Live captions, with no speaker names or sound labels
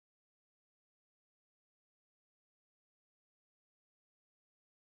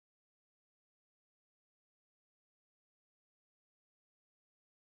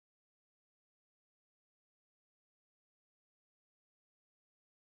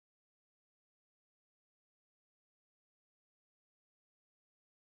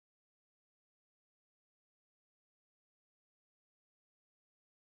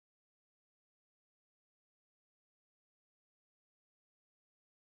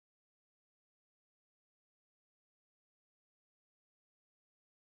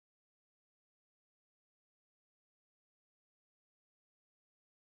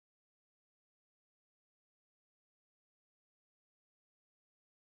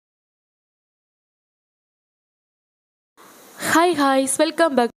Hi ஹாய்ஸ்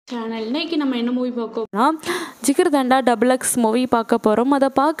welcome back channel. இன்றைக்கி நம்ம என்ன மூவி பார்க்கோம்னா ஜிகர்தண்டா DoubleX மூவி பார்க்க போகிறோம். அதை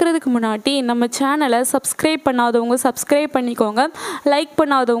பார்க்குறதுக்கு முன்னாடி நம்ம சேனலை சப்ஸ்கிரைப் பண்ணாதவங்க சப்ஸ்கிரைப் பண்ணிக்கோங்க, லைக்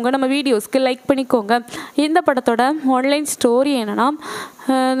பண்ணாதவங்க நம்ம வீடியோஸ்க்கு லைக் பண்ணிக்கோங்க. இந்த படத்தோட ஆன்லைன் ஸ்டோரி என்னென்னா,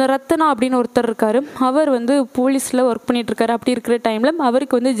 ரத்னா அப்படின்னு ஒருத்தர் இருக்கார். அவர் வந்து போலீஸில் ஒர்க் பண்ணிகிட்ருக்காரு. அப்படி இருக்கிற டைமில்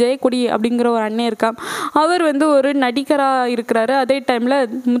அவருக்கு வந்து ஜெயக்கொடி அப்படிங்கிற ஒரு அண்ணன் இருக்கான். அவர் வந்து ஒரு நடிகராக இருக்கிறாரு. அதே டைமில்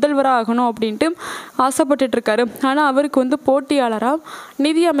முதல்வராக ஆகணும் அப்படின்ட்டு ஆசைப்பட்டுட்ருக்காரு. ஆனால் அவருக்கு வந்து போட்டியாளராக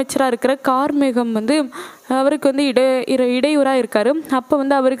நிதி அமைச்சராக இருக்கிற கார்மேகம் வந்து அவருக்கு வந்து இடையூறாக இருக்கார். அப்போ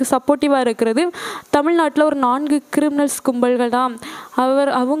வந்து அவருக்கு சப்போர்ட்டிவாக இருக்கிறது தமிழ்நாட்டில் ஒரு 4 கிரிமினல்ஸ் கும்பல்கள் தான்.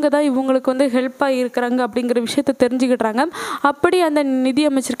 அவங்க தான் இவங்களுக்கு வந்து ஹெல்ப்பாக இருக்கிறாங்க அப்படிங்கிற விஷயத்தை தெரிஞ்சுக்கிட்டுறாங்க. அப்படி அந்த நிதி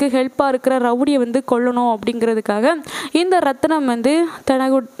அமைச்சருக்கு ஹெல்ப்பாக இருக்கிற ரவுடியை வந்து கொல்லணும் அப்படிங்கிறதுக்காக இந்த ரத்னம் வந்து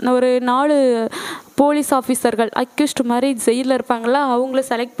தனக்கு ஒரு 4 போலீஸ் ஆஃபீஸர்கள் அக்யூஸ்ட் மாதிரி ஜெயிலில் இருப்பாங்களா, அவங்கள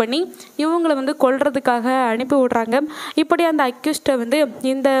செலக்ட் பண்ணி இவங்களை வந்து கொல்றதுக்காக அனுப்பி விட்றாங்க. இப்படி அந்த அக்யூஸ்ட்டை வந்து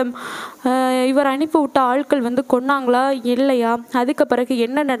இவர் அனுப்பி விட்ட ஆட்கள் வந்து கொன்னாங்களா இல்லையா, அதுக்கு பிறகு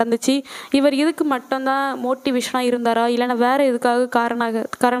என்ன நடந்துச்சு, இவர் இதுக்கு மட்டும்தான் மோட்டிவேஷனாக இருந்தாரா இல்லைன்னா வேறு எதுக்காக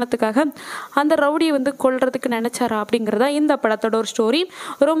காரணத்துக்காக அந்த ரவுடியை வந்து கொல்றதுக்கு நினச்சாரா அப்படிங்கிறதா இந்த படத்தோட ஒரு ஸ்டோரி.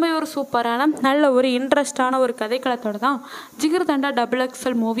 ரொம்ப ஒரு சூப்பரான நல்ல ஒரு இன்ட்ரெஸ்டான ஒரு கதைக்களத்தோட தான் ஜிகர்தண்டா DoubleX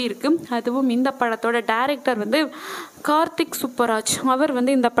மூவி இருக்குது. அதுவும் இந்த படத்தோட டைரக்டர் வந்து கார்த்திக் சுப்பராஜ். அவர்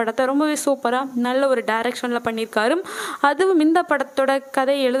வந்து இந்த படத்தை ரொம்பவே சூப்பராக நல்ல ஒரு டைரக்ஷனில் பண்ணியிருக்காரு. அதுவும் இந்த படத்தோட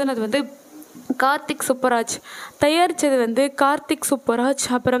கதை எழுதுனது வந்து கார்த்திக் சுப்பராஜ், தயாரித்தது வந்து கார்த்திக் சுப்பராஜ்,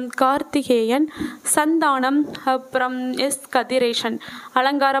 அப்புறம் கார்த்திகேயன், சந்தானம், அப்புறம் கதிரேசன்,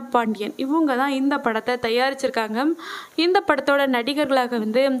 அலங்கார பாண்டியன், இவங்க தான் இந்த படத்தை தயாரிச்சிருக்காங்க. இந்த படத்தோட நடிகர்களாக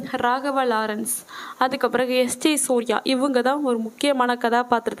வந்து ராகவா லாரன்ஸ், அதுக்கப்புறம் சூர்யா, இவங்க தான் ஒரு முக்கியமான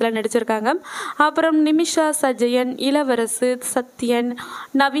கதாபாத்திரத்தில் நடிச்சிருக்காங்க. அப்புறம் நிமிஷா சஜயன், இளவரசு, Sathyan,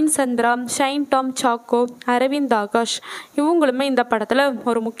 Naveen Chandra, shine Tom choco, Aravind Akash, இவங்களுமே இந்த படத்தில்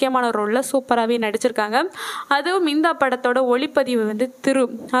ஒரு முக்கியமான ரோலில் சூப்பராகவே நடிச்சிருக்காங்க. அதுவும் இந்த படத்தோட ஒளிப்பதிவு வந்து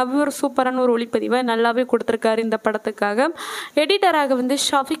அவர் சூப்பரான ஒரு ஒளிப்பதிவை நல்லாவே கொடுத்துருக்காரு இந்த படத்துக்காக. எடிட்டராக வந்து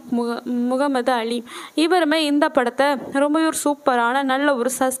ஷாஃபிக் முகமது அலி, இவருமே இந்த படத்தை ரொம்ப ஒரு சூப்பரான நல்ல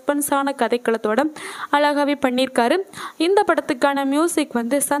ஒரு சஸ்பென்ஸான கதைக்களத்தோட அழகாகவே பண்ணியிருக்காரு. இந்த படத்துக்கான மியூசிக்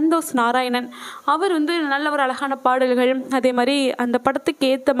வந்து சந்தோஷ் நாராயணன், அவர் வந்து நல்ல ஒரு அழகான பாடல்கள், அதே மாதிரி அந்த படத்துக்கு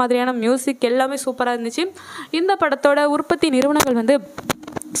ஏற்ற மாதிரியான மியூசிக் எல்லாமே சூப்பராக இருந்துச்சு. இந்த படத்தோட உற்பத்தி நிறுவனங்கள் வந்து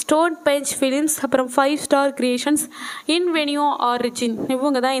ஸ்டோன் பெஞ்ச் ஃபிலிம்ஸ், அப்புறம் 5 ஸ்டார் கிரியேஷன்ஸ், இன்வெனியோ ஆரிஜின்,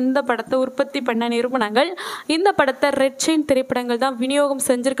 இவங்க தான் இந்த படத்தை உற்பத்தி பண்ண நிறுவனங்கள். இந்த படத்தை ரெட் செயின் திரைப்படங்கள் தான் விநியோகம்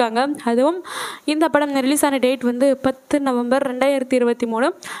செஞ்சுருக்காங்க. அதுவும் இந்த படம் ரிலீஸ் ஆன டேட் வந்து 10 நவம்பர் 2023.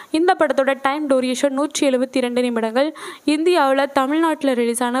 இந்த படத்தோட டைம் டூரேஷன் 172 நிமிடங்கள். இந்தியாவில் தமிழ்நாட்டில்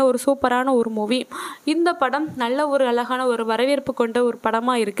ரிலீஸ் ஆன ஒரு சூப்பரான ஒரு மூவி. இந்த படம் நல்ல ஒரு அழகான ஒரு வரவேற்பு கொண்ட ஒரு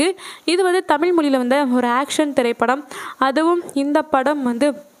படமாக இருக்குது. இது வந்து தமிழ் மொழியில் வந்த ஒரு ஆக்ஷன் திரைப்படம். அதுவும் இந்த படம் வந்து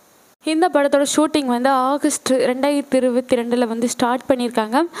இந்த படத்தோட ஷூட்டிங் வந்து ஆகஸ்ட் 2022 வந்து ஸ்டார்ட்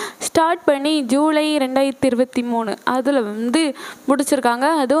பண்ணியிருக்காங்க. ஸ்டார்ட் பண்ணி ஜூலை 2023 அதில் வந்து முடிச்சிருக்காங்க.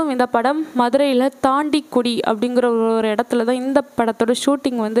 அதுவும் இந்த படம் மதுரையில் தாண்டிக்குடி அப்படிங்கிற ஒரு இடத்துல தான் இந்த படத்தோட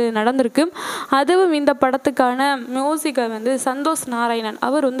ஷூட்டிங் வந்து நடந்திருக்கு. அதுவும் இந்த படத்துக்கான மியூசிக்கை வந்து சந்தோஷ் நாராயணன்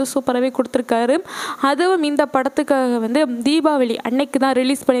அவர் வந்து சூப்பராகவே கொடுத்துருக்காரு. அதுவும் இந்த படத்துக்காக வந்து தீபாவளி அன்னைக்கு தான்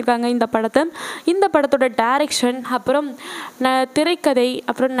ரிலீஸ் பண்ணியிருக்காங்க இந்த படத்தை. இந்த படத்தோட டைரக்ஷன், அப்புறம் திரைக்கதை,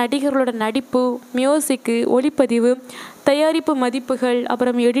 அப்புறம் நடிகர்களோட நடிப்பு, மியூசிக்கு, ஒளிப்பதிவு, தயாரிப்பு மதிப்புகள்,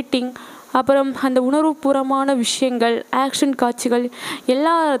 அப்புறம் எடிட்டிங், அப்புறம் அந்த உணர்வுபூர்வமான விஷயங்கள், ஆக்ஷன் காட்சிகள்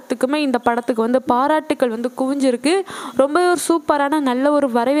எல்லாத்துக்குமே இந்த படத்துக்கு வந்து பாராட்டுக்கள் வந்து குவிஞ்சிருக்கு. ரொம்ப ஒரு சூப்பரான நல்ல ஒரு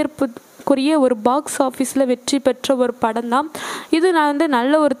வரவேற்புக்குரிய ஒரு பாக்ஸ் ஆஃபீஸில் வெற்றி பெற்ற ஒரு படம் தான் இது. நான் வந்து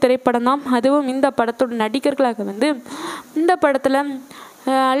நல்ல ஒரு திரைப்படம் தான். அதுவும் இந்த படத்தோட நடிகர்களாக வந்து இந்த படத்தில்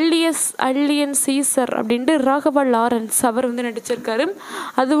அல்லியன் சீசர் அப்படின்ட்டு ராகவா லாரன்ஸ் அவர் வந்து நடிச்சிருக்காரு.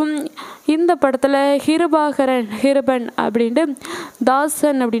 அதுவும் இந்த படத்தில் ஹிரபன் அப்படின்ட்டு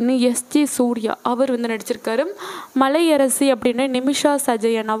தாசன் அப்படின்னு சூர்யா அவர் வந்து நடிச்சிருக்காரு. மலையரசி அப்படின்னு நிமிஷா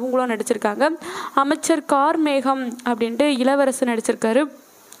சஜயன் அவங்களும் நடிச்சிருக்காங்க. அமைச்சர் கார்மேகம் அப்படின்ட்டு இளவரசு நடிச்சிருக்காரு.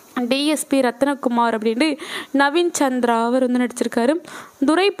 டிஎஸ்பி ரத்னகுமார் அப்படின்ட்டு நவீன் சந்திரா அவர் வந்து நடிச்சிருக்காரு.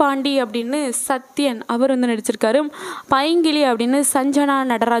 துரை பாண்டி அப்படின்னு சத்யன் அவர் வந்து நடிச்சிருக்காரு. பைங்கிலி அப்படின்னு சஞ்சனா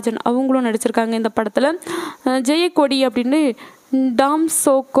நடராஜன் அவங்களும் நடிச்சிருக்காங்க இந்த படத்தில். ஜெயக்கொடி அப்படின்னு டாம்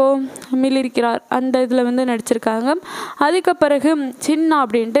சோக்கோ இருக்கிறார் அந்த இதில் வந்து நடிச்சிருக்காங்க. அதுக்கு பிறகு சின்ன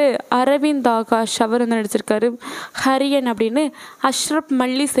அப்படின்ட்டு அரவிந்த் ஆகாஷ் அவர் வந்து நடிச்சிருக்காரு. ஹரியன் அப்படின்னு அஷ்ரப்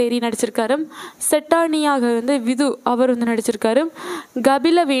மல்லிசேரி நடிச்சிருக்காரு. செட்டானியாக வந்து விது அவர் வந்து நடிச்சிருக்காரு.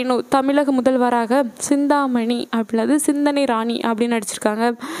 கபில வேணு தமிழக முதல்வராக சிந்தாமணி அப்படின்றது சிந்தனை ராணி அப்படின்னு நடிச்சிருக்காங்க.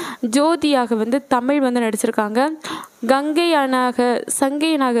 ஜோதியாக வந்து தமிழ் வந்து நடிச்சிருக்காங்க.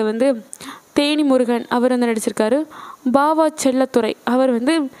 சங்கையனாக வந்து தேனி முருகன் அவர் வந்து நடிச்சிருக்காரு. பாவா செல்லத்துறை அவர்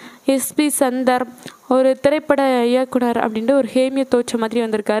வந்து எஸ்பி சந்தர் ஒரு திரைப்பட இயக்குனர் அப்படின்ட்டு ஒரு ஹேமிய தோற்ற மாதிரி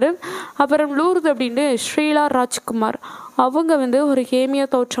வந்திருக்காரு. அப்புறம் லூர்து அப்படின்ட்டு ஸ்ரீலா ராஜ்குமார் அவங்க வந்து ஒரு ஹேமிய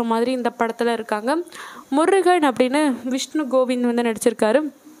தோற்றம் மாதிரி இந்த படத்தில் இருக்காங்க. முருகன் அப்படின்னு விஷ்ணு கோவிந்த் வந்து நடிச்சிருக்காரு.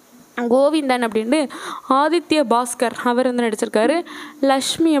 கோவிந்தன் அப்படின்ட்டு ஆதித்ய பாஸ்கர் அவர் வந்து நடிச்சிருக்காரு.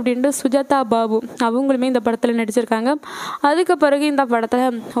 லக்ஷ்மி அப்படின்ட்டு சுஜாதா பாபு அவங்களுமே இந்த படத்தில் நடிச்சிருக்காங்க. அதுக்கு பிறகு இந்த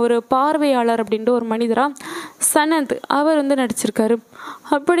படத்தில் ஒரு பார்வையாளர் அப்படின்ட்டு ஒரு மனிதராக சனந்த் அவர் வந்து நடிச்சிருக்காரு.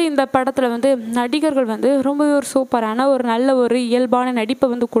 அப்படி இந்த படத்தில் வந்து நடிகர்கள் வந்து ரொம்ப ஒரு சூப்பரான ஒரு நல்ல ஒரு இயல்பான நடிப்பை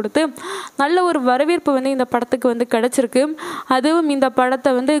வந்து கொடுத்து நல்ல ஒரு வரவேற்பு வந்து இந்த படத்துக்கு வந்து கிடச்சிருக்கு. அதுவும் இந்த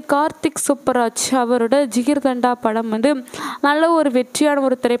படத்தை வந்து கார்த்திக் சுப்பராஜ் அவரோட ஜிகர்தண்டா படம் வந்து நல்ல ஒரு வெற்றியான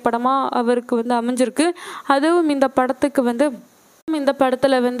ஒரு திரைப்படமாக அவருக்கு வந்து அமைஞ்சிருக்கு. அதுவும் இந்த படத்துக்கு வந்து இந்த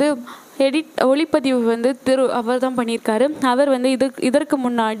படத்தில் வந்து ஒளிப்பதிவு வந்து அவர் தான் பண்ணியிருக்காரு. அவர் வந்து இதற்கு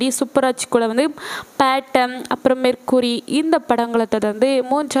முன்னாடி சுப்பராஜ் கூட வந்து பேட்டம் அப்புறம் மெர்க்குரி இந்த படங்களை தொடர்ந்து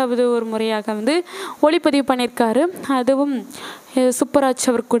 3வது ஒரு முறையாக வந்து ஒளிப்பதிவு பண்ணியிருக்காரு. அதுவும் சுப்பராஜ்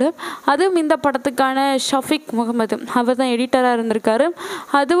அவர் கூட. அதுவும் இந்த படத்துக்கான ஷஃபிக் முகமது அவர் தான் எடிட்டராக இருந்திருக்காரு.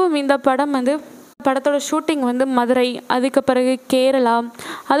 அதுவும் இந்த படம் வந்து படத்தோட ஷூட்டிங் வந்து மதுரை, அதுக்கு பிறகு கேரளா,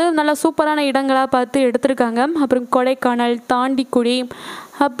 அதுவும் நல்லா சூப்பரான இடங்களாக பார்த்து எடுத்திருக்காங்க. அப்புறம் கொடைக்கானல், தாண்டிக்குடி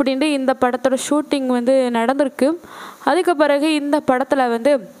அப்படின்ட்டு இந்த படத்தோட ஷூட்டிங் வந்து நடந்திருக்கு. அதுக்கு பிறகு இந்த படத்தில்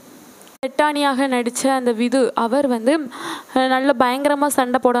வந்து செட்டானியாக நடித்த அந்த விது அவர் வந்து நல்ல பயங்கரமாக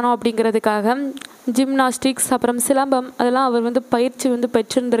சண்டை போடணும் அப்படிங்கிறதுக்காக ஜிம்னாஸ்டிக்ஸ் அப்புறம் சிலம்பம் அதெல்லாம் அவர் வந்து பயிற்சி வந்து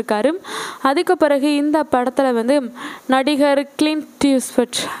பெற்றிருந்திருக்காரு. அதுக்கு பிறகு இந்த படத்தில் வந்து நடிகர் கிளின்ட்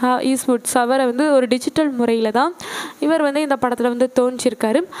ஈஸ்வுட்ஸ் அவரை வந்து ஒரு டிஜிட்டல் முறையில் தான் இவர் வந்து இந்த படத்தில் வந்து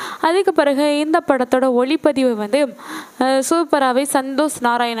தோன்றியிருக்காரு. அதுக்கு பிறகு இந்த படத்தோட ஒளிப்பதிவு வந்து சூப்பராகவே சந்தோஷ்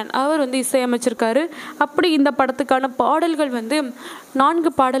நாராயணன் அவர் வந்து இசையமைச்சிருக்காரு. அப்படி இந்த படத்துக்கான பாடல்கள் வந்து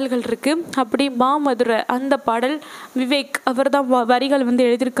 4 பாடல்கள் இருக்குது. அப்படி மாமதுரை அந்த பாடல் விவேக் அவர் தான் வரிகள் வந்து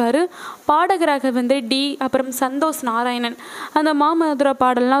எழுதியிருக்காரு. பாடகராக வந்து டி அப்புறம் சந்தோஷ் நாராயணன். அந்த மாமதுரை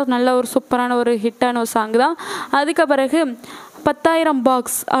பாடல்னால் நல்ல ஒரு சூப்பரான ஒரு ஹிட்டான ஒரு சாங் தான். அதுக்கு பிறகு 10,000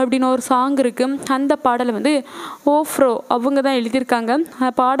 பாக்ஸ் அப்படின்னு ஒரு சாங் இருக்குது. அந்த பாடலை வந்து ஓஃப்ரோ அவங்க தான் எழுதியிருக்காங்க.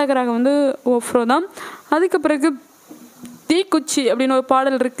 பாடகராக வந்து ஓஃப்ரோ தான். அதுக்கு பிறகு தீக்குச்சி அப்படின்னு ஒரு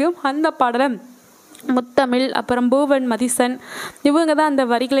பாடல் இருக்குது. அந்த பாடலை முத்தமிழ் அப்புறம் பூவன் மதிசன் இவங்க தான் அந்த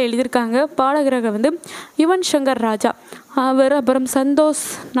வரிகளை எழுதியிருக்காங்க. பாடகராக வந்து யுவன் சங்கர் ராஜா அவர் அப்புறம் சந்தோஷ்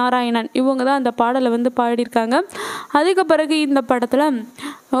நாராயணன் இவங்க தான் அந்த பாடலை வந்து பாடியிருக்காங்க. அதுக்கு பிறகு இந்த படத்தில்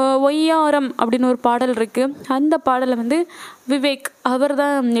ஒய்யாரம் அப்படின்னு ஒரு பாடல் இருக்குது. அந்த பாடலை வந்து விவேக் அவர்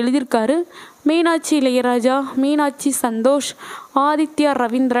தான் எழுதியிருக்காரு. மீனாட்சி இளையராஜா, மீனாட்சி சந்தோஷ், ஆதித்யா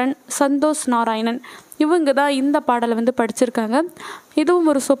ரவீந்திரன், சந்தோஷ் நாராயணன் இவங்க தான் இந்த பாடலை வந்து படிச்சிருக்காங்க. இதுவும்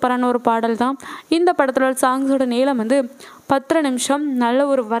ஒரு சூப்பரான ஒரு பாடல் தான். இந்த படத்தோட சாங்ஸோட நீளம் வந்து 10 நிமிஷம். நல்ல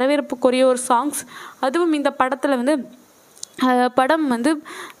ஒரு வரவேற்புக்குரிய ஒரு சாங்ஸ். அதுவும் இந்த படத்தில் வந்து படம் வந்து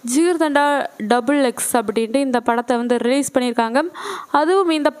ஜிகர்தண்டா DoubleX அப்படின்ட்டு இந்த படத்தை வந்து ரிலீஸ் பண்ணியிருக்காங்க.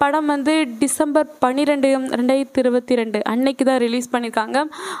 அதுவும் இந்த படம் வந்து டிசம்பர் 12, 2022 அன்னைக்கு தான் ரிலீஸ் பண்ணியிருக்காங்க.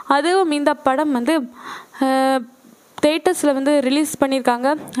 அதுவும் இந்த படம் வந்து தேட்டர்ஸில் வந்து ரிலீஸ் பண்ணியிருக்காங்க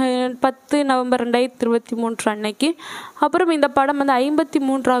 10 நவம்பர் 2023 அன்னைக்கு. அப்புறம் இந்த படம் வந்து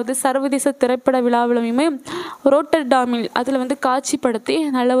 53வது சர்வதேச திரைப்பட விழாவிலுமே ரோட்டர்டாமில் அதில் வந்து காட்சிப்படுத்தி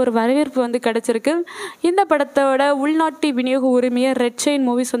நல்ல ஒரு வரவேற்பு வந்து கிடச்சிருக்கு. இந்த படத்தோட உள்நாட்டு விநியோக உரிமையை ரெட் செயின்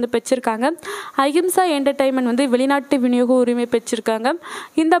மூவிஸ் வந்து பெற்றிருக்காங்க. அஹிம்சா என்டர்டைன்மெண்ட் வந்து வெளிநாட்டு விநியோக உரிமை பெற்றிருக்காங்க.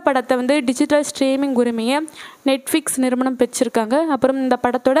 இந்த படத்தை வந்து டிஜிட்டல் ஸ்ட்ரீமிங் உரிமையை நெட்ஃப்ளிக்ஸ் நிறுவனம் பெற்றிருக்காங்க. அப்புறம் இந்த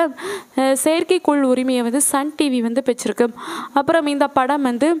படத்தோட செயற்கைக்கோள் உரிமையை வந்து சன் டிவி வந்து பெற்றிருக்கு. அப்புறம் இந்த படம்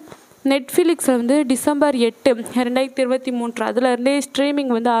வந்து நெட்ஃப்ளிக்ஸில் வந்து டிசம்பர் 8, 2023 அதிலருந்தே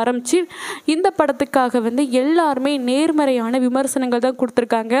ஸ்ட்ரீமிங் வந்து ஆரம்பித்து இந்த படத்துக்காக வந்து எல்லாருமே நேர்மறையான விமர்சனங்கள் தான்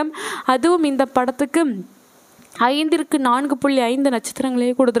கொடுத்துருக்காங்க. அதுவும் இந்த படத்துக்கு 5ற்கு 4.5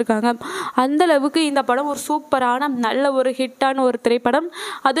 நட்சத்திரங்களே கொடுத்துருக்காங்க. அந்தளவுக்கு இந்த படம் ஒரு சூப்பரான நல்ல ஒரு ஹிட்டான ஒரு திரைப்படம்.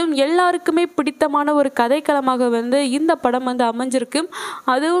 அதுவும் எல்லாருக்குமே பிடித்தமான ஒரு கதைக்களமாக வந்து இந்த படம் வந்து அமைஞ்சிருக்கு.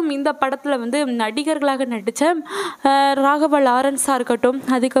 அதுவும் இந்த படத்தில் வந்து நடிகர்களாக நடித்த ராகவா லாரன்ஸாக இருக்கட்டும்,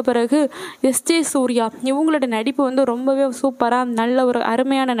 அதுக்கு பிறகு எஸ்ஜே சூர்யா இவங்களோட நடிப்பு வந்து ரொம்பவே சூப்பராக நல்ல ஒரு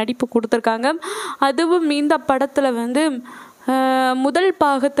அருமையான நடிப்பு கொடுத்துருக்காங்க. அதுவும் இந்த படத்தில் வந்து முதல்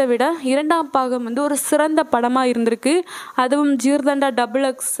பாகத்தை விட 2ஆம் பாகம் வந்து ஒரு சிறந்த படமாக இருந்திருக்கு. அதுவும் ஜிகர்தண்டா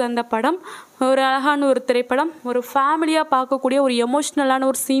DoubleX அந்த படம் ஒரு அழகான ஒரு திரைப்படம். ஒரு ஃபேமிலியாக பார்க்கக்கூடிய ஒரு எமோஷ்னலான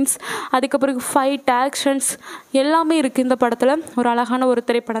ஒரு சீன்ஸ், அதுக்கு பிறகு ஃபைட் ஆக்ஷன்ஸ் எல்லாமே இருக்குது இந்த படத்தில். ஒரு அழகான ஒரு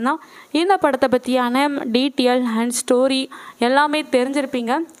திரைப்படம் தான். இந்த படத்தை பற்றியான டீட்டெயில் அண்ட் ஸ்டோரி எல்லாமே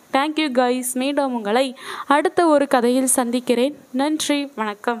தெரிஞ்சிருப்பீங்க. Thank you guys. மீண்டும் உங்களை அடுத்த ஒரு கதையில் சந்திக்கிறேன். நன்றி,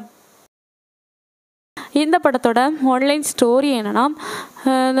 வணக்கம். இந்த படத்தோட ஆன்லைன் ஸ்டோரி என்னென்னா,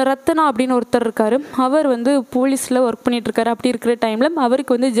 ரத்னா அப்படின்னு ஒருத்தர் இருக்கார். அவர் வந்து போலீஸில் ஒர்க் பண்ணிகிட்ருக்காரு. அப்படி இருக்கிற டைமில்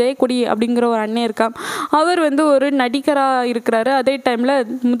அவருக்கு வந்து ஜெயக்கொடி அப்படிங்கிற ஒரு அண்ணன் இருக்கான். அவர் வந்து ஒரு நடிகராக இருக்கிறாரு. அதே டைமில்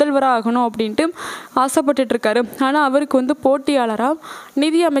முதல்வராக ஆகணும் அப்படின்ட்டு ஆசைப்பட்டுட்ருக்காரு. ஆனால் அவருக்கு வந்து போட்டியாளராக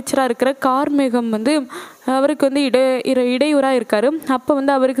நிதி அமைச்சராக இருக்கிற கார்மேகம் வந்து அவருக்கு வந்து இடையூறாக இருக்கார். அப்போ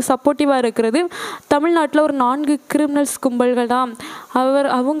வந்து அவருக்கு சப்போர்ட்டிவாக இருக்கிறது தமிழ்நாட்டில் ஒரு 4 கிரிமினல்ஸ் கும்பல்கள் தான்.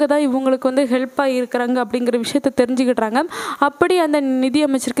 அவங்க தான் இவங்களுக்கு வந்து ஹெல்ப்பாக இருக்கிறாங்க அப்படிங்கிற விஷயத்தை தெரிஞ்சுக்கிட்டுறாங்க. அப்படி அந்த நிதி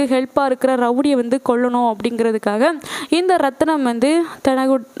அமைச்சருக்கு ஹெல்ப்பாக இருக்கிற ரவுடியை வந்து கொல்லணும் அப்படிங்கிறதுக்காக இந்த ரத்னம் வந்து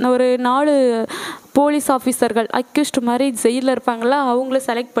தனக்கு ஒரு 4 போலீஸ் ஆஃபீஸர்கள் அக்யூஸ்ட் மாதிரி ஜெயிலில் இருப்பாங்களா, அவங்கள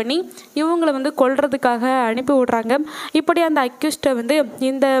செலக்ட் பண்ணி இவங்களை வந்து கொல்றதுக்காக அனுப்பி விட்றாங்க. இப்படி அந்த அக்யூஸ்ட்டை வந்து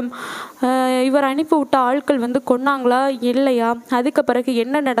இவர் அனுப்பி விட்ட ஆட்கள் வந்து கொன்னாங்களா இல்லையா, அதுக்கு பிறகு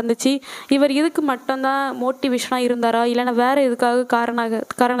என்ன நடந்துச்சு, இவர் இதுக்கு மட்டும்தான் மோட்டிவேஷனாக இருந்தாரா இல்லைன்னா வேறு எதுக்காக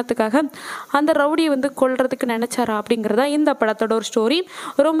காரணத்துக்காக அந்த ரவுடியை வந்து கொல்றதுக்கு நினச்சாரா அப்படிங்கிறதா இந்த படத்தோட ஒரு ஸ்டோரி.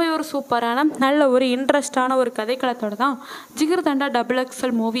 ரொம்ப ஒரு சூப்பரான நல்ல ஒரு இன்ட்ரெஸ்டான ஒரு கதைக்களத்தோட தான் ஜிகர்தண்டா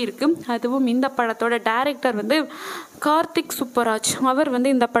XXL மூவி இருக்குது. அதுவும் இந்த படத்தோட டைரக்டர் வந்து கார்த்திக் சுப்பராஜ். அவர் வந்து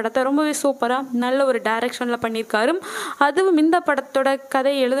இந்த படத்தை ரொம்பவே சூப்பராக நல்ல ஒரு டைரக்ஷனில் பண்ணியிருக்காரு. அதுவும் இந்த படத்தோட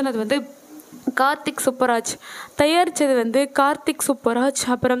கதை எழுதுனது வந்து கார்த்திக் சுப்பராஜ், தயாரித்தது வந்து கார்த்திக் சுப்பராஜ்,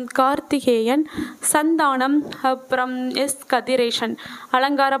 அப்புறம் கார்த்திகேயன், சந்தானம், அப்புறம் கதிரேசன்,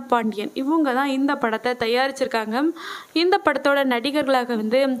 அலங்கார பாண்டியன், இவங்க தான் இந்த படத்தை தயாரிச்சிருக்காங்க. இந்த படத்தோட நடிகர்களாக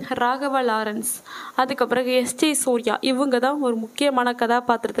வந்து ராகவா லாரன்ஸ், அதுக்கப்புறம் சூர்யா, இவங்க தான் ஒரு முக்கியமான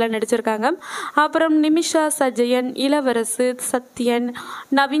கதாபாத்திரத்தில் நடிச்சிருக்காங்க. அப்புறம் நிமிஷா சஜயன், இளவரசு, Sathyan,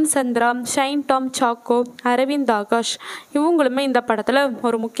 Naveen Chandra, shine Tom choco, Aravind Akash, இவங்களுமே இந்த படத்தில்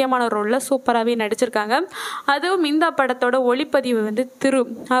ஒரு முக்கியமான ரோலில் சூப்பராகவே நடிச்சிருக்காங்க. அதுவும் இந்த படத்தோட ஒளிப்பதிவு வந்து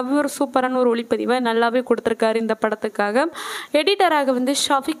அவர் சூப்பரான ஒரு ஒளிப்பதிவை நல்லாவே கொடுத்துருக்காரு இந்த படத்துக்காக. எடிட்டராக வந்து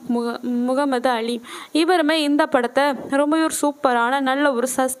ஷாஃபிக் முகமது அலி, இவருமே இந்த படத்தை ரொம்ப ஒரு சூப்பரான நல்ல ஒரு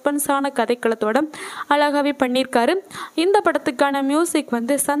சஸ்பென்ஸான கதைக்களத்தோட அழகாகவே பண்ணியிருக்காரு. இந்த படத்துக்கான மியூசிக்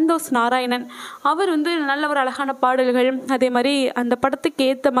வந்து சந்தோஷ் நாராயணன், அவர் வந்து நல்ல ஒரு அழகான பாடல்கள், அதே மாதிரி அந்த படத்துக்கு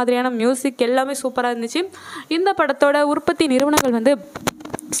ஏற்ற மாதிரியான மியூசிக் எல்லாமே சூப்பராக இருந்துச்சு. இந்த படத்தோட உற்பத்தி நிறுவனங்கள் வந்து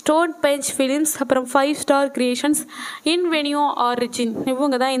ஸ்டோன் பெஞ்ச் ஃபிலிம்ஸ், அப்புறம் 5 ஸ்டார் கிரியேஷன்ஸ், இன்வெனியோ ஆரிஜின்,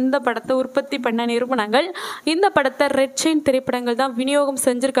 இவங்க தான் இந்த படத்தை உற்பத்தி பண்ண நிறுவனங்கள். இந்த படத்தை ரெட் செயின் திரைப்படங்கள் தான் விநியோகம்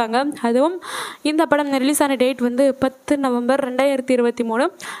செஞ்சுருக்காங்க. அதுவும் இந்த படம் ரிலீஸ் ஆன டேட் வந்து 10 நவம்பர் 2023.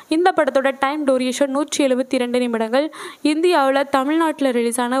 இந்த படத்தோட டைம் டூரேஷன் 172 நிமிடங்கள். இந்தியாவில் தமிழ்நாட்டில்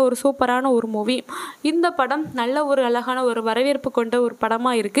ரிலீஸ் ஆன ஒரு சூப்பரான ஒரு மூவி. இந்த படம் நல்ல ஒரு அழகான ஒரு வரவேற்பு கொண்ட ஒரு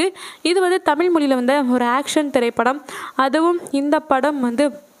படமாக இருக்குது. இது வந்து தமிழ் மொழியில் வந்து ஒரு ஆக்ஷன் திரைப்படம். அதுவும் இந்த படம் வந்து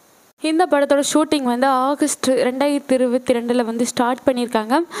இந்த படத்தோட ஷூட்டிங் வந்து ஆகஸ்ட் 2022 வந்து ஸ்டார்ட்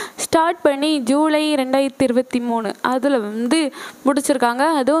பண்ணியிருக்காங்க. ஸ்டார்ட் பண்ணி ஜூலை 2023 அதில் வந்து முடிச்சிருக்காங்க.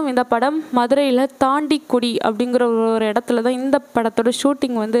 அதுவும் இந்த படம் மதுரையில் தாண்டிக்குடி அப்படிங்கிற ஒரு இடத்துல தான் இந்த படத்தோட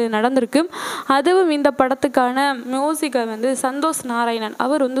ஷூட்டிங் வந்து நடந்திருக்கு. அதுவும் இந்த படத்துக்கான மியூசிக்கை வந்து சந்தோஷ் நாராயணன்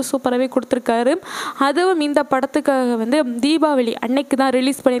அவர் வந்து சூப்பராகவே கொடுத்துருக்காரு. அதுவும் இந்த படத்துக்காக வந்து தீபாவளி அன்னைக்கு தான்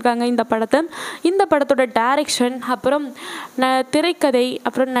ரிலீஸ் பண்ணியிருக்காங்க இந்த படத்தை. இந்த படத்தோட டைரக்ஷன், அப்புறம் திரைக்கதை,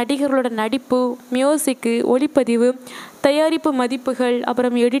 அப்புறம் நடிகர்களோட நடிப்பு, மியூசிக்கு, ஒளிப்பதிவு, தயாரிப்பு மதிப்புகள்,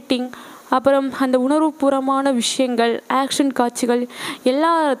 அப்புறம் எடிட்டிங், அப்புறம் அந்த உணர்வுபூர்வமான விஷயங்கள், ஆக்ஷன் காட்சிகள்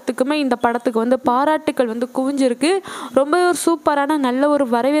எல்லாத்துக்குமே இந்த படத்துக்கு வந்து பாராட்டுக்கள் வந்து குவிஞ்சிருக்கு. ரொம்ப ஒரு சூப்பரான நல்ல ஒரு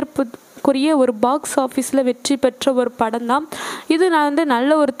வரவேற்புக்குரிய ஒரு பாக்ஸ் ஆஃபீஸில் வெற்றி பெற்ற ஒரு படம் தான் இது. வந்து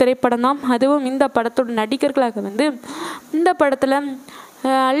நல்ல ஒரு திரைப்படம் தான். அதுவும் இந்த படத்தோட நடிகர்களாக வந்து இந்த படத்தில்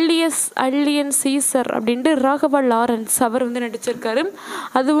அல்லியன் சீசர் அப்படின்ட்டு ராகவா லாரன்ஸ் அவர் வந்து நடிச்சிருக்காரு.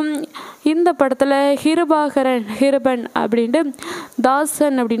 அதுவும் இந்த படத்தில் ஹிரபன் அப்படின்ட்டு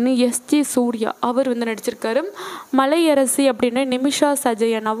தாசன் அப்படின்னு சூர்யா அவர் வந்து நடிச்சிருக்காரு. மலையரசி அப்படின்னு நிமிஷா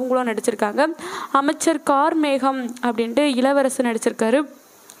சஜயன் அவங்களும் நடிச்சிருக்காங்க. அமைச்சர் கார்மேகம் அப்படின்ட்டு இளவரசு நடிச்சிருக்காரு.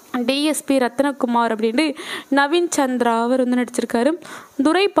 டிஎஸ்பி ரத்னகுமார் அப்படின்ட்டு நவீன் சந்திரா அவர் வந்து நடிச்சிருக்காரு.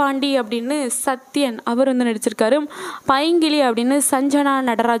 துரை பாண்டி அப்படின்னு சத்யன் அவர் வந்து நடிச்சிருக்காரு. பைங்கிலி அப்படின்னு சஞ்சனா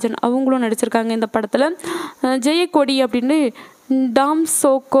நடராஜன் அவங்களும் நடிச்சிருக்காங்க இந்த படத்தில். ஜெயக்கொடி அப்படின்னு டாம்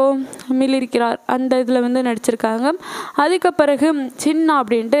சோக்கோ இருக்கிறார் அந்த இதில் வந்து நடிச்சிருக்காங்க. அதுக்கு பிறகு சின்ன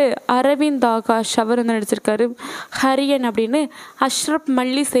அப்படின்ட்டு அரவிந்த் ஆகாஷ் அவர் வந்து நடிச்சிருக்காரு. ஹரியன் அப்படின்னு அஷ்ரப்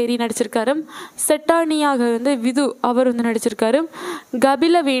மல்லிசேரி நடிச்சிருக்காரு. செட்டானியாக வந்து விது அவர் வந்து நடிச்சிருக்காரு.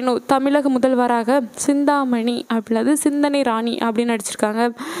 கபில வேணு தமிழக முதல்வராக சிந்தாமணி அப்படின்னது சிந்தனை ராணி அப்படின்னு நடிச்சிருக்காங்க.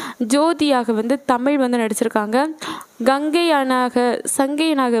 ஜோதியாக வந்து தமிழ் வந்து நடிச்சிருக்காங்க.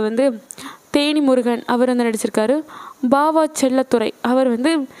 சங்கையனாக வந்து தேனி முருகன் அவர் வந்து நடிச்சிருக்காரு. பாவா செல்லத்துறை அவர்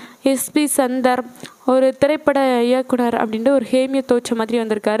வந்து எஸ்பி சந்தர் ஒரு திரைப்பட இயக்குனர் அப்படின்ட்டு ஒரு ஹேமிய தோற்ற மாதிரி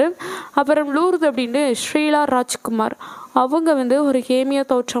வந்திருக்காரு. அப்புறம் லூர்து அப்படின்ட்டு ஸ்ரீலா ராஜ்குமார் அவங்க வந்து ஒரு ஹேமிய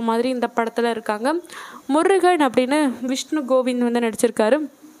தோற்றம் மாதிரி இந்த படத்தில் இருக்காங்க. முருகன் அப்படின்னு விஷ்ணு கோவிந்த் வந்து நடிச்சிருக்காரு.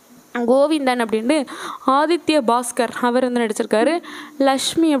 கோவிந்தன் அப்படின்ட்டு ஆதித்ய பாஸ்கர் அவர் வந்து நடிச்சிருக்காரு.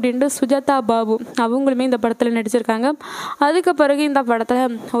 லக்ஷ்மி அப்படின்ட்டு சுஜாதா பாபு அவங்களுமே இந்த படத்தில் நடிச்சிருக்காங்க. அதுக்கு பிறகு இந்த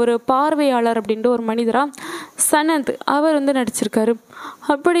படத்தில் ஒரு பார்வையாளர் அப்படின்ட்டு ஒரு மனிதராக சனந்த் அவர் வந்து நடிச்சிருக்காரு.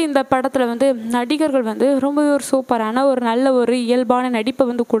 அப்படி இந்த படத்தில் வந்து நடிகர்கள் வந்து ரொம்ப ஒரு சூப்பரான ஒரு நல்ல ஒரு இயல்பான நடிப்பை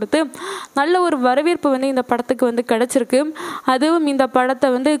வந்து கொடுத்து நல்ல ஒரு வரவேற்பு வந்து இந்த படத்துக்கு வந்து கிடச்சிருக்கு. அதுவும் இந்த படத்தை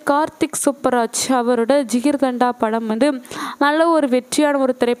வந்து கார்த்திக் சுப்பராஜ் அவரோட ஜிகர்தண்டா படம் வந்து நல்ல ஒரு வெற்றியான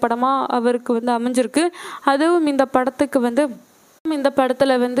ஒரு திரைப்படம் அவருக்கு வந்து அமைஞ்சிருக்கு. அதுவும் இந்த படத்துக்கு வந்து இந்த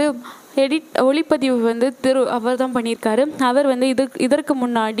படத்தில் வந்து ஒளிப்பதிவு வந்து அவர் தான் பண்ணியிருக்காரு. அவர் வந்து இதற்கு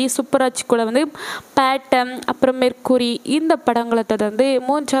முன்னாடி சுப்பராஜ் கூட வந்து பேட்டம் அப்புறம் மெர்க்குரி இந்த படங்களை தொடர்ந்து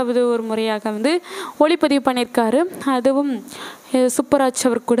 3வது ஒரு முறையாக வந்து ஒளிப்பதிவு பண்ணியிருக்காரு. அதுவும் சுப்பராஜ்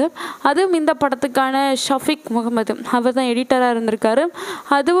அவர் கூட. அதுவும் இந்த படத்துக்கான ஷஃபிக் முகமது அவர் தான் எடிட்டராக இருந்திருக்காரு.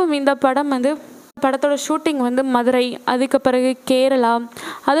 அதுவும் இந்த படம் வந்து படத்தோட ஷூட்டிங் வந்து மதுரை, அதுக்கு பிறகு கேரளா,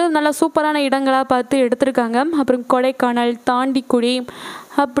 அதுவும் நல்லா சூப்பரான இடங்களாக பார்த்து எடுத்திருக்காங்க. அப்புறம் கொடைக்கானல், தாண்டிக்குடி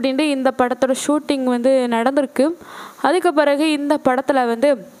அப்படின்ட்டு இந்த படத்தோட ஷூட்டிங் வந்து நடந்திருக்கு. அதுக்கு பிறகு இந்த படத்தில்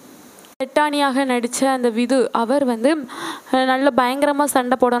வந்து பெட்டானியாக நடித்த அந்த விது அவர் வந்து நல்ல பயங்கரமாக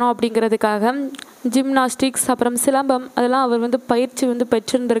சண்டை போடணும் அப்படிங்கிறதுக்காக ஜிம்னாஸ்டிக்ஸ் அப்புறம் சிலம்பம் அதெல்லாம் அவர் வந்து பயிற்சி வந்து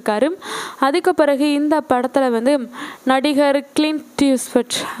பெற்றிருந்திருக்காரு. அதுக்கு பிறகு இந்த படத்தில் வந்து நடிகர் கிளின்ட்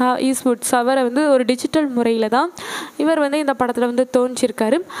ஈஸ்வுட்ஸ் அவரை வந்து ஒரு டிஜிட்டல் முறையில் தான் இவர் வந்து இந்த படத்தில் வந்து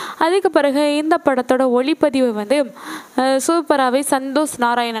தோன்றியிருக்காரு. அதுக்கு பிறகு இந்த படத்தோட ஒளிப்பதிவு வந்து சூப்பராகவே சந்தோஷ்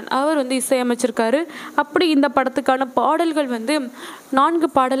நாராயணன் அவர் வந்து இசையமைச்சிருக்காரு. அப்படி இந்த படத்துக்கான பாடல்கள் வந்து 4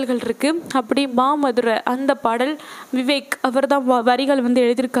 பாடல்கள் இருக்குது. அப்படி மாமதுரை அந்த பாடல் விவேக் அவர் தான் வரிகள் வந்து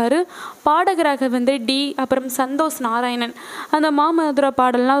எழுதியிருக்காரு. பாடகராக வந்து டி அப்புறம் சந்தோஷ் நாராயணன். அந்த மாமதுரை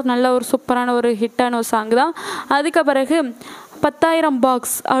பாடல்லாம் நல்ல ஒரு சூப்பரான ஒரு ஹிட்டான ஒரு சாங் தான். அதுக்கு பிறகு 10,000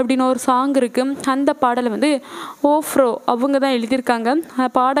 பாக்ஸ் அப்படின்னு ஒரு சாங் இருக்குது. அந்த பாடலை வந்து ஓஃப்ரோ அவங்க தான் எழுதியிருக்காங்க.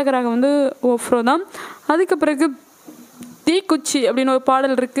 பாடகராக வந்து ஓஃப்ரோ தான். அதுக்கு பிறகு தீக்குச்சி அப்படின்னு ஒரு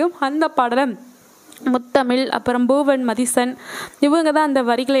பாடல் இருக்குது. அந்த பாடலை முத்தமிழ் அப்புறம் பூவன் மதிசன் இவங்க தான் அந்த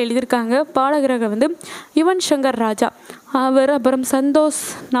வரிகளை எழுதியிருக்காங்க. பாடகராக வந்து யுவன் சங்கர் ராஜா அவர் அப்புறம் சந்தோஷ்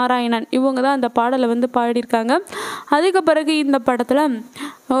நாராயணன் இவங்க தான் அந்த பாடலை வந்து பாடியிருக்காங்க. அதுக்கு பிறகு இந்த படத்தில்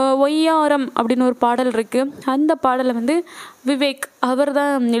ஒய்யாரம் அப்படின்னு ஒரு பாடல் இருக்குது. அந்த பாடலை வந்து விவேக் அவர்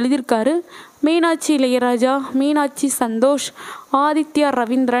தான் எழுதியிருக்காரு. மீனாட்சி இளையராஜா, மீனாட்சி சந்தோஷ், ஆதித்யா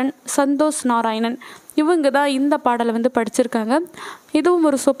ரவீந்திரன், சந்தோஷ் நாராயணன் இவங்க தான் இந்த பாடலை வந்து படிச்சிருக்காங்க. இதுவும்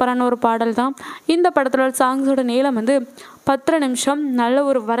ஒரு சூப்பரான ஒரு பாடல் தான். இந்த படத்தோட சாங்ஸோட நீளம் வந்து 10 நிமிஷம். நல்ல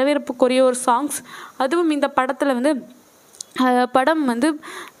ஒரு வரவேற்புக்குரிய ஒரு சாங்ஸ். அதுவும் இந்த படத்தில் வந்து படம் வந்து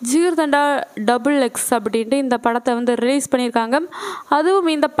ஜிகர்தண்டா DoubleX அப்படின்ட்டு இந்த படத்தை வந்து ரிலீஸ் பண்ணியிருக்காங்க. அதுவும்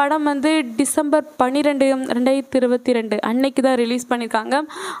இந்த படம் வந்து டிசம்பர் 12, 2022 அன்னைக்கு தான் ரிலீஸ் பண்ணியிருக்காங்க.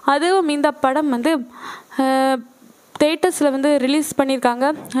 அதுவும் இந்த படம் வந்து தேட்டர்ஸில் வந்து ரிலீஸ் பண்ணியிருக்காங்க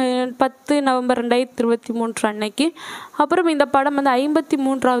 10 நவம்பர் 2023 அன்னைக்கு. அப்புறம் இந்த படம் வந்து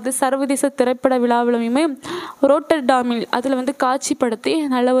 53வது சர்வதேச திரைப்பட விழாவிலுமே ரோட்டர்டாமில் அதில் வந்து காட்சிப்படுத்தி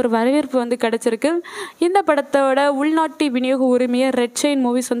நல்ல ஒரு வரவேற்பு வந்து கிடச்சிருக்கு. இந்த படத்தோட உள்நாட்டு விநியோக உரிமையை ரெட் செயின்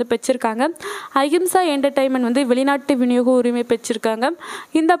மூவிஸ் வந்து பெற்றிருக்காங்க. அஹிம்சா என்டர்டைன்மெண்ட் வந்து வெளிநாட்டு விநியோக உரிமை பெற்றிருக்காங்க.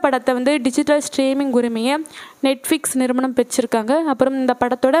 இந்த படத்தை வந்து டிஜிட்டல் ஸ்ட்ரீமிங் உரிமையை நெட்ஃப்ளிக்ஸ் நிறுவனம் பெற்றிருக்காங்க. அப்புறம் இந்த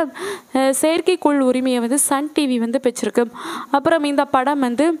படத்தோட செயற்கைக்கோள் உரிமையை வந்து சன் டிவி வந்து பெற்றிருக்கு. அப்புறம் இந்த படம்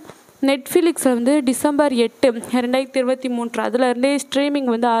வந்து நெட்ஃப்ளிக்ஸில் வந்து டிசம்பர் 8, 2023 அதிலருந்தே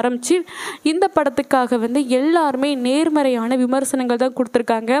ஸ்ட்ரீமிங் வந்து ஆரம்பித்து இந்த படத்துக்காக வந்து எல்லாருமே நேர்மறையான விமர்சனங்கள் தான்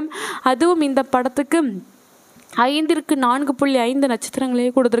கொடுத்துருக்காங்க. அதுவும் இந்த படத்துக்கு 5ற்கு 4.5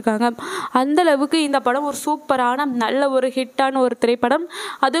 நட்சத்திரங்களே கொடுத்துருக்காங்க. அந்தளவுக்கு இந்த படம் ஒரு சூப்பரான நல்ல ஒரு ஹிட்டான ஒரு திரைப்படம்.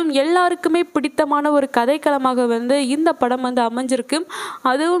 அதுவும் எல்லாருக்குமே பிடித்தமான ஒரு கதைக்களமாக வந்து இந்த படம் வந்து அமைஞ்சிருக்கு.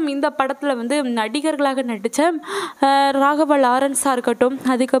 அதுவும் இந்த படத்தில் வந்து நடிகர்களாக நடித்த ராகவா லாரன்ஸாக இருக்கட்டும்,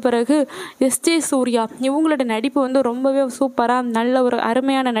 அதுக்கு பிறகு எஸ்ஜே சூர்யா இவங்களோட நடிப்பு வந்து ரொம்பவே சூப்பராக நல்ல ஒரு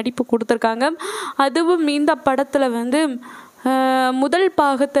அருமையான நடிப்பு கொடுத்துருக்காங்க. அதுவும் இந்த படத்தில் வந்து முதல்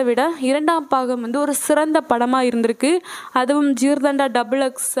பாகத்தை விட 2ஆம் பாகம் வந்து ஒரு சிறந்த படமாக இருந்திருக்கு. அதுவும் ஜிகர்தண்டா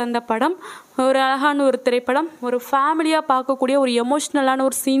DoubleX அந்த படம் ஒரு அழகான ஒரு திரைப்படம். ஒரு ஃபேமிலியாக பார்க்கக்கூடிய ஒரு எமோஷ்னலான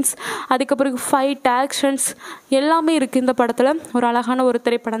ஒரு சீன்ஸ், அதுக்கு பிறகு ஃபைட் ஆக்ஷன்ஸ் எல்லாமே இருக்குது இந்த படத்தில். ஒரு அழகான ஒரு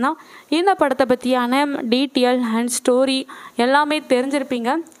திரைப்படம் தான். இந்த படத்தை பற்றியான டீட்டெயில் அண்ட் ஸ்டோரி எல்லாமே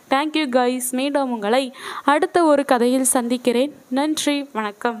தெரிஞ்சிருப்பீங்க. Thank you guys. மீண்டும் உங்களை அடுத்த ஒரு கதையில் சந்திக்கிறேன். நன்றி,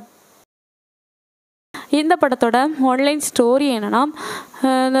 வணக்கம். இந்த படத்தோட ஆன்லைன் ஸ்டோரி என்னென்னா,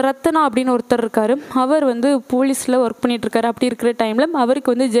 ரத்னா அப்படின்னு ஒருத்தர் இருக்கார். அவர் வந்து போலீஸில் ஒர்க் பண்ணிகிட்ருக்காரு. அப்படி இருக்கிற டைமில்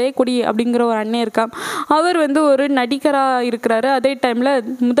அவருக்கு வந்து ஜெயக்கொடி அப்படிங்கிற ஒரு அண்ணன் இருக்கான். அவர் வந்து ஒரு நடிகராக இருக்கிறாரு. அதே டைமில்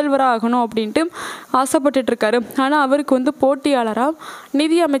முதல்வராக ஆகணும் அப்படின்ட்டு ஆசைப்பட்டுட்ருக்காரு. ஆனால் அவருக்கு வந்து போட்டியாளராக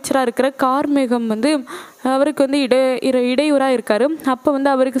நிதி அமைச்சராக இருக்கிற கார்மேகம் வந்து அவருக்கு வந்து இடையூறாக இருக்கார். அப்போ வந்து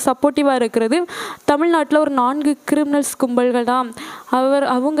அவருக்கு சப்போர்ட்டிவாக இருக்கிறது தமிழ்நாட்டில் ஒரு 4 கிரிமினல்ஸ் கும்பல்கள் தான்.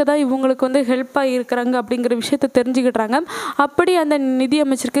 அவங்க தான் இவங்களுக்கு வந்து ஹெல்ப்பாக இருக்கிறாங்க அப்படிங்கிற விஷயத்தை தெரிஞ்சுக்கிட்றாங்க. அப்படி அந்த நிதி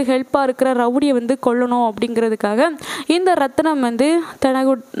அமைச்சருக்கு ஹெல்ப்பாக இருக்கிற ரவுடியை வந்து கொல்லணும் அப்படிங்கிறதுக்காக இந்த ரத்னம் வந்து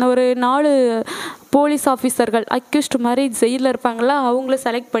தனக்கு ஒரு 4 போலீஸ் ஆஃபீஸர்கள் அக்யூஸ்ட் மாதிரி ஜெயிலில் இருப்பாங்களா, அவங்கள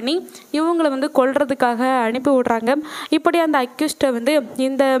செலக்ட் பண்ணி இவங்களை வந்து கொல்றதுக்காக அனுப்பி விட்றாங்க. இப்படி அந்த அக்யூஸ்ட்டை வந்து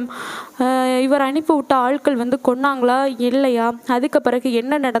இந்த இவர் அனுப்பி விட்ட ஆட்கள் வந்து கொன்னாங்களா இல்லையா, அதுக்கு பிறகு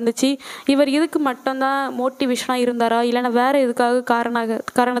என்ன நடந்துச்சு, இவர் இதுக்கு மட்டும்தான் மோட்டிவேஷனாக இருந்தாரா இல்லைன்னா வேறு எதுக்காக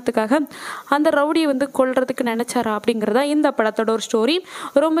காரணத்துக்காக அந்த ரவுடியை வந்து கொல்றதுக்கு நினச்சாரா அப்படிங்கிறதா இந்த படத்தோட ஒரு ஸ்டோரி.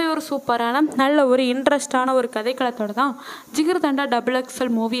 ரொம்ப ஒரு சூப்பரான நல்ல ஒரு இன்ட்ரெஸ்டான ஒரு கதைக்களத்தோடு தான் ஜிகர்தண்டா XXL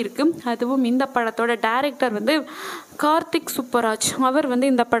மூவி இருக்குது. அதுவும் இந்த படத்தோட டைரக்டர் வந்து கார்த்திக் சுப்பராஜ். அவர் வந்து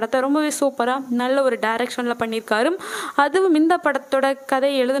இந்த படத்தை ரொம்பவே சூப்பராக நல்ல ஒரு டைரக்ஷனில் பண்ணியிருக்காரு. அதுவும் இந்த படத்தோட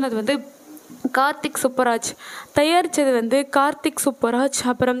கதை எழுதுனது வந்து கார்த்திக் சுப்பராஜ், தயாரித்தது வந்து கார்த்திக் சுப்பராஜ்,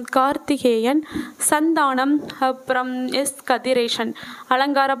 அப்புறம் கார்த்திகேயன், சந்தானம், அப்புறம் கதிரேசன்,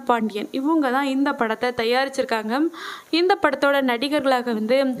 அலங்கார பாண்டியன், இவங்க தான் இந்த படத்தை தயாரிச்சிருக்காங்க. இந்த படத்தோட நடிகர்களாக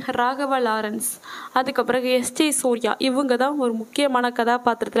வந்து ராகவா லாரன்ஸ், அதுக்கப்புறம் சூர்யா, இவங்க தான் ஒரு முக்கியமான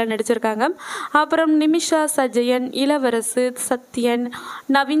கதாபாத்திரத்தில் நடிச்சிருக்காங்க. அப்புறம் நிமிஷா சஜயன், இளவரசு, Sathyan,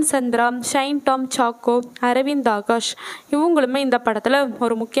 Naveen Chandra, shine Tom choco, Aravind Akash, இவங்களுமே இந்த படத்தில்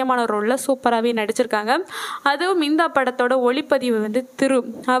ஒரு முக்கியமான ரோலில் சூப்பராகவே நடிச்சிருக்காங்க. அதுவும் இந்த படத்தோட ஒளிப்பதிவு வந்து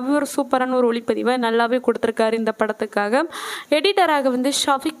அவர் சூப்பரான ஒரு ஒளிப்பதிவை நல்லாவே கொடுத்துருக்காரு இந்த படத்துக்காக. எடிட்டராக வந்து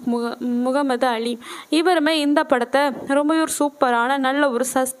ஷாஃபிக் முகமது அலி, இவருமே இந்த படத்தை ரொம்ப ஒரு சூப்பரான நல்ல ஒரு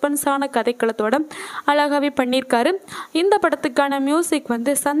சஸ்பென்ஸான கதைக்களத்தோட அழகாகவே பண்ணியிருக்காரு. இந்த படத்துக்கான மியூசிக்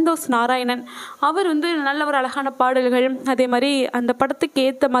வந்து சந்தோஷ் நாராயணன், அவர் வந்து நல்ல ஒரு அழகான பாடல்கள், அதே மாதிரி அந்த படத்துக்கு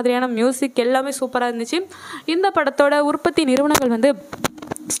ஏற்ற மாதிரியான மியூசிக் எல்லாமே சூப்பராக இருந்துச்சு. இந்த படத்தோட உற்பத்தி நிறுவனங்கள் வந்து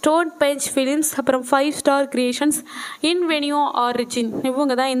ஸ்டோன் பெஞ்ச் ஃபிலிம்ஸ், அப்புறம் 5 ஸ்டார் கிரியேஷன்ஸ், இன்வெனியோ ஆரிஜின்,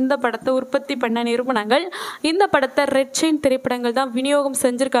 இவங்க தான் இந்த படத்தை உற்பத்தி பண்ண நிறுவனங்கள். இந்த படத்தை ரெட் செயின் திரைப்படங்கள் தான் விநியோகம்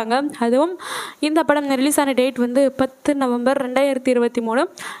செஞ்சுருக்காங்க. அதுவும் இந்த படம் ரிலீஸ் ஆன டேட் வந்து 10 நவம்பர் 2023.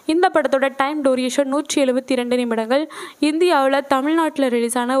 இந்த படத்தோட டைம் டூரேஷன் 172 நிமிடங்கள். இந்தியாவில் தமிழ்நாட்டில்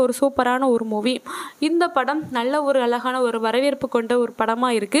ரிலீஸ் ஆன ஒரு சூப்பரான ஒரு மூவி. இந்த படம் நல்ல ஒரு அழகான ஒரு வரவேற்பு கொண்ட ஒரு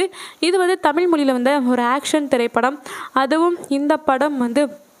படமாக இருக்குது. இது வந்து தமிழ் மொழியில் வந்து ஒரு ஆக்ஷன் திரைப்படம். அதுவும் இந்த படம் வந்து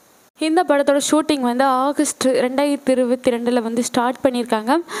இந்த படத்தோட ஷூட்டிங் வந்து ஆகஸ்ட் 2022 வந்து ஸ்டார்ட்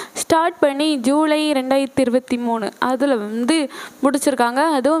பண்ணியிருக்காங்க. ஸ்டார்ட் பண்ணி ஜூலை 2023 அதில் வந்து முடிச்சிருக்காங்க.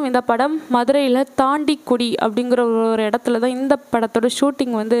 அதுவும் இந்த படம் மதுரையில் தாண்டிக்குடி அப்படிங்கிற ஒரு இடத்துல தான் இந்த படத்தோட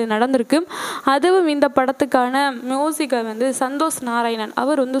ஷூட்டிங் வந்து நடந்திருக்கு. அதுவும் இந்த படத்துக்கான மியூசிக்கை வந்து சந்தோஷ் நாராயணன்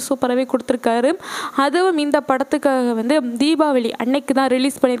அவர் வந்து சூப்பராகவே கொடுத்துருக்காரு. அதுவும் இந்த படத்துக்காக வந்து தீபாவளி அன்னைக்கு தான்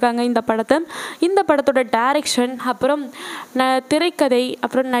ரிலீஸ் பண்ணியிருக்காங்க இந்த படத்தை. இந்த படத்தோட டைரக்ஷன், அப்புறம் திரைக்கதை,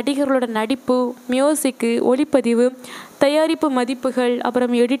 அப்புறம் நடிகர்களோட நடிப்பு, மியூசிக்கு, ஒளிப்பதிவு, தயாரிப்பு மதிப்புகள்,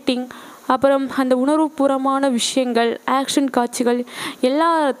 அப்புறம் எடிட்டிங், அப்புறம் அந்த உணர்வுபூர்வமான விஷயங்கள், ஆக்ஷன் காட்சிகள்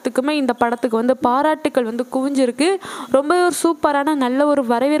எல்லாத்துக்குமே இந்த படத்துக்கு வந்து பாராட்டுக்கள் வந்து குவிஞ்சிருக்கு. ரொம்ப ஒரு சூப்பரான நல்ல ஒரு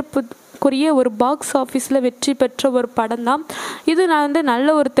வரவேற்புக்குரிய ஒரு பாக்ஸ் ஆஃபீஸில் வெற்றி பெற்ற ஒரு படம் தான் இது. நான் வந்து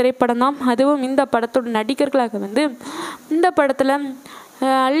நல்ல ஒரு திரைப்படம் தான். அதுவும் இந்த படத்தோட நடிகர்களாக வந்து இந்த படத்தில்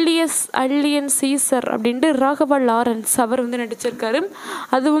அல்லியன் சீசர் அப்படின்ட்டு ராகவா லாரன்ஸ் அவர் வந்து நடிச்சிருக்காரு.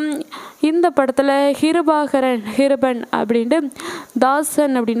 அதுவும் இந்த படத்தில் ஹிரபன் அப்படின்ட்டு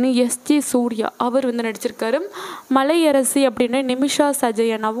தாசன் அப்படின்னு சூர்யா அவர் வந்து நடிச்சிருக்காரு. மலையரசி அப்படின்னு நிமிஷா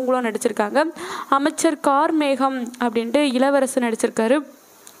சஜயன் அவங்களும் நடிச்சிருக்காங்க. அமைச்சர் கார்மேகம் அப்படின்ட்டு இளவரசு நடிச்சிருக்காரு.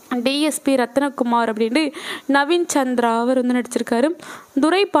 டிஎஸ்பி ரத்னகுமார் அப்படின்ட்டு நவீன் சந்திரா அவர் வந்து நடிச்சிருக்காரு.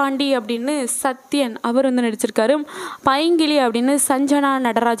 துரை பாண்டி அப்படின்னு சத்யன் அவர் வந்து நடிச்சிருக்காரு. பைங்கிலி அப்படின்னு சஞ்சனா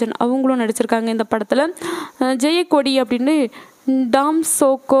நடராஜன் அவங்களும் நடிச்சிருக்காங்க இந்த படத்தில். ஜெயக்கொடி அப்படின்னு டாம்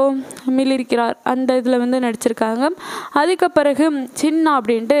சோக்கோ இருக்கிறார் அந்த இதில் வந்து நடிச்சிருக்காங்க. அதுக்கு பிறகு சின்னா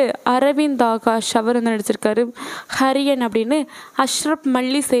அப்படின்ட்டு அரவிந்த் ஆகாஷ் அவர் வந்து நடிச்சிருக்காரு. ஹரியன் அப்படின்னு அஷ்ரப்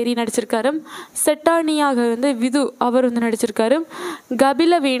மல்லிசேரி நடிச்சிருக்காரு. செட்டானியாக வந்து விது அவர் வந்து நடிச்சிருக்காரு.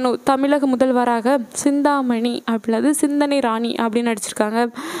 கபில வேணு தமிழக முதல்வராக சிந்தாமணி அப்படின்றது சிந்தனை ராணி அப்படின்னு நடிச்சிருக்காங்க.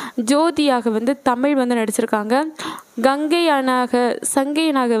 ஜோதியாக வந்து தமிழ் வந்து நடிச்சிருக்காங்க.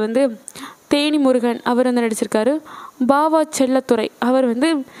 சங்கையனாக வந்து தேனி முருகன் அவர் வந்து நடிச்சிருக்காரு. பாவா செல்லத்துறை அவர் வந்து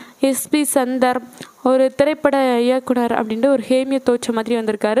எஸ்பி சந்தர் ஒரு திரைப்பட இயக்குனர் அப்படின்ட்டு ஒரு ஹேமிய தோற்ற மாதிரி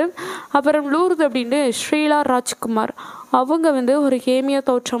வந்திருக்காரு. அப்புறம் லூர்து அப்படின்ட்டு ஸ்ரீலா ராஜ்குமார் அவங்க வந்து ஒரு ஹேமிய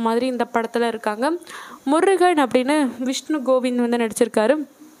தோற்றம் மாதிரி இந்த படத்தில் இருக்காங்க. முருகன் அப்படின்னு விஷ்ணு கோவிந்த் வந்து நடிச்சிருக்காரு.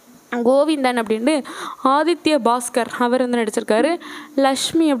 கோவிந்தன் அப்படின்ட்டு ஆதித்ய பாஸ்கர் அவர் வந்து நடிச்சிருக்காரு.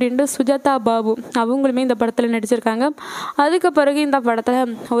 லக்ஷ்மி அப்படின்ட்டு சுஜாதா பாபு அவங்களுமே இந்த படத்தில் நடிச்சிருக்காங்க. அதுக்கு பிறகு இந்த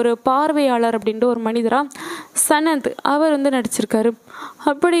படத்தில் ஒரு பார்வையாளர் அப்படின்ட்டு ஒரு மனிதராக சனந்த் அவர் வந்து நடிச்சிருக்காரு.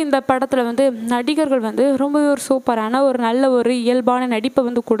 அப்படி இந்த படத்தில் வந்து நடிகர்கள் வந்து ரொம்ப ஒரு சூப்பரான ஒரு நல்ல ஒரு இயல்பான நடிப்பை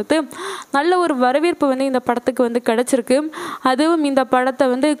வந்து கொடுத்து நல்ல ஒரு வரவேற்பு வந்து இந்த படத்துக்கு வந்து கிடச்சிருக்கு. அதுவும் இந்த படத்தை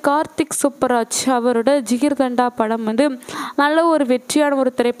வந்து கார்த்திக் சுப்பராஜ் அவரோட ஜிகர்தண்டா படம் வந்து நல்ல ஒரு வெற்றியான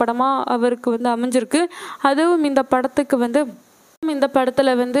ஒரு திரைப்படமாக அவருக்கு வந்து அமைஞ்சிருக்கு. அதுவும் இந்த படத்துக்கு வந்து இந்த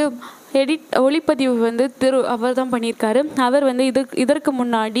படத்தில் வந்து ஒளிப்பதிவு வந்து அவர் தான் பண்ணியிருக்காரு. அவர் வந்து இதற்கு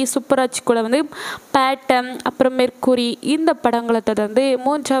முன்னாடி சுப்பராஜ் கூட வந்து பேட்டம் அப்புறம் மெர்க்குரி இந்த படங்களை தொடர்ந்து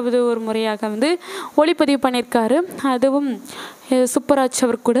 3வது ஒரு முறையாக வந்து ஒளிப்பதிவு பண்ணியிருக்காரு. அதுவும் சுப்பராஜ்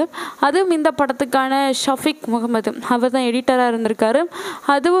அவர் கூட. அதுவும் இந்த படத்துக்கான ஷஃபிக் முகமது அவர் தான் எடிட்டராக இருந்திருக்காரு.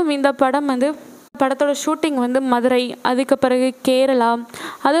 அதுவும் இந்த படம் வந்து படத்தோட ஷூட்டிங் வந்து மதுரை, அதுக்கு பிறகு கேரளா,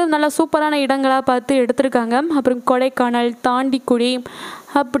 அதுவும் நல்லா சூப்பரான இடங்களாக பார்த்து எடுத்திருக்காங்க. அப்புறம் கொடைக்கானல், தாண்டிக்குடி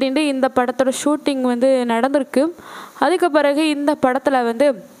அப்படின்ட்டு இந்த படத்தோட ஷூட்டிங் வந்து நடந்திருக்கு. அதுக்கு பிறகு இந்த படத்தில் வந்து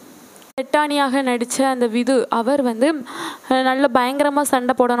செட்டானியாக நடித்த அந்த விது அவர் வந்து நல்ல பயங்கரமாக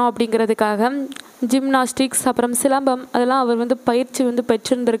சண்டை போடணும் அப்படிங்கிறதுக்காக ஜிம்னாஸ்டிக்ஸ் அப்புறம் சிலம்பம் அதெல்லாம் அவர் வந்து பயிற்சி வந்து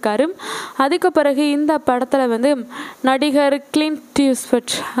பெற்றிருந்திருக்காரு. அதுக்கு பிறகு இந்த படத்தில் வந்து நடிகர் கிளின்ட்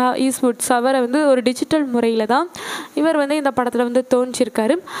ஈஸ்வுட்ஸ் அவரை வந்து ஒரு டிஜிட்டல் முறையில் தான் இவர் வந்து இந்த படத்தில் வந்து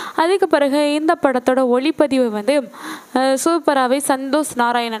தோன்றியிருக்காரு. அதுக்கு பிறகு இந்த படத்தோட ஒளிப்பதிவு வந்து சூப்பராகவே சந்தோஷ்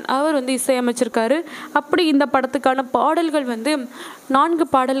நாராயணன் அவர் வந்து இசையமைச்சிருக்காரு. அப்படி இந்த படத்துக்கான பாடல்கள் வந்து 4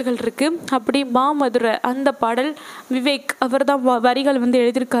 பாடல்கள் இருக்குது. அப்படி மாமதுரை அந்த பாடல் விவேக் அவர் தான் வரிகள் வந்து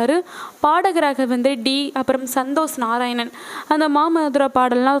எழுதியிருக்காரு. பாடகராக வந்து டி அப்புறம் சந்தோஷ் நாராயணன். அந்த மாமதுரை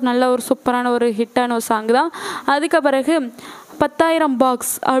பாடல்னால் நல்ல ஒரு சூப்பரான ஒரு ஹிட்டான ஒரு சாங் தான். அதுக்கு பிறகு 10,000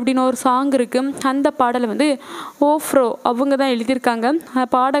 பாக்ஸ் அப்படின்னு ஒரு சாங் இருக்குது. அந்த பாடலை வந்து ஓஃப்ரோ அவங்க தான் எழுதியிருக்காங்க.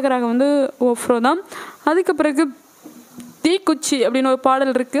 பாடகராக வந்து ஓஃப்ரோ தான். அதுக்கு பிறகு தீக்குச்சி அப்படின்னு ஒரு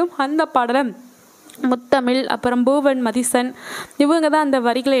பாடல் இருக்குது. அந்த பாடலை முத்தமிழ் அப்புறம் பூவன் மதிசன் இவங்க தான் அந்த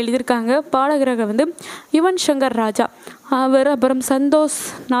வரிகளை எழுதியிருக்காங்க. பாடகராக வந்து யுவன் சங்கர் ராஜா அவர் அப்புறம் சந்தோஷ்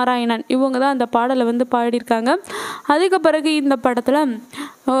நாராயணன் இவங்க தான் அந்த பாடலை வந்து பாடியிருக்காங்க. அதுக்கு பிறகு இந்த படத்தில்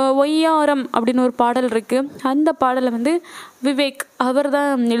ஒய்யாரம் அப்படின்னு ஒரு பாடல் இருக்குது. அந்த பாடலை வந்து விவேக் அவர்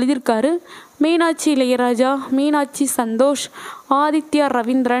தான் எழுதியிருக்காரு. மீனாட்சி இளையராஜா, மீனாட்சி சந்தோஷ், ஆதித்யா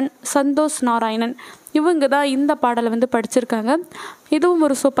ரவீந்திரன், சந்தோஷ் நாராயணன் இவங்க தான் இந்த பாடலை வந்து படிச்சிருக்காங்க. இதுவும்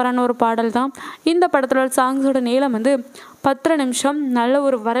ஒரு சூப்பரான ஒரு பாடல் தான். இந்த படத்தோட சாங்ஸோட நீளம் வந்து 10 நிமிஷம். நல்ல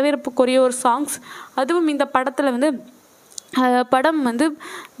ஒரு வரவேற்புக்குரிய ஒரு சாங்ஸ். அதுவும் இந்த படத்தில் வந்து படம் வந்து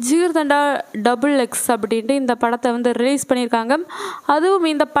ஜிகர்தண்டா DoubleX அப்படின்ட்டு இந்த படத்தை வந்து ரிலீஸ் பண்ணியிருக்காங்க. அதுவும்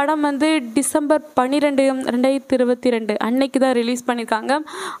இந்த படம் வந்து டிசம்பர் 12, 2022 அன்னைக்கு தான் ரிலீஸ் பண்ணியிருக்காங்க.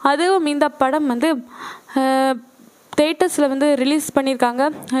 அதுவும் இந்த படம் வந்து தேட்டர்ஸில் வந்து ரிலீஸ் பண்ணியிருக்காங்க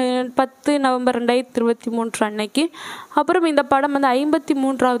 10 நவம்பர் 2023 அன்னைக்கு. அப்புறம் இந்த படம் வந்து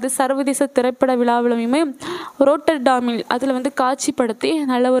 53வது சர்வதேச திரைப்பட விழாவிலுமே ரோட்டர்டாமில் அதில் வந்து காட்சிப்படுத்தி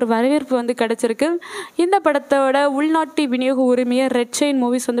நல்ல ஒரு வரவேற்பு வந்து கிடச்சிருக்கு. இந்த படத்தோட உள்நாட்டு விநியோக உரிமையை ரெட் செயின்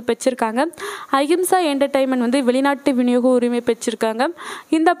மூவிஸ் வந்து பெற்றிருக்காங்க. அஹிம்சா என்டர்டைன்மெண்ட் வந்து வெளிநாட்டு விநியோக உரிமை பெற்றிருக்காங்க.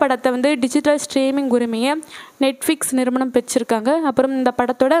 இந்த படத்தை வந்து டிஜிட்டல் ஸ்ட்ரீமிங் உரிமையை நெட்ஃப்ளிக்ஸ் நிறுவனம் பெற்றிருக்காங்க. அப்புறம் இந்த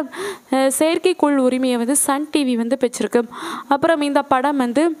படத்தோட செயற்கைக்கோள் உரிமையை வந்து சன் டிவி வந்து பெற்றிருக்கு. அப்புறம் இந்த படம்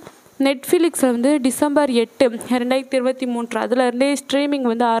வந்து நெட்ஃப்ளிக்ஸில் வந்து டிசம்பர் 8, 2023 அதில் ஸ்ட்ரீமிங்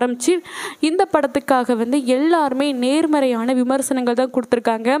வந்து ஆரம்பித்து இந்த படத்துக்காக வந்து எல்லாருமே நேர்மறையான விமர்சனங்கள் தான்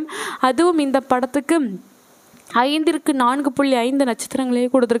கொடுத்துருக்காங்க. அதுவும் இந்த படத்துக்கு 5ற்கு 4.5 நட்சத்திரங்களே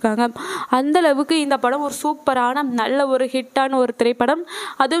கொடுத்துருக்காங்க. அந்தளவுக்கு இந்த படம் ஒரு சூப்பரான நல்ல ஒரு ஹிட்டான ஒரு திரைப்படம்.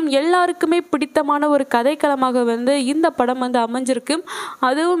 அதுவும் எல்லாருக்குமே பிடித்தமான ஒரு கதைக்களமாக வந்து இந்த படம் வந்து அமைஞ்சிருக்கு.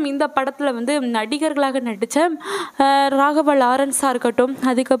 அதுவும் இந்த படத்தில் வந்து நடிகர்களாக நடித்த ராகவா லாரன்ஸாக இருக்கட்டும்,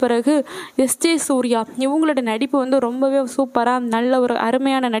 அதுக்கு பிறகு எஸ்ஜே சூர்யா இவங்களோட நடிப்பு வந்து ரொம்பவே சூப்பராக நல்ல ஒரு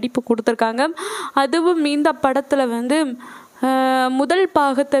அருமையான நடிப்பு கொடுத்துருக்காங்க. அதுவும் இந்த படத்தில் வந்து முதல்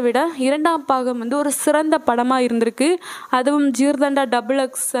பாகத்தை விட 2ஆம் பாகம் வந்து ஒரு சிறந்த படமாக இருந்திருக்கு. அதுவும் ஜிகர்தண்டா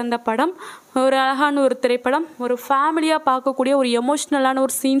DoubleX அந்த படம் ஒரு அழகான ஒரு திரைப்படம். ஒரு ஃபேமிலியாக பார்க்கக்கூடிய ஒரு எமோஷ்னலான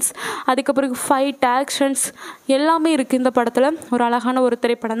ஒரு சீன்ஸ், அதுக்கு பிறகு ஃபைட் ஆக்ஷன்ஸ் எல்லாமே இருக்குது இந்த படத்தில். ஒரு அழகான ஒரு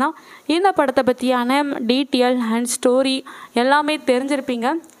திரைப்படம் தான். இந்த படத்தை பற்றியான டீட்டெயில் அண்ட் ஸ்டோரி எல்லாமே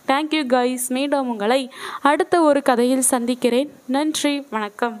தெரிஞ்சிருப்பீங்க. Thank you guys. மீண்டும் உங்களை அடுத்த ஒரு கதையில் சந்திக்கிறேன். நன்றி,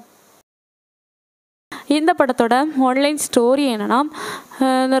 வணக்கம். இந்த படத்தோட ஆன்லைன் ஸ்டோரி என்னென்னா,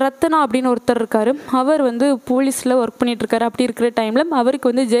 ரத்னா அப்படின்னு ஒருத்தர் இருக்கார். அவர் வந்து போலீஸில் ஒர்க் பண்ணிகிட்ருக்காரு. அப்படி இருக்கிற டைமில்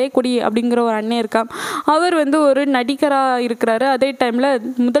அவருக்கு வந்து ஜெயக்கொடி அப்படிங்கிற ஒரு அண்ணன் இருக்கான். அவர் வந்து ஒரு நடிகராக இருக்கிறாரு. அதே டைமில்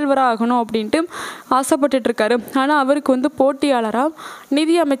முதல்வராக ஆகணும் அப்படின்ட்டு ஆசைப்பட்டுட்ருக்காரு. ஆனால் அவருக்கு வந்து போட்டியாளராக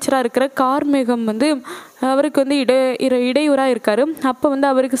நிதி அமைச்சராக இருக்கிற கார்மேகம் வந்து அவருக்கு வந்து இடையூறாக இருக்கார். அப்போ வந்து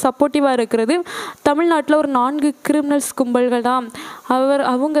அவருக்கு சப்போர்ட்டிவாக இருக்கிறது தமிழ்நாட்டில் ஒரு 4 கிரிமினல்ஸ் கும்பல்கள் தான்.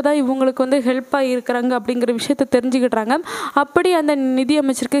 அவங்க தான் இவங்களுக்கு வந்து ஹெல்ப்பாக இருக்கிறாங்க அப்படிங்கிற விஷயத்தை தெரிஞ்சுக்கிட்டுறாங்க. அப்படி அந்த நிதி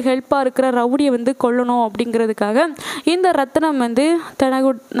அமைச்சருக்கு ஹெல்ப்பாக இருக்கிற ரவுடியை வந்து கொல்லணும் அப்படிங்கிறதுக்காக இந்த ரத்னம் வந்து தனக்கு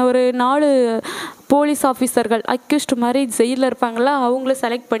ஒரு 4 போலீஸ் ஆஃபீஸர்கள் அக்யூஸ்ட் மாதிரி ஜெயிலில் இருப்பாங்களா, அவங்கள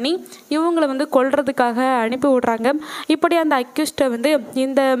செலக்ட் பண்ணி இவங்களை வந்து கொல்றதுக்காக அனுப்பி விட்றாங்க. இப்படி அந்த அக்யூஸ்ட்டை வந்து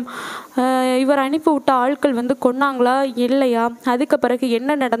இவர் அனுப்பி விட்ட ஆட்கள் வந்து கொன்னாங்களா இல்லையா, அதுக்கு பிறகு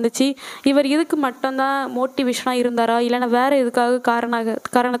என்ன நடந்துச்சு, இவர் இதுக்கு மட்டும்தான் மோட்டிவேஷனாக இருந்தாரா இல்லைன்னா வேறு எதுக்காக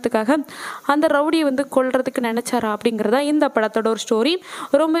காரணத்துக்காக அந்த ரவுடியை வந்து கொல்றதுக்கு நினச்சாரா அப்படிங்கிறதா இந்த படத்தோட ஒரு ஸ்டோரி.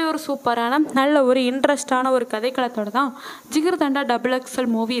 ரொம்ப ஒரு சூப்பரான நல்ல ஒரு இன்ட்ரெஸ்டான ஒரு கதைக்களத்தோட தான் ஜிகர்தண்டா XXL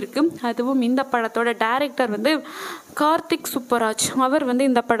மூவி இருக்குது. அதுவும் இந்த படத்தோட டைரக்டர் வந்து கார்த்திக் சுப்பராஜ். அவர் வந்து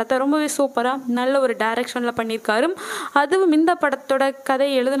இந்த படத்தை ரொம்பவே சூப்பராக நல்ல ஒரு டைரக்ஷனில் பண்ணியிருக்காரு. அதுவும் இந்த படத்தோட கதை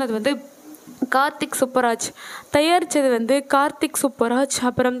எழுதுனது வந்து கார்த்திக் சுப்பராஜ், தயாரித்தது வந்து கார்த்திக் சுப்பராஜ்,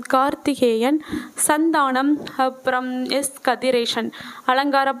 அப்புறம் கார்த்திகேயன், சந்தானம், அப்புறம் கதிரேசன்,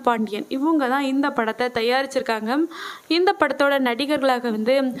 அலங்கார பாண்டியன், இவங்க தான் இந்த படத்தை தயாரிச்சிருக்காங்க. இந்த படத்தோட நடிகர்களாக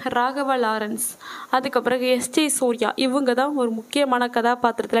வந்து ராகவா லாரன்ஸ், அதுக்கப்புறம் சூர்யா, இவங்க தான் ஒரு முக்கியமான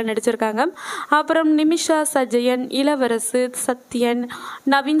கதாபாத்திரத்தில் நடிச்சிருக்காங்க. அப்புறம் நிமிஷா சஜயன், இளவரசு, Sathyan,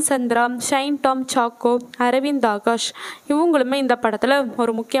 Naveen Chandra, shine Tom choco, Aravind Akash, இவங்களுமே இந்த படத்தில்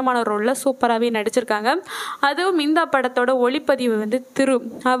ஒரு முக்கியமான ரோலில் சூப்பராகவே நடிச்சிருக்காங்க. அதுவும் இந்த படத்தோட ஒளிப்பதிவு வந்து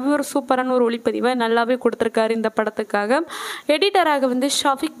அவர் சூப்பரான ஒரு ஒளிப்பதிவை நல்லாவே கொடுத்துருக்காரு இந்த படத்துக்காக. எடிட்டராக வந்து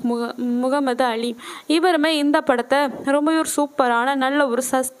ஷாஃபிக் முகமது அலி, இவருமே இந்த படத்தை ரொம்ப ஒரு சூப்பரான நல்ல ஒரு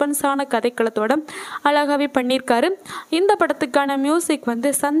சஸ்பென்ஸான கதைக்களத்தோட அழகாகவே பண்ணியிருக்காரு. இந்த படத்துக்கான மியூசிக்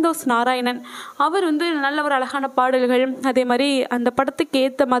வந்து சந்தோஷ் நாராயணன், அவர் வந்து நல்ல ஒரு அழகான பாடல்கள், அதே மாதிரி அந்த படத்துக்கு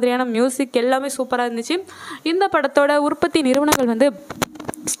ஏற்ற மாதிரியான மியூசிக் எல்லாமே சூப்பராக இருந்துச்சு. இந்த படத்தோட உற்பத்தி நிறுவனங்கள் வந்து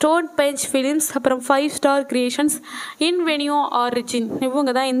ஸ்டோன் பெஞ்ச் ஃபிலிம்ஸ், அப்புறம் 5 ஸ்டார் கிரியேஷன்ஸ், இன்வெனியோ ஆரிஜின்,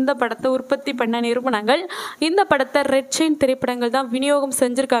 இவங்க தான் இந்த படத்தை உற்பத்தி பண்ண நிறுவனங்கள். இந்த படத்தை ரெட் செயின் திரைப்படங்கள் தான் விநியோகம்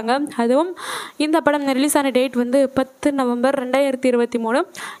செஞ்சுருக்காங்க. அதுவும் இந்த படம் ரிலீஸ் ஆன டேட் வந்து 10 நவம்பர் 2023.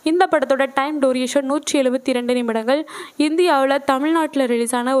 இந்த படத்தோட டைம் டூரேஷன் 172 நிமிடங்கள். இந்தியாவில் தமிழ்நாட்டில்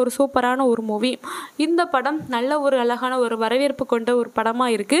ரிலீஸ் ஆன ஒரு சூப்பரான ஒரு மூவி. இந்த படம் நல்ல ஒரு அழகான ஒரு வரவேற்பு கொண்ட ஒரு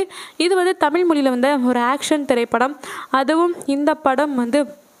படமாக இருக்குது. இது வந்து தமிழ் மொழியில் வந்து ஒரு ஆக்ஷன் திரைப்படம். அதுவும் இந்த படம் வந்து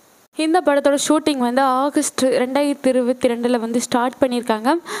இந்த படத்தோட ஷூட்டிங் வந்து ஆகஸ்ட் 2022 வந்து ஸ்டார்ட் பண்ணியிருக்காங்க.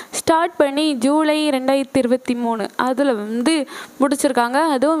 ஸ்டார்ட் பண்ணி ஜூலை 2023 அதில் வந்து முடிச்சிருக்காங்க.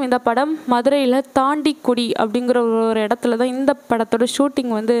 அதுவும் இந்த படம் மதுரையில் தாண்டிக்குடி அப்படிங்கிற ஒரு இடத்துல தான் இந்த படத்தோட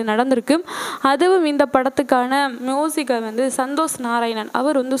ஷூட்டிங் வந்து நடந்திருக்கு. அதுவும் இந்த படத்துக்கான மியூசிக்கை வந்து சந்தோஷ் நாராயணன்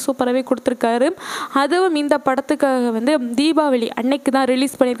அவர் வந்து சூப்பராகவே கொடுத்துருக்காரு. அதுவும் இந்த படத்துக்காக வந்து தீபாவளி அன்னைக்கு தான்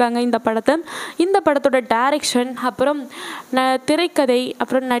ரிலீஸ் பண்ணியிருக்காங்க இந்த படத்தை. இந்த படத்தோட டைரக்ஷன், அப்புறம் திரைக்கதை,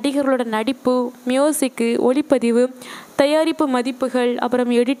 அப்புறம் நடிகர்களோட நடிப்பு, மியூசிக்கு, ஒளிப்பதிவு, தயாரிப்பு மதிப்புகள்,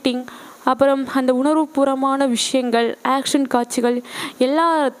 அப்புறம் எடிட்டிங், அப்புறம் அந்த உணர்வுபூர்வமான விஷயங்கள், ஆக்ஷன் காட்சிகள்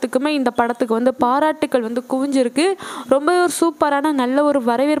எல்லாத்துக்குமே இந்த படத்துக்கு வந்து பாராட்டுக்கள் வந்து குவிஞ்சிருக்கு. ரொம்ப ஒரு சூப்பரான நல்ல ஒரு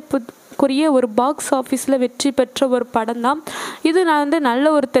வரவேற்புக்குரிய ஒரு பாக்ஸ் ஆஃபீஸில் வெற்றி பெற்ற ஒரு படம் தான் இது. நான் வந்து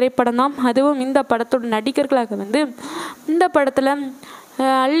நல்ல ஒரு திரைப்படம் தான். அதுவும் இந்த படத்தோட நடிகர்களாக வந்து இந்த படத்தில்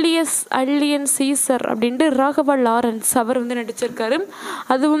அல்லியன் சீசர் அப்படின்ட்டு ராகவா லாரன்ஸ் அவர் வந்து நடிச்சிருக்காரு.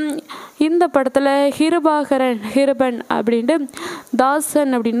 அதுவும் இந்த படத்தில் ஹிரபன் அப்படின்ட்டு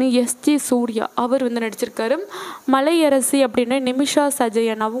தாசன் அப்படின்னு சூர்யா அவர் வந்து நடிச்சிருக்காரு. மலையரசி அப்படின்னு நிமிஷா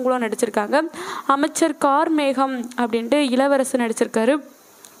சஜயன் அவங்களும் நடிச்சிருக்காங்க. அமைச்சர் கார்மேகம் அப்படின்ட்டு இளவரசு நடிச்சிருக்காரு.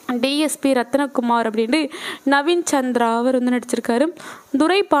 டிஎஸ்பி ரத்னகுமார் அப்படின்ட்டு நவீன் சந்திரா அவர் வந்து நடிச்சிருக்காரு.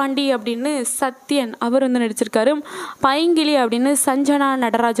 துரை பாண்டி அப்படின்னு சத்யன் அவர் வந்து நடிச்சிருக்காரு. பைங்கிலி அப்படின்னு சஞ்சனா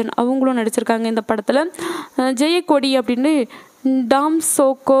நடராஜன் அவங்களும் நடிச்சிருக்காங்க இந்த படத்தில். ஜெயக்கொடி அப்படின்னு டாம்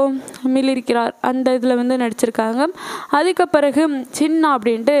சோக்கோ மிளிருக்கிறார் அந்த இதில் வந்து நடிச்சிருக்காங்க. அதுக்கு பிறகு சின்னா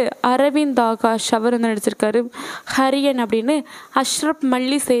அப்படின்ட்டு அரவிந்த் ஆகாஷ் அவர் வந்து நடிச்சிருக்காரு. ஹரியன் அப்படின்னு அஷ்ரப்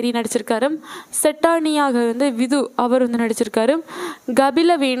மல்லிசேரி நடிச்சிருக்காரு. செட்டானியாக வந்து விது அவர் வந்து நடிச்சிருக்காரு.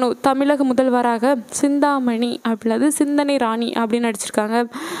 கபில வேணு தமிழக முதல்வராக சிந்தாமணி அப்படின்றது சிந்தனை ராணி அப்படின்னு நடிச்சிருக்காங்க.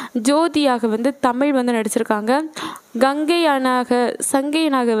 ஜோதியாக வந்து தமிழ் வந்து நடிச்சிருக்காங்க.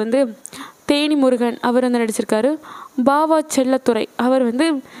 சங்கையனாக வந்து தேனி முருகன் அவர் வந்து நடிச்சிருக்காரு. பாவா செல்லத்துறை அவர் வந்து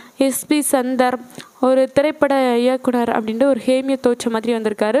எஸ்பி சந்தர் ஒரு திரைப்பட இயக்குனர் அப்படின்ட்டு ஒரு ஹேமிய தோற்ற மாதிரி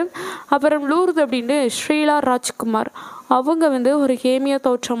வந்திருக்காரு. அப்புறம் லூர்து அப்படின்ட்டு ஸ்ரீலா ராஜ்குமார் அவங்க வந்து ஒரு ஹேமிய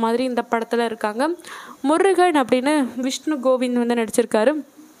தோற்றம் மாதிரி இந்த படத்தில் இருக்காங்க. முருகன் அப்படின்னு விஷ்ணு கோவிந்த் வந்து நடிச்சிருக்காரு.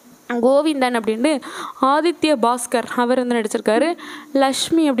 கோவிந்தன் அப்படின்ட்டு ஆதித்ய பாஸ்கர் அவர் வந்து நடிச்சிருக்காரு.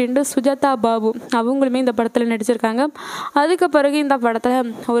 லக்ஷ்மி அப்படின்ட்டு சுஜாதா பாபு அவங்களுமே இந்த படத்தில் நடிச்சிருக்காங்க. அதுக்கு பிறகு இந்த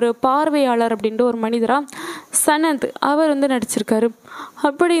படத்தில் ஒரு பார்வையாளர் அப்படின்ட்டு ஒரு மனிதராக சனந்த் அவர் வந்து நடிச்சிருக்காரு.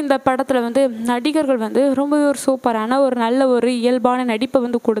 அப்படி இந்த படத்தில் வந்து நடிகர்கள் வந்து ரொம்ப ஒரு சூப்பரான ஒரு நல்ல ஒரு இயல்பான நடிப்பை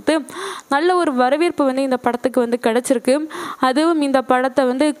வந்து கொடுத்து நல்ல ஒரு வரவேற்பு வந்து இந்த படத்துக்கு வந்து கிடச்சிருக்கு. அதுவும் இந்த படத்தை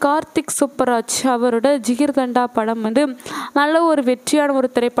வந்து கார்த்திக் சுப்பராஜ் அவரோட ஜிகர்தண்டா படம் வந்து நல்ல ஒரு வெற்றியான ஒரு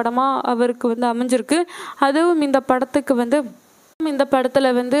திரைப்படமாக அவருக்கு வந்து அமைஞ்சிருக்கு. அதுவும் இந்த படத்துக்கு வந்து இந்த படத்தில்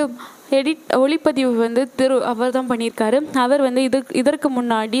வந்து ஒளிப்பதிவு வந்து அவர் தான் பண்ணியிருக்காரு. அவர் வந்து இதற்கு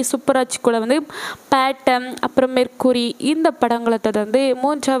முன்னாடி சுப்பராஜ் கூட வந்து பேட்டம் அப்புறம் மெர்க்குரி இந்த படங்களை தொடர்ந்து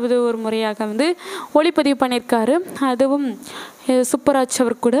 3வது ஒரு முறையாக வந்து ஒளிப்பதிவு பண்ணியிருக்காரு. அதுவும் சுப்பராஜ்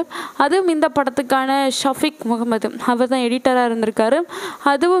அவர் கூட. அதுவும் இந்த படத்துக்கான ஷஃபிக் முகமது அவர் தான் எடிட்டராக இருந்திருக்காரு.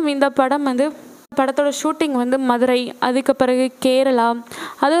 அதுவும் இந்த படம் வந்து படத்தோட ஷூட்டிங் வந்து மதுரை, அதுக்கு பிறகு கேரளா,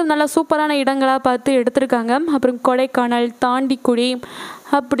 அதுவும் நல்லா சூப்பரான இடங்களாக பார்த்து எடுத்திருக்காங்க. அப்புறம் கொடைக்கானல், தாண்டிக்குடி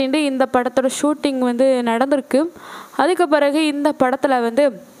அப்படின்ட்டு இந்த படத்தோட ஷூட்டிங் வந்து நடந்திருக்கு. அதுக்கு பிறகு இந்த படத்தில் வந்து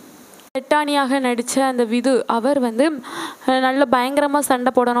பெட்டானியாக நடித்த அந்த விது அவர் வந்து நல்ல பயங்கரமாக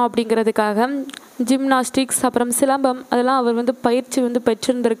சண்டை போடணும் அப்படிங்கிறதுக்காக ஜிம்னாஸ்டிக்ஸ் அப்புறம் சிலம்பம் அதெல்லாம் அவர் வந்து பயிற்சி வந்து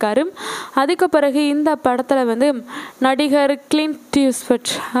பெற்றிருந்திருக்காரு. அதுக்கு பிறகு இந்த படத்தில் வந்து நடிகர் கிளின்ட்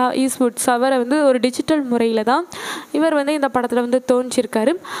ஈஸ்வுட்ஸ் அவரை வந்து ஒரு டிஜிட்டல் முறையில் தான் இவர் வந்து இந்த படத்தில் வந்து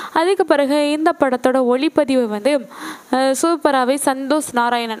தோன்றியிருக்காரு. அதுக்கு பிறகு இந்த படத்தோட ஒளிப்பதிவு வந்து சூப்பராகவே சந்தோஷ்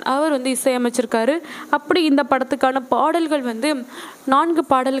நாராயணன் அவர் வந்து இசையமைச்சிருக்காரு. அப்படி இந்த படத்துக்கான பாடல்கள் வந்து 4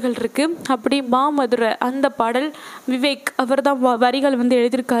 பாடல்கள் இருக்குது. அப்படி மாமதுரை அந்த பாடல் விவேக் அவர் தான் வரிகள் வந்து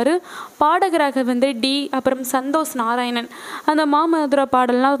எழுதியிருக்காரு. பாடகராக வந்து டி அப்புறம் சந்தோஷ் நாராயணன். அந்த மாமதுரை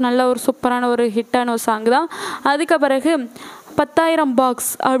பாடல்னால் நல்ல ஒரு சூப்பரான ஒரு ஹிட்டான ஒரு சாங் தான். அதுக்கு பிறகு 10,000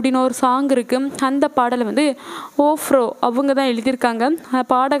 பாக்ஸ் அப்படின்னு ஒரு சாங் இருக்குது. அந்த பாடலை வந்து ஓஃப்ரோ அவங்க தான் எழுதியிருக்காங்க.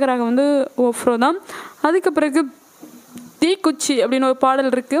 பாடகராக வந்து ஓஃப்ரோ தான். அதுக்கு பிறகு தீக்குச்சி அப்படின்னு ஒரு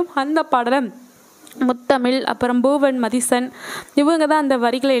பாடல் இருக்குது. அந்த பாடலை முத்தமிழ் அப்புறம் பூவன் மதிசன் இவங்க தான் அந்த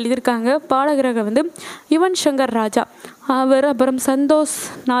வரிகளை எழுதியிருக்காங்க. பாடகராக வந்து யுவன் சங்கர் ராஜா அவர் அப்புறம் சந்தோஷ்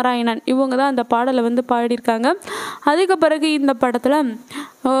நாராயணன் இவங்க தான் அந்த பாடலை வந்து பாடியிருக்காங்க. அதுக்கு பிறகு இந்த படத்தில்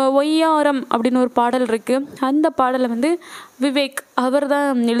ஒய்யாரம் அப்படின்னு ஒரு பாடல் இருக்குது. அந்த பாடலை வந்து விவேக் அவர்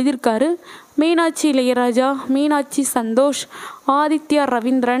தான் எழுதியிருக்காரு. மீனாட்சி இளையராஜா, மீனாட்சி சந்தோஷ், ஆதித்யா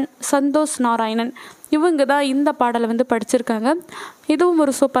ரவீந்திரன், சந்தோஷ் நாராயணன் இவங்க தான் இந்த பாடலை வந்து படிச்சிருக்காங்க. இதுவும்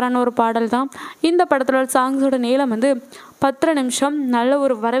ஒரு சூப்பரான ஒரு பாடல் தான். இந்த படத்தோட சாங்ஸோட நீளம் வந்து 10 நிமிஷம். நல்ல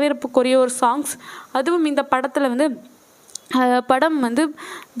ஒரு வரவேற்புக்குரிய ஒரு சாங்ஸ். அதுவும் இந்த படத்தில் வந்து படம் வந்து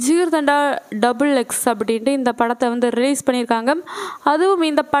ஜிகர்தண்டா DoubleX அப்படின்ட்டு இந்த படத்தை வந்து ரிலீஸ் பண்ணியிருக்காங்க. அதுவும்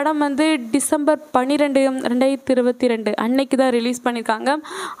இந்த படம் வந்து டிசம்பர் 12, 2022 அன்னைக்கு தான் ரிலீஸ் பண்ணியிருக்காங்க.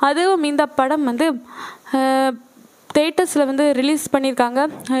 அதுவும் இந்த படம் வந்து தேட்டர்ஸில் வந்து ரிலீஸ் பண்ணியிருக்காங்க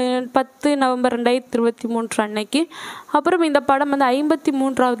 10 நவம்பர் 2023 அன்னைக்கு. அப்புறம் இந்த படம் வந்து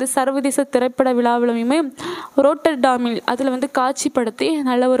 53வது சர்வதேச திரைப்பட விழாவிலுமே ரோட்டர்டாமில் அதில் வந்து காட்சிப்படுத்தி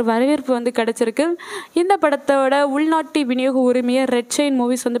நல்ல ஒரு வரவேற்பு வந்து கிடச்சிருக்கு. இந்த படத்தோட உள்நாட்டு விநியோக உரிமையை ரெட் செயின்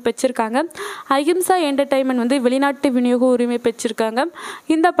மூவிஸ் வந்து பெற்றிருக்காங்க. அஹிம்சா என்டர்டைன்மெண்ட் வந்து வெளிநாட்டு விநியோக உரிமை பெற்றிருக்காங்க.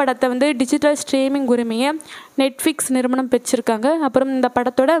 இந்த படத்தை வந்து டிஜிட்டல் ஸ்ட்ரீமிங் உரிமையை நெட்ஃப்ளிக்ஸ் நிறுவனம் பெற்றிருக்காங்க. அப்புறம் இந்த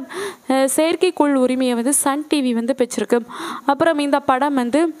படத்தோட செயற்கைக்கோள் உரிமையை வந்து சன் டிவி வந்து பெற்றிருக்கு. அப்புறம் இந்த படம்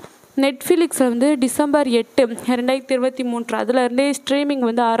வந்து நெட்ஃப்ளிக்ஸில் வந்து டிசம்பர் 8, 2023 அதிலிருந்தே ஸ்ட்ரீமிங்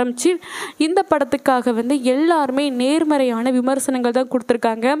வந்து ஆரம்பித்து இந்த படத்துக்காக வந்து எல்லாருமே நேர்மறையான விமர்சனங்கள் தான்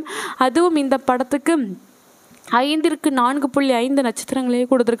கொடுத்துருக்காங்க. அதுவும் இந்த படத்துக்கு 5ற்கு 4.5 நட்சத்திரங்களே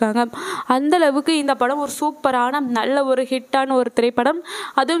கொடுத்துருக்காங்க. அந்தளவுக்கு இந்த படம் ஒரு சூப்பரான நல்ல ஒரு ஹிட்டான ஒரு திரைப்படம்.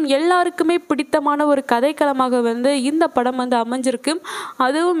 அதுவும் எல்லாருக்குமே பிடித்தமான ஒரு கதைக்களமாக வந்து இந்த படம் வந்து அமைஞ்சிருக்கு.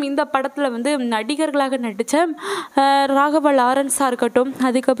 அதுவும் இந்த படத்தில் வந்து நடிகர்களாக நடித்த ராகவ லாரன்ஸாக இருக்கட்டும்,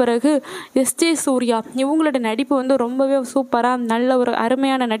 அதுக்கு பிறகு எஸ்ஜே சூர்யா இவங்களோட நடிப்பு வந்து ரொம்பவே சூப்பராக நல்ல ஒரு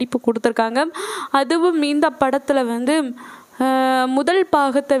அருமையான நடிப்பு கொடுத்துருக்காங்க. அதுவும் இந்த படத்தில் வந்து முதல்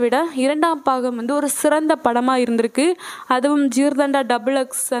பாகத்தை விட 2ஆம் பாகம் வந்து ஒரு சிறந்த படமாக இருந்திருக்கு. அதுவும் ஜிகர்தண்டா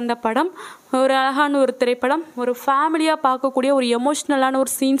DoubleX அந்த படம் ஒரு அழகான ஒரு திரைப்படம். ஒரு ஃபேமிலியாக பார்க்கக்கூடிய ஒரு எமோஷ்னலான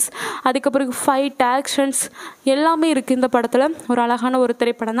ஒரு சீன்ஸ், அதுக்கு பிறகு ஃபைட் ஆக்ஷன்ஸ் எல்லாமே இருக்குது இந்த படத்தில். ஒரு அழகான ஒரு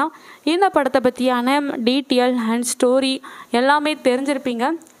திரைப்படம் தான். இந்த படத்தை பற்றியான டீட்டெயில் அண்ட் ஸ்டோரி எல்லாமே தெரிஞ்சிருப்பீங்க.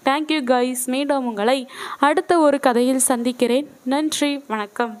 Thank you guys. மீண்டும் உங்களை அடுத்த ஒரு கதையில் சந்திக்கிறேன். நன்றி,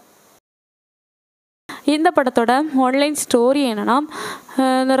 வணக்கம். இந்த படத்தோட ஆன்லைன் ஸ்டோரி என்னென்னா,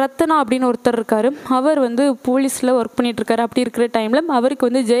 ரத்னா அப்படின்னு ஒருத்தர் இருக்கார். அவர் வந்து போலீஸில் ஒர்க் பண்ணிகிட்ருக்காரு. அப்படி இருக்கிற டைமில் அவருக்கு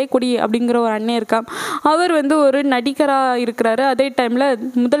வந்து ஜெயக்கொடி அப்படிங்கிற ஒரு அண்ணன் இருக்கான். அவர் வந்து ஒரு நடிகராக இருக்கிறாரு. அதே டைமில்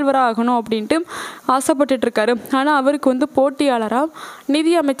முதல்வராக ஆகணும் அப்படின்ட்டு ஆசைப்பட்டுட்ருக்காரு. ஆனால் அவருக்கு வந்து போட்டியாளராக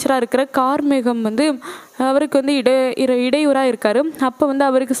நிதி அமைச்சராக இருக்கிற கார்மேகம் வந்து அவருக்கு வந்து இடையூறாக இருக்கார். அப்போ வந்து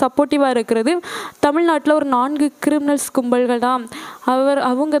அவருக்கு சப்போர்ட்டிவாக இருக்கிறது தமிழ்நாட்டில் ஒரு 4 கிரிமினல்ஸ் கும்பல்கள் தான்.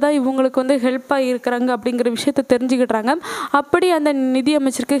 அவங்க தான் இவங்களுக்கு வந்து ஹெல்ப்பாக இருக்கிறாங்க அப்படிங்கிற விஷயத்தை தெரிஞ்சுக்கிட்டுறாங்க. அப்படி அந்த நிதி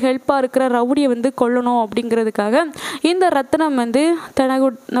அமைச்சருக்கு ஹெல்ப்பாக இருக்கிற ரவுடியை வந்து கொல்லணும் அப்படிங்கிறதுக்காக இந்த ரத்னம் வந்து தனக்கு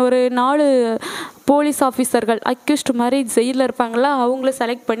ஒரு 4 போலீஸ் ஆஃபீஸர்கள் அக்யூஸ்ட் மாதிரி ஜெயிலில் இருப்பாங்களா, அவங்கள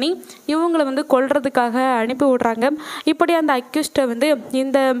செலக்ட் பண்ணி இவங்களை வந்து கொல்றதுக்காக அனுப்பி விட்றாங்க. இப்படி அந்த அக்யூஸ்ட்டை வந்து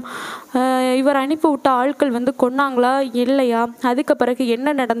இவர் அனுப்பி விட்ட ஆட்கள் வந்து கொன்னாங்களா இல்லையா, அதுக்கு பிறகு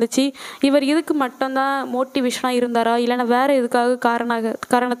என்ன நடந்துச்சு, இவர் இதுக்கு மட்டும்தான் மோட்டிவேஷனாக இருந்தாரா இல்லைன்னா வேறு எதுக்காக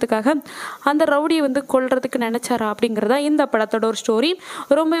காரணத்துக்காக அந்த ரவுடியை வந்து கொல்றதுக்கு நினச்சாரா அப்படிங்கிறதா இந்த படத்தோட ஒரு ஸ்டோரி.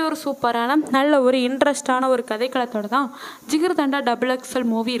 ரொம்ப ஒரு சூப்பரான நல்ல ஒரு இன்ட்ரெஸ்டான ஒரு கதைக்களத்தோட தான் ஜிகர்தண்டா XXL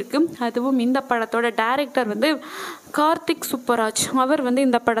மூவி இருக்குது. அதுவும் இந்த படத்தோட டைரக்டர் வந்து கார்த்திக் சுப்பராஜ். அவர் வந்து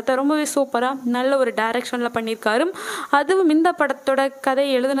இந்த படத்தை ரொம்பவே சூப்பராக நல்ல ஒரு டைரக்ஷனில் பண்ணியிருக்காரு. அதுவும் இந்த படத்தோட கதை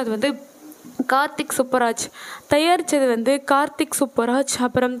எழுதுனது வந்து கார்த்திக் சுப்பராஜ், தயாரித்தது வந்து கார்த்திக் சுப்பராஜ்,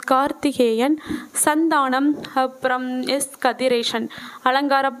 அப்புறம் கார்த்திகேயன், சந்தானம், அப்புறம் கதிரேசன்,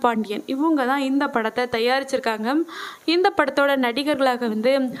 அலங்கார பாண்டியன், இவங்க தான் இந்த படத்தை தயாரிச்சிருக்காங்க. இந்த படத்தோட நடிகர்களாக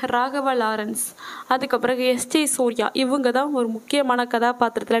வந்து ராகவா லாரன்ஸ், அதுக்கப்புறம் சூர்யா, இவங்க தான் ஒரு முக்கியமான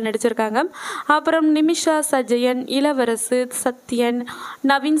கதாபாத்திரத்தில் நடிச்சிருக்காங்க. அப்புறம் நிமிஷா சஜயன், இளவரசு, Sathyan,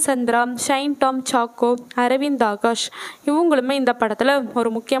 Naveen Chandra, shine Tom choco, Aravind Akash, இவங்களுமே இந்த படத்தில்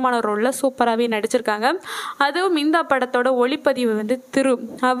ஒரு முக்கியமான ரோலில் சூப்பராகவே நடிச்சிருக்காங்க. அதுவும் இந்த படத்தோட ஒளிப்பதிவு வந்து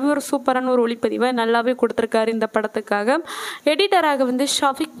அவர் சூப்பரான ஒரு ஒளிப்பதிவை நல்லாவே கொடுத்துருக்காரு இந்த படத்துக்காக. எடிட்டராக வந்து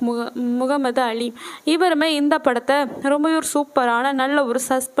ஷாஃபிக் முகமது அலி, இவருமே இந்த படத்தை ரொம்ப ஒரு சூப்பரான நல்ல ஒரு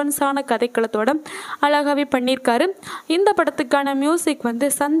சஸ்பென்ஸான கதைக்களத்தோட அழகாகவே பண்ணியிருக்காரு. இந்த படத்துக்கான மியூசிக் வந்து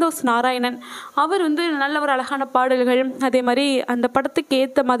சந்தோஷ் நாராயணன், அவர் வந்து நல்ல ஒரு அழகான பாடல்கள், அதே மாதிரி அந்த படத்துக்கு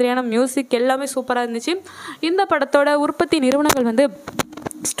ஏற்ற மாதிரியான மியூசிக் எல்லாமே சூப்பராக இருந்துச்சு. இந்த படத்தோட உற்பத்தி நிறுவனங்கள் வந்து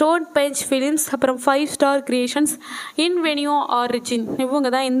ஸ்டோன் பெஞ்ச் ஃபிலிம்ஸ், அப்புறம் 5 ஸ்டார் கிரியேஷன்ஸ், இன்வெனியோ ஆரிஜின், இவங்க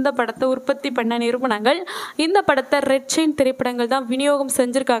தான் இந்த படத்தை உற்பத்தி பண்ண நிறுவனங்கள். இந்த படத்தை ரெட் செயின் திரைப்படங்கள் தான் விநியோகம்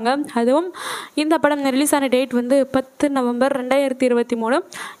செஞ்சுருக்காங்க. அதுவும் இந்த படம் ரிலீஸ் ஆன டேட் வந்து 10 நவம்பர் 2023.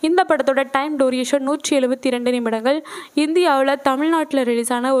 இந்த படத்தோட டைம் டூரேஷன் 172 நிமிடங்கள். இந்தியாவில் தமிழ்நாட்டில்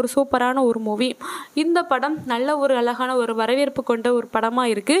ரிலீஸ் ஆன ஒரு சூப்பரான ஒரு மூவி. இந்த படம் நல்ல ஒரு அழகான ஒரு வரவேற்பு கொண்ட ஒரு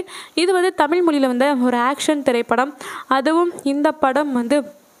படமாக இருக்குது. இது வந்து தமிழ் மொழியில் வந்து ஒரு ஆக்ஷன் திரைப்படம். அதுவும் இந்த படம் வந்து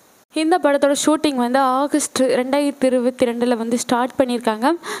இந்த படத்தோட ஷூட்டிங் வந்து ஆகஸ்ட் 2022 வந்து ஸ்டார்ட் பண்ணியிருக்காங்க.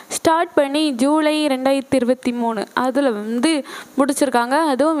 ஸ்டார்ட் பண்ணி ஜூலை 2023 அதில் வந்து முடிச்சிருக்காங்க.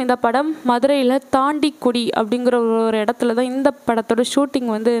 அதுவும் இந்த படம் மதுரையில் தாண்டிக்குடி அப்படிங்கிற ஒரு இடத்துல தான் இந்த படத்தோட ஷூட்டிங்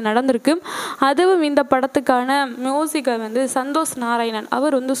வந்து நடந்திருக்கு. அதுவும் இந்த படத்துக்கான மியூசிக்கை வந்து சந்தோஷ் நாராயணன்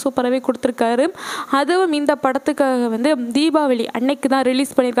அவர் வந்து சூப்பராகவே கொடுத்துருக்காரு. அதுவும் இந்த படத்துக்காக வந்து தீபாவளி அன்னைக்கு தான்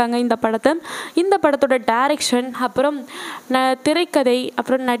ரிலீஸ் பண்ணியிருக்காங்க இந்த படத்தை. இந்த படத்தோட டைரக்ஷன், அப்புறம் திரைக்கதை,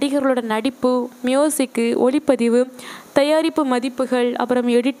 அப்புறம் நடிகர்களோட நடிப்பு, மியூசிக்கு, ஒளிப்பதிவு, தயாரிப்பு மதிப்புகள், அப்புறம்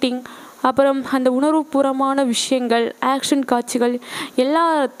எடிட்டிங், அப்புறம் அந்த உணர்வுபூர்வமான விஷயங்கள், ஆக்ஷன் காட்சிகள்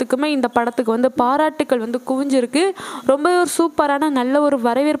எல்லாத்துக்குமே இந்த படத்துக்கு வந்து பாராட்டுக்கள் வந்து குவிஞ்சிருக்கு. ரொம்ப ஒரு சூப்பரான நல்ல ஒரு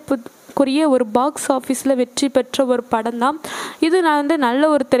வரவேற்புக்குரிய ஒரு பாக்ஸ் ஆஃபீஸில் வெற்றி பெற்ற ஒரு படம் தான் இது. நான் வந்து நல்ல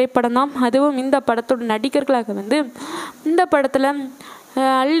ஒரு திரைப்படம் தான். அதுவும் இந்த படத்தோட நடிகர்களாக வந்து இந்த படத்தில்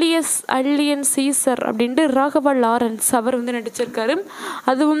அல்லியன் சீசர் அப்படின்ட்டு ராகவா லாரன்ஸ் அவர் வந்து நடிச்சிருக்காரு.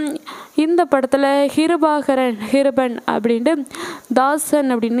 அதுவும் இந்த படத்தில் ஹிரபன் அப்படின்ட்டு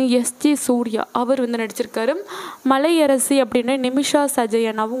தாசன் அப்படின்னு சூர்யா அவர் வந்து நடிச்சிருக்காரு. மலையரசி அப்படின்னு நிமிஷா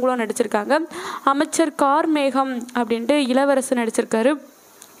சஜயன் அவங்களும் நடிச்சிருக்காங்க. அமைச்சர் கார்மேகம் அப்படின்ட்டு இளவரசு நடிச்சிருக்காரு.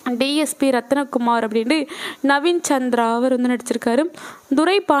 டிஎஸ்பி ரத்னகுமார் அப்படின்ட்டு நவீன் சந்திரா அவர் வந்து நடிச்சிருக்காரு.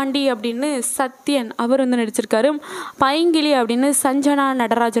 துரை பாண்டி அப்படின்னு சத்யன் அவர் வந்து நடிச்சிருக்காரு. பைங்கிலி அப்படின்னு சஞ்சனா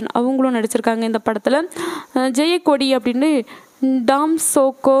நடராஜன் அவங்களும் நடிச்சிருக்காங்க இந்த படத்தில். ஜெயக்கொடி அப்படின்னு டாம்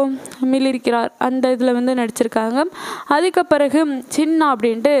சோக்கோ இருக்கிறார் அந்த இதில் வந்து நடிச்சிருக்காங்க. அதுக்கு பிறகு சின்ன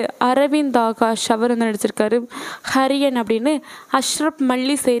அப்படின்ட்டு அரவிந்த் ஆகாஷ் அவர் வந்து நடிச்சிருக்காரு. ஹரியன் அப்படின்னு அஷ்ரப்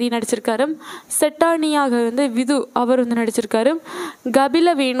மல்லிசேரி நடிச்சிருக்காரு. செட்டானியாக வந்து விது அவர் வந்து நடிச்சிருக்காரு.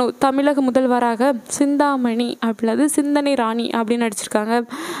 கபில வேணு தமிழக முதல்வராக சிந்தாமணி அப்படின்றது சிந்தனை ராணி அப்படின்னு நடிச்சிருக்காங்க.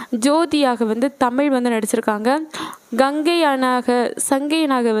 ஜோதியாக வந்து தமிழ் வந்து நடிச்சிருக்காங்க.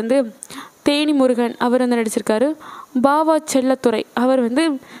 சங்கையனாக வந்து தேனி முருகன் அவர் வந்து நடிச்சிருக்காரு. பாவா செல்லத்துறை அவர் வந்து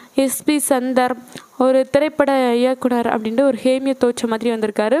எஸ்பி சந்தர் ஒரு திரைப்பட இயக்குனர் அப்படின்ட்டு ஒரு ஹேமிய தோற்ற மாதிரி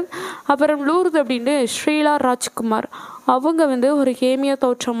வந்திருக்காரு. அப்புறம் லூர்து அப்படின்ட்டு ஸ்ரீலா ராஜ்குமார் அவங்க வந்து ஒரு ஹேமிய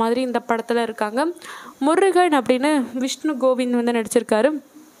தோற்றம் மாதிரி இந்த படத்தில் இருக்காங்க. முருகன் அப்படின்னு விஷ்ணு கோவிந்த் வந்து நடிச்சிருக்காரு.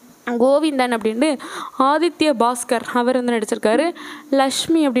 கோவிந்தன் அப்படின்ட்டு ஆதித்ய பாஸ்கர் அவர் வந்து நடிச்சிருக்காரு.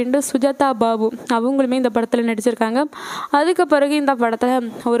 லக்ஷ்மி அப்படின்ட்டு சுஜாதா பாபு அவங்களுமே இந்த படத்தில் நடிச்சிருக்காங்க. அதுக்கு பிறகு இந்த படத்தில்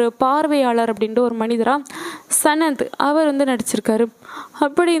ஒரு பார்வையாளர் அப்படின்ட்டு ஒரு மனிதராக சனந்த் அவர் வந்து நடிச்சிருக்காரு.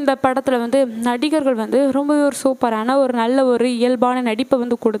 அப்படி இந்த படத்தில் வந்து நடிகர்கள் வந்து ரொம்ப ஒரு சூப்பரான ஒரு நல்ல ஒரு இயல்பான நடிப்பை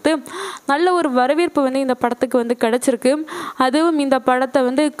வந்து கொடுத்து நல்ல ஒரு வரவேற்பு வந்து இந்த படத்துக்கு வந்து கிடச்சிருக்கு. அதுவும் இந்த படத்தை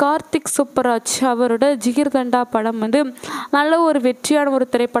வந்து கார்த்திக் சுப்பராஜ் அவரோட ஜிகர்தண்டா படம் வந்து நல்ல ஒரு வெற்றியான ஒரு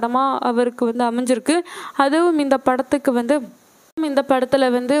திரைப்படமாக அவருக்கு வந்து அமைஞ்சிருக்கு. அதுவும் இந்த படத்துக்கு வந்து இந்த படத்தில்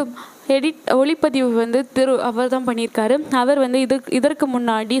வந்து ஒளிப்பதிவு வந்து அவர் தான் பண்ணியிருக்காரு. அவர் வந்து இதற்கு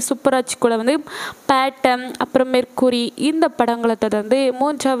முன்னாடி சுப்பராஜ் கூட வந்து பேட்டம் அப்புறம் மெர்க்குரி இந்த படங்களை தொடர்ந்து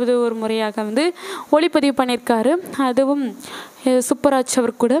 3வது ஒரு முறையாக வந்து ஒளிப்பதிவு பண்ணியிருக்காரு. அதுவும் சுப்பராஜ்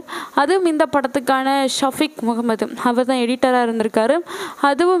அவர் கூட. அதுவும் இந்த படத்துக்கான ஷஃபிக் முகமது அவர் தான் எடிட்டராக இருந்திருக்காரு.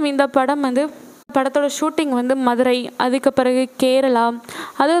 அதுவும் இந்த படம் வந்து படத்தோட ஷூட்டிங் வந்து மதுரை, அதுக்கு பிறகு கேரளா,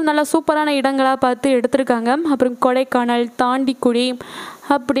 அதுவும் நல்லா சூப்பரான இடங்களாக பார்த்து எடுத்திருக்காங்க. அப்புறம் கொடைக்கானல், தாண்டிக்குடி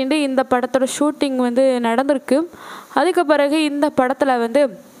அப்படின்ட்டு இந்த படத்தோட ஷூட்டிங் வந்து நடந்திருக்கு. அதுக்கு பிறகு இந்த படத்தில் வந்து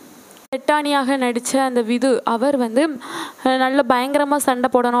செட்டானியாக நடித்த அந்த விது அவர் வந்து நல்ல பயங்கரமாக சண்டை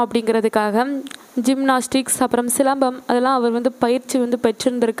போடணும் அப்படிங்கிறதுக்காக ஜிம்னாஸ்டிக்ஸ் அப்புறம் சிலம்பம் அதெல்லாம் அவர் வந்து பயிற்சி வந்து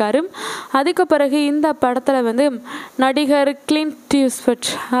பெற்றிருந்திருக்காரு. அதுக்கு பிறகு இந்த படத்தில் வந்து நடிகர் கிளின்ட்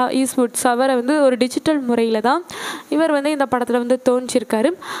ஈஸ்வுட்ஸ் அவரை வந்து ஒரு டிஜிட்டல் முறையில் தான் இவர் வந்து இந்த படத்தில் வந்து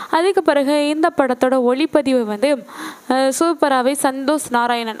தோன்றியிருக்காரு. அதுக்கு பிறகு இந்த படத்தோட ஒளிப்பதிவு வந்து சூப்பராகவே சந்தோஷ்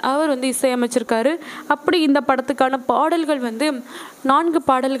நாராயணன் அவர் வந்து இசையமைச்சிருக்காரு. அப்படி இந்த படத்துக்கான பாடல்கள் வந்து 4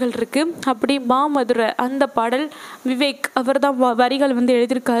 பாடல்கள் இருக்குது. அப்படி மாமதுரை அந்த பாடல் விவேக் அவர் தான் வரிகள் வந்து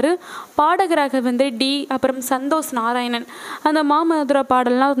எழுதியிருக்காரு. பாடகராக வந்து டி அப்புறம் சந்தோஷ் நாராயணன். அந்த மாமதுரை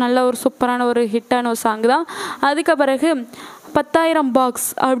பாடல்னால் நல்ல ஒரு சூப்பரான ஒரு ஹிட்டான ஒரு சாங் தான். அதுக்கு பிறகு 10,000 பாக்ஸ்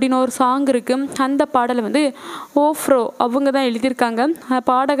அப்படின்னு ஒரு சாங் இருக்குது. அந்த பாடலை வந்து ஓஃப்ரோ அவங்க தான் எழுதியிருக்காங்க.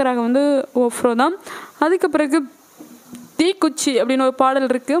 பாடகராக வந்து ஓஃப்ரோ தான். அதுக்கு பிறகு தீக்குச்சி அப்படின்னு ஒரு பாடல்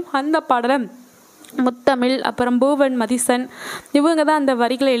இருக்குது. அந்த பாடலை முத்தமிழ் அப்புறம் பூவன் மதிசன் இவங்க தான் அந்த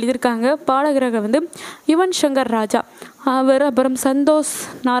வரிகளை எழுதியிருக்காங்க. பாடகராக வந்து யுவன் சங்கர் ராஜா அவர் அப்புறம் சந்தோஷ்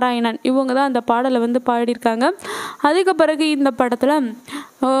நாராயணன் இவங்க தான் அந்த பாடலை வந்து பாடியிருக்காங்க. அதுக்கு பிறகு இந்த படத்தில்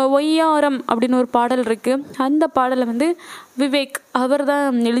ஒய்யாரம் அப்படின்னு ஒரு பாடல் இருக்குது. அந்த பாடலை வந்து விவேக் அவர்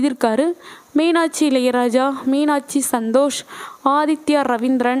தான் எழுதியிருக்காரு. மீனாட்சி இளையராஜா, மீனாட்சி சந்தோஷ், ஆதித்யா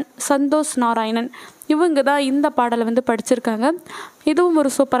ரவீந்திரன், சந்தோஷ் நாராயணன் இவங்க தான் இந்த பாடலை வந்து படிச்சிருக்காங்க. இதுவும் ஒரு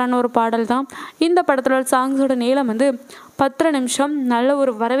சூப்பரான ஒரு பாடல் தான். இந்த படத்தோட சாங்ஸோட நீளம் வந்து 10 நிமிஷம். நல்ல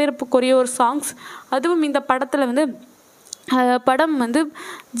ஒரு வரவேற்புக்குரிய ஒரு சாங்ஸ். அதுவும் இந்த படத்தில் வந்து படம் வந்து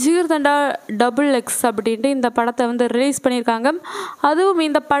ஜிகர்தண்டா DoubleX அப்படின்ட்டு இந்த படத்தை வந்து ரிலீஸ் பண்ணியிருக்காங்க. அதுவும்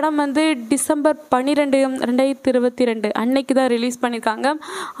இந்த படம் வந்து டிசம்பர் 12, 2022 அன்னைக்கு தான் ரிலீஸ் பண்ணியிருக்காங்க.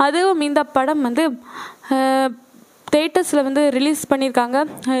 அதுவும் இந்த படம் வந்து தேட்டர்ஸில் வந்து ரிலீஸ் பண்ணியிருக்காங்க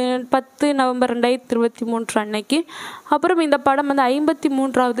 10 நவம்பர் 2023 அன்னைக்கு. அப்புறம் இந்த படம் வந்து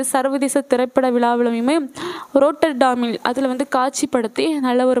 53வது சர்வதேச திரைப்பட விழாவிலுமே ரோட்டர்டாமில் அதில் வந்து காட்சிப்படுத்தி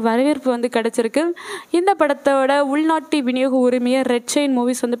நல்ல ஒரு வரவேற்பு வந்து கிடச்சிருக்கு. இந்த படத்தோட உள்நாட்டு விநியோக உரிமையை ரெட் செயின்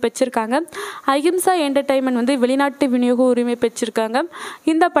மூவிஸ் வந்து பெற்றிருக்காங்க. அஹிம்சா என்டர்டைன்மெண்ட் வந்து வெளிநாட்டு விநியோக உரிமை பெற்றிருக்காங்க.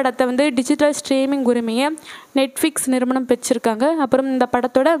 இந்த படத்தை வந்து டிஜிட்டல் ஸ்ட்ரீமிங் உரிமையை நெட்ஃப்ளிக்ஸ் நிறுவனம் பெற்றிருக்காங்க. அப்புறம் இந்த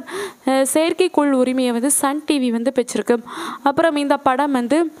படத்தோட செயற்கைக்கோள் உரிமையை வந்து சன் டிவி வந்து பெற்றிருக்கு. அப்புறம் இந்த படம்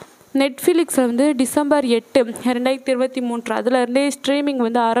வந்து நெட்ஃப்ளிக்ஸில் வந்து டிசம்பர் 8, 2023 அதிலருந்தே ஸ்ட்ரீமிங்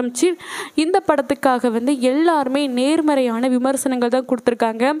வந்து ஆரம்பித்து இந்த படத்துக்காக வந்து எல்லாருமே நேர்மறையான விமர்சனங்கள் தான்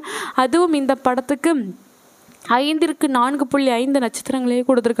கொடுத்துருக்காங்க. அதுவும் இந்த படத்துக்கு 5க்கு 4.5 நட்சத்திரங்களே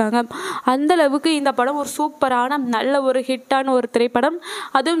கொடுத்துருக்காங்க. அந்தளவுக்கு இந்த படம் ஒரு சூப்பரான நல்ல ஒரு ஹிட்டான ஒரு திரைப்படம்.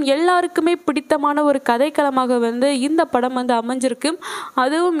 அதுவும் எல்லாருக்குமே பிடித்தமான ஒரு கதைக்களமாக வந்து இந்த படம் வந்து அமைஞ்சிருக்கு.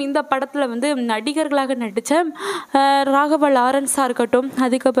 அதுவும் இந்த படத்தில் வந்து நடிகர்களாக நடித்த ராகவா லாரன்ஸாக இருக்கட்டும்,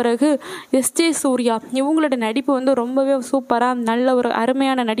 அதுக்கு பிறகு எஸ்ஜே சூர்யா இவங்களோட நடிப்பு வந்து ரொம்பவே சூப்பராக நல்ல ஒரு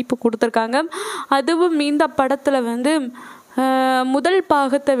அருமையான நடிப்பு கொடுத்துருக்காங்க. அதுவும் இந்த படத்தில் வந்து முதல்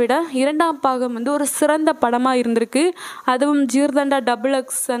பாகத்தை விட 2ஆம் பாகம் வந்து ஒரு சிறந்த படமாக இருந்திருக்கு. அதுவும் ஜிகர்தண்டா DoubleX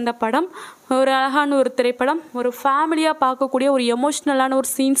அந்த படம் ஒரு அழகான ஒரு திரைப்படம். ஒரு ஃபேமிலியாக பார்க்கக்கூடிய ஒரு எமோஷ்னலான ஒரு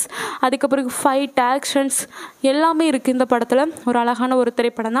சீன்ஸ், அதுக்கு பிறகு ஃபைட் ஆக்ஷன்ஸ் எல்லாமே இருக்குது இந்த படத்தில். ஒரு அழகான ஒரு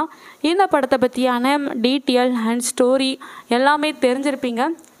திரைப்படம் தான். இந்த படத்தை பற்றியான டீட்டெயில் அண்ட் ஸ்டோரி எல்லாமே தெரிஞ்சிருப்பீங்க.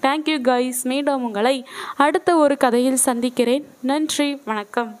 Thank you guys. மீண்டும் உங்களை அடுத்த ஒரு கதையில் சந்திக்கிறேன். நன்றி,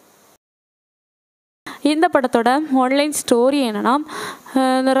 வணக்கம். இந்த படத்தோட ஆன்லைன் ஸ்டோரி என்னென்னா,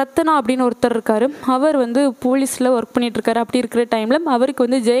 ரத்னா அப்படின்னு ஒருத்தர் இருக்கார். அவர் வந்து போலீஸில் ஒர்க் பண்ணிகிட்ருக்காரு. அப்படி இருக்கிற டைமில் அவருக்கு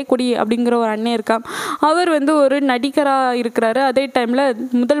வந்து ஜெயக்கொடி அப்படிங்கிற ஒரு அண்ணன் இருக்கான். அவர் வந்து ஒரு நடிகராக இருக்கிறாரு. அதே டைமில்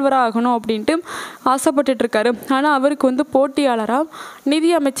முதல்வராக ஆகணும் அப்படின்ட்டு ஆசைப்பட்டுட்ருக்காரு. ஆனால் அவருக்கு வந்து போட்டியாளராக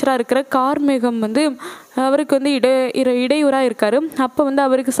நிதி அமைச்சராக இருக்கிற கார்மேகம் வந்து அவருக்கு வந்து இடையூறாக இருக்கார். அப்போ வந்து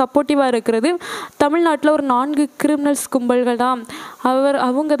அவருக்கு சப்போர்ட்டிவாக இருக்கிறது தமிழ்நாட்டில் ஒரு 4 கிரிமினல்ஸ் கும்பல்கள் தான்.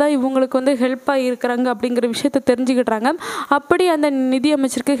 அவங்க தான் இவங்களுக்கு வந்து ஹெல்ப்பாக இருக்கிறாங்க அப்படிங்கிற விஷயத்த தெரிஞ்சுக்கிட்டாங்க. அப்படி அந்த நிதி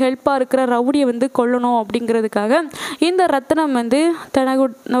அமைச்சருக்கு ஹெல்ப்பாக இருக்கிற ரவுடியை வந்து கொல்லணும் அப்படிங்கிறதுக்காக இந்த ரத்னம் வந்து தனக்கு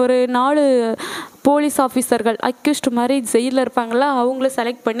ஒரு 4 போலீஸ் ஆஃபீஸர்கள் அக்யூஸ்ட் மாதிரி ஜெயிலில் இருப்பாங்களா, அவங்கள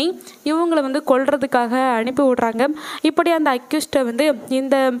செலக்ட் பண்ணி இவங்களை வந்து கொல்றதுக்காக அனுப்பி விட்றாங்க. இப்படி அந்த அக்யூஸ்ட்டை வந்து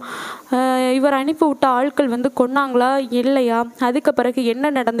இவர் அனுப்பி விட்ட ஆட்கள் வந்து கொன்னாங்களா இல்லையா, அதுக்கு பிறகு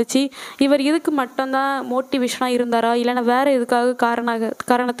என்ன நடந்துச்சு, இவர் இதுக்கு மட்டும்தான் மோட்டிவேஷனாக இருந்தாரா இல்லைன்னா வேறு எதுக்காக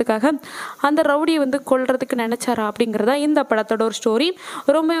காரணத்துக்காக அந்த ரவுடியை வந்து கொல்றதுக்கு நினச்சாரா அப்படிங்கிறதா இந்த படத்தோட ஒரு ஸ்டோரி.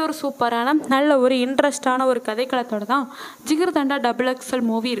 ரொம்ப ஒரு சூப்பரான நல்ல ஒரு இன்ட்ரெஸ்டான ஒரு கதைக்களத்தோட தான் ஜிகர்தண்டா XXL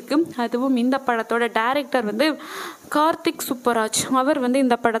மூவி இருக்குது. அதுவும் இந்த படத்தோட டைரக்டர் வந்து கார்த்திக் சுப்பராஜ். அவர் வந்து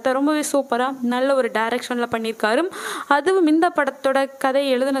இந்த படத்தை ரொம்பவே சூப்பராக நல்ல ஒரு டைரக்ஷனில் பண்ணியிருக்காரு. அதுவும் இந்த படத்தோட கதை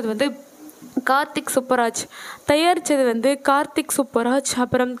எழுதுனது வந்து கார்த்திக் சுப்பராஜ், தயாரித்தது வந்து கார்த்திக் சுப்பராஜ்,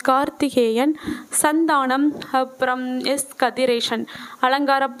 அப்புறம் கார்த்திகேயன், சந்தானம், அப்புறம் கதிரேசன்,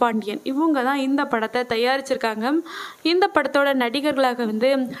 அலங்கார பாண்டியன், இவங்க தான் இந்த படத்தை தயாரிச்சிருக்காங்க. இந்த படத்தோட நடிகர்களாக வந்து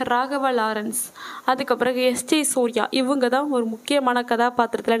ராகவா லாரன்ஸ், அதுக்கப்புறம் சூர்யா, இவங்க தான் ஒரு முக்கியமான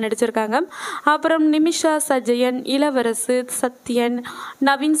கதாபாத்திரத்தில் நடிச்சிருக்காங்க. அப்புறம் நிமிஷா சஜயன், இளவரசு, Sathyan,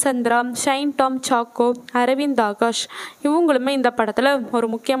 Naveen Chandra, shine Tom choco, Aravind Akash, இவங்களுமே இந்த படத்தில் ஒரு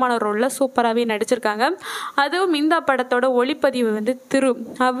முக்கியமான ரோலில் சூப்பராகவே நடிச்சிருக்காங்க. அதுவும் இந்த படத்தோட ஒளிப்பதிவு வந்து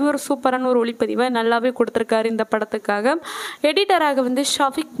அவர் சூப்பரான ஒரு ஒளிப்பதிவை நல்லாவே கொடுத்துருக்காரு இந்த படத்துக்காக. எடிட்டராக வந்து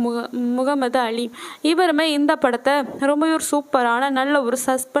ஷாஃபிக் முகமது அலி, இவருமே இந்த படத்தை ரொம்ப ஒரு சூப்பரான நல்ல ஒரு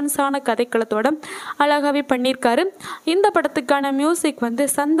சஸ்பென்ஸான கதைக்களத்தோட அழகாகவே பண்ணியிருக்காரு. இந்த படத்துக்கான மியூசிக் வந்து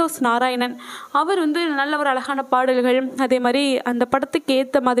சந்தோஷ் நாராயணன், அவர் வந்து நல்ல ஒரு அழகான பாடல்கள், அதே மாதிரி அந்த படத்துக்கு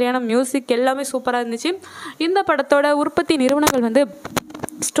ஏற்ற மாதிரியான மியூசிக் எல்லாமே சூப்பராக இருந்துச்சு. இந்த படத்தோட உற்பத்தி நிறுவனங்கள் வந்து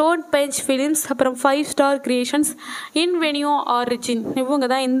ஸ்டோன் பெஞ்ச் ஃபிலிம்ஸ், அப்புறம் 5 ஸ்டார் கிரியேஷன்ஸ், இன்வெனியோ ஆரிஜின், இவங்க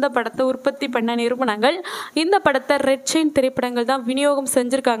தான் இந்த படத்தை உற்பத்தி பண்ண நிறுவனங்கள். இந்த படத்தை ரெட் செயின் திரைப்படங்கள் தான் விநியோகம்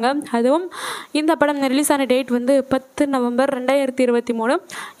செஞ்சுருக்காங்க. அதுவும் இந்த படம் ரிலீஸ் ஆன டேட் வந்து 10 நவம்பர் 2023.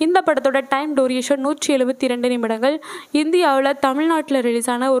 இந்த படத்தோட டைம் டூரேஷன் 172 நிமிடங்கள். இந்தியாவில் தமிழ்நாட்டில்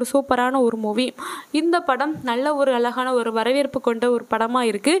ரிலீஸ் ஆன ஒரு சூப்பரான ஒரு மூவி. இந்த படம் நல்ல ஒரு அழகான ஒரு வரவேற்பு கொண்ட ஒரு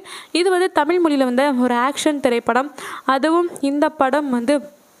படமாக இருக்குது. இது வந்து தமிழ் மொழியில் வந்து ஒரு ஆக்ஷன் திரைப்படம். அதுவும் இந்த படம் வந்து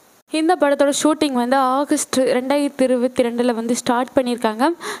இந்த படத்தோட ஷூட்டிங் வந்து ஆகஸ்ட் 2022 வந்து ஸ்டார்ட் பண்ணியிருக்காங்க.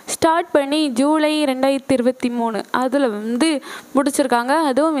 ஸ்டார்ட் பண்ணி ஜூலை 2023 அதில் வந்து முடிச்சிருக்காங்க.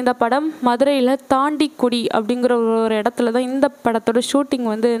 அதுவும் இந்த படம் மதுரையில் தாண்டிக்குடி அப்படிங்கிற ஒரு இடத்துல தான் இந்த படத்தோட ஷூட்டிங்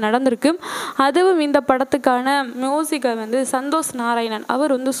வந்து நடந்திருக்கு. அதுவும் இந்த படத்துக்கான மியூசிக்கை வந்து சந்தோஷ் நாராயணன்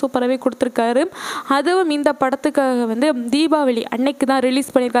அவர் வந்து சூப்பராகவே கொடுத்துருக்காரு. அதுவும் இந்த படத்துக்காக வந்து தீபாவளி அன்னைக்கு தான்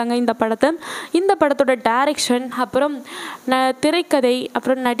ரிலீஸ் பண்ணியிருக்காங்க இந்த படத்தை. இந்த படத்தோட டைரக்ஷன், அப்புறம் திரைக்கதை,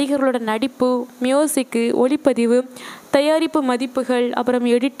 அப்புறம் நடிகர்களோட நடிப்பு, மியூசிக்கு, ஒளிப்பதிவு, தயாரிப்பு மதிப்புகள், அப்புறம்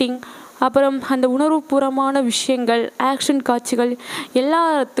எடிட்டிங், அப்புறம் அந்த உணர்வுபூர்வமான விஷயங்கள், ஆக்ஷன் காட்சிகள்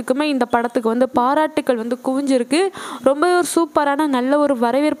எல்லாத்துக்குமே இந்த படத்துக்கு வந்து பாராட்டுக்கள் வந்து குவிஞ்சிருக்கு. ரொம்ப ஒரு சூப்பரான நல்ல ஒரு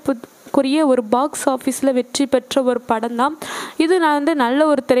வரவேற்புக்குரிய ஒரு பாக்ஸ் ஆஃபீஸில் வெற்றி பெற்ற ஒரு படம் தான் இது. நான் வந்து நல்ல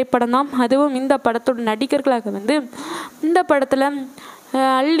ஒரு திரைப்படம் தான். அதுவும் இந்த படத்தோட நடிகர்களாக வந்து இந்த படத்தில்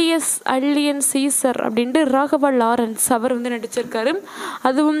அல்லியன் சீசர் அப்படின்ட்டு ராகவா லாரன்ஸ் அவர் வந்து நடிச்சிருக்காரு.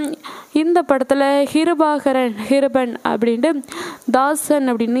 அதுவும் இந்த படத்தில் ஹிரபன் அப்படின்ட்டு தாசன்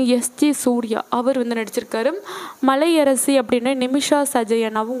அப்படின்னு சூர்யா அவர் வந்து நடிச்சிருக்காரு. மலையரசி அப்படின்னு நிமிஷா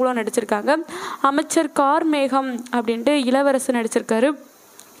சஜயன் அவங்களும் நடிச்சிருக்காங்க. அமைச்சர் கார்மேகம் அப்படின்ட்டு இளவரசு நடிச்சிருக்காரு.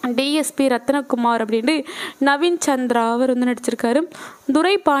 டிஎஸ்பி ரத்னகுமார் அப்படின்ட்டு நவீன் சந்திரா அவர் வந்து நடிச்சிருக்காரு.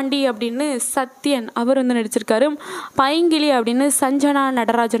 துரை பாண்டி அப்படின்னு சத்யன் அவர் வந்து நடிச்சிருக்காரு. பைங்கிலி அப்படின்னு சஞ்சனா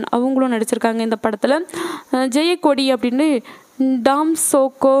நடராஜன் அவங்களும் நடிச்சிருக்காங்க இந்த படத்தில். ஜெயக்கொடி அப்படின்னு டாம்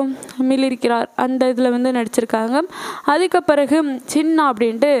சோக்கோ இருக்கிறார் அந்த இதில் வந்து நடிச்சிருக்காங்க. அதுக்கு பிறகு சின்னா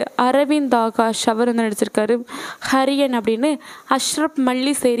அப்படின்ட்டு அரவிந்த் ஆகாஷ் அவர் வந்து நடிச்சிருக்காரு. ஹரியன் அப்படின்னு அஷ்ரப்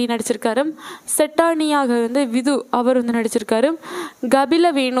மல்லிசேரி நடிச்சிருக்காரு. செட்டானியாக வந்து விது அவர் வந்து நடிச்சிருக்காரு.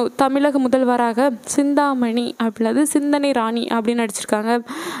 கபில வேணு தமிழக முதல்வராக சிந்தாமணி அப்படின்றது சிந்தனை ராணி அப்படின்னு நடிச்சிருக்காங்க.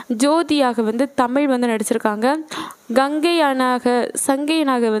 ஜோதியாக வந்து தமிழ் வந்து நடிச்சிருக்காங்க.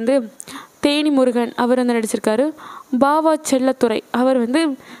 சங்கையனாக வந்து தேனி முருகன் அவர் வந்து நடிச்சிருக்காரு. பாவா செல்லத்துறை அவர் வந்து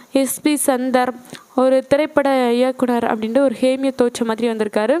எஸ்பி சந்தர் ஒரு திரைப்பட இயக்குனர் அப்படின்ட்டு ஒரு ஹேமிய தோற்ற மாதிரி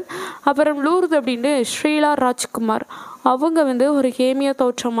வந்திருக்காரு. அப்புறம் லூர்து அப்படின்ட்டு ஸ்ரீலா ராஜ்குமார் அவங்க வந்து ஒரு ஹேமிய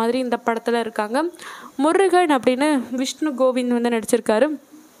தோற்றம் மாதிரி இந்த படத்தில் இருக்காங்க. முருகன் அப்படின்னு விஷ்ணு கோவிந்த் வந்து நடிச்சிருக்காரு.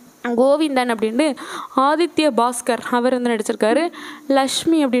 கோவிந்தன் அப்படின்ட்டு ஆதித்ய பாஸ்கர் அவர் வந்து நடிச்சிருக்காரு.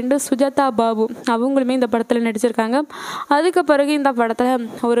 லக்ஷ்மி அப்படின்ட்டு சுஜாதா பாபு அவங்களுமே இந்த படத்தில் நடிச்சிருக்காங்க. அதுக்கு பிறகு இந்த படத்தில்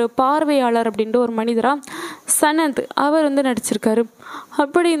ஒரு பார்வையாளர் அப்படின்ட்டு ஒரு மனிதராக சனந்த் அவர் வந்து நடிச்சிருக்காரு.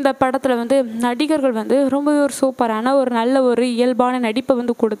 அப்படி இந்த படத்தில் வந்து நடிகர்கள் வந்து ரொம்ப ஒரு சூப்பரான ஒரு நல்ல ஒரு இயல்பான நடிப்பை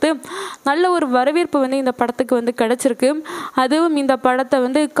வந்து கொடுத்து நல்ல ஒரு வரவேற்பு வந்து இந்த படத்துக்கு வந்து கிடச்சிருக்கு. அதுவும் இந்த படத்தை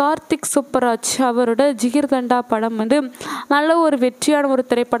வந்து கார்த்திக் சுப்பராஜ் அவரோட ஜிகர்தண்டா படம் வந்து நல்ல ஒரு வெற்றியான ஒரு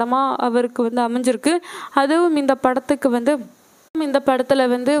திரைப்படம் அவருக்கு வந்து அமைஞ்சிருக்கு. அதுவும் இந்த படத்துக்கு வந்து இந்த படத்தில்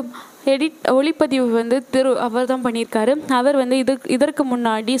வந்து ஒளிப்பதிவு வந்து அவர் தான் பண்ணியிருக்காரு. அவர் வந்து இதற்கு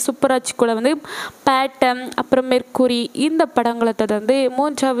முன்னாடி சுப்பராஜ் கூட வந்து பேட்டம் அப்புறம் மெர்க்குரி இந்த படங்களை தொடர்ந்து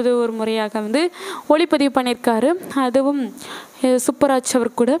 3வது ஒரு முறையாக வந்து ஒளிப்பதிவு பண்ணியிருக்காரு. அதுவும் சுப்பராஜ்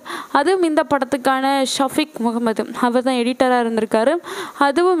அவர் கூட. அதுவும் இந்த படத்துக்கான ஷஃபிக் முகமது அவர் தான் எடிட்டராக இருந்திருக்காரு.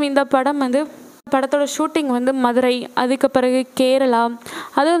 அதுவும் இந்த படம் வந்து படத்தோட ஷூட்டிங் வந்து மதுரை, அதுக்கு பிறகு கேரளா,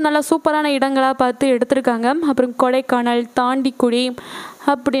 அதுவும் நல்லா சூப்பரான இடங்களாக பார்த்து எடுத்திருக்காங்க. அப்புறம் கொடைக்கானல், தாண்டிக்குடி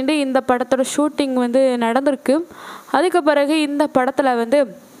அப்படின்ட்டு இந்த படத்தோட ஷூட்டிங் வந்து நடந்திருக்கு. அதுக்கு பிறகு இந்த படத்தில் வந்து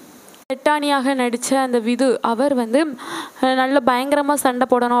செட்டானியாக நடித்த அந்த விது அவர் வந்து நல்ல பயங்கரமாக சண்டை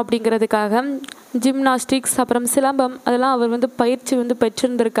போடணும் அப்படிங்கிறதுக்காக ஜிம்னாஸ்டிக்ஸ் அப்புறம் சிலம்பம் அதெல்லாம் அவர் வந்து பயிற்சி வந்து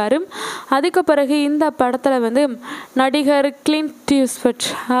பெற்றிருந்திருக்காரு. அதுக்கு பிறகு இந்த படத்தில் வந்து நடிகர் கிளின்ட்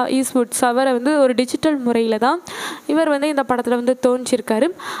ஈஸ்வுட்ஸ் அவரை வந்து ஒரு டிஜிட்டல் முறையில் தான் இவர் வந்து இந்த படத்தில் வந்து தோன்றியிருக்காரு.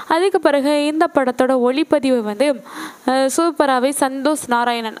 அதுக்கு பிறகு இந்த படத்தோட ஒளிப்பதிவு வந்து சூப்பராகவே சந்தோஷ்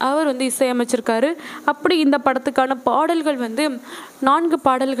நாராயணன் அவர் வந்து இசையமைச்சிருக்காரு. அப்படி இந்த படத்துக்கான பாடல்கள் வந்து 4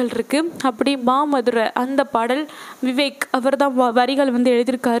 பாடல்கள் இருக்குது. அப்படி மாமதுரை அந்த பாடல் விவேக் அவர் தான் வரிகள் வந்து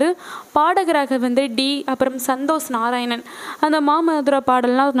எழுதியிருக்காரு. பாடகராக வந்து டி அப்புறம் சந்தோஷ் நாராயணன். அந்த மாமதுரை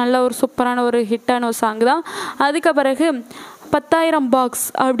பாடல்லாம் நல்ல ஒரு சூப்பரான ஒரு ஹிட்டான ஒரு சாங் தான். அதுக்கு பிறகு 10,000 பாக்ஸ்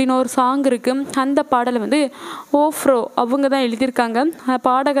அப்படின்னு ஒரு சாங் இருக்குது. அந்த பாடலை வந்து ஓஃப்ரோ அவங்க தான் எழுதியிருக்காங்க.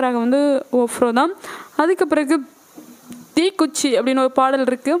 பாடகராக வந்து ஓஃப்ரோ தான். அதுக்கு பிறகு தீக்குச்சி அப்படின்னு ஒரு பாடல்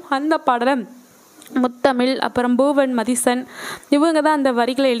இருக்குது. அந்த பாடலை முத்தமிழ் அப்புறம் பூவன் மதிசன் இவங்க தான் அந்த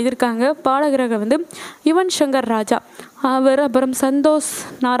வரிகளை எழுதியிருக்காங்க. பாடகராக வந்து யுவன் சங்கர் ராஜா அவர் அப்புறம் சந்தோஷ்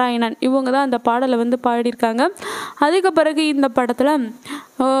நாராயணன் இவங்க தான் அந்த பாடலை வந்து பாடியிருக்காங்க. அதுக்கு பிறகு இந்த படத்தில்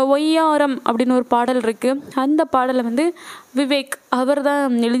ஒய்யாரம் அப்படின்னு ஒரு பாடல் இருக்குது. அந்த பாடலை வந்து விவேக் அவர்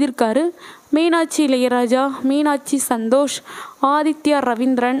தான் எழுதியிருக்காரு. மீனாட்சி இளையராஜா, மீனாட்சி சந்தோஷ், ஆதித்யா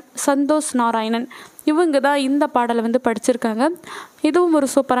ரவீந்திரன், சந்தோஷ் நாராயணன் இவங்க தான் இந்த பாடலை வந்து படிச்சிருக்காங்க. இதுவும் ஒரு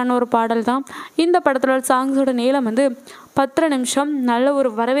சூப்பரான ஒரு பாடல் தான். இந்த படத்தோட சாங்ஸோட நீளம் வந்து 10 நிமிஷம். நல்ல ஒரு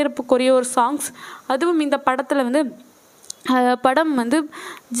வரவேற்புக்குரிய ஒரு சாங்ஸ். அதுவும் இந்த படத்தில் வந்து படம் வந்து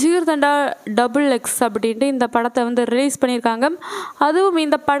ஜிகர்தண்டா DoubleX அப்படின்ட்டு இந்த படத்தை வந்து ரிலீஸ் பண்ணியிருக்காங்க. அதுவும்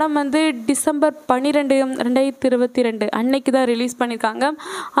இந்த படம் வந்து டிசம்பர் 12, 2022 அன்னைக்கு தான் ரிலீஸ் பண்ணியிருக்காங்க.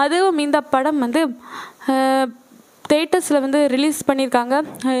 அதுவும் இந்த படம் வந்து தேட்டர்ஸில் வந்து ரிலீஸ் பண்ணியிருக்காங்க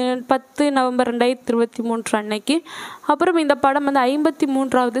 10 நவம்பர் 2023 அன்னைக்கு. அப்புறம் இந்த படம் வந்து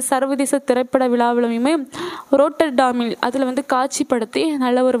 53வது சர்வதேச திரைப்பட விழாவிலுமே ரோட்டர்டாமில் அதில் வந்து காட்சிப்படுத்தி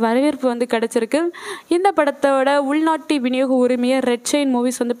நல்ல ஒரு வரவேற்பு வந்து கிடச்சிருக்கு. இந்த படத்தோட உள்நாட்டு விநியோக உரிமையை ரெட் செயின்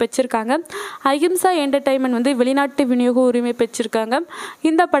மூவிஸ் வந்து பெற்றிருக்காங்க. அஹிம்சா என்டர்டைன்மெண்ட் வந்து வெளிநாட்டு விநியோக உரிமை பெற்றிருக்காங்க.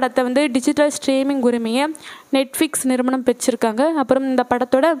 இந்த படத்தை வந்து டிஜிட்டல் ஸ்ட்ரீமிங் உரிமையை நெட்ஃப்ளிக்ஸ் நிறுவனம் பெற்றிருக்காங்க. அப்புறம் இந்த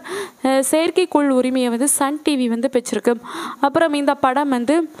படத்தோட செயற்கைக்கோள் உரிமையை வந்து சன் டிவி வந்து பெற்றிருக்கு. அப்புறம் இந்த படம்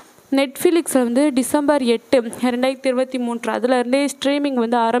வந்து நெட்ஃப்ளிக்ஸில் வந்து டிசம்பர் 8, 2023 அதிலருந்தே ஸ்ட்ரீமிங்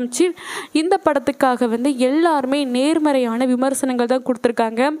வந்து ஆரம்பித்து இந்த படத்துக்காக வந்து எல்லாருமே நேர்மறையான விமர்சனங்கள் தான்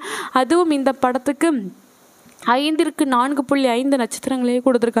கொடுத்துருக்காங்க. அதுவும் இந்த படத்துக்கு 5ற்கு 4.5 நட்சத்திரங்களே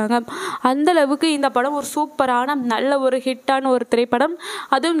கொடுத்துருக்காங்க. அந்தளவுக்கு இந்த படம் ஒரு சூப்பரான நல்ல ஒரு ஹிட்டான ஒரு திரைப்படம்.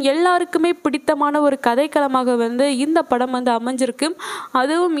 அதுவும் எல்லாருக்குமே பிடித்தமான ஒரு கதைக்களமாக வந்து இந்த படம் வந்து அமைஞ்சிருக்கு.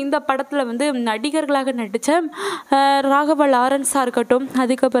 அதுவும் இந்த படத்தில் வந்து நடிகர்களாக நடித்த ராகவா லாரன்ஸாக இருக்கட்டும்,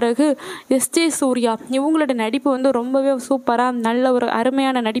 அதுக்கு பிறகு எஸ்ஜே சூர்யா இவங்களோட நடிப்பு வந்து ரொம்பவே சூப்பராக நல்ல ஒரு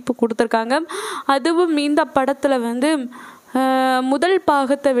அருமையான நடிப்பு கொடுத்துருக்காங்க. அதுவும் இந்த படத்தில் வந்து முதல்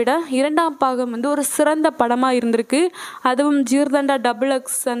பாகத்தை விட 2ஆம் பாகம் வந்து ஒரு சிறந்த படமாக இருந்திருக்கு. அதுவும் ஜிகர்தண்டா DoubleX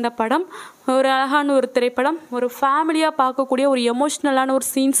அந்த படம் ஒரு அழகான ஒரு திரைப்படம். ஒரு ஃபேமிலியாக பார்க்கக்கூடிய ஒரு எமோஷ்னலான ஒரு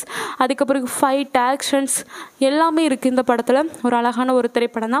சீன்ஸ், அதுக்கு பிறகு ஃபைட் ஆக்ஷன்ஸ் எல்லாமே இருக்குது இந்த படத்தில். ஒரு அழகான ஒரு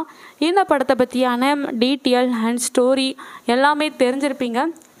திரைப்படம் தான். இந்த படத்தை பற்றியான டீட்டெயில் அண்ட் ஸ்டோரி எல்லாமே தெரிஞ்சிருப்பீங்க.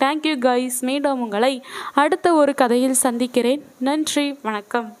 Thank you guys. மீண்டும் உங்களை அடுத்த ஒரு கதையில் சந்திக்கிறேன். நன்றி,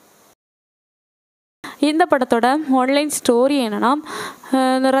 வணக்கம். இந்த படத்தோட ஆன்லைன் ஸ்டோரி என்னென்னா,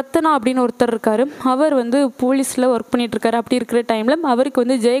 ரத்னா அப்படின்னு ஒருத்தர் இருக்கார். அவர் வந்து போலீஸில் ஒர்க் பண்ணிகிட்ருக்காரு. அப்படி இருக்கிற டைமில் அவருக்கு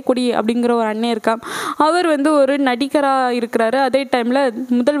வந்து ஜெயக்கொடி அப்படிங்கிற ஒரு அண்ணன் இருக்கான். அவர் வந்து ஒரு நடிகராக இருக்கிறாரு. அதே டைமில்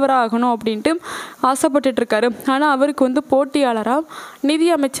முதல்வராக ஆகணும் அப்படின்ட்டு ஆசைப்பட்டுட்ருக்காரு. ஆனால் அவருக்கு வந்து போட்டியாளராக நிதி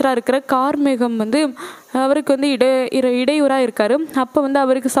அமைச்சராக இருக்கிற கார்மேகம் வந்து அவருக்கு வந்து இடையூறாக இருக்கார். அப்போ வந்து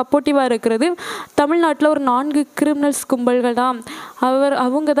அவருக்கு சப்போர்ட்டிவாக இருக்கிறது தமிழ்நாட்டில் ஒரு 4 கிரிமினல்ஸ் கும்பல்கள் தான்.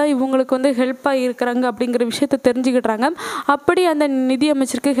 அவங்க தான் இவங்களுக்கு வந்து ஹெல்ப்பாக இருக்கிறாங்க அப்படிங்கிற விஷயத்தை தெரிஞ்சுக்கிட்றாங்க. அப்படி அந்த நிதி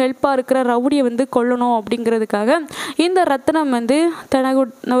அமைச்சருக்கு ஹெல்ப்பாக இருக்கிற ரவுடியை வந்து கொல்லணும் அப்படிங்கிறதுக்காக இந்த ரத்னம் வந்து தனக்கு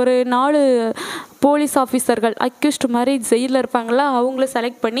ஒரு 4 போலீஸ் ஆஃபீஸர்கள் அக்யூஸ்ட் மாதிரி ஜெயிலில் இருப்பாங்களா, அவங்கள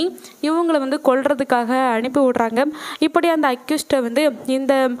செலக்ட் பண்ணி இவங்களை வந்து கொல்றதுக்காக அனுப்பி விட்றாங்க. இப்படி அந்த அக்யூஸ்ட்டை வந்து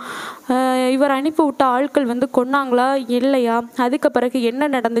இவர் அனுப்பி விட்ட ஆட்கள் வந்து கொன்னாங்களா இல்லையா, அதுக்கு பிறகு என்ன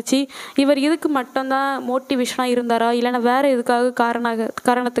நடந்துச்சு, இவர் இதுக்கு மட்டும்தான் மோட்டிவேஷனாக இருந்தாரா இல்லைன்னா வேறு எதுக்காக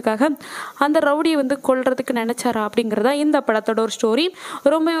காரணத்துக்காக அந்த ரவுடியை வந்து கொல்றதுக்கு நினச்சாரா அப்படிங்கிறதா இந்த படத்தோட ஒரு ஸ்டோரி.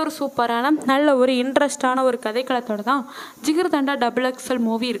 ரொம்ப ஒரு சூப்பரான நல்ல ஒரு இன்ட்ரெஸ்டான ஒரு கதைக்களத்தோடு தான் ஜிகர்தண்டா XXL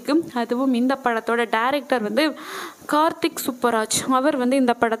மூவி இருக்குது. அதுவும் இந்த படத்தோட டைரக்டர் வந்து கார்த்திக் சுப்பராஜ். அவர் வந்து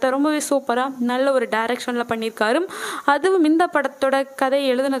இந்த படத்தை ரொம்பவே சூப்பராக நல்ல ஒரு டைரக்ஷனில் பண்ணியிருக்காரு. அதுவும் இந்த படத்தோட கதை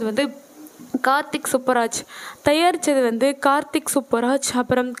எழுதுனது வந்து கார்த்திக் சுப்பராஜ், தயாரித்தது வந்து கார்த்திக் சுப்பராஜ்,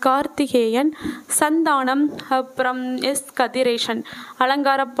 அப்புறம் கார்த்திகேயன், சந்தானம், அப்புறம் கதிரேசன்,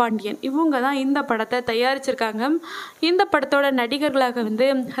 அலங்கார பாண்டியன், இவங்க தான் இந்த படத்தை தயாரிச்சிருக்காங்க. இந்த படத்தோட நடிகர்களாக வந்து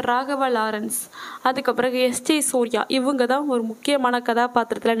ராகவா லாரன்ஸ், அதுக்கப்புறம் சூர்யா, இவங்க தான் ஒரு முக்கியமான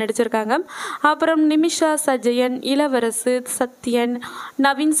கதாபாத்திரத்தில் நடிச்சிருக்காங்க. அப்புறம் நிமிஷா சஜயன், இளவரசு, Sathyan,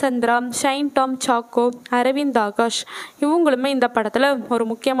 Naveen Chandra, shine Tom choco, Aravind Akash, இவங்களுமே இந்த படத்தில் ஒரு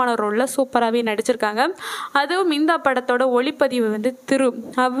முக்கியமான ரோலில் சூப்பராகவே நடிச்சிருக்காங்க. அதுவும் இந்த படத்தோட ஒளிப்பதிவு வந்து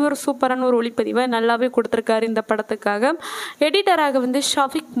அவர் சூப்பரான ஒரு ஒளிப்பதிவை நல்லாவே கொடுத்துருக்காரு இந்த படத்துக்காக. எடிட்டராக வந்து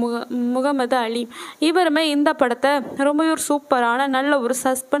ஷாஃபிக் முகமது அலி, இவருமே இந்த படத்தை ரொம்ப ஒரு சூப்பரான நல்ல ஒரு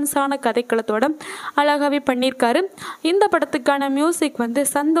சஸ்பென்ஸான கதைக்களத்தோட அழகாகவே பண்ணியிருக்காரு. இந்த படத்துக்கான மியூசிக் வந்து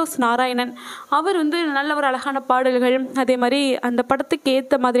சந்தோஷ் நாராயணன், அவர் வந்து நல்ல ஒரு அழகான பாடல்கள், அதே மாதிரி அந்த படத்துக்கு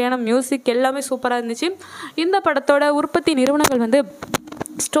ஏற்ற மாதிரியான மியூசிக் எல்லாமே சூப்பராக இருந்துச்சு. இந்த படத்தோட உற்பத்தி நிறுவனங்கள் வந்து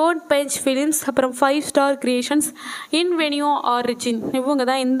ஸ்டோன் பெஞ்ச் ஃபிலிம்ஸ், அப்புறம் 5 ஸ்டார் கிரியேஷன்ஸ், இன்வெனியோ ஆரிஜின், இவங்க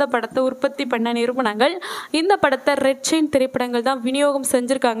தான் இந்த படத்தை உற்பத்தி பண்ண நிறுவனங்கள். இந்த படத்தை ரெட் செயின் திரைப்படங்கள் தான் விநியோகம்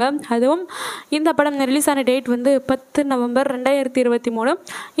செஞ்சுருக்காங்க. அதுவும் இந்த படம் ரிலீஸ் ஆன டேட் வந்து 10 நவம்பர் 2023.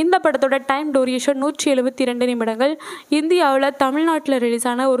 இந்த படத்தோட டைம் டூரேஷன் 172 நிமிடங்கள். இந்தியாவில் தமிழ்நாட்டில் ரிலீஸ்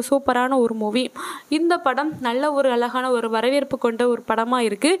ஆன ஒரு சூப்பரான ஒரு மூவி. இந்த படம் நல்ல ஒரு அழகான ஒரு வரவேற்பு கொண்ட ஒரு படமாக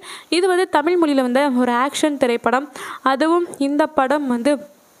இருக்குது. இது வந்து தமிழ் மொழியில் வந்த ஒரு ஆக்ஷன் திரைப்படம். அதுவும் இந்த படம் வந்து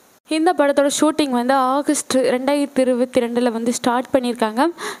இந்த படத்தோட ஷூட்டிங் வந்து ஆகஸ்ட் 2022 வந்து ஸ்டார்ட் பண்ணியிருக்காங்க.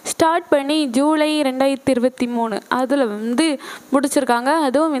 ஸ்டார்ட் பண்ணி ஜூலை 2023 அதில் வந்து முடிச்சிருக்காங்க.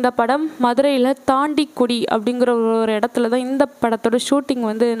 அதுவும் இந்த படம் மதுரையில் தாண்டிக்குடி அப்படிங்கிற ஒரு இடத்துல தான் இந்த படத்தோட ஷூட்டிங்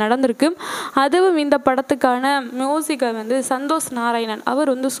வந்து நடந்திருக்கு. அதுவும் இந்த படத்துக்கான மியூசிக்கை வந்து சந்தோஷ் நாராயணன்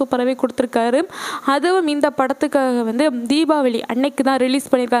அவர் வந்து சூப்பராகவே கொடுத்துருக்காரு. அதுவும் இந்த படத்துக்காக வந்து தீபாவளி அன்னைக்கு தான்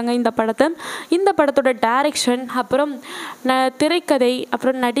ரிலீஸ் பண்ணியிருக்காங்க இந்த படத்தை. இந்த படத்தோட டைரக்ஷன், அப்புறம் திரைக்கதை,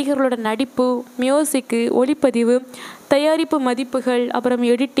 அப்புறம் நடிகர்களோட நடிப்பு, மியூசிக்கு, ஒளிப்பதிவு, தயாரிப்பு மதிப்புகள், அப்புறம்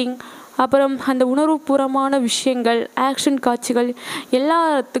எடிட்டிங், அப்புறம் அந்த உணர்வுபூர்வமான விஷயங்கள், ஆக்ஷன் காட்சிகள்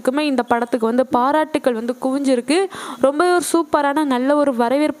எல்லாத்துக்குமே இந்த படத்துக்கு வந்து பாராட்டுக்கள் வந்து குவிஞ்சிருக்கு. ரொம்ப ஒரு சூப்பரான நல்ல ஒரு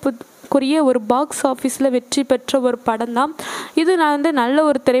வரவேற்புக்குரிய ஒரு பாக்ஸ் ஆஃபீஸில் வெற்றி பெற்ற ஒரு படம் தான் இது. நான் வந்து நல்ல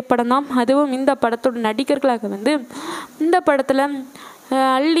ஒரு திரைப்படம் தான். அதுவும் இந்த படத்தோட நடிகர்களாக வந்து இந்த படத்தில்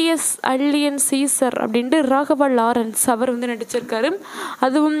அல்லியன் சீசர் அப்படின்ட்டு ராகவா லாரன்ஸ் அவர் வந்து நடிச்சிருக்காரு.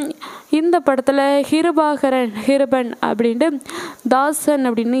 அதுவும் இந்த படத்தில் ஹிரபன் அப்படின்ட்டு தாசன்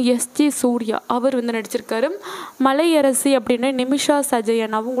அப்படின்னு சூர்யா அவர் வந்து நடிச்சிருக்காரு. மலையரசி அப்படின்னு நிமிஷா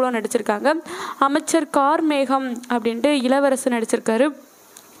சஜயன் அவங்களும் நடிச்சிருக்காங்க. அமைச்சர் கார்மேகம் அப்படின்ட்டு இளவரசு நடிச்சிருக்காரு.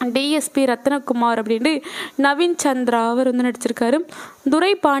 டிஎஸ்பி ரத்னகுமார் அப்படின்ட்டு நவீன் சந்திரா அவர் வந்து நடிச்சிருக்காரு.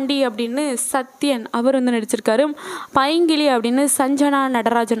 துரை பாண்டி அப்படின்னு சத்யன் அவர் வந்து நடிச்சிருக்காரு. பைங்கிலி அப்படின்னு சஞ்சனா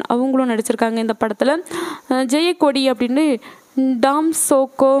நடராஜன் அவங்களும் நடிச்சிருக்காங்க இந்த படத்தில். ஜெயக்கொடி அப்படின்னு டாம்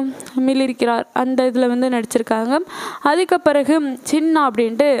சோக்கோ இருக்கிறார் அந்த இதில் வந்து நடிச்சிருக்காங்க. அதுக்கு பிறகு சின்னா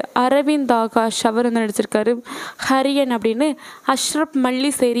அப்படின்ட்டு அரவிந்த் ஆகாஷ் அவர் வந்து நடிச்சிருக்காரு. ஹரியன் அப்படின்னு அஷ்ரப்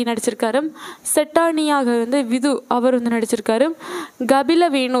மல்லிசேரி நடிச்சிருக்காரு. செட்டானியாக வந்து விது அவர் வந்து நடிச்சிருக்காரு. கபில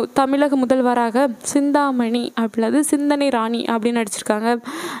வேணு தமிழக முதல்வராக சிந்தாமணி அப்படிது சிந்தனை ராணி அப்படின்னு நடிச்சிருக்காங்க.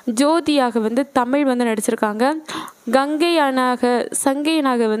 ஜோதியாக வந்து தமிழ் வந்து நடிச்சிருக்காங்க.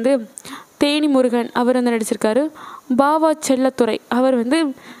 சங்கையனாக வந்து தேனி முருகன் அவர் வந்து நடிச்சிருக்காரு. பாவா செல்லத்துறை அவர் வந்து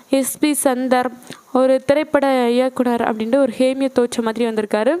எஸ்பி சந்தர் ஒரு திரைப்பட இயக்குனர் அப்படின்ட்டு ஒரு ஹேமிய தோற்ற மாதிரி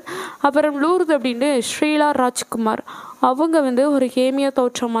வந்திருக்காரு. அப்புறம் லூர்து அப்படின்ட்டு ஸ்ரீலா ராஜ்குமார் அவங்க வந்து ஒரு ஹேமிய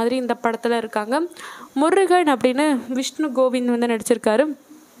தோற்றம் மாதிரி இந்த படத்தில் இருக்காங்க. முருகன் அப்படின்னு விஷ்ணு கோவிந்த் வந்து நடிச்சிருக்காரு.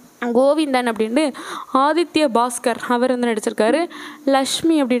 கோவிந்தன் அப்படின்ட்டு ஆதித்ய பாஸ்கர் அவர் வந்து நடிச்சிருக்காரு.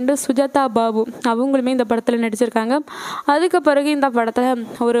 லக்ஷ்மி அப்படின்ட்டு சுஜாதா பாபு அவங்களுமே இந்த படத்தில் நடிச்சிருக்காங்க. அதுக்கு பிறகு இந்த படத்தில்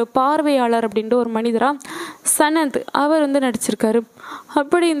ஒரு பார்வையாளர் அப்படின்ட்டு ஒரு மனிதராக சனந்த் அவர் வந்து நடிச்சிருக்காரு.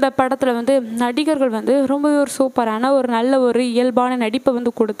 அப்படி இந்த படத்தில் வந்து நடிகர்கள் வந்து ரொம்ப ஒரு சூப்பரான ஒரு நல்ல ஒரு இயல்பான நடிப்பை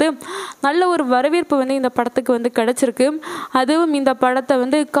வந்து கொடுத்து நல்ல ஒரு வரவேற்பு வந்து இந்த படத்துக்கு வந்து கிடச்சிருக்கு. அதுவும் இந்த படத்தை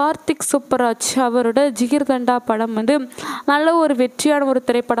வந்து கார்த்திக் சுப்பராஜ் அவரோட ஜிகர்தண்டா படம் வந்து நல்ல ஒரு வெற்றியான ஒரு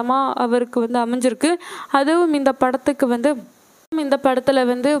திரைப்படமாக அவருக்கு வந்து அமைஞ்சிருக்கு. அதுவும் இந்த படத்துக்கு வந்து இந்த படத்தில்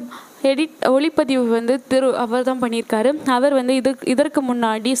வந்து ஒளிப்பதிவு வந்து அவர் தான் பண்ணியிருக்காரு. அவர் வந்து இதற்கு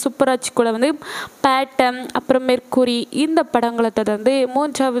முன்னாடி சுப்பராஜ் கூட வந்து பேட்டம் அப்புறம் மெர்க்குரி இந்த படங்களை தொடர்ந்து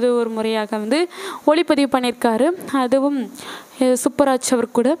 3வது ஒரு முறையாக வந்து ஒளிப்பதிவு பண்ணியிருக்காரு. அதுவும் சுப்பராஜ்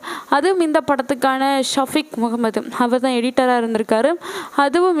அவர் கூட. அதுவும் இந்த படத்துக்கான ஷஃபிக் முகமது அவர் தான் எடிட்டராக இருந்திருக்காரு.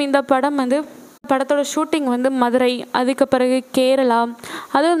 அதுவும் இந்த படம் வந்து படத்தோட ஷூட்டிங் வந்து மதுரை, அதுக்கு பிறகு கேரளா,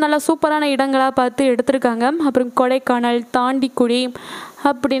 அதுவும் நல்லா சூப்பரான இடங்களாக பார்த்து எடுத்திருக்காங்க. அப்புறம் கொடைக்கானல், தாண்டிக்குடி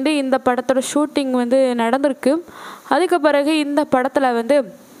அப்படின்ட்டு இந்த படத்தோட ஷூட்டிங் வந்து நடந்திருக்கு. அதுக்கு பிறகு இந்த படத்தில் வந்து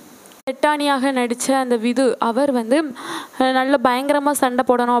செட்டானியாக நடித்த அந்த விது அவர் வந்து நல்ல பயங்கரமாக சண்டை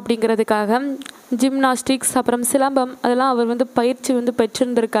போடணும் அப்படிங்கிறதுக்காக ஜிம்னாஸ்டிக்ஸ் அப்புறம் சிலம்பம் அதெல்லாம் அவர் வந்து பயிற்சி வந்து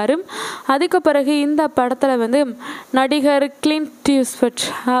பெற்றிருந்திருக்காரு. அதுக்கு பிறகு இந்த படத்தில் வந்து நடிகர் கிளின்ட்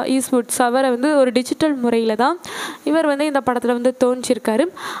ஈஸ்வுட்ஸ் அவரை வந்து ஒரு டிஜிட்டல் முறையில் தான் இவர் வந்து இந்த படத்தில் வந்து தோன்றியிருக்காரு.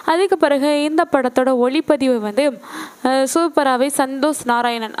 அதுக்கு பிறகு இந்த படத்தோட ஒளிப்பதிவு வந்து சூப்பராகவே சந்தோஷ்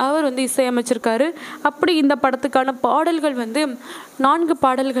நாராயணன் அவர் வந்து இசையமைச்சிருக்காரு. அப்படி இந்த படத்துக்கான பாடல்கள் வந்து 4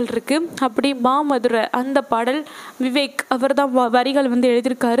 பாடல்கள் இருக்குது. அப்படி மாமதுரை அந்த பாடல் விவேக் அவர் தான் வரிகள் வந்து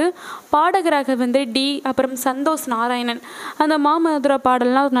எழுதியிருக்காரு. பாடகராக வந்து டி அப்புறம் சந்தோஷ் நாராயணன். அந்த மாமதுரை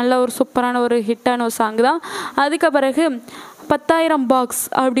பாடல்னால் நல்ல ஒரு சூப்பரான ஒரு ஹிட்டான ஒரு சாங் தான். அதுக்கு பிறகு 10,000 பாக்ஸ்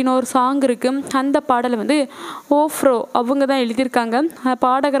அப்படின்னு ஒரு சாங் இருக்குது. அந்த பாடலை வந்து ஓஃப்ரோ அவங்க தான் எழுதியிருக்காங்க.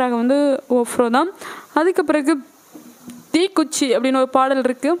 பாடகராக வந்து ஓஃப்ரோ தான். அதுக்கு பிறகு தீக்குச்சி அப்படின்னு ஒரு பாடல்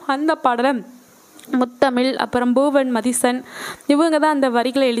இருக்குது. அந்த பாடலை முத்தமிழ் அப்புறம் பூவன் மதிசன் இவங்க தான் அந்த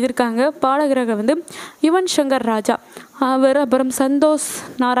வரிகளை எழுதியிருக்காங்க. பாடகராக வந்து யுவன் சங்கர் ராஜா அவர் அப்புறம் சந்தோஷ்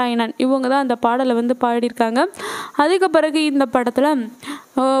நாராயணன் இவங்க தான் அந்த பாடலை வந்து பாடியிருக்காங்க. அதுக்கு பிறகு இந்த படத்தில்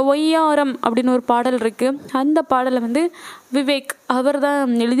ஒய்யாரம் அப்படின்னு ஒரு பாடல் இருக்குது. அந்த பாடலை வந்து விவேக் அவர்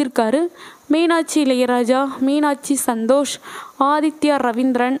தான் எழுதியிருக்காரு. மீனாட்சி இளையராஜா, மீனாட்சி சந்தோஷ், ஆதித்யா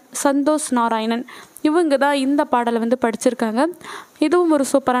ரவீந்திரன், சந்தோஷ் நாராயணன் இவங்க தான் இந்த பாடலை வந்து படிச்சிருக்காங்க. இதுவும் ஒரு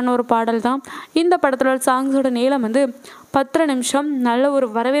சூப்பரான ஒரு பாடல் தான். இந்த படத்தோட சாங்ஸோட நீளம் வந்து 10 நிமிஷம். நல்ல ஒரு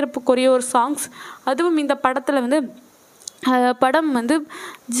வரவேற்புக்குரிய ஒரு சாங்ஸ். அதுவும் இந்த படத்தில் வந்து படம் வந்து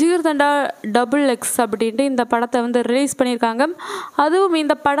ஜிகர்தண்டா DoubleX அப்படின்ட்டு இந்த படத்தை வந்து ரிலீஸ் பண்ணியிருக்காங்க. அதுவும்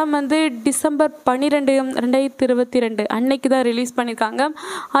இந்த படம் வந்து டிசம்பர் 12, 2022 அன்னைக்கு தான் ரிலீஸ் பண்ணியிருக்காங்க.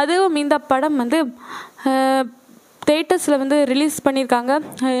 அதுவும் இந்த படம் வந்து தேட்டர்ஸில் வந்து ரிலீஸ் பண்ணியிருக்காங்க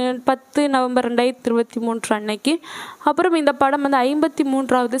 10 நவம்பர் 2023 அன்னைக்கு. அப்புறம் இந்த படம் வந்து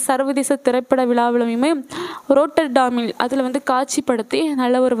 53வது சர்வதேச திரைப்பட விழாவிலுமே ரோட்டர்டாமில் அதில் வந்து காட்சிப்படுத்தி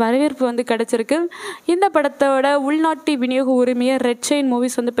நல்ல ஒரு வரவேற்பு வந்து கிடச்சிருக்கு. இந்த படத்தோட உள்நாட்டு விநியோக உரிமையை ரெட் செயின்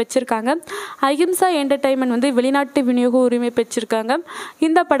மூவிஸ் வந்து பெற்றிருக்காங்க. அஹிம்சா என்டர்டைன்மெண்ட் வந்து வெளிநாட்டு விநியோக உரிமை பெற்றிருக்காங்க.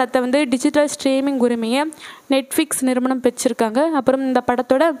 இந்த படத்தை வந்து டிஜிட்டல் ஸ்ட்ரீமிங் உரிமையை நெட்ஃப்ளிக்ஸ் நிறுவனம் பெற்றிருக்காங்க. அப்புறம் இந்த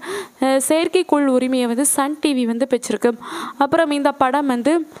படத்தோட செயற்கைக்கோள் உரிமையை வந்து சன் டிவி வந்து பெற்றிருக்கு. அப்புறம் இந்த படம்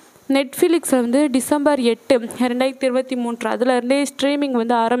வந்து நெட்ஃப்ளிக்ஸில் வந்து டிசம்பர் 8, 2023 அதில் ஸ்ட்ரீமிங்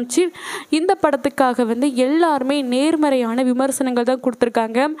வந்து ஆரம்பித்து இந்த படத்துக்காக வந்து எல்லாருமே நேர்மறையான விமர்சனங்கள் தான்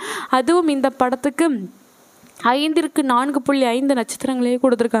கொடுத்துருக்காங்க. அதுவும் இந்த படத்துக்கு 5ற்கு 4.5 நட்சத்திரங்களே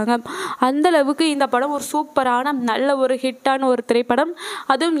கொடுத்துருக்காங்க. அந்தளவுக்கு இந்த படம் ஒரு சூப்பரான நல்ல ஒரு ஹிட்டான ஒரு திரைப்படம்.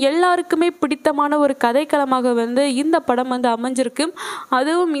 அதுவும் எல்லாருக்குமே பிடித்தமான ஒரு கதைக்களமாக வந்து இந்த படம் வந்து அமைஞ்சிருக்கு.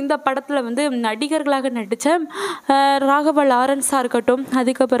 அதுவும் இந்த படத்தில் வந்து நடிகர்களாக நடித்த ராகவா லாரன்ஸாக இருக்கட்டும்,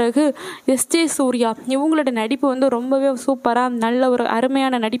 அதுக்கு பிறகு எஸ்ஜே சூர்யா இவங்களோட நடிப்பு வந்து ரொம்பவே சூப்பராக நல்ல ஒரு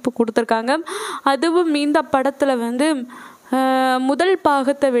அருமையான நடிப்பு கொடுத்துருக்காங்க. அதுவும் இந்த படத்தில் வந்து முதல்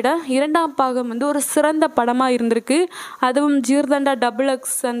பாகத்தை விட 2ஆம் பாகம் வந்து ஒரு சிறந்த படமாக இருந்திருக்கு. அதுவும் ஜிகர்தண்டா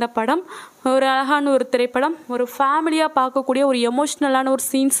DoubleX அந்த படம் ஒரு அழகான ஒரு திரைப்படம். ஒரு ஃபேமிலியாக பார்க்கக்கூடிய ஒரு எமோஷ்னலான ஒரு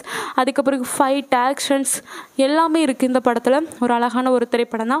சீன்ஸ், அதுக்கு பிறகு ஃபைட் ஆக்ஷன்ஸ் எல்லாமே இருக்குது இந்த படத்தில். ஒரு அழகான ஒரு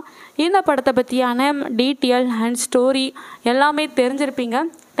திரைப்படம் தான். இந்த படத்தை பற்றியான டீட்டெயில் அண்ட் ஸ்டோரி எல்லாமே தெரிஞ்சிருப்பீங்க.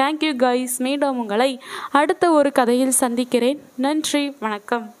 Thank you guys. மீண்டும் உங்களை அடுத்த ஒரு கதையில் சந்திக்கிறேன். நன்றி,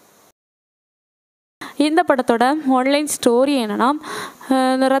 வணக்கம். இந்த படத்தோட ஆன்லைன் ஸ்டோரி என்னென்னா,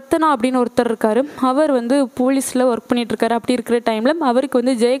 ரத்னா அப்படின்னு ஒருத்தர் இருக்கார். அவர் வந்து போலீஸில் ஒர்க் பண்ணிகிட்ருக்காரு. அப்படி இருக்கிற டைமில் அவருக்கு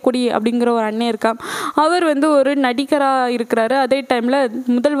வந்து ஜெயக்கொடி அப்படிங்கிற ஒரு அண்ணன் இருக்கா. அவர் வந்து ஒரு நடிகராக இருக்கிறாரு. அதே டைமில்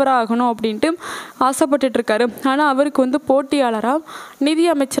முதல்வராக ஆகணும் அப்படின்ட்டு ஆசைப்பட்டுட்ருக்காரு. ஆனால் அவருக்கு வந்து போட்டியாளராக நிதி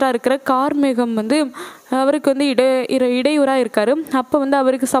அமைச்சராக இருக்கிற கார்மேகம் வந்து அவருக்கு வந்து இடையூறாக இருக்கார். அப்போ வந்து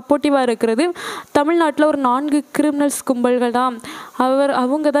அவருக்கு சப்போர்ட்டிவாக இருக்கிறது தமிழ்நாட்டில் ஒரு 4 கிரிமினல்ஸ் கும்பல்கள் தான்.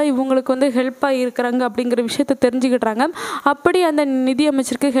 அவங்க தான் இவங்களுக்கு வந்து ஹெல்ப்பாக இருக்கிறாங்க அப்படிங்கிற விஷயத்தை தெரிஞ்சுக்கிட்டுறாங்க. அப்படி அந்த நிதி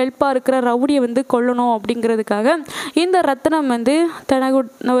அமைச்சருக்கு ஹெல்ப்பாக இருக்கிற ரவுடியை வந்து கொல்லணும் அப்படிங்கிறதுக்காக இந்த ரத்னம் வந்து தனக்கு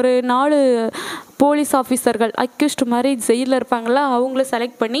ஒரு 4 போலீஸ் ஆஃபீஸர்கள் அக்யூஸ்ட் மாதிரி ஜெயிலில் இருப்பாங்களா, அவங்கள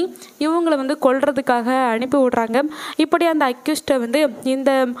செலக்ட் பண்ணி இவங்களை வந்து கொல்றதுக்காக அனுப்பி விட்றாங்க. இப்படி அந்த அக்யூஸ்ட்டை வந்து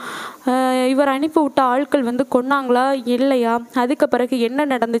இவர் அனுப்பி விட்ட ஆட்கள் வந்து கொன்னாங்களா இல்லையா, அதுக்கு பிறகு என்ன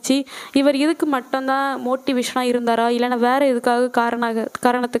நடந்துச்சு, இவர் இதுக்கு மட்டும்தான் மோட்டிவேஷனாக இருந்தாரா இல்லைன்னா வேறு எதுக்காக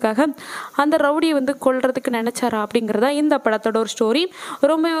காரணத்துக்காக அந்த ரவுடியை வந்து கொல்றதுக்கு நினச்சாரா அப்படிங்கிறதா இந்த படத்தோட ஒரு ஸ்டோரி.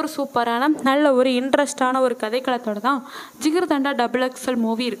 ரொம்ப ஒரு சூப்பரான நல்ல ஒரு இன்ட்ரெஸ்டான ஒரு கதைக்களத்தோட தான் ஜிகர்தண்டா XXL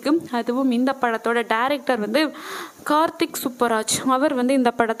மூவி இருக்குது. அதுவும் இந்த படத்தோட டைரக்டர் வந்து கார்த்திக் சுப்பராஜ். அவர் வந்து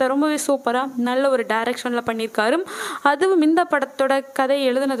இந்த படத்தை ரொம்பவே சூப்பராக நல்ல ஒரு டைரக்ஷனில் பண்ணியிருக்காரு. அதுவும் இந்த படத்தோட கதை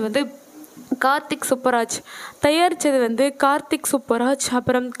எழுதுனது வந்து கார்த்திக் சுப்பராஜ், தயாரித்தது வந்து கார்த்திக் சுப்பராஜ்,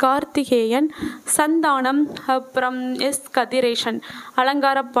 அப்புறம் கார்த்திகேயன், சந்தானம், அப்புறம் கதிரேசன்,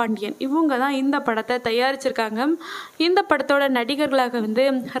 அலங்கார பாண்டியன், இவங்க தான் இந்த படத்தை தயாரிச்சிருக்காங்க. இந்த படத்தோட நடிகர்களாக வந்து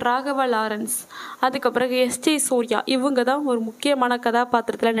ராகவா லாரன்ஸ், அதுக்கப்புறம் சூர்யா, இவங்க தான் ஒரு முக்கியமான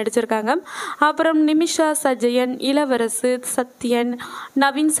கதாபாத்திரத்தில் நடிச்சிருக்காங்க. அப்புறம் நிமிஷா சஜயன், இளவரசு, Sathyan,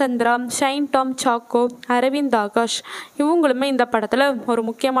 Naveen Chandra, shine Tom choco, Aravind Akash, இவங்களுமே இந்த படத்தில் ஒரு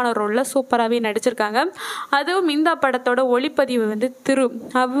முக்கியமான ரோலில் சூப்பராகவே நடிச்சிருக்காங்க. அதுவும் இந்த படத்தோட ஒளிப்பதிவு வந்து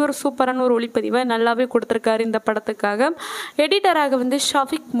அவர் சூப்பரான ஒரு ஒளிப்பதிவை நல்லாவே கொடுத்துருக்காரு இந்த படத்துக்காக. எடிட்டராக வந்து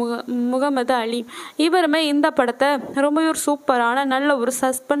ஷாஃபிக் முகமது அலி, இவருமே இந்த படத்தை ரொம்ப ஒரு சூப்பரான நல்ல ஒரு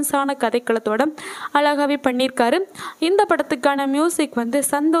சஸ்பென்ஸான கதைக்களத்தோட அழகாகவே பண்ணியிருக்காரு. இந்த படத்துக்கான மியூசிக் வந்து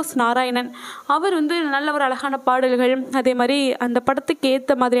சந்தோஷ் நாராயணன், அவர் வந்து நல்ல ஒரு அழகான பாடல்கள், அதே மாதிரி அந்த படத்துக்கு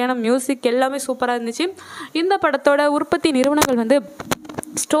ஏற்ற மாதிரியான மியூசிக் எல்லாமே சூப்பராக இருந்துச்சு. இந்த படத்தோட உற்பத்தி நிறுவனங்கள் வந்து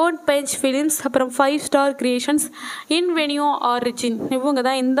ஸ்டோன் பெஞ்ச் ஃபிலிம்ஸ், அப்புறம் 5 ஸ்டார் கிரியேஷன்ஸ், இன்வெனியோ ஆரிஜின், இவங்க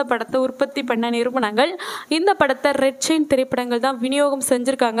தான் இந்த படத்தை உற்பத்தி பண்ண நிறுவனங்கள். இந்த படத்தை ரெட் செயின் திரைப்படங்கள் தான் விநியோகம்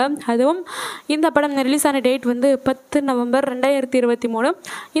செஞ்சுருக்காங்க. அதுவும் இந்த படம் ரிலீஸ் ஆன டேட் வந்து 10 நவம்பர் 2023.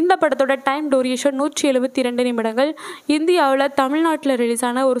 இந்த படத்தோட டைம் டூரேஷன் 172 நிமிடங்கள். இந்தியாவில் தமிழ்நாட்டில் ரிலீஸ்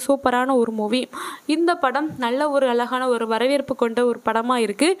ஆன ஒரு சூப்பரான ஒரு மூவி. இந்த படம் நல்ல ஒரு அழகான ஒரு வரவேற்பு கொண்ட ஒரு படமாக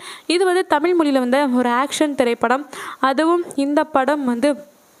இருக்குது. இது வந்து தமிழ் மொழியில் வந்து ஒரு ஆக்ஷன் திரைப்படம். அதுவும் இந்த படம் வந்து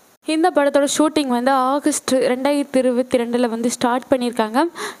இந்த படத்தோட ஷூட்டிங் வந்து ஆகஸ்ட் 2022 வந்து ஸ்டார்ட் பண்ணியிருக்காங்க.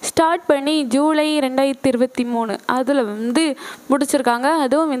 ஸ்டார்ட் பண்ணி ஜூலை 2023 அதில் வந்து முடிச்சிருக்காங்க.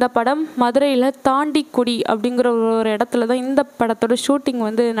 அதுவும் இந்த படம் மதுரையில் தாண்டிக்குடி அப்படிங்கிற ஒரு இடத்துல தான் இந்த படத்தோட ஷூட்டிங்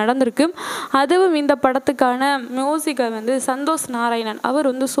வந்து நடந்திருக்கு. அதுவும் இந்த படத்துக்கான மியூசிக்கை வந்து சந்தோஷ் நாராயணன்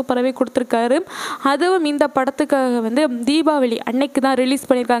அவர் வந்து சூப்பராகவே கொடுத்துருக்காரு. அதுவும் இந்த படத்துக்காக வந்து தீபாவளி அன்னைக்கு தான் ரிலீஸ்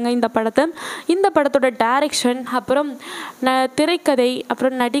பண்ணியிருக்காங்க இந்த படத்தை. இந்த படத்தோட டைரக்ஷன், அப்புறம் திரைக்கதை,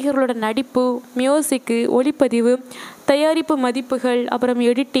 அப்புறம் நடிகர்களோட நடிப்பு, மியூசிக்கு, ஒளிப்பதிவு, தயாரிப்பு மதிப்புகள், அப்புறம்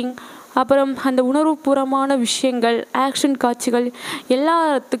எடிட்டிங், அப்புறம் அந்த உணர்வுபூர்வமான விஷயங்கள், ஆக்ஷன் காட்சிகள்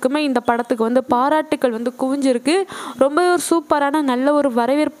எல்லாத்துக்குமே இந்த படத்துக்கு வந்து பாராட்டுக்கள் வந்து குவிஞ்சிருக்கு. ரொம்ப ஒரு சூப்பரான நல்ல ஒரு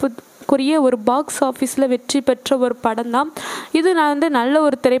வரவேற்புக்குரிய ஒரு பாக்ஸ் ஆஃபீஸில் வெற்றி பெற்ற ஒரு படம் தான் இது. நான் வந்து நல்ல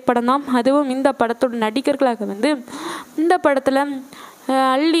ஒரு திரைப்படம் தான். அதுவும் இந்த படத்தோட நடிகர்களாக வந்து இந்த படத்தில்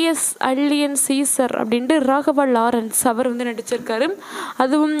அல்லியன் சீசர் அப்படின்ட்டு ராகவா லாரன்ஸ் அவர் வந்து நடிச்சிருக்காரு.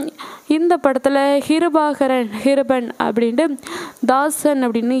 அதுவும் இந்த படத்தில் ஹிரபன் அப்படின்ட்டு தாசன்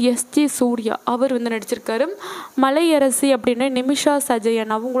அப்படின்னு சூர்யா அவர் வந்து நடிச்சிருக்காரு. மலையரசி அப்படின்னு நிமிஷா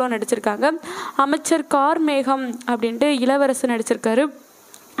சஜயன் அவங்களும் நடிச்சிருக்காங்க. அமைச்சர் கார்மேகம் அப்படின்ட்டு இளவரசு நடிச்சிருக்காரு.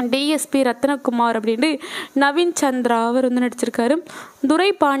 டிஎஸ்பி ரத்னகுமார் அப்படின்னு நவீன் சந்திரா அவர் வந்து நடிச்சிருக்காரு. துரை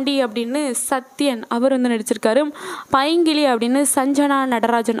பாண்டி அப்படின்னு சத்யன் அவர் வந்து நடிச்சிருக்காரு. பைங்கிலி அப்படின்னு சஞ்சனா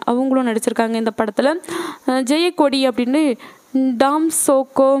நடராஜன் அவங்களும் நடிச்சிருக்காங்க இந்த படத்தில். ஜெயக்கொடி அப்படின்னு டாம்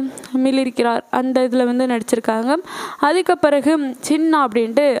சோக்கோ மிளிருக்கிறார் அந்த இதில் வந்து நடிச்சிருக்காங்க. அதுக்கு பிறகு சின்னா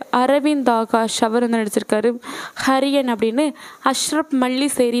அப்படின்ட்டு அரவிந்த் ஆகாஷ் அவர் வந்து நடிச்சிருக்காரு. ஹரியன் அப்படின்னு அஷ்ரப்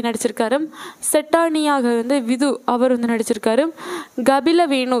மல்லிசேரி நடிச்சிருக்காரு. செட்டானியாக வந்து விது அவர் வந்து நடிச்சிருக்காரு. கபில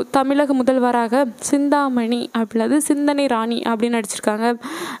வேணு தமிழக முதல்வராக சிந்தாமணி அப்படின்றது சிந்தனை ராணி அப்படின்னு நடிச்சிருக்காங்க.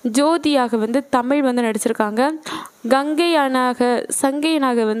 ஜோதியாக வந்து தமிழ் வந்து நடிச்சிருக்காங்க.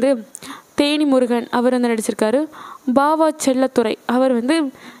 சங்கையனாக வந்து தேனி முருகன் அவர் வந்து நடிச்சிருக்காரு. பாவா செல்லத்துறை அவர் வந்து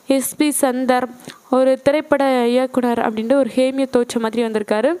எஸ்பி சந்தர் ஒரு திரைப்பட இயக்குனர் அப்படின்ட்டு ஒரு ஹேமிய தோற்ற மாதிரி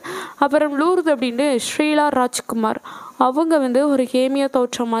வந்திருக்காரு. அப்புறம் லூர்து அப்படின்ட்டு ஸ்ரீலா ராஜ்குமார் அவங்க வந்து ஒரு ஹேமிய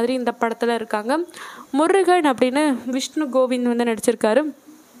தோற்றம் மாதிரி இந்த படத்தில் இருக்காங்க. முருகன் அப்படின்னு விஷ்ணு கோவிந்த் வந்து நடிச்சிருக்காரு.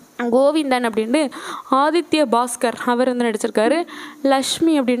 கோவிந்தன் அப்படின்ட்டு ஆதித்ய பாஸ்கர் அவர் வந்து நடிச்சிருக்காரு.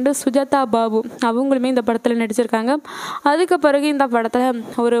 லக்ஷ்மி அப்படின்ட்டு சுஜாதா பாபு அவங்களுமே இந்த படத்தில் நடிச்சிருக்காங்க. அதுக்கு பிறகு இந்த படத்தில்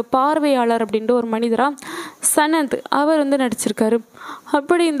ஒரு பார்வையாளர் அப்படின்ட்டு ஒரு மனிதராக சனந்த் அவர் வந்து நடிச்சிருக்காரு.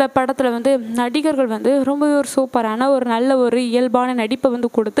 அப்படி இந்த படத்தில் வந்து நடிகர்கள் வந்து ரொம்ப ஒரு சூப்பரான ஒரு நல்ல ஒரு இயல்பான நடிப்பை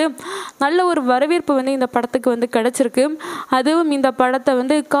வந்து கொடுத்து நல்ல ஒரு வரவேற்பு வந்து இந்த படத்துக்கு வந்து கிடச்சிருக்கு. அதுவும் இந்த படத்தை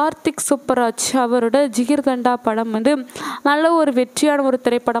வந்து கார்த்திக் சுப்பராஜ் அவரோட ஜிகிர்தண்டா படம் வந்து நல்ல ஒரு வெற்றியான ஒரு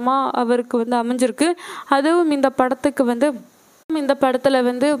திரைப்படமாக அவருக்கு வந்து அமைஞ்சிருக்கு. அதுவும் இந்த படத்துக்கு வந்து இந்த படத்தில்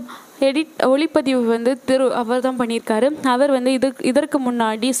வந்து ஒளிப்பதிவு வந்து அவர் தான் பண்ணியிருக்காரு. அவர் வந்து இதற்கு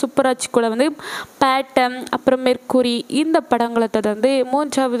முன்னாடி சுப்பராஜ் கூட வந்து பேட்டம் அப்புறம் மெர்க்குரி இந்த படங்களை தொடர்ந்து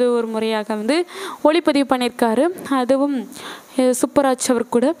 3வது ஒரு முறையாக வந்து ஒளிப்பதிவு பண்ணியிருக்காரு. அதுவும் சுப்பராஜ்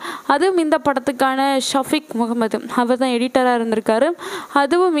அவர் கூட. அதுவும் இந்த படத்துக்கான ஷஃபிக் முகமது அவர் தான் எடிட்டராக இருந்திருக்காரு.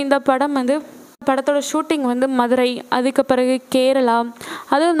 அதுவும் இந்த படம் வந்து படத்தோட ஷூட்டிங் வந்து மதுரை, அதுக்கு பிறகு கேரளா,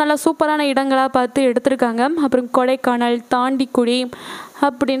 அதுவும் நல்லா சூப்பரான இடங்களாக பார்த்து எடுத்திருக்காங்க. அப்புறம் கொடைக்கானல், தாண்டிக்குடி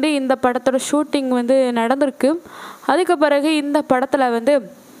அப்படின்ட்டு இந்த படத்தோட ஷூட்டிங் வந்து நடந்திருக்கு. அதுக்கு பிறகு இந்த படத்தில் வந்து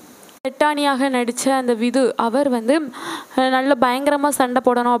பெட்டானியாக நடித்த அந்த விது அவர் வந்து நல்ல பயங்கரமாக சண்டை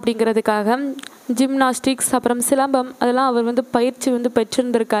போடணும் அப்படிங்கிறதுக்காக ஜிம்னாஸ்டிக்ஸ் அப்புறம் சிலம்பம் அதெல்லாம் அவர் வந்து பயிற்சி வந்து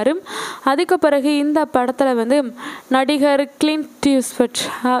பெற்றிருந்திருக்காரு. அதுக்கு பிறகு இந்த படத்தில் வந்து நடிகர் கிளின்ட்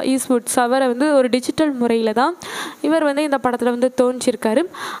ஈஸ்வுட்ஸ் அவரை வந்து ஒரு டிஜிட்டல் முறையில் தான் இவர் வந்து இந்த படத்தில் வந்து தோன்றியிருக்காரு.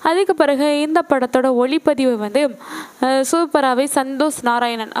 அதுக்கு பிறகு இந்த படத்தோட ஒளிப்பதிவு வந்து சூப்பராகவே சந்தோஷ்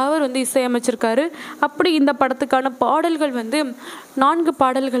நாராயணன் அவர் வந்து இசையமைச்சிருக்காரு. அப்படி இந்த படத்துக்கான பாடல்கள் வந்து 4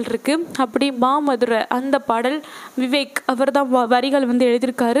 பாடல்கள் இருக்குது. அப்படி மாமதுரை அந்த பாடல் விவேக் அவர் தான் வரிகள் வந்து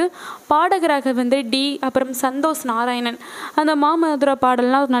எழுதியிருக்காரு. பாடகராக வந்து டி அப்புறம் சந்தோஷ் நாராயணன். அந்த மாமதுரை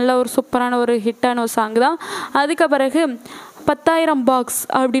பாடல்னால் நல்ல ஒரு சூப்பரான ஒரு ஹிட்டான ஒரு சாங் தான். அதுக்கு பிறகு 10,000 பாக்ஸ்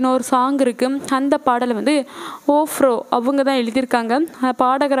அப்படின்னு ஒரு சாங் இருக்குது. அந்த பாடலை வந்து ஓஃப்ரோ அவங்க தான் எழுதியிருக்காங்க.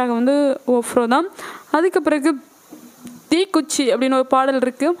 பாடகராக வந்து ஓஃப்ரோ தான். அதுக்கு பிறகு தீக்குச்சி அப்படின்னு ஒரு பாடல்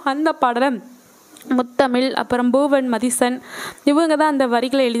இருக்குது. அந்த பாடலை முத்தமிழ் அப்புறம் பூவன் மதிசன் இவங்க தான் அந்த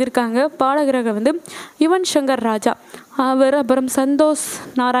வரிகளை எழுதியிருக்காங்க. பாடகராக வந்து யுவன் சங்கர் ராஜா அவர் அப்புறம் சந்தோஷ்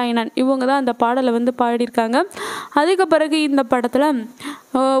நாராயணன் இவங்க தான் அந்த பாடலை வந்து பாடியிருக்காங்க. அதுக்கு பிறகு இந்த படத்தில்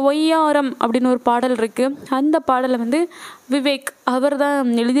ஒய்யாரம் அப்படின்னு ஒரு பாடல் இருக்குது. அந்த பாடலை வந்து விவேக் அவர்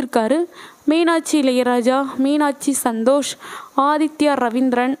தான் எழுதியிருக்காரு. மீனாட்சி இளையராஜா, மீனாட்சி சந்தோஷ், ஆதித்யா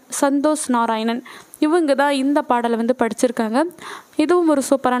ரவீந்திரன், சந்தோஷ் நாராயணன் இவங்க தான் இந்த பாடலை வந்து படிச்சிருக்காங்க. இதுவும் ஒரு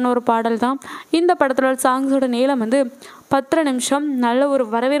சூப்பரான ஒரு பாடல் தான். இந்த படத்தோட சாங்ஸோட நீளம் வந்து 10 நிமிஷம். நல்ல ஒரு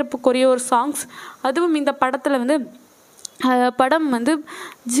வரவேற்புக்குரிய ஒரு சாங்ஸ். அதுவும் இந்த படத்தில் வந்து படம் வந்து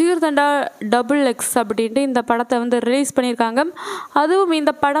ஜிகர்தண்டா DoubleX அப்படின்ட்டு இந்த படத்தை வந்து ரிலீஸ் பண்ணியிருக்காங்க. அதுவும்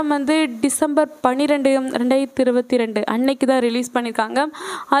இந்த படம் வந்து டிசம்பர் 12, 2022 அன்னைக்கு தான் ரிலீஸ் பண்ணியிருக்காங்க.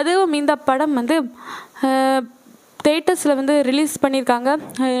 அதுவும் இந்த படம் வந்து தேட்டர்ஸில் வந்து ரிலீஸ் பண்ணியிருக்காங்க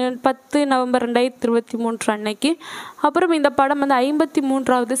 10 நவம்பர் 2023 அன்னைக்கு. அப்புறம் இந்த படம் வந்து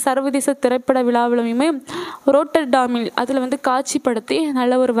 53வது சர்வதேச திரைப்பட விழாவிலுமே ரோட்டர்டாமில் அதில் வந்து காட்சிப்படுத்தி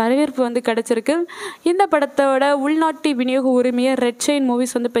நல்ல ஒரு வரவேற்பு வந்து கிடச்சிருக்கு. இந்த படத்தோட உள்நாட்டு விநியோக உரிமையை ரெட் செயின்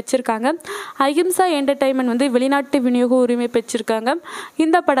மூவிஸ் வந்து பெற்றிருக்காங்க. அஹிம்சா என்டர்டைன்மெண்ட் வந்து வெளிநாட்டு விநியோக உரிமை பெற்றிருக்காங்க.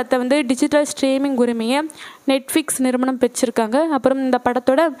 இந்த படத்தை வந்து டிஜிட்டல் ஸ்ட்ரீமிங் உரிமையை நெட்ஃப்ளிக்ஸ் நிறுவனம் பெற்றிருக்காங்க. அப்புறம் இந்த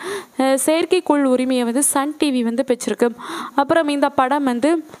படத்தோட செயற்கைக்கோள் உரிமையை வந்து சன் டிவி வந்து பெற்றிருக்கு. அப்புறம் இந்த படம் வந்து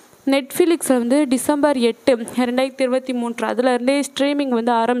நெட்ஃப்ளிக்ஸில் வந்து டிசம்பர் 8, 2023 அதிலிருந்தே ஸ்ட்ரீமிங்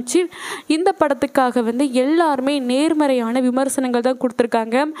வந்து ஆரம்பித்து இந்த படத்துக்காக வந்து எல்லாருமே நேர்மறையான விமர்சனங்கள் தான்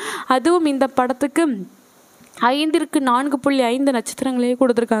கொடுத்துருக்காங்க. அதுவும் இந்த படத்துக்கு 5ற்கு 4.5 நட்சத்திரங்களே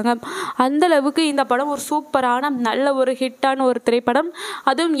கொடுத்துருக்காங்க. அந்தளவுக்கு இந்த படம் ஒரு சூப்பரான நல்ல ஒரு ஹிட்டான ஒரு திரைப்படம்.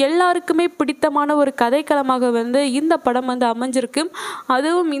 அதுவும் எல்லாருக்குமே பிடித்தமான ஒரு கதைக்களமாக வந்து இந்த படம் வந்து அமைஞ்சிருக்கு.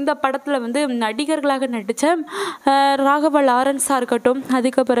 அதுவும் இந்த படத்தில் வந்து நடிகர்களாக நடித்த ராகவ லாரன்ஸாக இருக்கட்டும்,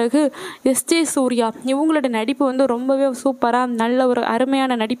 அதுக்கு பிறகு எஸ்ஜே சூர்யா இவங்களோட நடிப்பு வந்து ரொம்பவே சூப்பராக நல்ல ஒரு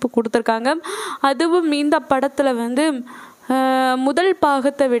அருமையான நடிப்பு கொடுத்துருக்காங்க. அதுவும் இந்த படத்தில் வந்து முதல்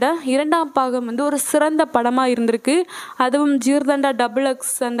பாகத்தை விட 2ஆம் பாகம் வந்து ஒரு சிறந்த படமாக இருந்திருக்கு. அதுவும் ஜிகர்தண்டா DoubleX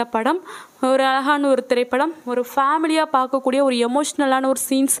அந்த படம் ஒரு அழகான ஒரு திரைப்படம். ஒரு ஃபேமிலியாக பார்க்கக்கூடிய ஒரு எமோஷ்னலான ஒரு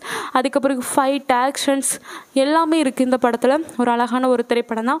சீன்ஸ், அதுக்கு பிறகு ஃபைட் ஆக்ஷன்ஸ் எல்லாமே இருக்குது இந்த படத்தில். ஒரு அழகான ஒரு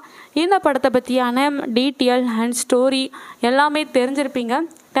திரைப்படம் தான். இந்த படத்தை பற்றியான டீட்டெயில் அண்ட் ஸ்டோரி எல்லாமே தெரிஞ்சிருப்பீங்க.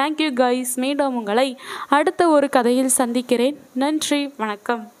 Thank you guys. மீண்டும் உங்களை அடுத்த ஒரு கதையில் சந்திக்கிறேன். நன்றி,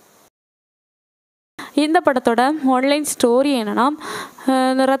 வணக்கம். இந்த படத்தோட ஆன்லைன் ஸ்டோரி என்னென்னா,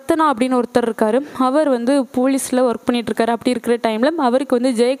 ரத்னா அப்படின்னு ஒருத்தர் இருக்கார். அவர் வந்து போலீஸில் ஒர்க் பண்ணிகிட்ருக்காரு. அப்படி இருக்கிற டைமில் அவருக்கு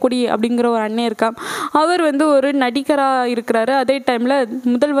வந்து ஜெயக்கொடி அப்படிங்கிற ஒரு அண்ணன் இருக்கான். அவர் வந்து ஒரு நடிகராக இருக்கிறாரு. அதே டைமில்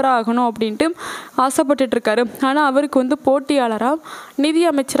முதல்வராக ஆகணும் அப்படின்ட்டு ஆசைப்பட்டுட்ருக்காரு. ஆனால் அவருக்கு வந்து போட்டியாளராக நிதி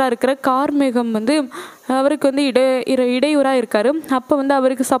அமைச்சராக இருக்கிற கார்மேகம் வந்து அவருக்கு வந்து இடையூறாக இருக்கார். அப்போ வந்து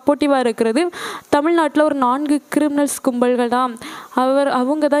அவருக்கு சப்போர்ட்டிவாக இருக்கிறது தமிழ்நாட்டில் ஒரு 4 கிரிமினல்ஸ் கும்பல்கள் தான்.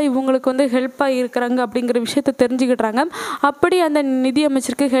 அவங்க தான் இவங்களுக்கு வந்து ஹெல்ப்பாக இருக்கிறாங்க அப்படிங்கிற விஷயத்தை தெரிஞ்சுக்கிட்டுறாங்க. அப்படி அந்த நிதி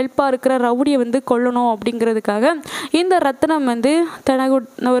அமைச்சருக்கு ஹெல்ப்பாக இருக்கிற ரவுடியை வந்து கொல்லணும் அப்படிங்கிறதுக்காக இந்த ரத்னம் வந்து தனக்கு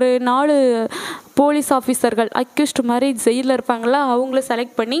ஒரு 4 போலீஸ் ஆஃபீஸர்கள் அக்யூஸ்ட் மாதிரி ஜெயிலில் இருப்பாங்களா, அவங்கள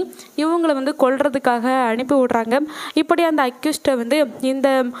செலக்ட் பண்ணி இவங்களை வந்து கொல்றதுக்காக அனுப்பி விட்றாங்க. இப்படி அந்த அக்யூஸ்ட்டை வந்து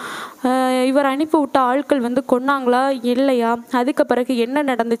இவர் அனுப்பி விட்ட ஆட்கள் வந்து கொன்னாங்களா இல்லையா, அதுக்கு பிறகு என்ன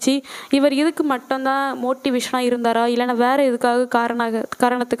நடந்துச்சு, இவர் இதுக்கு மட்டும்தான் மோட்டிவேஷனாக இருந்தாரா இல்லைன்னா வேறு எதுக்காக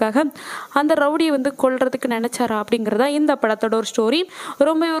காரணத்துக்காக அந்த ரவுடியை வந்து கொல்றதுக்கு நினச்சாரா அப்படிங்கிறதா இந்த படத்தோட ஒரு ஸ்டோரி.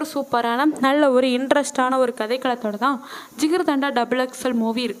 ரொம்ப ஒரு சூப்பரான நல்ல ஒரு இன்ட்ரெஸ்டான ஒரு கதைக்களத்தோட தான் ஜிகர்தண்டா XXL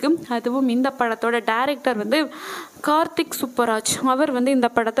மூவி இருக்குது. அதுவும் இந்த படத்தோட டைரக்டர் வந்து கார்த்திக் சுப்பராஜ். அவர் வந்து இந்த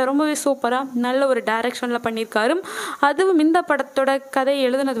படத்தை ரொம்பவே சூப்பராக நல்ல ஒரு டைரக்ஷனில் பண்ணியிருக்காரு. அதுவும் இந்த படத்தோட கதை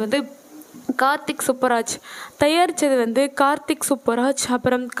எழுதுனது வந்து கார்த்திக் சுப்பராஜ், தயாரித்தது வந்து கார்த்திக் சுப்பராஜ்,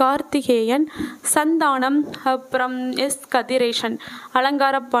 அப்புறம் கார்த்திகேயன், சந்தானம், அப்புறம் கதிரேசன்,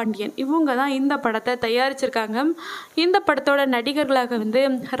 அலங்கார பாண்டியன், இவங்க தான் இந்த படத்தை தயாரிச்சிருக்காங்க. இந்த படத்தோட நடிகர்களாக வந்து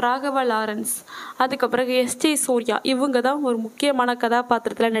ராகவா லாரன்ஸ், அதுக்கப்புறம் சூர்யா, இவங்க தான் ஒரு முக்கியமான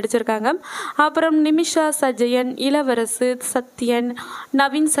கதாபாத்திரத்தில் நடிச்சிருக்காங்க. அப்புறம் நிமிஷா சஜயன், இளவரசு, Sathyan,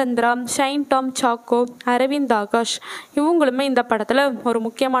 Naveen Chandra, shine Tom choco, Aravind Akash, இவங்களுமே இந்த படத்தில் ஒரு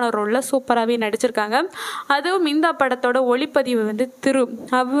முக்கியமான ரோலில் சூப்பராகவே நடிச்சிருக்காங்க. அதுவும் இந்த படத்தோட ஒளிப்பதிவு வந்து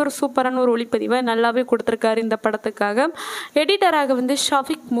அவர் சூப்பரான ஒரு ஒளிப்பதிவை நல்லாவே கொடுத்துருக்காரு இந்த படத்துக்காக. எடிட்டராக வந்து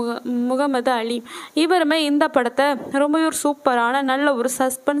ஷாஃபிக் முகமது அலி, இவருமே இந்த படத்தை ரொம்ப ஒரு சூப்பரான நல்ல ஒரு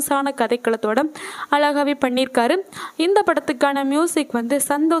சஸ்பென்ஸான கதைக்களத்தோட அழகாகவே பண்ணியிருக்காரு. இந்த படத்துக்கான மியூசிக் வந்து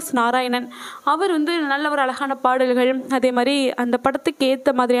சந்தோஷ் நாராயணன், அவர் வந்து நல்ல ஒரு அழகான பாடல்கள், அதே மாதிரி அந்த படத்துக்கு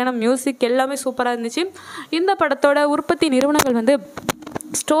ஏற்ற மாதிரியான மியூசிக் எல்லாமே சூப்பராக இருந்துச்சு. இந்த படத்தோட உற்பத்தி நிறுவனங்கள் வந்து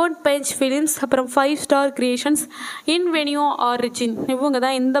ஸ்டோன் பெஞ்ச் ஃபிலிம்ஸ், அப்புறம் 5 ஸ்டார் கிரியேஷன்ஸ், இன்வெனியோ ஆரிஜின், இவங்க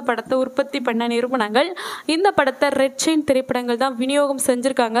தான் இந்த படத்தை உற்பத்தி பண்ண நிறுவனங்கள். இந்த படத்தை ரெட் செயின் திரைப்படங்கள் தான் விநியோகம்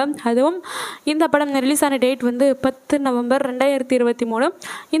செஞ்சுருக்காங்க. அதுவும் இந்த படம் ரிலீஸ் ஆன டேட் வந்து 10 நவம்பர் 2023.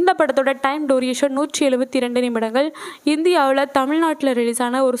 இந்த படத்தோட டைம் டூரேஷன் 172 நிமிடங்கள். இந்தியாவில் தமிழ்நாட்டில் ரிலீஸ்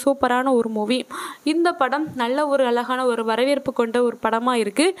ஆன ஒரு சூப்பரான ஒரு மூவி. இந்த படம் நல்ல ஒரு அழகான ஒரு வரவேற்பு கொண்ட ஒரு படமாக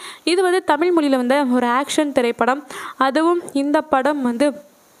இருக்குது. இது வந்து தமிழ் மொழியில் வந்து ஒரு ஆக்ஷன் திரைப்படம். அதுவும் இந்த படம் வந்து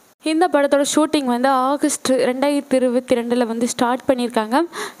இந்த படத்தோட ஷூட்டிங் வந்து ஆகஸ்ட் 2022 வந்து ஸ்டார்ட் பண்ணியிருக்காங்க.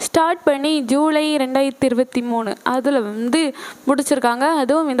 ஸ்டார்ட் பண்ணி ஜூலை 2023 அதில் வந்து முடிச்சிருக்காங்க.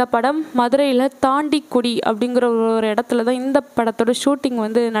 அதுவும் இந்த படம் மதுரையில் தாண்டிக்குடி அப்படிங்கிற ஒரு இடத்துல தான் இந்த படத்தோட ஷூட்டிங்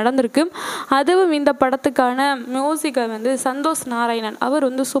வந்து நடந்திருக்கு. அதுவும் இந்த படத்துக்கான மியூசிக்கை வந்து சந்தோஷ் நாராயணன் அவர்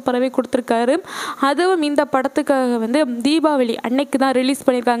வந்து சூப்பராகவே கொடுத்துருக்காரு. அதுவும் இந்த படத்துக்காக வந்து தீபாவளி அன்னைக்கு தான் ரிலீஸ்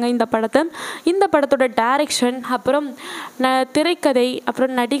பண்ணியிருக்காங்க இந்த படத்தை. இந்த படத்தோட டைரக்ஷன், அப்புறம் திரைக்கதை,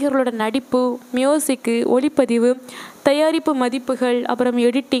 அப்புறம் நடிகர்களோட நடிப்பு, மியூசிக்கு, ஒளிப்பதிவு, தயாரிப்பு மதிப்புகள், அப்புறம்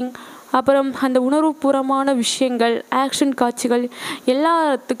எடிட்டிங், அப்புறம் அந்த உணர்வுபூர்வமான விஷயங்கள், ஆக்ஷன் காட்சிகள்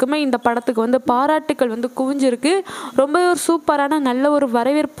எல்லாத்துக்குமே இந்த படத்துக்கு வந்து பாராட்டுக்கள் வந்து குவிஞ்சிருக்கு. ரொம்ப ஒரு சூப்பரான நல்ல ஒரு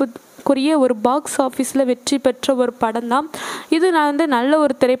வரவேற்புக்குரிய ஒரு பாக்ஸ் ஆஃபீஸில் வெற்றி பெற்ற ஒரு படம் தான் இது. நான் வந்து நல்ல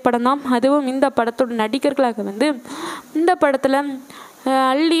ஒரு திரைப்படம் தான். அதுவும் இந்த படத்தோட நடிகர்களாக வந்து இந்த படத்தில்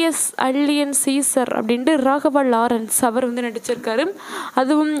அல்லியன் சீசர் அப்படின்ட்டு ராகவா லாரன்ஸ் அவர் வந்து நடிச்சிருக்காரு.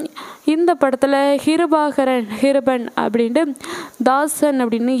 அதுவும் இந்த படத்தில் ஹிரபன் அப்படின்ட்டு தாசன்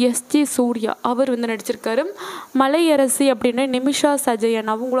அப்படின்னு சூர்யா அவர் வந்து நடிச்சிருக்காரு. மலையரசி அப்படின்னு நிமிஷா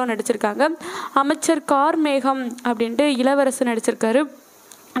சஜயன் அவங்களும் நடிச்சிருக்காங்க. அமைச்சர் கார்மேகம் அப்படின்ட்டு இளவரசு நடிச்சிருக்காரு.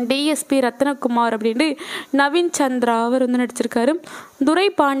 டிஎஸ்பி ரத்னகுமார் அப்படின்ட்டு நவீன் சந்திரா அவர் வந்து நடிச்சிருக்காரு. துரை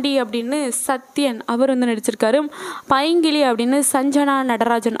பாண்டி அப்படின்னு சத்யன் அவர் வந்து நடிச்சிருக்காரு. பைங்கிலி அப்படின்னு சஞ்சனா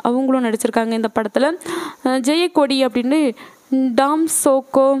நடராஜன் அவங்களும் நடிச்சிருக்காங்க இந்த படத்தில். ஜெயக்கொடி அப்படின்னு டாம்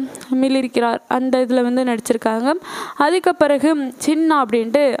சோக்கோ இருக்கிறார் அந்த இதில் வந்து நடிச்சிருக்காங்க. அதுக்கு பிறகு சின்ன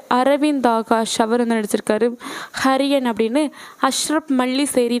அப்படின்ட்டு அரவிந்த் ஆகாஷ் அவர் வந்து நடிச்சிருக்காரு. ஹரியன் அப்படின்னு அஷ்ரப்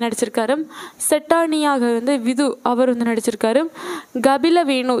மல்லிசேரி நடிச்சிருக்காரு. செட்டானியாக வந்து விது அவர் வந்து நடிச்சிருக்காரு. கபில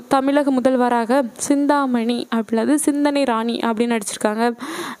வேணு தமிழக முதல்வராக சிந்தாமணி அப்படின்றது சிந்தனை ராணி அப்படின்னு நடிச்சிருக்காங்க.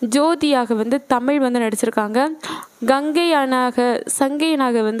 ஜோதியாக வந்து தமிழ் வந்து நடிச்சிருக்காங்க.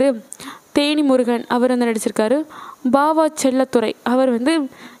 சங்கையனாக வந்து தேனி முருகன் அவர் வந்து நடிச்சிருக்காரு. பாவா செல்லத்துறை அவர் வந்து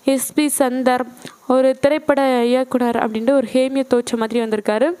எஸ்பி சந்தர், ஒரு திரைப்பட இயக்குனர் அப்படின்ட்டு ஒரு ஹேமிய தோற்ற மாதிரி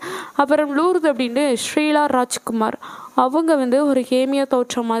வந்திருக்காரு. அப்புறம் லூர்து அப்படின்ட்டு ஸ்ரீலா ராஜ்குமார் அவங்க வந்து ஒரு ஹேமிய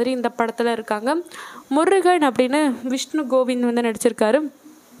தோற்றம் மாதிரி இந்த படத்தில் இருக்காங்க. முருகன் அப்படின்னு விஷ்ணு கோவிந்த் வந்து நடிச்சிருக்காரு.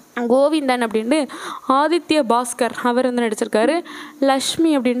 கோவிந்தன் அப்படின்ட்டு ஆதித்ய பாஸ்கர் அவர் வந்து நடிச்சிருக்காரு.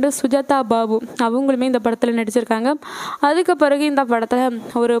 லக்ஷ்மி அப்படின்ட்டு சுஜாதா பாபு அவங்களுமே இந்த படத்தில் நடிச்சிருக்காங்க. அதுக்கு பிறகு இந்த படத்தில்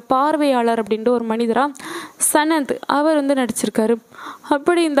ஒரு பார்வையாளர் அப்படின்ட்டு ஒரு மனிதராக சனந்த் அவர் வந்து நடிச்சிருக்காரு.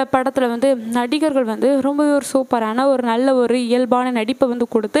 அப்படி இந்த படத்தில் வந்து நடிகர்கள் வந்து ரொம்ப ஒரு சூப்பரான ஒரு நல்ல ஒரு இயல்பான நடிப்பை வந்து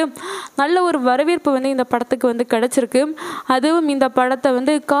கொடுத்து நல்ல ஒரு வரவேற்பு வந்து இந்த படத்துக்கு வந்து கிடச்சிருக்கு. அதுவும் இந்த படத்தை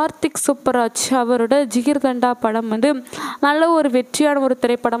வந்து கார்த்திக் சுப்பராஜ் அவரோட ஜிகர்தண்டா படம் வந்து நல்ல ஒரு வெற்றியான ஒரு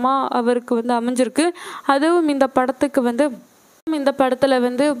திரைப்படமாக அவருக்கு வந்து அமைஞ்சிருக்கு. அதுவும் இந்த படத்தில்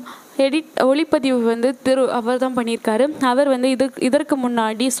வந்து ஒளிப்பதிவு வந்து அவர் தான் பண்ணியிருக்காரு. அவர் வந்து இதற்கு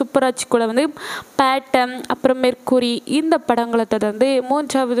முன்னாடி சுப்பராஜ் கூட வந்து பேட்டம் அப்புறம் மெர்க்குரி இந்த படங்களை தொடர்ந்து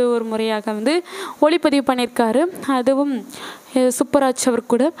 3வது ஒரு முறையாக வந்து ஒளிப்பதிவு பண்ணியிருக்காரு. அதுவும் சுப்பராஜ் அவர்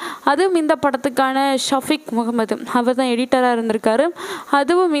கூட. அதுவும் இந்த படத்துக்கான ஷஃபிக் முகமது அவர் தான் எடிட்டராக இருந்திருக்காரு.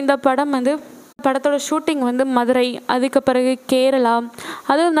 அதுவும் இந்த படம் வந்து படத்தோட ஷூட்டிங் வந்து மதுரை, அதுக்கு பிறகு கேரளா,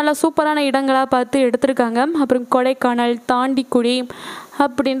 அதுவும் நல்லா சூப்பரான இடங்களாக பார்த்து எடுத்திருக்காங்க. அப்புறம் கொடைக்கானல், தாண்டிக்குடி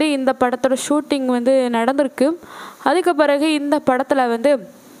அப்படின்ட்டு இந்த படத்தோட ஷூட்டிங் வந்து நடந்திருக்கு. அதுக்கு பிறகு இந்த படத்தில் வந்து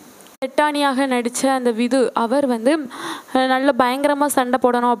எட்டானியாக நடித்த அந்த விது அவர் வந்து நல்ல பயங்கரமாக சண்டை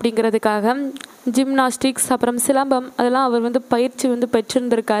போடணும் அப்படிங்கிறதுக்காக ஜிம்னாஸ்டிக்ஸ் அப்புறம் சிலம்பம் அதெல்லாம் அவர் வந்து பயிற்சி வந்து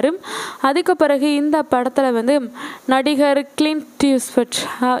பெற்றிருந்திருக்காரு. அதுக்கு பிறகு இந்த படத்தில் வந்து நடிகர் கிளின்ட்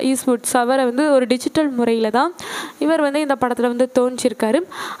ஈஸ்வுட்ஸ் அவரை வந்து ஒரு டிஜிட்டல் முறையில் தான் இவர் வந்து இந்த படத்தில் வந்து தோன்றியிருக்காரு.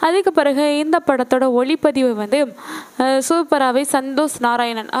 அதுக்கு பிறகு இந்த படத்தோட ஒளிப்பதிவு வந்து சூப்பராகவே சந்தோஷ்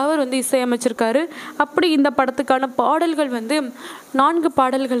நாராயணன் அவர் வந்து இசையமைச்சிருக்காரு. அப்படி இந்த படத்துக்கான பாடல்கள் வந்து 4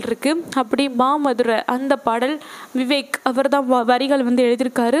 பாடல்கள் இருக்குது. அப்படி மாமதுரை அந்த பாடல் விவேக் அவர் தான் வரிகள் வந்து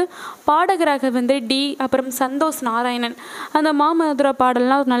எழுதியிருக்காரு. பாடகராக வந்து டி அப்புறம் சந்தோஷ் நாராயணன். அந்த மாமதுரை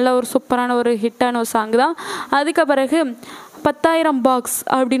பாடல்லாம் நல்ல ஒரு சூப்பரான ஒரு ஹிட்டான ஒரு சாங் தான். அதுக்கு பிறகு 10,000 பாக்ஸ்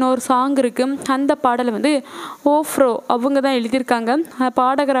அப்படின்னு ஒரு சாங் இருக்குது. அந்த பாடலை வந்து ஓஃப்ரோ அவங்க தான் எழுதியிருக்காங்க.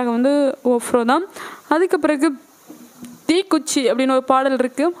 பாடகராக வந்து ஓஃப்ரோ தான். அதுக்கு பிறகு தீக்குச்சி அப்படின்னு ஒரு பாடல்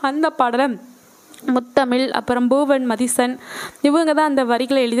இருக்குது. அந்த பாடலை முத்தமிழ் அப்புறம் பூவன் மதிசன் இவங்க தான் அந்த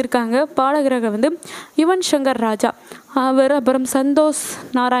வரிகளை எழுதியிருக்காங்க. பாடகராக வந்து யுவன் சங்கர் ராஜா அவர் அப்புறம் சந்தோஷ்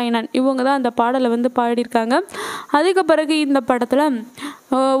நாராயணன் இவங்க தான் அந்த பாடலை வந்து பாடியிருக்காங்க. அதுக்கு பிறகு இந்த படத்தில்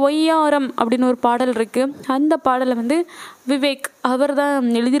ஒய்யாரம் அப்படின்னு ஒரு பாடல் இருக்குது. அந்த பாடலை வந்து விவேக் அவர்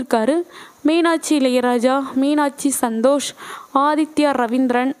தான் எழுதியிருக்காரு. மீனாட்சி இளையராஜா, மீனாட்சி சந்தோஷ், ஆதித்யா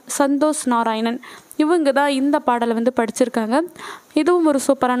ரவீந்திரன், சந்தோஷ் நாராயணன் இவங்க தான் இந்த பாடலை வந்து படிச்சிருக்காங்க. இதுவும் ஒரு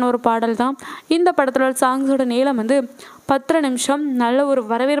சூப்பரான ஒரு பாடல் தான். இந்த படத்தோட சாங்ஸோட நீளம் வந்து 10 நிமிஷம். நல்ல ஒரு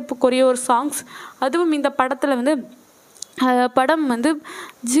வரவேற்புக்குரிய ஒரு சாங்ஸ். அதுவும் இந்த படத்தில் வந்து படம் வந்து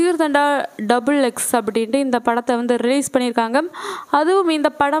ஜிகர்தண்டா DoubleX அப்படின்ட்டு இந்த படத்தை வந்து ரிலீஸ் பண்ணியிருக்காங்க. அதுவும் இந்த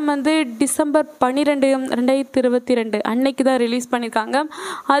படம் வந்து டிசம்பர் 12, 2022 அன்னைக்கு தான் ரிலீஸ் பண்ணியிருக்காங்க.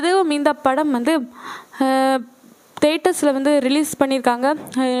 அதுவும் இந்த படம் வந்து தேட்டர்ஸில் வந்து ரிலீஸ் பண்ணியிருக்காங்க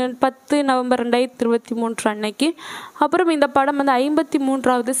 10 நவம்பர் 2023 அன்னைக்கு. அப்புறம் இந்த படம் வந்து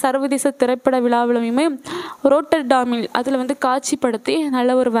 53வது சர்வதேச திரைப்பட விழாவிலுமே ரோட்டர்டாமில் அதில் வந்து காட்சிப்படுத்தி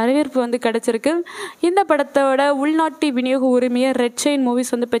நல்ல ஒரு வரவேற்பு வந்து கிடச்சிருக்கு. இந்த படத்தோட உள்நாட்டு விநியோக உரிமையை ரெட் செயின்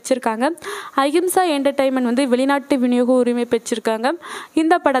மூவிஸ் வந்து பெற்றிருக்காங்க. அஹிம்சா என்டர்டைன்மெண்ட் வந்து வெளிநாட்டு விநியோக உரிமை பெற்றிருக்காங்க.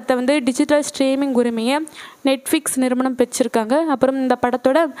 இந்த படத்தை வந்து டிஜிட்டல் ஸ்ட்ரீமிங் உரிமையை நெட்ஃப்ளிக்ஸ் நிறுவனம் பெற்றிருக்காங்க. அப்புறம் இந்த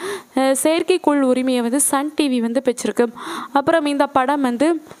படத்தோட செயற்கைக்கோள் உரிமையை வந்து சன் டிவி வந்து பெற்றிருக்கு. அப்புறம் இந்த படம் வந்து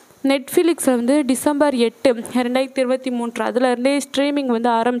நெட்ஃப்ளிக்ஸில் வந்து டிசம்பர் 8, 2023 அதிலருந்தே ஸ்ட்ரீமிங் வந்து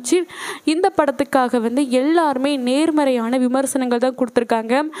ஆரம்பித்து இந்த படத்துக்காக வந்து எல்லாருமே நேர்மறையான விமர்சனங்கள் தான்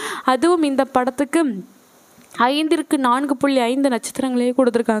கொடுத்துருக்காங்க. அதுவும் இந்த படத்துக்கு 5க்கு 4.5 நட்சத்திரங்களே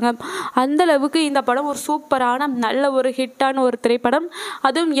கொடுத்துருக்காங்க. அந்தளவுக்கு இந்த படம் ஒரு சூப்பரான நல்ல ஒரு ஹிட்டான ஒரு திரைப்படம்.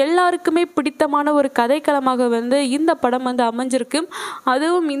 அதுவும் எல்லாருக்குமே பிடித்தமான ஒரு கதைக்களமாக வந்து இந்த படம் வந்து அமைஞ்சிருக்கு.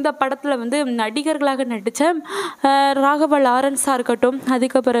 அதுவும் இந்த படத்தில் வந்து நடிகர்களாக நடித்த ராகவா லாரன்ஸாக இருக்கட்டும்,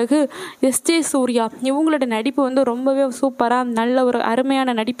 அதுக்கு பிறகு எஸ்ஜே சூர்யா இவங்களோட நடிப்பு வந்து ரொம்பவே சூப்பராக நல்ல ஒரு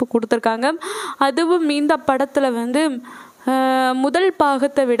அருமையான நடிப்பு கொடுத்துருக்காங்க. அதுவும் இந்த படத்தில் வந்து முதல்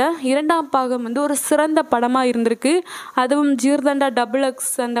பாகத்தை விட 2ஆம் பாகம் வந்து ஒரு சிறந்த படமாக இருந்திருக்கு. அதுவும் ஜிகர்தண்டா DoubleX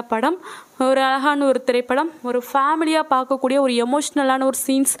அந்த படம் ஒரு அழகான ஒரு திரைப்படம். ஒரு ஃபேமிலியாக பார்க்கக்கூடிய ஒரு எமோஷ்னலான ஒரு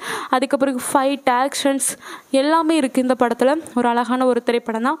சீன்ஸ், அதுக்கு பிறகு ஃபைட் ஆக்ஷன்ஸ் எல்லாமே இருக்குது இந்த படத்தில். ஒரு அழகான ஒரு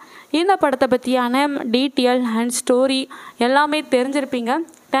திரைப்படம் தான். இந்த படத்தை பற்றியான டீட்டெயில் அண்ட் ஸ்டோரி எல்லாமே தெரிஞ்சிருப்பீங்க.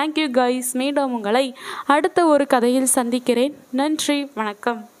 Thank you guys. மீண்டும் உங்களை அடுத்த ஒரு கதையில் சந்திக்கிறேன். நன்றி,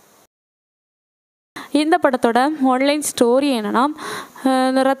 வணக்கம். இந்த படத்தோட ஆன்லைன் ஸ்டோரி என்னென்னா,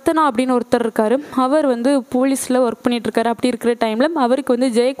 ரத்னா அப்படின்னு ஒருத்தர் இருக்கார். அவர் வந்து போலீஸில் ஒர்க் பண்ணிகிட்ருக்காரு. அப்படி இருக்கிற டைமில் அவருக்கு வந்து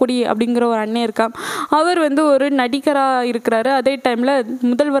ஜெயக்கொடி அப்படிங்கிற ஒரு அண்ணன் இருக்கான். அவர் வந்து ஒரு நடிகராக இருக்கிறாரு. அதே டைமில்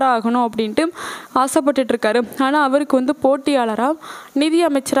முதல்வராக ஆகணும் அப்படின்ட்டு ஆசைப்பட்டுட்ருக்காரு. ஆனால் அவருக்கு வந்து போட்டியாளராக நிதி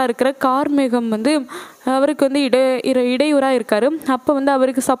அமைச்சராக இருக்கிற கார்மேகம் வந்து அவருக்கு வந்து இடையூறாக இருக்கார். அப்போ வந்து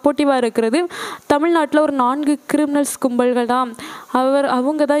அவருக்கு சப்போர்ட்டிவாக இருக்கிறது தமிழ்நாட்டில் ஒரு 4 கிரிமினல்ஸ் கும்பல்கள் தான்.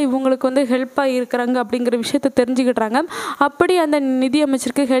 அவங்க தான் இவங்களுக்கு வந்து ஹெல்ப்பாக இருக்கிறாங்க அப்படிங்கிற விஷயத்த தெரிஞ்சுக்கிட்டாங்க. அப்படி அந்த நிதி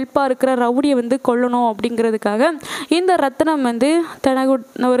அமைச்சருக்கு ஹெல்ப்பாக இருக்கிற ரவுடியை வந்து கொல்லணும் அப்படிங்கிறதுக்காக இந்த ரத்னம் வந்து தனக்கு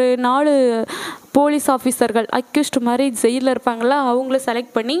ஒரு 4 போலீஸ் ஆஃபீஸர்கள் அக்யூஸ்ட் மாதிரி ஜெயிலில் இருப்பாங்களா, அவங்கள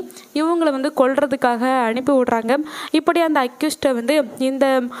செலக்ட் பண்ணி இவங்களை வந்து கொல்றதுக்காக அனுப்பி விட்றாங்க. இப்படி அந்த அக்யூஸ்ட்டை வந்து இந்த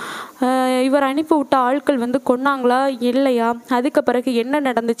இவர் அனுப்பி விட்ட ஆட்கள் வந்து கொன்னாங்களா இல்லையா, அதுக்கு பிறகு என்ன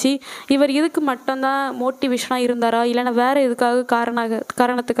நடந்துச்சு, இவர் இதுக்கு மட்டும்தான் மோட்டிவேஷனாக இருந்தாரா இல்லைன்னா வேறு எதுக்காக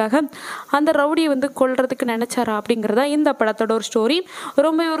காரணத்துக்காக அந்த ரவுடியை வந்து கொல்றதுக்கு நினச்சாரா அப்படிங்கிறதா இந்த படத்தோட ஒரு ஸ்டோரி.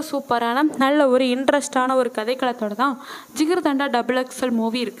 ரொம்ப ஒரு சூப்பரான நல்ல ஒரு இன்ட்ரெஸ்டான ஒரு கதைக்களத்தோட தான் ஜிகர்தண்டா XXL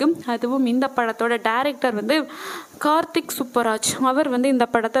மூவி இருக்குது. அதுவும் இந்த படத்தோட டைரக்டர் வந்து கார்த்திக் சுப்பராஜ். அவர் வந்து இந்த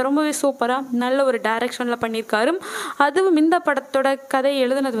படத்தை ரொம்பவே சூப்பராக நல்ல ஒரு டைரக்ஷனில் பண்ணியிருக்காரு. அதுவும் இந்த படத்தோட கதை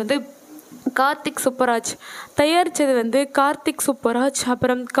எழுதுனது வந்து கார்த்திக் சுப்பராஜ், தயாரித்தது வந்து கார்த்திக் சுப்பராஜ்,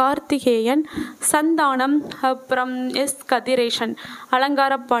 அப்புறம் கார்த்திகேயன், சந்தானம், அப்புறம் கதிரேசன்,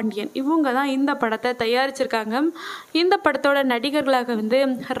 அலங்கார பாண்டியன், இவங்க தான் இந்த படத்தை தயாரிச்சிருக்காங்க. இந்த படத்தோட நடிகர்களாக வந்து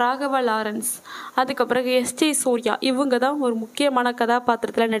ராகவா லாரன்ஸ், அதுக்கப்புறம் சூர்யா, இவங்க தான் ஒரு முக்கியமான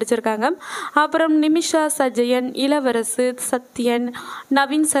கதாபாத்திரத்தில் நடிச்சிருக்காங்க. அப்புறம் நிமிஷா சஜயன், இளவரசு, Sathyan,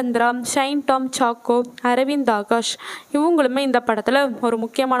 Naveen Chandra, shine Tom choco, Aravind Akash, இவங்களுமே இந்த படத்தில் ஒரு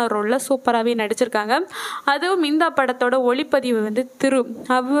முக்கியமான ரோலில் சூப்பராகவே நடிச்சிருக்காங்க. அதுவும் இந்த படத்தோட ஒளிப்பதிவு வந்து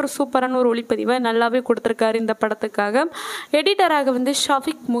அவர் சூப்பரான ஒரு ஒளிப்பதிவை நல்லாவே கொடுத்துருக்காரு இந்த படத்துக்காக. எடிட்டராக வந்து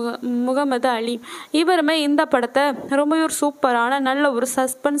ஷாஃபிக் முகமது அலி, இவருமே இந்த படத்தை ரொம்ப ஒரு சூப்பரான நல்ல ஒரு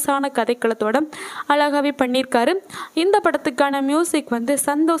சஸ்பென்ஸான கதைக்களத்தோட அழகாகவே பண்ணியிருக்காரு. இந்த படத்துக்கான மியூசிக் வந்து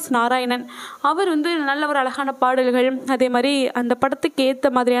சந்தோஷ் நாராயணன், அவர் வந்து நல்ல ஒரு அழகான பாடல்கள், அதே மாதிரி அந்த படத்துக்கு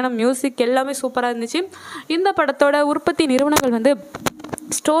ஏற்ற மாதிரியான மியூசிக் எல்லாமே சூப்பராக இருந்துச்சு. இந்த படத்தோட உற்பத்தி நிறுவனங்கள் வந்து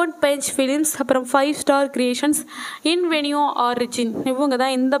ஸ்டோன் பெஞ்ச் ஃபிலிம்ஸ், அப்புறம் 5 ஸ்டார் கிரியேஷன்ஸ், இன்வெனியோ ஆரிஜின், இவங்க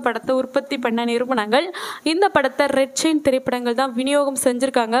தான் இந்த படத்தை உற்பத்தி பண்ண நிறுவனங்கள். இந்த படத்தை ரெட் செயின் திரைப்படங்கள் தான் விநியோகம்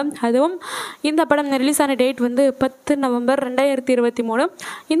செஞ்சுருக்காங்க. அதுவும் இந்த படம் ரிலீஸ் ஆன டேட் வந்து 10 நவம்பர் 2023.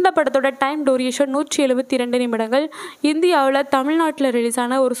 இந்த படத்தோட டைம் டூரேஷன் 172 நிமிடங்கள். இந்தியாவில் தமிழ்நாட்டில் ரிலீஸ்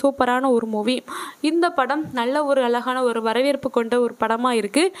ஆன ஒரு சூப்பரான ஒரு மூவி. இந்த படம் நல்ல ஒரு அழகான ஒரு வரவேற்பு கொண்ட ஒரு படமாக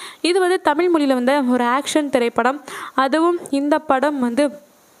இருக்குது. இது வந்து தமிழ் மொழியில் வந்து ஒரு ஆக்ஷன் திரைப்படம். அதுவும் இந்த படம் வந்து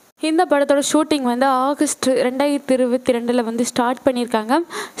இந்த படத்தோட ஷூட்டிங் வந்து ஆகஸ்ட் 2022 வந்து ஸ்டார்ட் பண்ணியிருக்காங்க.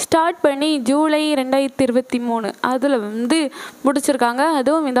 ஸ்டார்ட் பண்ணி ஜூலை 2023 அதில் வந்து முடிச்சிருக்காங்க.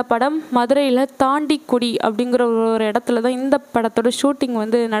 அதுவும் இந்த படம் மதுரையில் தாண்டிக்குடி அப்படிங்கிற ஒரு இடத்துல தான் இந்த படத்தோட ஷூட்டிங்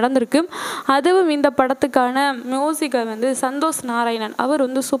வந்து நடந்திருக்கு. அதுவும் இந்த படத்துக்கான மியூசிக்கை வந்து சந்தோஷ் நாராயணன் அவர்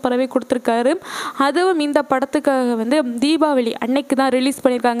வந்து சூப்பராகவே கொடுத்துருக்காரு. அதுவும் இந்த படத்துக்காக வந்து தீபாவளி அன்னைக்கு தான் ரிலீஸ்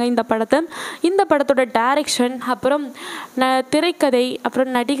பண்ணியிருக்காங்க இந்த படத்தை. இந்த படத்தோட டைரக்ஷன், அப்புறம் திரைக்கதை, அப்புறம்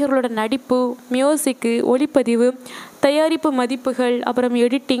நடிகர்களோட நடிப்பு, மியூசிக்கு, ஒளிப்பதிவு, தயாரிப்பு மதிப்புகள், அப்புறம்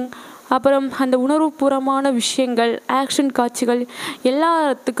எடிட்டிங், அப்புறம் அந்த உணர்வுபூர்வமான விஷயங்கள், ஆக்ஷன் காட்சிகள்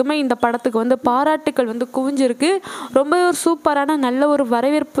எல்லாத்துக்குமே இந்த படத்துக்கு வந்து பாராட்டுக்கள் வந்து குவிஞ்சிருக்கு. ரொம்ப ஒரு சூப்பரான நல்ல ஒரு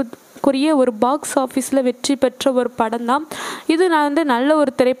வரவேற்புக்குரிய ஒரு பாக்ஸ் ஆஃபீஸில் வெற்றி பெற்ற ஒரு படம் தான் இது. நான் வந்து நல்ல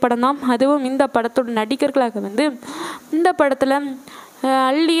ஒரு திரைப்படம் தான். அதுவும் இந்த படத்தோட நடிகர்களாக வந்து இந்த படத்தில்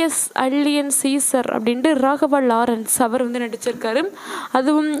அல்லியன் சீசர் அப்படின்ட்டு ராகவா லாரன்ஸ் அவர் வந்து நடிச்சிருக்காரு.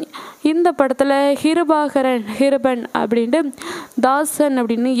 அதுவும் இந்த படத்தில் ஹிரபன் அப்படின்ட்டு தாசன்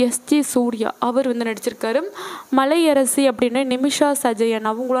அப்படின்னு சூர்யா அவர் வந்து நடிச்சிருக்காரு. மலையரசி அப்படின்னு நிமிஷா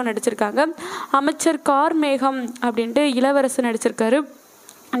சஜயன் அவங்களும் நடிச்சிருக்காங்க. அமைச்சர் கார்மேகம் அப்படின்ட்டு இளவரசு நடிச்சிருக்காரு.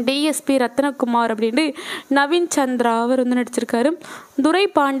 டிஎஸ்பி ரத்னகுமார் அப்படின்னு நவீன் சந்திரா அவர் வந்து நடிச்சிருக்காரு. துரை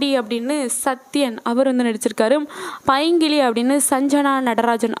பாண்டி அப்படின்னு சத்யன் அவர் வந்து நடிச்சிருக்காரு. பைங்கிலி அப்படின்னு சஞ்சனா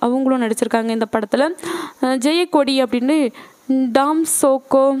நடராஜன் அவங்களும் நடிச்சிருக்காங்க இந்த படத்தில். ஜெயக்கொடி அப்படின்னு டாம்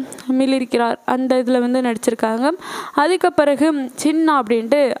சோக்கோ இருக்கிறார் அந்த இதில் வந்து நடிச்சிருக்காங்க. அதுக்கு பிறகு சின்ன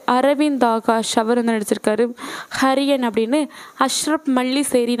அப்படின்ட்டு அரவிந்த் ஆகாஷ் அவர் வந்து நடிச்சிருக்காரு. ஹரியன் அப்படின்னு அஷ்ரப்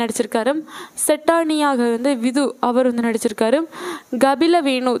மல்லிசேரி நடிச்சிருக்காரு. செட்டானியாக வந்து விது அவர் வந்து நடிச்சிருக்காரு. கபில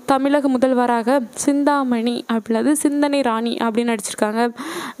வேணு தமிழக முதல்வராக சிந்தாமணி அப்படின்றது சிந்தனை ராணி அப்படின்னு நடிச்சிருக்காங்க.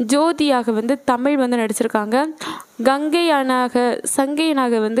 ஜோதியாக வந்து தமிழ் வந்து நடிச்சிருக்காங்க.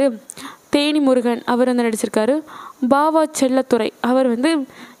 சங்கையனாக வந்து தேனி முருகன் அவர் வந்து நடிச்சிருக்காரு. பாவா செல்லத்துறை அவர் வந்து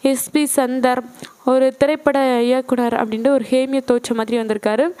எஸ்பி சந்தர் ஒரு திரைப்பட இயக்குனர் அப்படின்ட்டு ஒரு ஹேமிய தோற்ற மாதிரி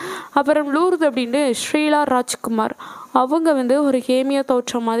வந்திருக்காரு. அப்புறம் லூர்து அப்படின்ட்டு ஸ்ரீலா ராஜ்குமார் அவங்க வந்து ஒரு கேமியோ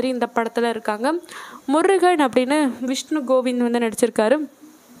தோற்றம் மாதிரி இந்த படத்தில் இருக்காங்க. முருகன் அப்படின்னு விஷ்ணு கோவிந்த் வந்து நடிச்சிருக்காரு.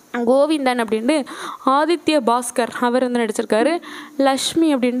 கோவிந்தன் அப்படின்ட்டு ஆதித்ய பாஸ்கர் அவர் வந்து நடிச்சிருக்காரு. லக்ஷ்மி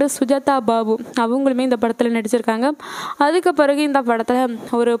அப்படின்ட்டு சுஜாதா பாபு அவங்களுமே இந்த படத்தில் நடிச்சிருக்காங்க. அதுக்கு பிறகு இந்த படத்தில்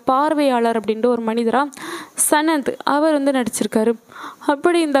ஒரு பார்வையாளர் அப்படின்ட்டு ஒரு மனிதராக சனந்த் அவர் வந்து நடிச்சிருக்காரு.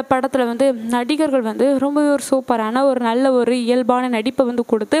 அப்படி இந்த படத்தில் வந்து நடிகர்கள் வந்து ரொம்ப ஒரு சூப்பரான ஒரு நல்ல ஒரு இயல்பான நடிப்பை வந்து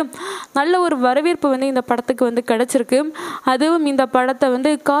கொடுத்து நல்ல ஒரு வரவேற்பு வந்து இந்த படத்துக்கு வந்து கிடச்சிருக்கு. அதுவும் இந்த படத்தை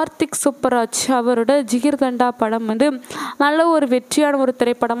வந்து கார்த்திக் சுப்பராஜ் அவரோட ஜிகர்தண்டா படம் வந்து நல்ல ஒரு வெற்றியான ஒரு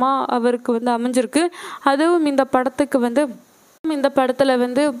திரைப்படமாக அவருக்கு வந்து அமைஞ்சிருக்கு. அதுவும் இந்த படத்துக்கு வந்து இந்த படத்தில்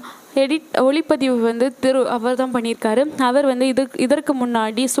வந்து ஒளிப்பதிவு வந்து அவர் தான் பண்ணியிருக்காரு. அவர் வந்து இதற்கு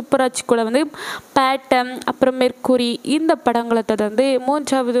முன்னாடி சுப்பராஜ் கூட வந்து பேட்டம் அப்புறம் மெர்க்குரி இந்த படங்களை தொடர்ந்து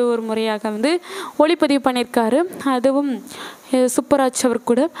 3வது ஒரு முறையாக வந்து ஒளிப்பதிவு பண்ணியிருக்காரு. அதுவும் சுப்பராஜ் அவர்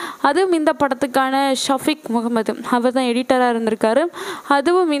கூட. அதுவும் இந்த படத்துக்கான ஷஃபிக் முகமது அவர் தான் எடிட்டராக இருந்திருக்காரு.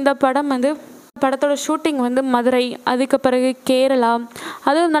 அதுவும் இந்த படம் வந்து படத்தோட ஷூட்டிங் வந்து மதுரை, அதுக்கு பிறகு கேரளா,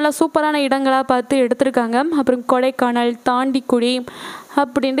 அதுவும் நல்லா சூப்பரான இடங்களாக பார்த்து எடுத்திருக்காங்க. அப்புறம் கொடைக்கானல், தாண்டிக்குடி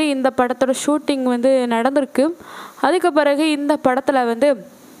அப்படின்ட்டு இந்த படத்தோட ஷூட்டிங் வந்து நடந்திருக்கு. அதுக்கு பிறகு இந்த படத்தில் வந்து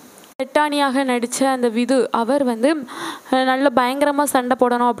பெட்டானியாக நடித்த அந்த விது அவர் வந்து நல்ல பயங்கரமாக சண்டை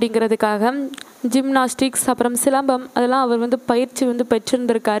போடணும் அப்படிங்கிறதுக்காக ஜிம்னாஸ்டிக்ஸ் அப்புறம் சிலம்பம் அதெல்லாம் அவர் வந்து பயிற்சி வந்து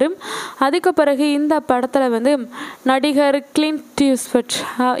பெற்றிருந்திருக்காரு. அதுக்கு பிறகு இந்த படத்தில் வந்து நடிகர் கிளின்ட்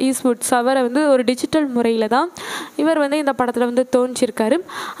ஈஸ்வுட்ஸ் அவரை வந்து ஒரு டிஜிட்டல் முறையில் தான் இவர் வந்து இந்த படத்தில் வந்து தோன்றியிருக்காரு.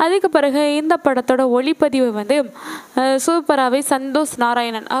 அதுக்கு பிறகு இந்த படத்தோட ஒளிப்பதிவு வந்து சூப்பராகவே சந்தோஷ்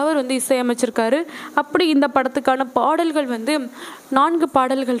நாராயணன் அவர் வந்து இசையமைச்சிருக்காரு. அப்படி இந்த படத்துக்கான பாடல்கள் வந்து 4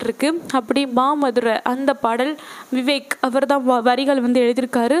 பாடல்கள் இருக்குது. அப்படி மாமதுரை அந்த பாடல் விவேக் அவர் தான் வரிகள் வந்து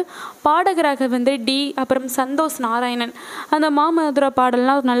எழுதியிருக்காரு. பாடகராக வந்து டி அப்புறம் சந்தோஷ் நாராயணன். அந்த மாமதுரை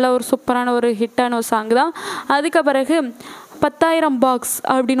பாடல்லாம் நல்ல ஒரு சூப்பரான ஒரு ஹிட்டான ஒரு சாங் தான். அதுக்கு பிறகு 10,000 பாக்ஸ்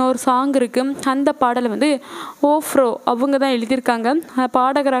அப்படின்னு ஒரு சாங் இருக்குது. அந்த பாடலை வந்து ஓஃப்ரோ அவங்க தான் எழுதியிருக்காங்க.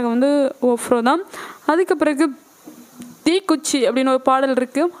 பாடகராக வந்து ஓஃப்ரோ தான். அதுக்கு பிறகு தீக்குச்சி அப்படின்னு ஒரு பாடல்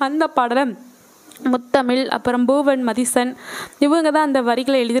இருக்குது. அந்த பாடலை முத்தமிழ் அப்புறம் பூவன் மதிசன் இவங்க தான் அந்த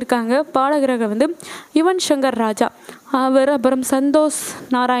வரிகளை எழுதியிருக்காங்க. பாடகராக வந்து யுவன் சங்கர் ராஜா அவர் அப்புறம் சந்தோஷ்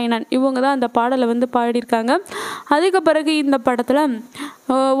நாராயணன் இவங்க தான் அந்த பாடலை வந்து பாடியிருக்காங்க. அதுக்கு பிறகு இந்த படத்தில்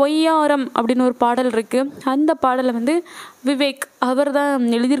ஒய்யாரம் அப்படின்னு ஒரு பாடல் இருக்குது. அந்த பாடலை வந்து விவேக் அவர் தான்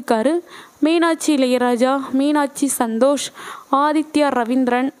எழுதியிருக்காரு. மீனாட்சி இளையராஜா, மீனாட்சி சந்தோஷ், ஆதித்யா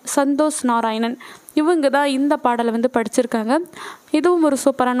ரவீந்திரன், சந்தோஷ் நாராயணன் இவங்க தான் இந்த பாடலை வந்து படிச்சிருக்காங்க. இதுவும் ஒரு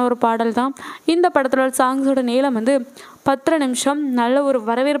சூப்பரான ஒரு பாடல் தான். இந்த படத்தோட சாங்ஸோட நீளம் வந்து 10 நிமிஷம். நல்ல ஒரு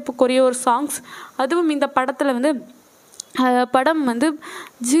வரவேற்புக்குரிய ஒரு சாங்ஸ். அதுவும் இந்த படத்தில் வந்து படம் வந்து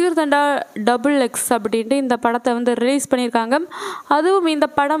ஜிகர்தண்டா DoubleX அப்படின்ட்டு இந்த படத்தை வந்து ரிலீஸ் பண்ணியிருக்காங்க. அதுவும் இந்த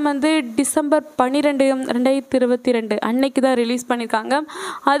படம் வந்து டிசம்பர் 12, 2022 அன்னைக்கு தான் ரிலீஸ் பண்ணியிருக்காங்க.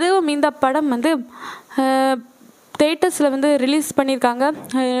 அதுவும் இந்த படம் வந்து தேட்டர்ஸில் வந்து ரிலீஸ் பண்ணியிருக்காங்க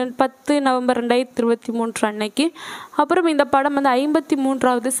 10 நவம்பர் 2023 அன்னைக்கு. அப்புறம் இந்த படம் வந்து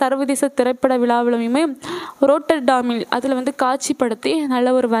 53வது சர்வதேச திரைப்பட விழாவிலுமே ரோட்டர்டாமில் அதில் வந்து காட்சிப்படுத்தி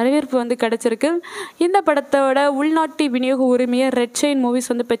நல்ல ஒரு வரவேற்பு வந்து கிடச்சிருக்கு. இந்த படத்தோட உள்நாட்டு விநியோக உரிமையை ரெட் செயின் மூவிஸ்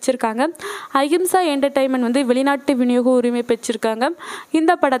வந்து பெற்றிருக்காங்க. அஹிம்சா என்டர்டைன்மெண்ட் வந்து வெளிநாட்டு விநியோக உரிமை பெற்றிருக்காங்க.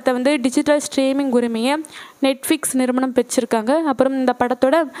 இந்த படத்தை வந்து டிஜிட்டல் ஸ்ட்ரீமிங் உரிமையை நெட்ஃப்ளிக்ஸ் நிறுவனம் பெற்றிருக்காங்க. அப்புறம் இந்த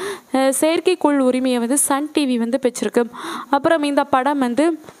படத்தோட செயற்கைக்கோள் உரிமையை வந்து சன் டிவி வந்து பெற்றிருக்கு. அப்புறம் இந்த படம் வந்து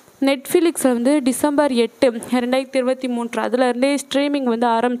நெட்ஃப்ளிக்ஸில் வந்து டிசம்பர் 8, 2023 அதிலருந்தே ஸ்ட்ரீமிங் வந்து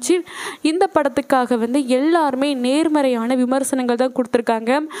ஆரம்பித்து இந்த படத்துக்காக வந்து எல்லாருமே நேர்மறையான விமர்சனங்கள் தான்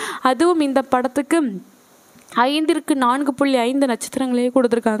கொடுத்துருக்காங்க. அதுவும் இந்த படத்துக்கு 5ற்கு 4.5 நட்சத்திரங்களே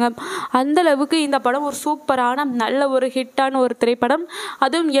கொடுத்துருக்காங்க. அந்தளவுக்கு இந்த படம் ஒரு சூப்பரான நல்ல ஒரு ஹிட்டான ஒரு திரைப்படம்.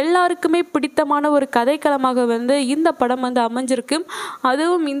 அதுவும் எல்லாருக்குமே பிடித்தமான ஒரு கதைக்களமாக வந்து இந்த படம் வந்து அமைஞ்சிருக்கு.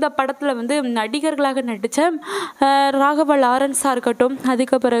 அதுவும் இந்த படத்தில் வந்து நடிகர்களாக நடித்த ராகவா லாரன்ஸாக இருக்கட்டும்,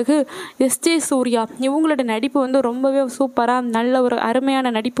 அதுக்கு பிறகு எஸ்ஜே சூர்யா இவங்களோட நடிப்பு வந்து ரொம்பவே சூப்பராக நல்ல ஒரு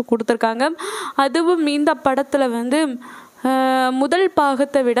அருமையான நடிப்பு கொடுத்துருக்காங்க. அதுவும் இந்த படத்தில் வந்து முதல்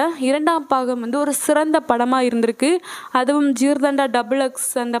பாகத்தை விட 2ஆம் பாகம் வந்து ஒரு சிறந்த படமாக இருந்திருக்கு. அதுவும் ஜிகர்தண்டா DoubleX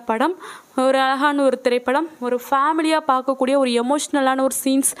அந்த படம் ஒரு அழகான ஒரு திரைப்படம். ஒரு ஃபேமிலியாக பார்க்கக்கூடிய ஒரு எமோஷ்னலான ஒரு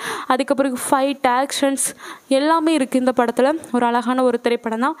சீன்ஸ், அதுக்கு பிறகு ஃபைட் ஆக்ஷன்ஸ் எல்லாமே இருக்குது இந்த படத்தில். ஒரு அழகான ஒரு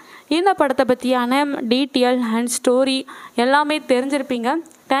திரைப்படம் தான். இந்த படத்தை பற்றியான டீட்டெயில் அண்ட் ஸ்டோரி எல்லாமே தெரிஞ்சிருப்பீங்க.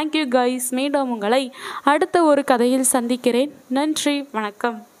 Thank you guys. மீண்டும் உங்களை அடுத்த ஒரு கதையில் சந்திக்கிறேன். நன்றி,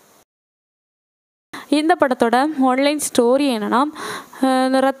 வணக்கம். இந்த படத்தோட ஆன்லைன் ஸ்டோரி என்னென்னா,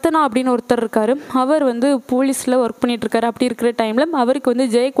 ரத்னா அப்படின்னு ஒருத்தர் இருக்கார். அவர் வந்து போலீஸில் ஒர்க் பண்ணிகிட்ருக்காரு. அப்படி இருக்கிற டைமில் அவருக்கு வந்து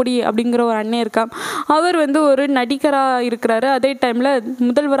ஜெயக்கொடி அப்படிங்கிற ஒரு அண்ணன் இருக்கான். அவர் வந்து ஒரு நடிகராக இருக்கிறாரு. அதே டைமில்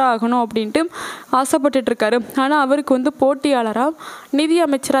முதல்வராக ஆகணும் அப்படின்ட்டு ஆசைப்பட்டுட்ருக்காரு. ஆனால் அவருக்கு வந்து போட்டியாளராக நிதி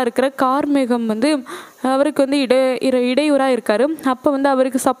அமைச்சராக இருக்கிற கார்மேகம் வந்து அவருக்கு வந்து இடையூறாக இருக்கார். அப்போ வந்து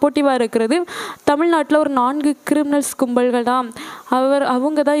அவருக்கு சப்போர்ட்டிவாக இருக்கிறது தமிழ்நாட்டில் ஒரு 4 கிரிமினல்ஸ் கும்பல்கள் தான்.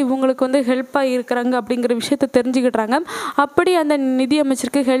 அவங்க தான் இவங்களுக்கு வந்து ஹெல்ப்பாக இருக்கிறாங்க அப்படிங்கிற விஷயத்தை தெரிஞ்சுக்கிட்றாங்க. அப்படி அந்த நிதி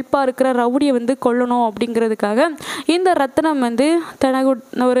அமைச்சருக்கு ஹெல்ப்பாக இருக்கிற ரவுடியை வந்து கொல்லணும் அப்படிங்கிறதுக்காக இந்த ரத்னம் வந்து தனக்கு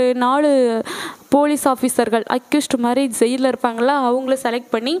ஒரு 4 போலீஸ் ஆஃபீஸர்கள் அக்யூஸ்ட் மாதிரி ஜெயிலில் இருப்பாங்களா, அவங்கள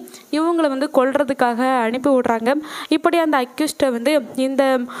செலக்ட் பண்ணி இவங்களை வந்து கொல்றதுக்காக அனுப்பி விட்றாங்க. இப்படி அந்த அக்யூஸ்ட்டை வந்து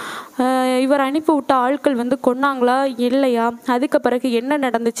இவர் அனுப்பி விட்ட ஆட்கள் வந்து கொன்னாங்களா இல்லையா, அதுக்கு பிறகு என்ன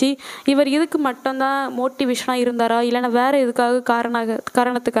நடந்துச்சு, இவர் இதுக்கு மட்டும்தான் மோட்டிவேஷனாக இருந்தாரா இல்லைன்னா வேறு எதுக்காக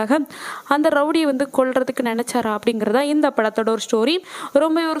காரணத்துக்காக அந்த ரவுடியை வந்து கொல்றதுக்கு நினச்சாரா அப்படிங்கிறதா இந்த படத்தோட ஒரு ஸ்டோரி.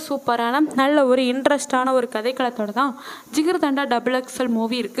 ரொம்ப ஒரு சூப்பரான நல்ல ஒரு இன்ட்ரெஸ்டான ஒரு கதைக்களத்தோடு தான் ஜிகர்தண்டா XXL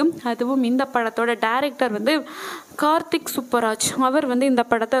மூவி இருக்குது. அதுவும் இந்த படத்தோட டைரக்டர் வந்து கார்த்திக் சுப்பராஜ். அவர் வந்து இந்த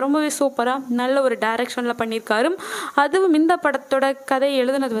படத்தை ரொம்பவே சூப்பராக நல்ல ஒரு டைரக்ஷனில் பண்ணியிருக்காரு. அதுவும் இந்த படத்தோட கதை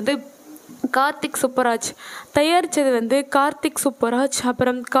எழுதுனது வந்து கார்த்திக் சுப்பராஜ், தயாரித்தது வந்து கார்த்திக் சுப்பராஜ்,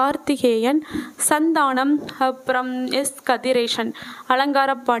 அப்புறம் கார்த்திகேயன், சந்தானம், அப்புறம் கதிரேசன்,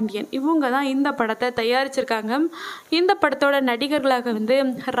 அலங்கார பாண்டியன், இவங்க தான் இந்த படத்தை தயாரிச்சிருக்காங்க. இந்த படத்தோட நடிகர்களாக வந்து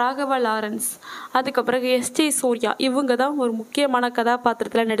ராகவா லாரன்ஸ், அதுக்கப்புறம் சூர்யா, இவங்க தான் ஒரு முக்கியமான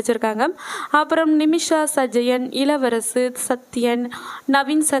கதாபாத்திரத்தில் நடிச்சிருக்காங்க. அப்புறம் நிமிஷா சஜயன், இளவரசு, Sathyan,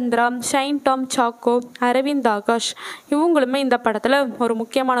 Naveen Chandra, shine Tom choco, Aravind Akash, இவங்களுமே இந்த படத்தில் ஒரு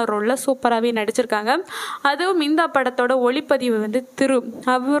முக்கியமான ரோலில் சூப்பராகவே நடிச்சிருக்காங்க. அதுவும் இந்த படத்தோட ஒளிப்பதிவு வந்து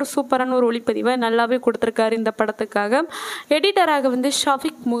அவர் சூப்பரான ஒரு ஒளிப்பதிவை நல்லாவே கொடுத்துருக்காரு இந்த படத்துக்காக. எடிட்டராக வந்து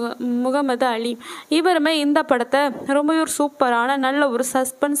ஷாஃபிக் முகமது அலி, இவருமே இந்த படத்தை ரொம்ப ஒரு சூப்பரான நல்ல ஒரு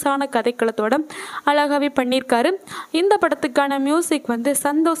சஸ்பென்ஸான கதைக்களத்தோட அழகாகவே பண்ணியிருக்காரு. இந்த படத்துக்கான மியூசிக் வந்து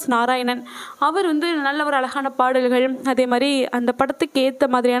சந்தோஷ் நாராயணன், அவர் வந்து நல்ல ஒரு அழகான பாடல்கள், அதே மாதிரி அந்த படத்துக்கு ஏற்ற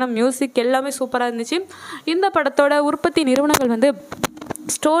மாதிரியான மியூசிக் எல்லாமே சூப்பராக இருந்துச்சு. இந்த படத்தோட உற்பத்தி நிறுவனங்கள் வந்து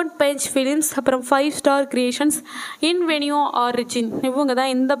ஸ்டோன் பெஞ்ச் ஃபிலிம்ஸ், அப்புறம் 5 ஸ்டார் கிரியேஷன்ஸ், இன்வெனியோ ஆரிஜின், இவங்க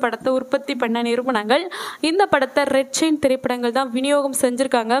தான் இந்த படத்தை உற்பத்தி பண்ண நிறுவனங்கள். இந்த படத்தை ரெட் செயின் திரைப்படங்கள் தான் விநியோகம்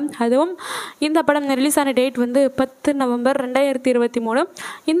செஞ்சுருக்காங்க. அதுவும் இந்த படம் ரிலீஸ் ஆன டேட் வந்து 10 நவம்பர் 2023.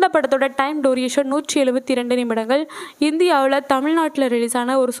 இந்த படத்தோட டைம் டூரேஷன் 172 நிமிடங்கள். இந்தியாவில் தமிழ்நாட்டில் ரிலீஸ்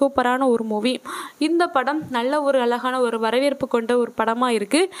ஆன ஒரு சூப்பரான ஒரு மூவி. இந்த படம் நல்ல ஒரு அழகான ஒரு வரவேற்பு கொண்ட ஒரு படமாக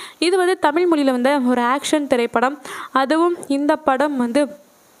இருக்குது. இது வந்து தமிழ் மொழியில் வந்த ஒரு ஆக்ஷன் திரைப்படம். அதுவும் இந்த படம் வந்து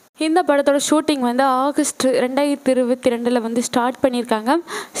இந்த படத்தோட ஷூட்டிங் வந்து ஆகஸ்ட் 2022 வந்து ஸ்டார்ட் பண்ணியிருக்காங்க.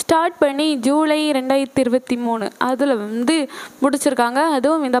 ஸ்டார்ட் பண்ணி ஜூலை 2023 அதில் வந்து முடிச்சிருக்காங்க.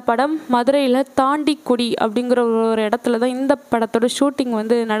 அதுவும் இந்த படம் மதுரையில் தாண்டிக்குடி அப்படிங்கிற ஒரு இடத்துல தான் இந்த படத்தோட ஷூட்டிங்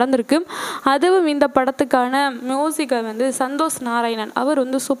வந்து நடந்திருக்கு. அதுவும் இந்த படத்துக்கான மியூசிக்கை வந்து சந்தோஷ் நாராயணன் அவர்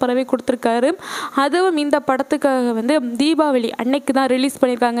வந்து சூப்பராகவே கொடுத்துருக்காரு. அதுவும் இந்த படத்துக்காக வந்து தீபாவளி அன்னைக்கு தான் ரிலீஸ்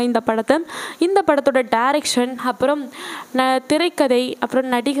பண்ணியிருக்காங்க இந்த படத்தை. இந்த படத்தோட டைரக்ஷன், அப்புறம் திரைக்கதை, அப்புறம்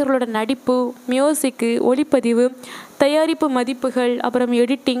நடிகர்களோட நடிப்பு, மியூசிக்கு, ஒளிப்பதிவு, தயாரிப்பு மதிப்புகள், அப்புறம்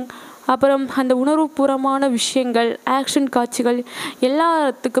எடிட்டிங், அப்புறம் அந்த உணர்வுபூர்வமான விஷயங்கள், ஆக்ஷன் காட்சிகள்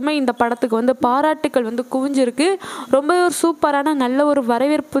எல்லாத்துக்குமே இந்த படத்துக்கு வந்து பாராட்டுக்கள் வந்து குவிஞ்சிருக்கு. ரொம்ப ஒரு சூப்பரான நல்ல ஒரு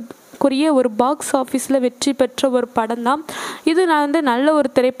வரவேற்புக்குரிய ஒரு பாக்ஸ் ஆஃபீஸில் வெற்றி பெற்ற ஒரு படம் தான் இது. நான் வந்து நல்ல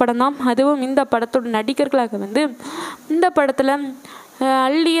ஒரு திரைப்படம் தான். அதுவும் இந்த படத்தோட நடிகர்களாக வந்து இந்த படத்தில்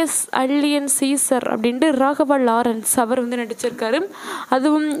அல்லியன் சீசர் அப்படின்ட்டு ராகவா லாரன்ஸ் அவர் வந்து நடிச்சிருக்காரு.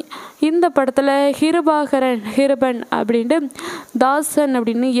 அதுவும் இந்த படத்தில் ஹிருபன் அப்படின்ட்டு தாசன்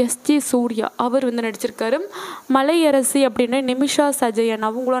அப்படின்னு சூர்யா அவர் வந்து நடிச்சிருக்காரு. மலையரசி அப்படின்னு நிமிஷா சஜயன்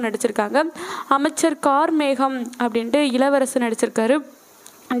அவங்களும் நடிச்சிருக்காங்க. அமைச்சர் கார்மேகம் அப்படின்ட்டு இளவரசு நடிச்சிருக்காரு.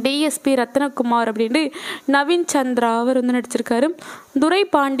 டிஎஸ்பி ரத்னகுமார் அப்படின்ட்டு நவீன் சந்திரா அவர் வந்து நடிச்சிருக்காரு. துரை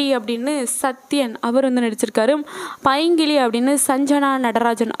பாண்டி அப்படின்னு சத்யன் அவர் வந்து நடிச்சிருக்காரு. பைங்கிலி அப்படின்னு சஞ்சனா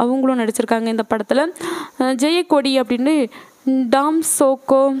நடராஜன் அவங்களும் நடிச்சிருக்காங்க இந்த படத்தில். ஜெயக்கொடி அப்படின்னு டாம்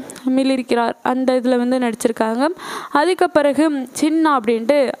சோக்கோ இருக்கிறார் அந்த இதில் வந்து நடிச்சிருக்காங்க. அதுக்கு பிறகு சின்னா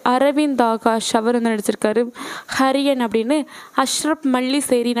அப்படின்ட்டு அரவிந்த் ஆகாஷ் அவர் வந்து நடிச்சிருக்காரு. ஹரியன் அப்படின்னு அஷ்ரப்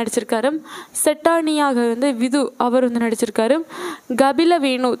மல்லிசேரி நடிச்சிருக்காரு. செட்டானியாக வந்து விது அவர் வந்து நடிச்சிருக்காரு. கபில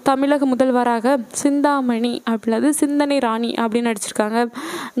வேணு தமிழக முதல்வராக சிந்தாமணி அப்படின்றது சிந்தனை ராணி அப்படின்னு நடிச்சிருக்காங்க.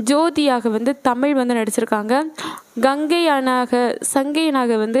 ஜோதியாக வந்து தமிழ் வந்து நடிச்சிருக்காங்க.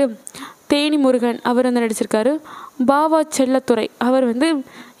 சங்கையனாக வந்து தேனி முருகன் அவர் வந்து நடிச்சிருக்காரு. பாவா செல்லத்துறை அவர் வந்து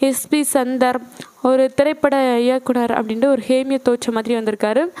எஸ்பி சந்தர் ஒரு திரைப்பட இயக்குனர் அப்படின்ட்டு ஒரு ஹேமிய தோற்ற மாதிரி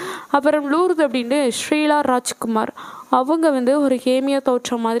வந்திருக்காரு. அப்புறம் லூர்து அப்படின்ட்டு ஸ்ரீலா ராஜ்குமார் அவங்க வந்து ஒரு கேமியா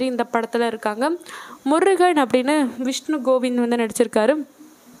தோற்றம் மாதிரி இந்த படத்தில் இருக்காங்க. முருகன் அப்படின்னு விஷ்ணு கோவிந்த் வந்து நடிச்சிருக்காரு.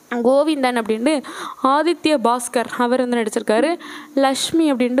 கோவிந்தன் அப்படின்ட்டு ஆதித்ய பாஸ்கர் அவர் வந்து நடிச்சிருக்காரு. லக்ஷ்மி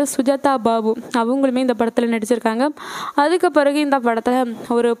அப்படின்ட்டு சுஜாதா பாபு அவங்களுமே இந்த படத்தில் நடிச்சிருக்காங்க. அதுக்கு பிறகு இந்த படத்தில்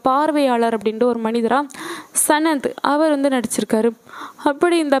ஒரு பார்வையாளர் அப்படின்ட்டு ஒரு மனிதராக சனந்த் அவர் வந்து நடிச்சிருக்காரு.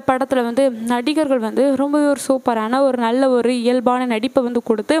 அப்படி இந்த படத்தில் வந்து நடிகர்கள் வந்து ரொம்பவே ஒரு சூப்பரான ஒரு நல்ல ஒரு இயல்பான நடிப்பை வந்து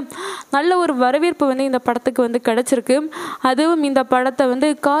கொடுத்து நல்ல ஒரு வரவேற்பு வந்து இந்த படத்துக்கு வந்து கிடச்சிருக்கு. அதுவும் இந்த படத்தை வந்து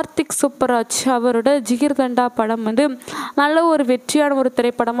கார்த்திக் சுப்பராஜ் அவரோட ஜிகர்தண்டா படம் வந்து நல்ல ஒரு வெற்றியான ஒரு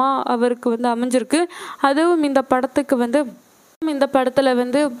திரைப்படமாக அவருக்கு வந்து அமைஞ்சிருக்கு. அதுவும் இந்த படத்துக்கு வந்து இந்த படத்தில்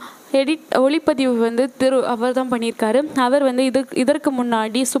வந்து ஒளிப்பதிவு வந்து அவர் தான் பண்ணியிருக்காரு. அவர் வந்து இதற்கு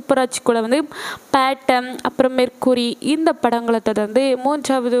முன்னாடி சுப்பராஜ் கூட வந்து பேட்டம் அப்புறம் மெர்க்குரி இந்த படங்களை தொடர்ந்து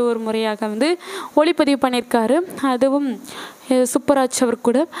 3வது ஒரு முறையாக வந்து ஒளிப்பதிவு பண்ணியிருக்காரு. அதுவும் சுப்பராஜ் அவர்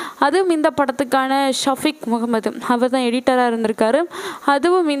கூட. அதுவும் இந்த படத்துக்கான ஷஃபிக் முகமது அவர் தான் எடிட்டராக இருந்திருக்காரு.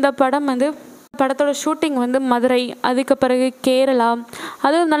 அதுவும் இந்த படம் வந்து படத்தோட ஷூட்டிங் வந்து மதுரை, அதுக்கு பிறகு கேரளா,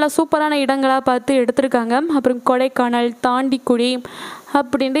 அதுவும் நல்லா சூப்பரான இடங்களாக பார்த்து எடுத்திருக்காங்க. அப்புறம் கொடைக்கானல், தாண்டிக்குடி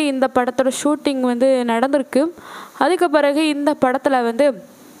அப்படின்ட்டு இந்த படத்தோட ஷூட்டிங் வந்து நடந்திருக்கு. அதுக்கு பிறகு இந்த படத்தில் வந்து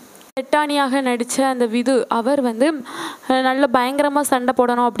பெட்டானியாக நடித்த அந்த விது அவர் வந்து நல்ல பயங்கரமாக சண்டை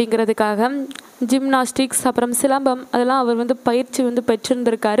போடணும் அப்படிங்கிறதுக்காக ஜிம்னாஸ்டிக்ஸ் அப்புறம் சிலம்பம் அதெல்லாம் அவர் வந்து பயிற்சி வந்து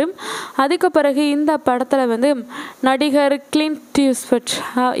பெற்றிருந்திருக்காரு. அதுக்கு பிறகு இந்த படத்தில் வந்து நடிகர் கிளின்ட்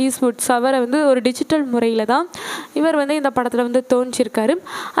ஈஸ்வுட்ஸ் அவரை வந்து ஒரு டிஜிட்டல் முறையில் தான் இவர் வந்து இந்த படத்தில் வந்து தோன்றியிருக்காரு.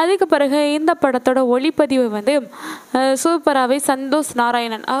 அதுக்கு பிறகு இந்த படத்தோட ஒளிப்பதிவு வந்து சூப்பராகவே சந்தோஷ்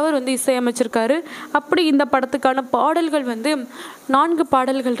நாராயணன் அவர் வந்து இசையமைச்சிருக்காரு. அப்படி இந்த படத்துக்கான பாடல்கள் வந்து 4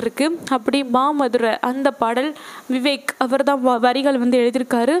 பாடல்கள் இருக்குது. அப்படி மாமதுரை அந்த பாடல் விவேக் அவர் தான் வரிகள் வந்து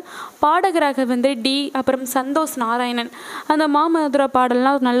எழுதியிருக்காரு. பாடகராக வந்து டி அப்புறம் சந்தோஷ் நாராயணன். அந்த மாமதுரை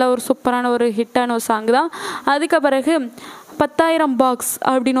பாடல்னால் நல்ல ஒரு சூப்பரான ஒரு ஹிட்டான ஒரு சாங் தான். அதுக்கு பிறகு 10,000 பாக்ஸ்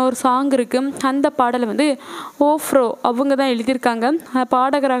அப்படின்னு ஒரு சாங் இருக்குது. அந்த பாடலை வந்து ஓஃப்ரோ அவங்க தான் எழுதியிருக்காங்க.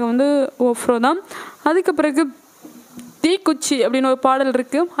 பாடகராக வந்து ஓஃப்ரோ தான். அதுக்கு பிறகு தீக்குச்சி அப்படின்னு ஒரு பாடல்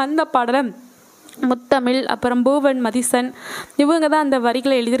இருக்குது. அந்த பாடலை முத்தமிழ் அப்புறம் பூவன் மதிசன் இவங்க தான் அந்த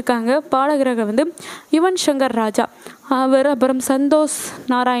வரிகளை எழுதியிருக்காங்க. பாடகராக வந்து யுவன் சங்கர் ராஜா அவர் அப்புறம் சந்தோஷ்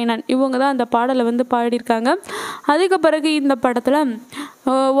நாராயணன் இவங்க தான் அந்த பாடலை வந்து பாடியிருக்காங்க. அதுக்கு பிறகு இந்த படத்தில்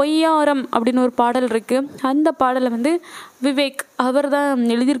ஒய்யாரம் அப்படின்னு ஒரு பாடல் இருக்குது. அந்த பாடலை வந்து விவேக் அவர் தான்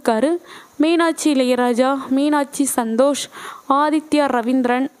எழுதியிருக்காரு. மீனாட்சி இளையராஜா, மீனாட்சி சந்தோஷ், ஆதித்யா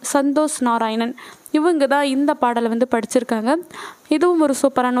ரவீந்திரன், சந்தோஷ் நாராயணன் இவங்க தான் இந்த பாடலை வந்து படிச்சிருக்காங்க. இதுவும் ஒரு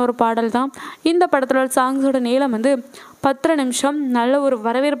சூப்பரான ஒரு பாடல் தான். இந்த படத்தோட சாங்ஸோட நீளம் வந்து 10 நிமிஷம். நல்ல ஒரு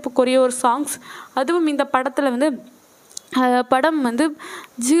வரவேற்புக்குரிய ஒரு சாங்ஸ். அதுவும் இந்த படத்தில் வந்து படம் வந்து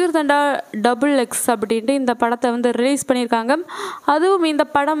ஜிகர்தண்டா DoubleX அப்படின்ட்டு இந்த படத்தை வந்து ரிலீஸ் பண்ணியிருக்காங்க. அதுவும் இந்த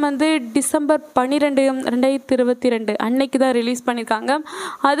படம் வந்து டிசம்பர் 12, 2022 அன்னைக்கு தான் ரிலீஸ் பண்ணியிருக்காங்க.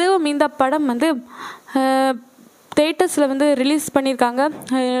 அதுவும் இந்த படம் வந்து தேட்டர்ஸில் வந்து ரிலீஸ் பண்ணியிருக்காங்க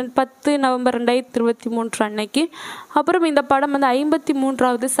 10 நவம்பர் 2023 அன்னைக்கு. அப்புறம் இந்த படம் வந்து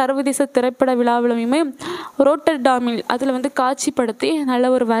 53வது சர்வதேச திரைப்பட விழாவிலுமே ரோட்டர்டாமில் அதில் வந்து காட்சிப்படுத்தி நல்ல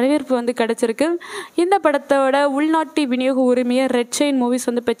ஒரு வரவேற்பு வந்து கிடச்சிருக்கு. இந்த படத்தோட உள்நாட்டு விநியோக உரிமையை ரெட் செயின் மூவிஸ்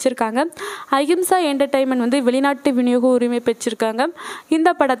வந்து பெற்றிருக்காங்க. அஹிம்சா என்டர்டைன்மெண்ட் வந்து வெளிநாட்டு விநியோக உரிமை பெற்றிருக்காங்க.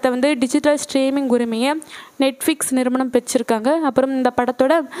 இந்த படத்தை வந்து டிஜிட்டல் ஸ்ட்ரீமிங் உரிமையை நெட்ஃப்ளிக்ஸ் நிறுவனம் பெற்றிருக்காங்க. அப்புறம் இந்த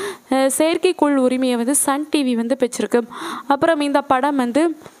படத்தோட செயற்கைக்கோள் உரிமையை வந்து சன் டிவி வந்து பெற்றிருக்கு. அப்புறம் இந்த படம் வந்து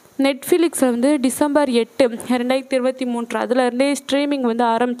நெட்ஃப்ளிக்ஸில் வந்து டிசம்பர் 8, 2023 அதில் ஸ்ட்ரீமிங் வந்து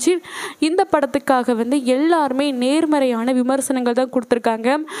ஆரம்பித்து இந்த படத்துக்காக வந்து எல்லாருமே நேர்மறையான விமர்சனங்கள் தான்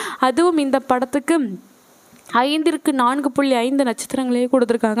கொடுத்துருக்காங்க. அதுவும் இந்த படத்துக்கு 5ற்கு 4.5 நட்சத்திரங்களே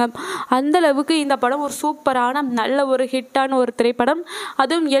கொடுத்துருக்காங்க. அந்தளவுக்கு இந்த படம் ஒரு சூப்பரான நல்ல ஒரு ஹிட்டான ஒரு திரைப்படம்.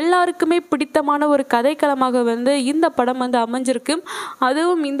 அதுவும் எல்லாருக்குமே பிடித்தமான ஒரு கதைக்களமாக வந்து இந்த படம் வந்து அமைஞ்சிருக்கு.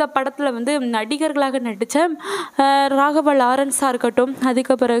 அதுவும் இந்த படத்தில் வந்து நடிகர்களாக நடித்த ராகவா லாரன்ஸாக இருக்கட்டும்,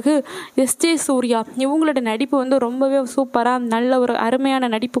 அதுக்கு பிறகு எஸ்ஜே சூர்யா இவங்களோட நடிப்பு வந்து ரொம்பவே சூப்பராக நல்ல ஒரு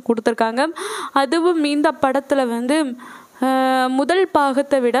அருமையான நடிப்பு கொடுத்துருக்காங்க. அதுவும் இந்த படத்தில் வந்து முதல்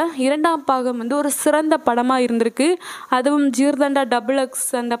பாகத்தை விட 2ஆம் பாகம் வந்து ஒரு சிறந்த படமாக இருந்திருக்கு. அதுவும் ஜிகர்தண்டா DoubleX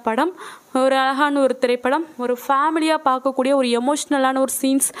அந்த படம் ஒரு அழகான ஒரு திரைப்படம். ஒரு ஃபேமிலியாக பார்க்கக்கூடிய ஒரு எமோஷ்னலான ஒரு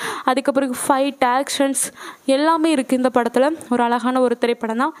சீன்ஸ், அதுக்கு பிறகு ஃபைட் ஆக்ஷன்ஸ் எல்லாமே இருக்குது இந்த படத்தில். ஒரு அழகான ஒரு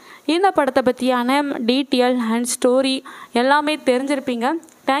திரைப்படம் தான். இந்த படத்தை பற்றியான டீட்டெயில் அண்ட் ஸ்டோரி எல்லாமே தெரிஞ்சிருப்பீங்க.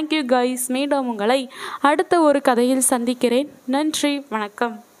 Thank you guys. மீண்டும் உங்களை அடுத்த ஒரு கதையில் சந்திக்கிறேன். நன்றி,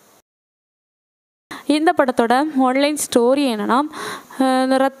 வணக்கம். இந்த படத்தோட ஆன்லைன் ஸ்டோரி என்னென்னா,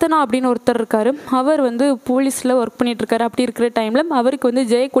 ரத்னா அப்படின்னு ஒருத்தர் இருக்கார். அவர் வந்து போலீஸில் ஒர்க் பண்ணிகிட்ருக்காரு. அப்படி இருக்கிற டைமில் அவருக்கு வந்து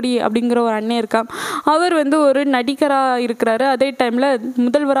ஜெயக்கொடி அப்படிங்கிற ஒரு அண்ணன் இருக்கான். அவர் வந்து ஒரு நடிகராக இருக்கிறாரு. அதே டைமில்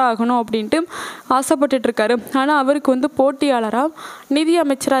முதல்வராக ஆகணும் அப்படின்ட்டு ஆசைப்பட்டுட்ருக்காரு. ஆனால் அவருக்கு வந்து போட்டியாளராக நிதி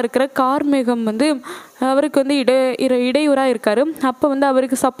அமைச்சராக இருக்கிற கார்மேகம் வந்து அவருக்கு வந்து இடையூறாக இருக்கார். அப்போ வந்து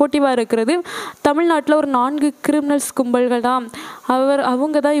அவருக்கு சப்போர்ட்டிவாக இருக்கிறது தமிழ்நாட்டில் ஒரு 4 கிரிமினல்ஸ் கும்பல்கள் தான்.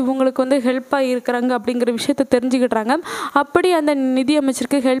 அவங்க தான் இவங்களுக்கு வந்து ஹெல்ப்பாக இருக்கிறாங்க அப்படிங்கிற விஷயத்தை தெரிஞ்சுக்கிட்டுறாங்க. அப்படி அந்த நிதி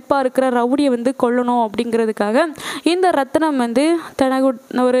அமைச்சருக்கு ஹெல்ப்பாக இருக்கிற ரவுடியை வந்து கொல்லணும் அப்படிங்கிறதுக்காக இந்த ரத்னம் வந்து தனக்கு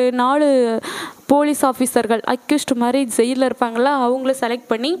ஒரு 4 போலீஸ் ஆஃபீஸர்கள் அக்யூஸ்ட் மாதிரி ஜெயிலில் இருப்பாங்களா, அவங்கள செலக்ட்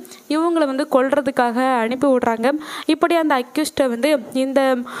பண்ணி இவங்களை வந்து கொல்றதுக்காக அனுப்பி விட்றாங்க. இப்படி அந்த அக்யூஸ்ட்டை வந்து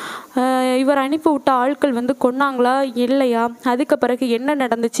இவர் அனுப்பி விட்ட ஆட்கள் வந்து கொன்னாங்களா இல்லையா, அதுக்கு பிறகு என்ன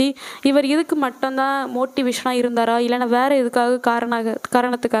நடந்துச்சு, இவர் இதுக்கு மட்டும்தான் மோட்டிவேஷனாக இருந்தாரா இல்லைன்னா வேறு எதுக்காக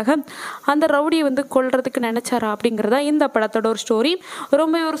காரணத்துக்காக அந்த ரவுடியை வந்து கொல்றதுக்கு நினச்சாரா அப்படிங்கிறதா இந்த படத்தோட ஒரு ஸ்டோரி.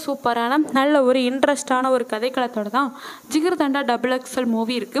 ரொம்ப ஒரு சூப்பரான நல்ல ஒரு இன்ட்ரெஸ்டான ஒரு கதைக்களத்தோட தான் ஜிகர்தண்டா XXL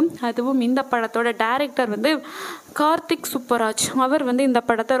மூவி இருக்குது. அதுவும் இந்த படத்தோட டைரக்டர் வந்து கார்த்திக் சுப்பராஜ். அவர் வந்து இந்த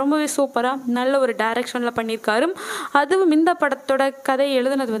படத்தை ரொம்பவே சூப்பராக நல்ல ஒரு டைரக்ஷனில் பண்ணியிருக்காரு. அதுவும் இந்த படத்தோட கதை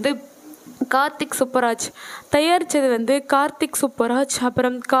எழுதுனது வந்து கார்த்திக் சுப்பராஜ், தயாரித்தது வந்து கார்த்திக் சுப்பராஜ்,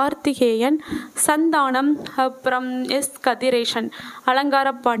 அப்புறம் கார்த்திகேயன், சந்தானம், அப்புறம் கதிரேசன், அலங்கார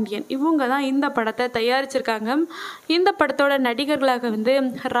பாண்டியன், இவங்க தான் இந்த படத்தை தயாரிச்சிருக்காங்க. இந்த படத்தோட நடிகர்களாக வந்து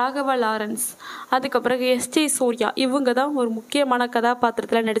ராகவா லாரன்ஸ், அதுக்கப்புறம் சூர்யா, இவங்க தான் ஒரு முக்கியமான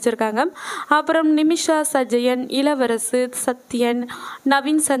கதாபாத்திரத்தில் நடிச்சிருக்காங்க. அப்புறம் நிமிஷா சஜயன், இளவரசு, Sathyan,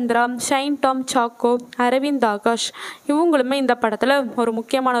 Naveen Chandra, shine Tom choco, Aravind Akash, இவங்களுமே இந்த படத்தில் ஒரு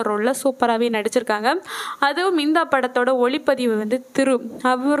முக்கியமான ரோலில் சூப்பராகவே நடிச்சிருக்காங்க. அதுவும் இந்த படத்தோட ஒளிப்பதிவு வந்து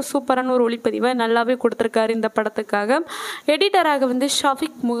அவர் சூப்பரான ஒரு ஒளிப்பதிவை நல்லாவே கொடுத்துருக்காரு இந்த படத்துக்காக. எடிட்டராக வந்து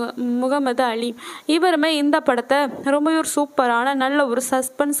ஷாஃபிக் முகமது அலி, இவருமே இந்த படத்தை ரொம்ப ஒரு சூப்பரான நல்ல ஒரு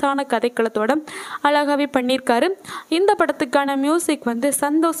சஸ்பென்ஸான கதைக்களத்தோட அழகாகவே பண்ணியிருக்காரு. இந்த படத்துக்கான மியூசிக் வந்து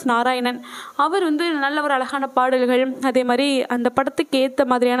சந்தோஷ் நாராயணன், அவர் வந்து நல்ல ஒரு அழகான பாடல்கள், அதே மாதிரி அந்த படத்துக்கு ஏற்ற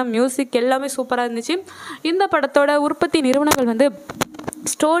மாதிரியான மியூசிக் எல்லாமே சூப்பராக இருந்துச்சு. இந்த படத்தோட உற்பத்தி நிறுவனங்கள் வந்து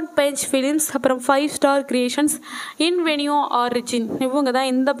ஸ்டோன் பெஞ்ச் ஃபிலிம்ஸ், அப்புறம் 5 ஸ்டார் கிரியேஷன்ஸ், இன்வெனியோ ஆரிஜின், இவங்க தான்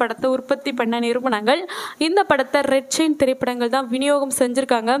இந்த படத்தை உற்பத்தி பண்ண நிறுவனங்கள். இந்த படத்தை ரெட் செயின் திரைப்படங்கள் தான் விநியோகம்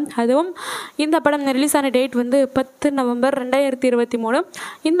செஞ்சுருக்காங்க. அதுவும் இந்த படம் ரிலீஸ் ஆன டேட் வந்து 10 நவம்பர் 2023.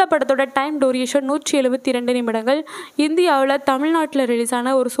 இந்த படத்தோட டைம் டூரேஷன் 172 நிமிடங்கள். இந்தியாவில் தமிழ்நாட்டில் ரிலீஸ்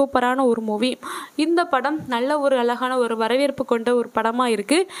ஆன ஒரு சூப்பரான ஒரு மூவி. இந்த படம் நல்ல ஒரு அழகான ஒரு வரவேற்பு கொண்ட ஒரு படமாக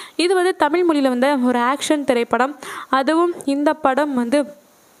இருக்குது. இது வந்து தமிழ் மொழியில் வந்த ஒரு ஆக்ஷன் திரைப்படம். அதுவும் இந்த படம் வந்து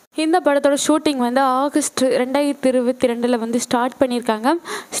இந்த படத்தோட ஷூட்டிங் வந்து ஆகஸ்ட் 2022 வந்து ஸ்டார்ட் பண்ணியிருக்காங்க.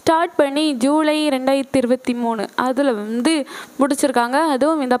 ஸ்டார்ட் பண்ணி ஜூலை 2023 அதில் வந்து முடிச்சிருக்காங்க.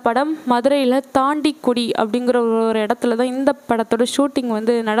 அதுவும் இந்த படம் மதுரையில் தாண்டிக்குடி அப்படிங்கிற ஒரு இடத்துல தான் இந்த படத்தோட ஷூட்டிங்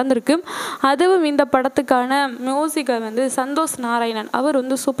வந்து நடந்திருக்கு. அதுவும் இந்த படத்துக்கான மியூசிக்கை வந்து சந்தோஷ் நாராயணன் அவர்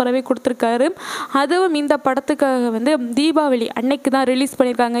வந்து சூப்பராகவே கொடுத்துருக்காரு. அதுவும் இந்த படத்துக்காக வந்து தீபாவளி அன்னைக்கு தான் ரிலீஸ்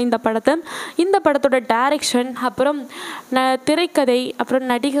பண்ணியிருக்காங்க இந்த படத்தை. இந்த படத்தோட டைரக்ஷன், அப்புறம் திரைக்கதை, அப்புறம்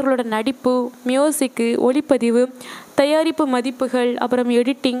நடிகர்களோட நடிப்பு, மியூசிக்கு, ஒளிப்பதிவு, தயாரிப்பு மதிப்புகள், அப்புறம்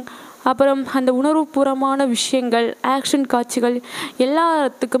எடிட்டிங், அப்புறம் அந்த உணர்வுபூர்வமான விஷயங்கள், ஆக்ஷன் காட்சிகள்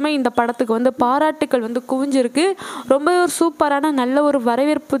எல்லாத்துக்குமே இந்த படத்துக்கு வந்து பாராட்டுக்கள் வந்து குவிஞ்சிருக்கு. ரொம்ப ஒரு சூப்பரான நல்ல ஒரு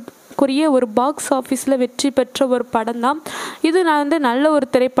வரவேற்புக்குரிய ஒரு பாக்ஸ் ஆஃபீஸில் வெற்றி பெற்ற ஒரு படம் தான் இது. நான் வந்து நல்ல ஒரு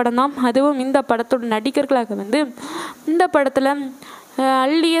திரைப்படம் தான். அதுவும் இந்த படத்தோட நடிகர்களாக வந்து இந்த படத்தில்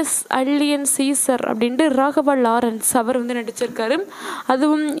அல்லியன் சீசர் அப்படின்ட்டு ராகவா லாரன்ஸ் அவர் வந்து நடிச்சிருக்காரு.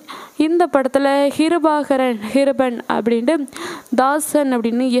 அதுவும் இந்த படத்தில் ஹிரபன் அப்படின்ட்டு தாசன்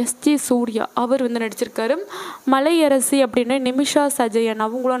அப்படின்னு சூர்யா அவர் வந்து நடிச்சிருக்காரு. மலையரசி அப்படின்னு நிமிஷா சஜயன்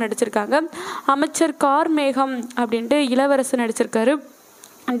அவங்களும் நடிச்சிருக்காங்க. அமைச்சர் கார்மேகம் அப்படின்ட்டு இளவரசு நடிச்சிருக்காரு.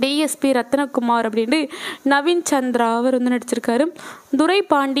 டிஎஸ்பி ரத்னகுமார் அப்படின்னு நவீன் சந்திரா அவர் வந்து நடிச்சிருக்காரு. துரை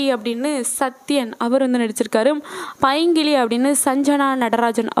பாண்டி அப்படின்னு சத்யன் அவர் வந்து நடிச்சிருக்காரு. பைங்கிலி அப்படின்னு சஞ்சனா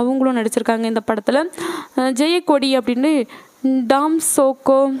நடராஜன் அவங்களும் நடிச்சிருக்காங்க இந்த படத்தில். ஜெயக்கொடி அப்படின்னு டாம்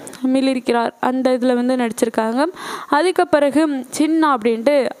சோக்கோ மிளிருக்கிறார் அந்த இதில் வந்து நடிச்சிருக்காங்க. அதுக்கு பிறகு சின்னா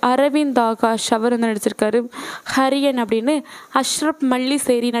அப்படின்ட்டு அரவிந்த் ஆகாஷ் அவர் வந்து நடிச்சிருக்காரு. ஹரியன் அப்படின்னு அஷ்ரப்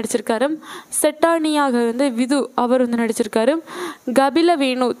மல்லிசேரி நடிச்சிருக்காரு. செட்டானியாக வந்து விது அவர் வந்து நடிச்சிருக்காரு. கபில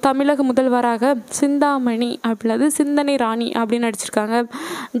வேணு தமிழக முதல்வராக சிந்தாமணி அப்படிது சிந்தனை ராணி அப்படின்னு நடிச்சிருக்காங்க.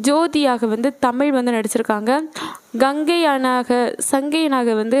 ஜோதியாக வந்து தமிழ் வந்து நடிச்சிருக்காங்க.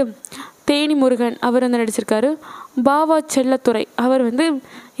 சங்கையனாக வந்து தேனி முருகன் அவர் வந்து நடிச்சிருக்காரு. பாவா செல்லத்துறை அவர் வந்து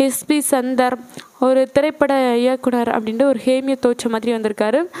எஸ்பி சந்தர் ஒரு திரைப்பட இயக்குனர் அப்படின்ட்டு ஒரு ஹேமிய தோற்ற மாதிரி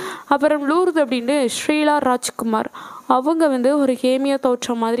வந்திருக்காரு. அப்புறம் லூர்து அப்படின்ட்டு ஸ்ரீலா ராஜ்குமார் அவங்க வந்து ஒரு ஹேமிய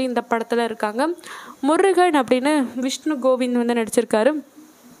தோற்றம் மாதிரி இந்த படத்தில் இருக்காங்க. முருகன் அப்படின்னு விஷ்ணு கோவிந்த் வந்து நடிச்சிருக்காரு.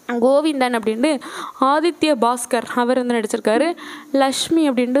 கோவிந்தன் அப்படின்ட்டு ஆதித்ய பாஸ்கர் அவர் வந்து நடிச்சிருக்காரு. லக்ஷ்மி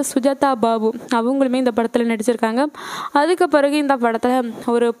அப்படின்ட்டு சுஜாதா பாபு அவங்களுமே இந்த படத்தில் நடிச்சிருக்காங்க. அதுக்கு பிறகு இந்த படத்தில்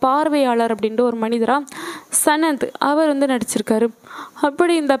ஒரு பார்வையாளர் அப்படின்ட்டு ஒரு மனிதராக சனந்த் அவர் வந்து நடிச்சிருக்காரு.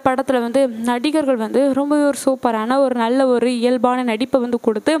 அப்படி இந்த படத்தில் வந்து நடிகர்கள் வந்து ரொம்ப ஒரு சூப்பரான ஒரு நல்ல ஒரு இயல்பான நடிப்பை வந்து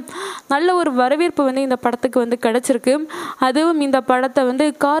கொடுத்து நல்ல ஒரு வரவேற்பு வந்து இந்த படத்துக்கு வந்து கிடச்சிருக்கு. அதுவும் இந்த படத்தை வந்து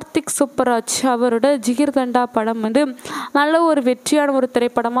கார்த்திக் சுப்பராஜ் அவரோட ஜிகர்தண்டா படம் வந்து நல்ல ஒரு வெற்றியான ஒரு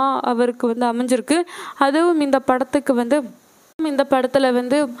திரைப்படமாக அவருக்கு வந்து அமைஞ்சிருக்கு. அதுவும் இந்த படத்துக்கு வந்து இந்த படத்தில்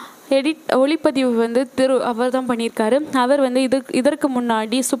வந்து ஒளிப்பதிவு வந்து அவர் தான் பண்ணியிருக்காரு. அவர் வந்து இதற்கு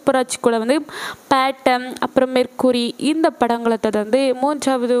முன்னாடி சுப்பராஜ் கூட வந்து பேட்டம் அப்புறம் மெர்க்குரி இந்த படங்களை வந்து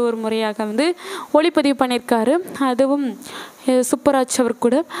 3வது ஒரு முறையாக வந்து ஒளிப்பதிவு பண்ணியிருக்காரு. அதுவும் சுப்பராஜ் அவர்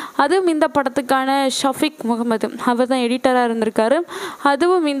கூட. அதுவும் இந்த படத்துக்கான ஷஃபிக் முகமது அவர் தான் எடிட்டராக இருந்திருக்காரு.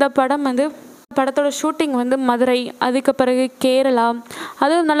 அதுவும் இந்த படம் வந்து படத்தோட ஷூட்டிங் வந்து மதுரை, அதுக்கு பிறகு கேரளா,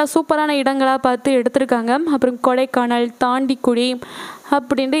 அதுவும் நல்லா சூப்பரான இடங்களாக பார்த்து எடுத்திருக்காங்க. அப்புறம் கொடைக்கானல், தாண்டிக்குடி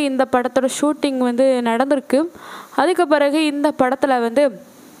அப்படின்ட்டு இந்த படத்தோட ஷூட்டிங் வந்து நடந்திருக்கு. அதுக்கு பிறகு இந்த படத்தில் வந்து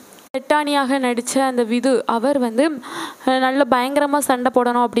பெட்டானியாக நடித்த அந்த விது அவர் வந்து நல்ல பயங்கரமாக சண்டை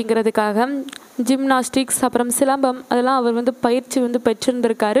போடணும் அப்படிங்கிறதுக்காக ஜிம்னாஸ்டிக்ஸ் அப்புறம் சிலம்பம் அதெல்லாம் அவர் வந்து பயிற்சி வந்து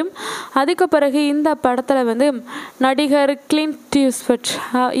பெற்றிருந்திருக்காரு. அதுக்கு பிறகு இந்த படத்தில் வந்து நடிகர் கிளின்ட்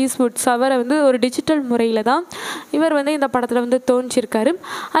ஈஸ்வுட்ஸ் அவரை வந்து ஒரு டிஜிட்டல் முறையில் தான் இவர் வந்து இந்த படத்தில் வந்து தோன்றியிருக்காரு.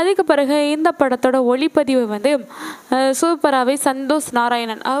 அதுக்கு பிறகு இந்த படத்தோட ஒளிப்பதிவு வந்து சூப்பராகவே சந்தோஷ்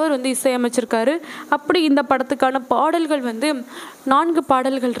நாராயணன் அவர் வந்து இசையமைச்சிருக்காரு. அப்படி இந்த படத்துக்கான பாடல்கள் வந்து 4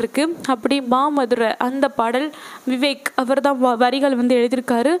 பாடல்கள் இருக்குது. அப்படி மாமதுரை அந்த பாடல் விவேக் அவர் தான் வரிகள் வந்து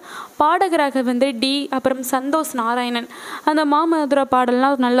எழுதியிருக்காரு. பாடகராக வந்து டி அப்புறம் சந்தோஷ் நாராயணன். அந்த மாமதுரை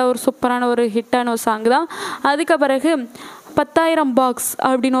பாடல்னால் நல்ல ஒரு சூப்பரான ஒரு ஹிட்டான ஒரு சாங் தான். அதுக்கு பிறகு 10,000 பாக்ஸ்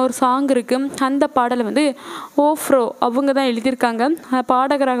அப்படின்னு ஒரு சாங் இருக்குது. அந்த பாடலை வந்து ஓஃப்ரோ அவங்க தான் எழுதியிருக்காங்க.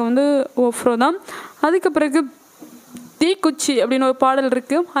 பாடகராக வந்து ஓஃப்ரோ தான். அதுக்கு பிறகு தீக்குச்சி அப்படின்னு ஒரு பாடல்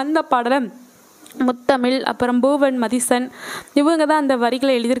இருக்குது. அந்த பாடலை முத்தமிழ் அப்புறம் பூவன் மதிசன் இவங்க தான் அந்த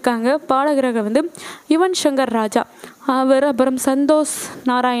வரிகளை எழுதியிருக்காங்க. பாடகராக வந்து யுவன் சங்கர் ராஜா அவர் அப்புறம் சந்தோஷ்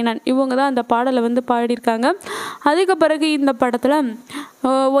நாராயணன் இவங்க தான் அந்த பாடலை வந்து பாடியிருக்காங்க. அதுக்கு பிறகு இந்த படத்தில்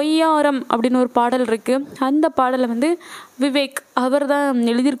ஒய்யாரம் அப்படின்னு ஒரு பாடல் இருக்குது. அந்த பாடலை வந்து விவேக் அவர் தான்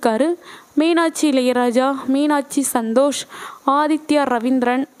எழுதியிருக்காரு. மீனாட்சி இளையராஜா, மீனாட்சி சந்தோஷ், ஆதித்யா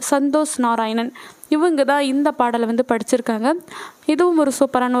ரவீந்திரன், சந்தோஷ் நாராயணன் இவங்க தான் இந்த பாடலை வந்து படிச்சிருக்காங்க. இதுவும் ஒரு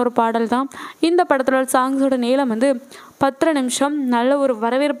சூப்பரான ஒரு பாடல் தான். இந்த படத்தோட சாங்ஸோட நீளம் வந்து 10 நிமிஷம். நல்ல ஒரு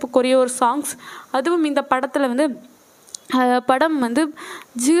வரவேற்புக்குரிய ஒரு சாங்ஸ். அதுவும் இந்த படத்தில் வந்து படம் வந்து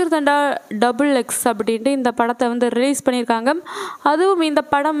ஜிகர்தண்டா DoubleX அப்படின்ட்டு இந்த படத்தை வந்து ரிலீஸ் பண்ணியிருக்காங்க. அதுவும் இந்த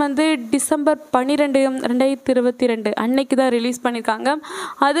படம் வந்து டிசம்பர் 12, 2022 அன்னைக்கு தான் ரிலீஸ் பண்ணியிருக்காங்க.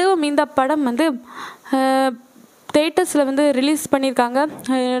 அதுவும் இந்த படம் வந்து தேட்டர்ஸில் வந்து ரிலீஸ் பண்ணியிருக்காங்க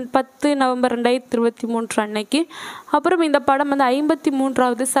 10 நவம்பர் 2023 அன்னைக்கு. அப்புறம் இந்த படம் வந்து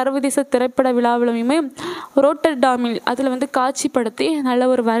 53வது சர்வதேச திரைப்பட விழாவிலுமே ரோட்டர்டாமில் அதில் வந்து காட்சிப்படுத்தி நல்ல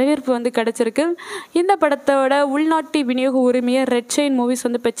ஒரு வரவேற்பு வந்து கிடச்சிருக்கு. இந்த படத்தோட உள்நாட்டு விநியோக உரிமையை ரெட் செயின் மூவிஸ்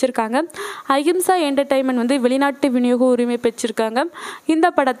வந்து பெற்றிருக்காங்க. அஹிம்சா என்டர்டைன்மெண்ட் வந்து வெளிநாட்டு விநியோக உரிமை பெற்றிருக்காங்க. இந்த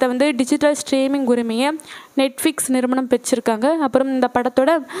படத்தை வந்து டிஜிட்டல் ஸ்ட்ரீமிங் உரிமையை நெட்ஃப்ளிக்ஸ் நிறுவனம் பெற்றிருக்காங்க. அப்புறம் இந்த படத்தோட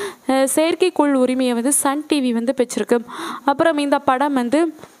செயற்கைக்கோள் உரிமையை வந்து சன் டிவி வந்து பெற்றிருக்கு. அப்புறம் இந்த படம் வந்து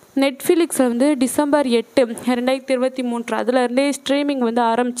நெட்ஃப்ளிக்ஸில் வந்து டிசம்பர் 8, 2023 அதிலிருந்தே ஸ்ட்ரீமிங் வந்து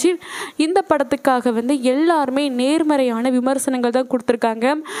ஆரம்பித்து இந்த படத்துக்காக வந்து எல்லாருமே நேர்மறையான விமர்சனங்கள் தான்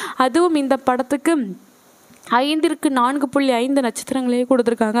கொடுத்துருக்காங்க. அதுவும் இந்த படத்துக்கு 5ற்கு 4.5 நட்சத்திரங்களே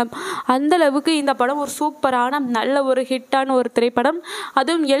கொடுத்துருக்காங்க. அந்தளவுக்கு இந்த படம் ஒரு சூப்பரான நல்ல ஒரு ஹிட்டான ஒரு திரைப்படம்.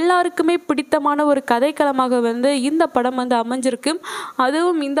 அதுவும் எல்லாருக்குமே பிடித்தமான ஒரு கதைக்களமாக வந்து இந்த படம் வந்து அமைஞ்சிருக்கு.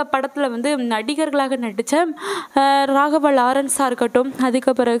 அதுவும் இந்த படத்தில் வந்து நடிகர்களாக நடித்த ராகவ லாரன்ஸாக இருக்கட்டும்,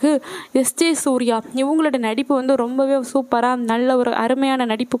 அதுக்கு பிறகு எஸ்ஜே சூர்யா இவங்களோட நடிப்பு வந்து ரொம்பவே சூப்பராக நல்ல ஒரு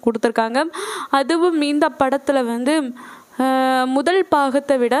அருமையான நடிப்பு கொடுத்துருக்காங்க. அதுவும் இந்த படத்தில் வந்து முதல்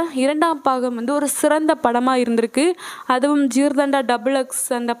பாகத்தை விட 2ஆம் பாகம் வந்து ஒரு சிறந்த படமாக இருந்திருக்கு. அதுவும் ஜிகர்தண்டா DoubleX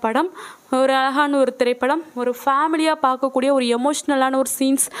அந்த படம் ஒரு அழகான ஒரு திரைப்படம். ஒரு ஃபேமிலியாக பார்க்கக்கூடிய ஒரு எமோஷ்னலான ஒரு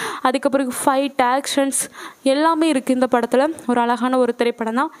சீன்ஸ், அதுக்கு பிறகு ஃபைட் ஆக்ஷன்ஸ் எல்லாமே இருக்குது இந்த படத்தில். ஒரு அழகான ஒரு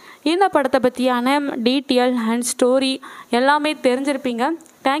திரைப்படம் தான். இந்த படத்தை பற்றியான டீட்டெயில் அண்ட் ஸ்டோரி எல்லாமே தெரிஞ்சிருப்பீங்க.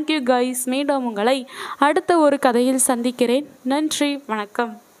 Thank you guys. மீண்டும் உங்களை அடுத்த ஒரு கதையில் சந்திக்கிறேன். நன்றி,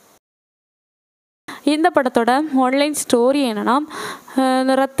 வணக்கம். இந்த படத்தோட ஆன்லைன் ஸ்டோரி என்னென்னா,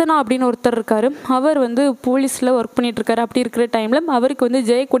 ரத்னா அப்படின்னு ஒருத்தர் இருக்கார். அவர் வந்து போலீஸில் ஒர்க் பண்ணிகிட்ருக்காரு. அப்படி இருக்கிற டைமில் அவருக்கு வந்து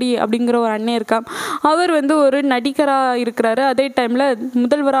ஜெயக்கொடி அப்படிங்கிற ஒரு அண்ணன் இருக்கான். அவர் வந்து ஒரு நடிகராக இருக்கிறாரு. அதே டைமில்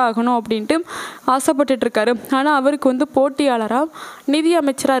முதல்வராக ஆகணும் அப்படின்ட்டு ஆசைப்பட்டுட்ருக்காரு. ஆனால் அவருக்கு வந்து போட்டியாளராக நிதி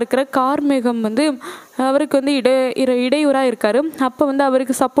அமைச்சராக இருக்கிற கார்மேகம் வந்து அவருக்கு வந்து இடையூறாக இருக்கார். அப்போ வந்து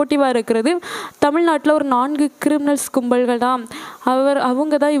அவருக்கு சப்போர்ட்டிவாக இருக்கிறது தமிழ்நாட்டில் ஒரு 4 கிரிமினல்ஸ் கும்பல்கள் தான்.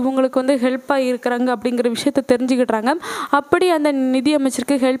 அவங்க தான் இவங்களுக்கு வந்து ஹெல்ப்பாக இருக்கிறாங்க அப்படிங்கிற விஷயத்தை தெரிஞ்சுக்கிட்டுறாங்க. அப்படி அந்த நிதி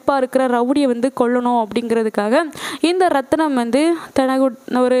அமைச்சருக்கு ஹெல்ப்பாக இருக்கிற ரவுடியை வந்து கொல்லணும் அப்படிங்கிறதுக்காக இந்த ரத்னம் வந்து தனக்கு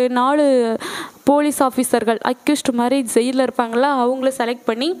ஒரு 4 போலீஸ் ஆஃபீஸர்கள் அக்யூஸ்ட் மாதிரி ஜெயிலில் இருப்பாங்களா, அவங்கள செலக்ட்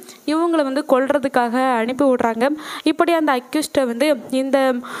பண்ணி இவங்களை வந்து கொல்றதுக்காக அனுப்பி விட்றாங்க. இப்படி அந்த அக்யூஸ்ட்டை வந்து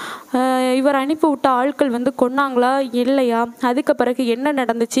இவர் அனுப்பி விட்ட ஆட்கள் வந்து கொன்னாங்களா இல்லையா, அதுக்கு பிறகு என்ன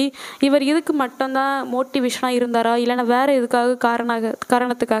நடந்துச்சு, இவர் இதுக்கு மட்டும்தான் மோட்டிவேஷனாக இருந்தாரா இல்லைன்னா வேறு எதுக்காக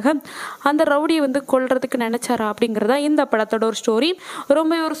காரணத்துக்காக அந்த ரவுடியை வந்து கொல்றதுக்கு நினச்சாரா அப்படிங்கிறதா இந்த படத்தோட ஒரு ஸ்டோரி.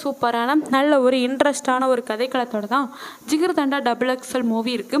 ரொம்ப ஒரு சூப்பரான நல்ல ஒரு இன்ட்ரெஸ்டான ஒரு கதைக்களத்தோட தான் ஜிகர்தண்டா XXL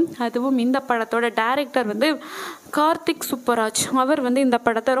மூவி இருக்குது. அதுவும் இந்த படத்தோட டைரக்டர் வந்து கார்த்திக் சுப்பராஜ். அவர் வந்து இந்த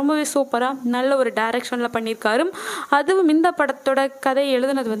படத்தை ரொம்பவே சூப்பராக நல்ல ஒரு டைரக்ஷனில் பண்ணியிருக்காரு. அதுவும் இந்த படத்தோட கதை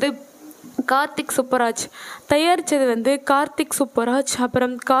எழுதுனது வந்து கார்த்திக் சுப்பராஜ், தயாரித்தது வந்து கார்த்திக் சுப்பராஜ்,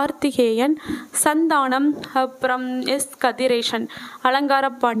 அப்புறம் கார்த்திகேயன், சந்தானம், அப்புறம் கதிரேசன், அலங்கார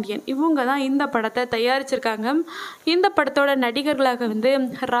பாண்டியன், இவங்க தான் இந்த படத்தை தயாரிச்சிருக்காங்க. இந்த படத்தோட நடிகர்களாக வந்து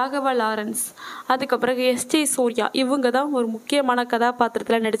ராகவா லாரன்ஸ், அதுக்கப்புறம் சூர்யா, இவங்க தான் ஒரு முக்கியமான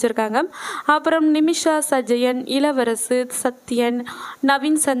கதாபாத்திரத்தில் நடிச்சிருக்காங்க. அப்புறம் நிமிஷா சஜயன், இளவரசு, Sathyan,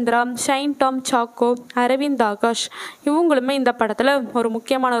 Naveen Chandra, shine Tom choco, Aravind Akash, இவங்களுமே இந்த படத்தில் ஒரு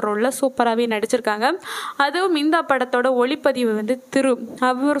முக்கியமான ரோலில் சூப்பராகவே நடிச்சிருக்காங்க. அதுவும் இந்த படத்தோட ஒளிப்பதிவு வந்து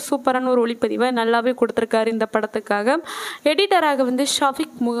அவர் சூப்பரான ஒரு ஒளிப்பதிவை நல்லாவே கொடுத்துருக்காரு இந்த படத்துக்காக. எடிட்டராக வந்து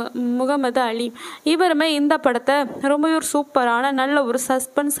ஷாஃபிக் முகமது அலி, இவருமே இந்த படத்தை ரொம்ப ஒரு சூப்பரான நல்ல ஒரு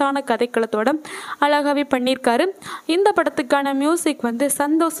சஸ்பென்ஸான கதைக்களத்தோட அழகாகவே பண்ணியிருக்காரு. இந்த படத்துக்கான மியூசிக் வந்து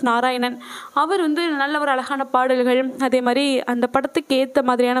சந்தோஷ் நாராயணன், அவர் வந்து நல்ல ஒரு அழகான பாடல்கள், அதே மாதிரி அந்த படத்துக்கு ஏற்ற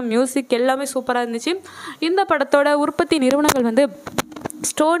மாதிரியான மியூசிக் எல்லாமே சூப்பராக இருந்துச்சு. இந்த படத்தோட உற்பத்தி நிறுவனங்கள் வந்து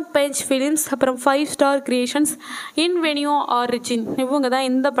ஸ்டோன் பெஞ்ச் ஃபிலிம்ஸ், அப்புறம் 5 Star கிரியேஷன்ஸ், இன்வெனியோ ஆரிஜின், இவங்க தான்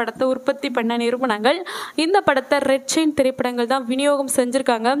இந்த படத்தை உற்பத்தி பண்ண நிறுவனங்கள். இந்த படத்தை ரெட் செயின் திரைப்படங்கள் தான் விநியோகம்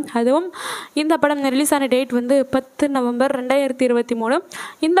செஞ்சுருக்காங்க. அதுவும் இந்த படம் ரிலீஸ் ஆன டேட் வந்து 10 நவம்பர் 2023.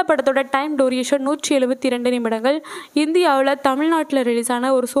 இந்த படத்தோட டைம் டூரேஷன் 172 நிமிடங்கள். இந்தியாவில் தமிழ்நாட்டில் ரிலீஸ்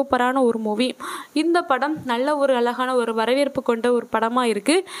ஆன ஒரு சூப்பரான ஒரு மூவி. இந்த படம் நல்ல ஒரு அழகான ஒரு வரவேற்பு கொண்ட ஒரு படமாக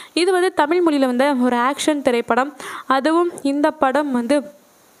இருக்குது. இது வந்து தமிழ் மொழியில் வந்து ஒரு ஆக்ஷன் திரைப்படம். அதுவும் இந்த படம் வந்து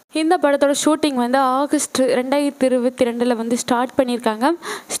இந்த படத்தோட ஷூட்டிங் வந்து ஆகஸ்ட் 2022 வந்து ஸ்டார்ட் பண்ணியிருக்காங்க.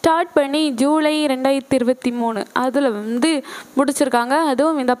 ஸ்டார்ட் பண்ணி ஜூலை 2023 அதில் வந்து முடிச்சிருக்காங்க.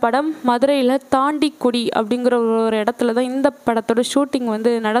 அதுவும் இந்த படம் மதுரையில் தாண்டிக்குடி அப்படிங்கிற ஒரு இடத்துல தான் இந்த படத்தோட ஷூட்டிங்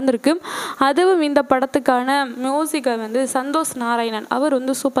வந்து நடந்திருக்கு. அதுவும் இந்த படத்துக்கான மியூசிக்கை வந்து சந்தோஷ் நாராயணன் அவர்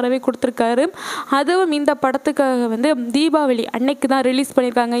வந்து சூப்பராகவே கொடுத்துருக்காரு. அதுவும் இந்த படத்துக்காக வந்து தீபாவளி அன்னைக்கு தான் ரிலீஸ்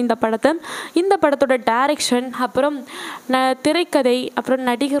பண்ணியிருக்காங்க இந்த படத்தை. இந்த படத்தோட டைரக்ஷன், அப்புறம் திரைக்கதை, அப்புறம்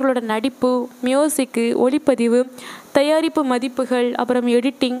நடிகர்களோட நடிப்பு, மியூசிக்கு, ஒளிப்பதிவு, தயாரிப்பு மதிப்புகள், அப்புறம்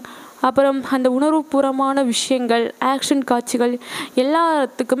எடிட்டிங், அப்புறம் அந்த உணர்வுபூர்வமான விஷயங்கள், ஆக்ஷன் காட்சிகள்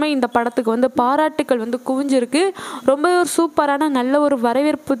எல்லாத்துக்குமே இந்த படத்துக்கு வந்து பாராட்டுக்கள் வந்து குவிஞ்சிருக்கு. ரொம்ப ஒரு சூப்பரான நல்ல ஒரு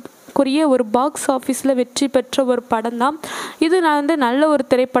வரவேற்புக்குரிய ஒரு பாக்ஸ் ஆஃபீஸில் வெற்றி பெற்ற ஒரு படம் தான் இது. வந்து நல்ல ஒரு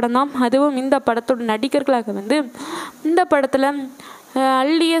திரைப்படம் தான். அதுவும் இந்த படத்தோட நடிகர்களாக வந்து இந்த படத்தில்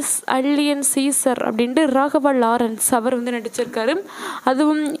அல்லியன் சீசர் அப்படின்ட்டு ராகவா லாரன்ஸ் அவர் வந்து நடிச்சிருக்காரு.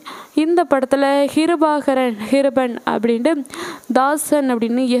 அதுவும் இந்த படத்தில் ஹிரபன் அப்படின்ட்டு தாசன்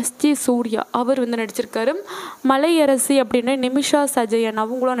அப்படின்னு சூர்யா அவர் வந்து நடிச்சிருக்காரு. மலையரசி அப்படின்னு நிமிஷா சஜயன்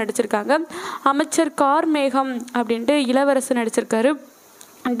அவங்களும் நடிச்சிருக்காங்க. அமைச்சர் கார்மேகம் அப்படின்ட்டு இளவரசு நடிச்சிருக்காரு.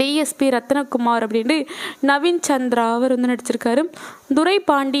 டிஎஸ்பி ரத்னகுமார் அப்படின்ட்டு நவீன் சந்திரா அவர் வந்து நடிச்சிருக்காரு. துரை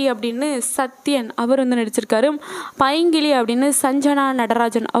பாண்டி அப்படின்னு சத்யன் அவர் வந்து நடிச்சிருக்காரு. பைங்கிலி அப்படின்னு சஞ்சனா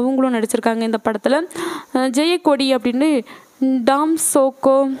நடராஜன் அவங்களும் நடிச்சிருக்காங்க இந்த படத்தில். ஜெயக்கொடி அப்படின்னு டாம்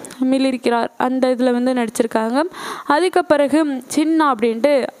சோக்கோ இருக்கிறார் அந்த இதில் வந்து நடிச்சிருக்காங்க. அதுக்கு பிறகு சின்ன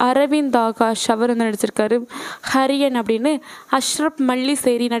அப்படின்ட்டு அரவிந்த் ஆகாஷ் அவர் வந்து நடிச்சிருக்காரு. ஹரியன் அப்படின்னு அஷ்ரப்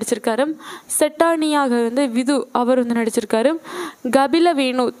மல்லிசேரி நடிச்சிருக்காரு. செட்டானியாக வந்து விது அவர் வந்து நடிச்சிருக்காரு. கபில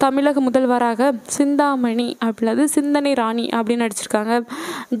வேணு தமிழக முதல்வராக சிந்தாமணி அப்படின்றது சிந்தனை ராணி அப்படின்னு நடிச்சிருக்காங்க.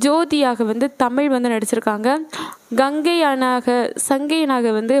 ஜோதியாக வந்து தமிழ் வந்து நடிச்சிருக்காங்க. சங்கையனாக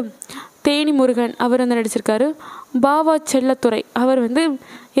வந்து தேனி முருகன் அவர் வந்து நடிச்சிருக்காரு. பாவா செல்லத்துறை அவர் வந்து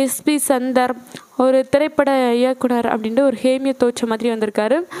எஸ்பி சந்தர், ஒரு திரைப்பட இயக்குனர் அப்படின்ட்டு ஒரு ஹேமிய தோற்ற மாதிரி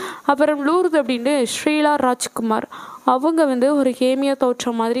வந்திருக்காரு. அப்புறம் லூர்து அப்படின்ட்டு ஸ்ரீலா ராஜ்குமார் அவங்க வந்து ஒரு ஹேமிய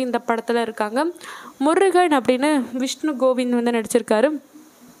தோற்றம் மாதிரி இந்த படத்தில் இருக்காங்க. முருகன் அப்படின்னு விஷ்ணு கோவிந்த் வந்து நடிச்சிருக்காரு.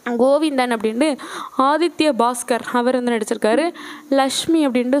 கோவிந்தன் அப்படின்ட்டு ஆதித்ய பாஸ்கர் அவர் வந்து நடிச்சிருக்காரு. லக்ஷ்மி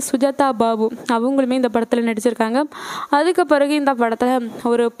அப்படின்ட்டு சுஜாதா பாபு அவங்களுமே இந்த படத்தில் நடிச்சிருக்காங்க. அதுக்கு பிறகு இந்த படத்தில்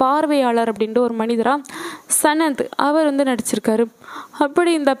ஒரு பார்வையாளர் அப்படின்ட்டு ஒரு மனிதராக சனந்த் அவர் வந்து நடிச்சிருக்காரு.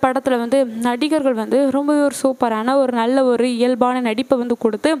 அப்படி இந்த படத்தில் வந்து நடிகர்கள் வந்து ரொம்ப ஒரு சூப்பரான ஒரு நல்ல ஒரு இயல்பான நடிப்பை வந்து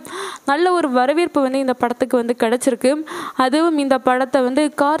கொடுத்து நல்ல ஒரு வரவேற்பு வந்து இந்த படத்துக்கு வந்து கிடச்சிருக்கு. அதுவும் இந்த படத்தை வந்து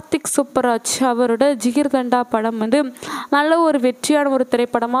கார்த்திக் சுப்பராஜ் அவரோட ஜிகர்தண்டா படம் வந்து நல்ல ஒரு வெற்றியான ஒரு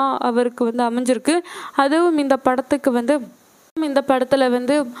திரைப்படமாக அவருக்கு வந்து அமைஞ்சிருக்கு. அதுவும் இந்த படத்தில்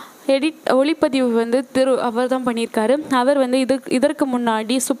வந்து ஒளிப்பதிவு வந்து அவர் தான் பண்ணியிருக்காரு. அவர் வந்து இதற்கு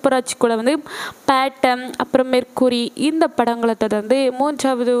முன்னாடி சுப்பராஜ் கூட வந்து பேட்டம் அப்புறம் மெர்க்குரி இந்த படங்களை தொடர்ந்து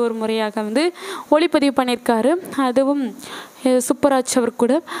 3வது ஒரு முறையாக வந்து ஒளிப்பதிவு பண்ணியிருக்காரு. அதுவும் சுப்பராஜ் அவர்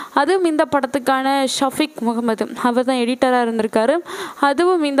கூட. அதுவும் இந்த படத்துக்கான ஷஃபிக் முகமது அவர் தான் எடிட்டராக இருந்திருக்காரு.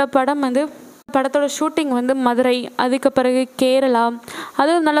 அதுவும் இந்த படம் வந்து படத்தோட ஷூட்டிங் வந்து மதுரை, அதுக்கு பிறகு கேரளா,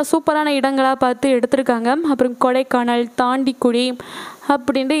 அதுவும் நல்லா சூப்பரான இடங்களாக பார்த்து எடுத்திருக்காங்க. அப்புறம் கொடைக்கானல், தாண்டிக்குடி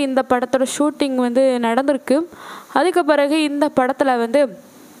அப்படின்ட்டு இந்த படத்தோட ஷூட்டிங் வந்து நடந்திருக்கு. அதுக்கு பிறகு இந்த படத்தில் வந்து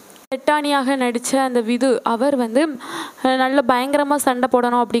பெட்டானியாக நடித்த அந்த விது அவர் வந்து நல்ல பயங்கரமாக சண்டை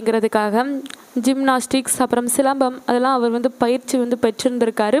போடணும் அப்படிங்கிறதுக்காக ஜிம்னாஸ்டிக்ஸ் அப்புறம் சிலம்பம் அதெல்லாம் அவர் வந்து பயிற்சி வந்து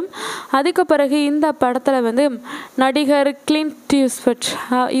பெற்றிருந்திருக்காரு. அதுக்கு பிறகு இந்த படத்தில் வந்து நடிகர் கிளின்ட்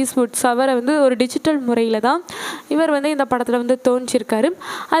ஈஸ்வுட்ஸ் அவரை வந்து ஒரு டிஜிட்டல் முறையில் தான் இவர் வந்து இந்த படத்தில் வந்து தோன்றியிருக்காரு.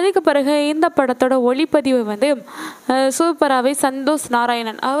 அதுக்கு பிறகு இந்த படத்தோட ஒளிப்பதிவு வந்து சூப்பராகவே சந்தோஷ்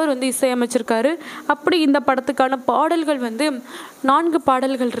நாராயணன் அவர் வந்து இசையமைச்சிருக்காரு. அப்படி இந்த படத்துக்கான பாடல்கள் வந்து 4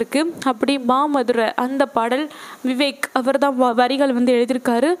 பாடல்கள் இருக்குது. அப்படி மாமதுரை அந்த பாடல் விவேக் அவர் தான் வரிகள் வந்து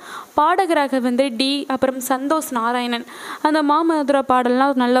எழுதியிருக்காரு. பாடகராக வந்து அப்புறம் சந்தோஷ் நாராயணன். அந்த மாமதுரை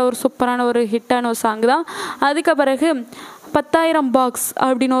பாடல்லாம் நல்ல ஒரு சூப்பரான ஒரு ஹிட்டான ஒரு சாங் தான். அதுக்கு பிறகு 10,000 பாக்ஸ்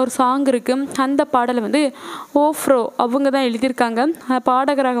அப்படின்னு ஒரு சாங் இருக்குது. அந்த பாடலை வந்து ஓஃப்ரோ அவங்க தான் எழுதியிருக்காங்க.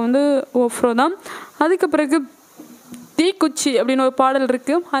 பாடகராக வந்து ஓஃப்ரோ தான். அதுக்கு பிறகு தீக்குச்சி அப்படின்னு ஒரு பாடல்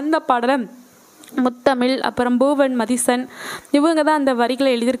இருக்குது. அந்த பாடலை முத்தமிழ் அப்புறம் பூவன் மதிசன் இவங்க தான் அந்த வரிகளை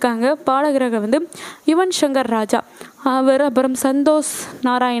எழுதியிருக்காங்க. பாடகராக வந்து யுவன் சங்கர் ராஜா அவர் அப்புறம் சந்தோஷ்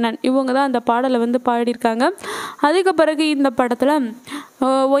நாராயணன் இவங்க தான் அந்த பாடலை வந்து பாடியிருக்காங்க. அதுக்கு பிறகு இந்த படத்தில்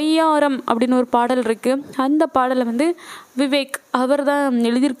ஒய்யாரம் அப்படின்னு ஒரு பாடல் இருக்குது. அந்த பாடலை வந்து விவேக் அவர் தான்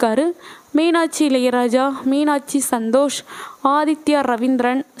எழுதியிருக்காரு. மீனாட்சி இளையராஜா, மீனாட்சி சந்தோஷ், ஆதித்யா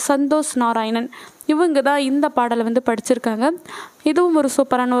ரவீந்திரன், சந்தோஷ் நாராயணன் இவங்க தான் இந்த பாடலை வந்து படிச்சிருக்காங்க. இதுவும் ஒரு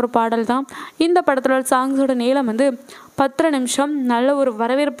சூப்பரான ஒரு பாடல் தான். இந்த படத்தோட சாங்ஸோட நீளம் வந்து 10 நிமிஷம். நல்ல ஒரு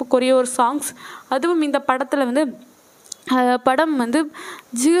வரவேற்புக்குரிய ஒரு சாங்ஸ். அதுவும் இந்த படத்தில் வந்து படம் வந்து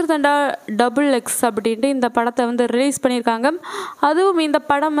ஜிகர்தண்டா DoubleX அப்படின்ட்டு இந்த படத்தை வந்து ரிலீஸ் பண்ணியிருக்காங்க. அதுவும் இந்த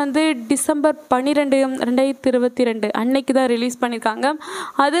படம் வந்து டிசம்பர் 12, 2022 அன்னைக்கு தான் ரிலீஸ் பண்ணியிருக்காங்க.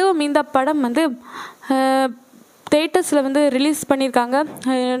 அதுவும் இந்த படம் வந்து தேட்டர்ஸில் வந்து ரிலீஸ் பண்ணியிருக்காங்க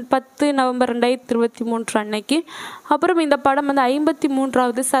 10 நவம்பர் 2023 அன்னைக்கு. அப்புறம் இந்த படம் வந்து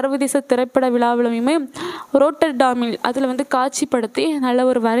 53வது சர்வதேச திரைப்பட விழாவிலுமே ரோட்டர்டாமில் அதில் வந்து காட்சிப்படுத்தி நல்ல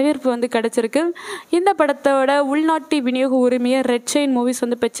ஒரு வரவேற்பு வந்து கிடச்சிருக்கு. இந்த படத்தோட உள்நாட்டு விநியோக உரிமையை ரெட் செயின் மூவிஸ்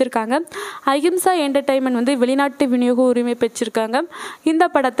வந்து பெற்றிருக்காங்க. அஹிம்சா என்டர்டைன்மெண்ட் வந்து வெளிநாட்டு விநியோக உரிமை பெற்றிருக்காங்க. இந்த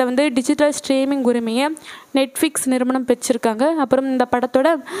படத்தை வந்து டிஜிட்டல் ஸ்ட்ரீமிங் உரிமையை நெட்ஃப்ளிக்ஸ் நிறுவனம் பெற்றிருக்காங்க. அப்புறம் இந்த படத்தோட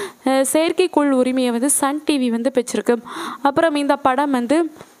செயற்கைக்கோள் உரிமையை வந்து சன் டிவி வந்து பெற்றிருக்கு. அப்புறம் இந்த படம் வந்து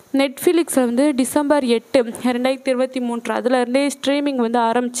நெட்ஃப்ளிக்ஸில் வந்து டிசம்பர் 8, 2023 அதிலருந்தே ஸ்ட்ரீமிங் வந்து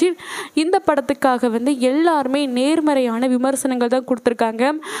ஆரம்பித்து இந்த படத்துக்காக வந்து எல்லாருமே நேர்மறையான விமர்சனங்கள் தான்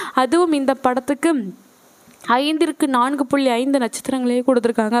கொடுத்துருக்காங்க. அதுவும் இந்த படத்துக்கு 5க்கு 4.5 நட்சத்திரங்களே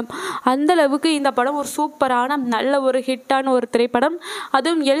கொடுத்துருக்காங்க. அந்தளவுக்கு இந்த படம் ஒரு சூப்பரான நல்ல ஒரு ஹிட்டான ஒரு திரைப்படம்.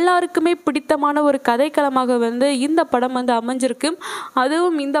 அதுவும் எல்லாருக்குமே பிடித்தமான ஒரு கதைக்களமாக வந்து இந்த படம் வந்து அமைஞ்சிருக்கு.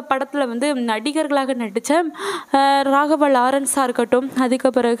 அதுவும் இந்த படத்தில் வந்து நடிகர்களாக நடித்த ராகவா லாரன்ஸாக இருக்கட்டும்,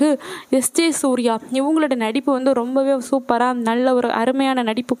 அதுக்கு பிறகு எஸ்ஜே சூர்யா இவங்களோட நடிப்பு வந்து ரொம்பவே சூப்பராக நல்ல ஒரு அருமையான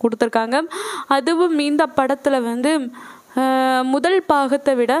நடிப்பு கொடுத்துருக்காங்க. அதுவும் இந்த படத்தில் வந்து முதல்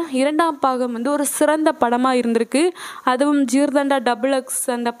பாகத்தை விட 2ஆம் பாகம் வந்து ஒரு சிறந்த படமாக இருந்திருக்கு. அதுவும் ஜிகர்தண்டா DoubleX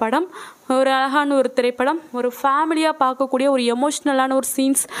அந்த படம் ஒரு அழகான ஒரு திரைப்படம். ஒரு ஃபேமிலியாக பார்க்கக்கூடிய ஒரு எமோஷ்னலான ஒரு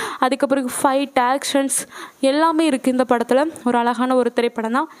சீன்ஸ், அதுக்கு பிறகு ஃபைட் ஆக்ஷன்ஸ் எல்லாமே இருக்குது இந்த படத்தில். ஒரு அழகான ஒரு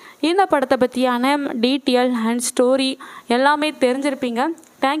திரைப்படம் தான். இந்த படத்தை பற்றியான டீட்டெயில் அண்ட் ஸ்டோரி எல்லாமே தெரிஞ்சிருப்பீங்க.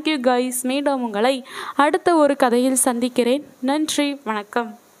 Thank you guys. மீண்டும் உங்களை அடுத்த ஒரு கதையில் சந்திக்கிறேன். நன்றி,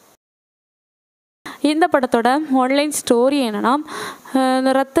 வணக்கம். இந்த படத்தோட ஆன்லைன் ஸ்டோரி என்னென்னா,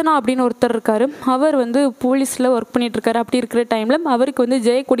 ரத்னா அப்படின்னு ஒருத்தர் இருக்கார். அவர் வந்து போலீஸில் ஒர்க் பண்ணிகிட்ருக்காரு. அப்படி இருக்கிற டைமில் அவருக்கு வந்து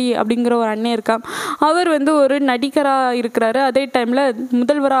ஜெயக்கொடி அப்படிங்கிற ஒரு அண்ணன் இருக்கான். அவர் வந்து ஒரு நடிகராக இருக்கிறாரு. அதே டைமில்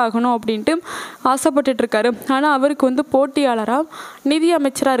முதல்வராக ஆகணும் அப்படின்ட்டு ஆசைப்பட்டுட்ருக்காரு. ஆனால் அவருக்கு வந்து போட்டியாளராக நிதி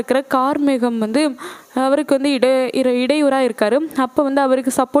அமைச்சராக இருக்கிற கார்மேகம் வந்து அவருக்கு வந்து இடையூறாக இருக்கார். அப்போ வந்து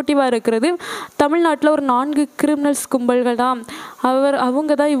அவருக்கு சப்போர்ட்டிவாக இருக்கிறது தமிழ்நாட்டில் ஒரு 4 கிரிமினல்ஸ் கும்பல்கள் தான்.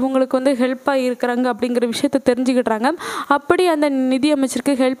 அவங்க தான் இவங்களுக்கு வந்து ஹெல்ப்பாக இருக்கிறாங்க அப்படிங்கிற விஷயத்த தெரிஞ்சுக்கிட்டாங்க. அப்படி அந்த நிதி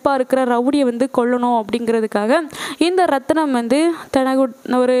அமைச்சருக்கு ஹெல்ப்பாக இருக்கிற ரவுடியை வந்து கொல்லணும் அப்படிங்கிறதுக்காக இந்த ரத்னம் வந்து தனக்கு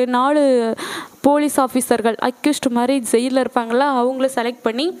ஒரு 4 போலீஸ் ஆஃபீஸர்கள் அக்யூஸ்ட் மாதிரி ஜெயிலில் இருப்பாங்களா, அவங்கள செலக்ட்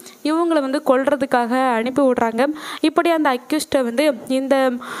பண்ணி இவங்களை வந்து கொல்றதுக்காக அனுப்பி விட்றாங்க. இப்படி அந்த அக்யூஸ்ட்டை வந்து இந்த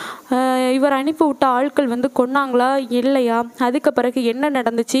இவர் அனுப்பி விட்ட ஆட்கள் வந்து கொன்னாங்களா இல்லையா, அதுக்கு பிறகு என்ன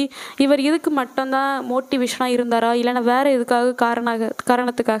நடந்துச்சு, இவர் இதுக்கு மட்டும்தான் மோட்டிவேஷனாக இருந்தாரா இல்லைன்னா வேறு எதுக்காக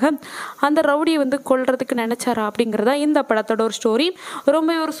காரணத்துக்காக அந்த ரவுடியை வந்து கொல்றதுக்கு நினச்சாரா அப்படிங்கிறதா இந்த படத்தோட ஒரு ஸ்டோரி.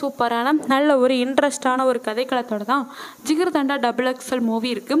 ரொம்ப ஒரு சூப்பரான நல்ல ஒரு இன்ட்ரெஸ்டான ஒரு கதைக்களத்தோட தான் ஜிகர்தண்டா XXL மூவி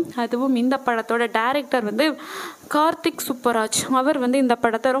இருக்குது. அதுவும் இந்த படத்தோட டைரக்டர் வந்து கார்த்திக் சுப்பராஜ். அவர் வந்து இந்த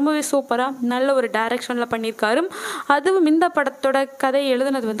படத்தை ரொம்பவே சூப்பராக நல்ல ஒரு டைரக்ஷனில் பண்ணியிருக்காரு. அதுவும் இந்த படத்தோட கதை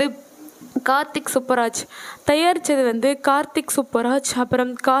எழுதுனது வந்து கார்த்திக் சுப்பராஜ், தயாரித்தது வந்து கார்த்திக் சுப்பராஜ்,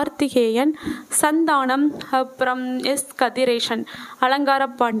 அப்புறம் கார்த்திகேயன், சந்தானம், அப்புறம் கதிரேசன், அலங்கார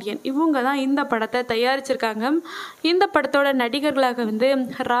பாண்டியன், இவங்க தான் இந்த படத்தை தயாரிச்சிருக்காங்க. இந்த படத்தோட நடிகர்களாக வந்து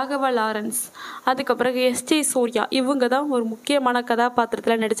ராகவா லாரன்ஸ், அதுக்கப்புறம் சூர்யா, இவங்க தான் ஒரு முக்கியமான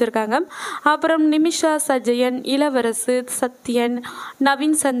கதாபாத்திரத்தில் நடிச்சிருக்காங்க. அப்புறம் நிமிஷா சஜயன், இளவரசு, Sathyan,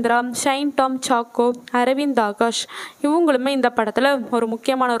 Naveen Chandra, shine Tom choco, Aravind Akash, இவங்களுமே இந்த படத்தில் ஒரு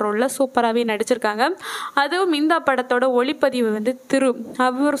முக்கியமான ரோலில் சூப்பராகவே நடிச்சிருக்காங்க. அதுவும் இந்த படத்தோட ஒளிப்பதிவு வந்து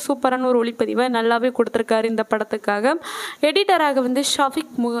அவர் சூப்பரான ஒரு ஒளிப்பதிவை நல்லாவே கொடுத்துருக்காரு இந்த படத்துக்காக. எடிட்டராக வந்து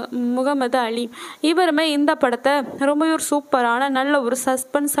ஷாஃபிக் முகமது அலி, இவருமே இந்த படத்தை ரொம்ப ஒரு சூப்பரான நல்ல ஒரு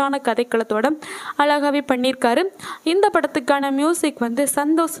சஸ்பென்ஸான கதைக்களத்தோட அழகாகவே பண்ணியிருக்காரு. இந்த படத்துக்கான மியூசிக் வந்து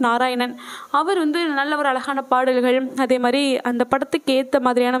சந்தோஷ் நாராயணன், அவர் வந்து நல்ல ஒரு அழகான பாடல்கள், அதே மாதிரி அந்த படத்துக்கு ஏற்ற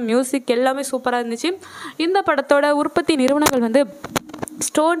மாதிரியான மியூசிக் எல்லாமே சூப்பராக இருந்துச்சு. இந்த படத்தோட உற்பத்தி நிறுவனங்கள் வந்து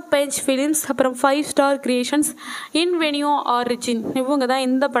ஸ்டோன் பெஞ்ச் ஃபிலிம்ஸ், அப்புறம் 5 ஸ்டார் கிரியேஷன்ஸ், இன்வெனியோ ஆரிஜின், இவங்க தான்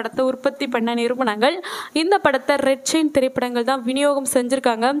இந்த படத்தை உற்பத்தி பண்ண நிறுவனங்கள். இந்த படத்தை ரெட் செயின் திரைப்படங்கள் தான் விநியோகம்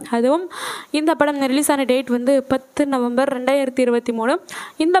செஞ்சுருக்காங்க. அதுவும் இந்த படம் ரிலீஸ் ஆன டேட் வந்து 10 நவம்பர் 2023.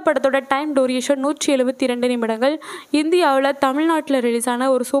 இந்த படத்தோட டைம் டூரேஷன் 172 நிமிடங்கள். இந்தியாவில் தமிழ்நாட்டில் ரிலீஸ் ஆன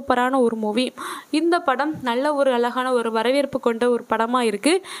ஒரு சூப்பரான ஒரு மூவி. இந்த படம் நல்ல ஒரு அழகான ஒரு வரவேற்பு கொண்ட ஒரு படமாக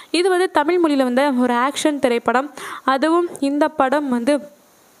இருக்குது. இது வந்து தமிழ் மொழியில் வந்து ஒரு ஆக்ஷன் திரைப்படம். அதுவும் இந்த படம் வந்து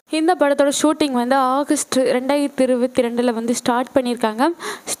இந்த படத்தோட ஷூட்டிங் வந்து ஆகஸ்ட் 2022 வந்து ஸ்டார்ட் பண்ணியிருக்காங்க.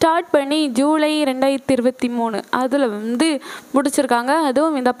 ஸ்டார்ட் பண்ணி ஜூலை 2023 அதில் வந்து முடிச்சிருக்காங்க.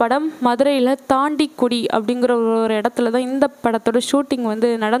 அதுவும் இந்த படம் மதுரையில் தாண்டிக்குடி அப்படிங்கிற ஒரு இடத்துல தான் இந்த படத்தோட ஷூட்டிங்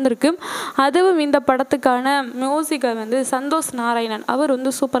வந்து நடந்திருக்கு. அதுவும் இந்த படத்துக்கான மியூசிக்கை வந்து சந்தோஷ் நாராயணன் அவர்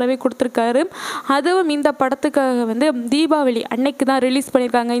வந்து சூப்பராகவே கொடுத்துருக்காரு. அதுவும் இந்த படத்துக்காக வந்து தீபாவளி அன்னைக்கு தான் ரிலீஸ்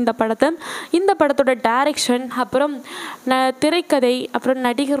பண்ணியிருக்காங்க இந்த படத்தை. இந்த படத்தோட டைரக்ஷன், அப்புறம் திரைக்கதை, அப்புறம்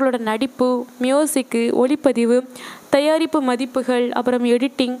நடிகர்களோட நடிப்பு, மியூசிக்கு, ஒளிப்பதிவு, தயாரிப்பு மதிப்புகள், அப்புறம்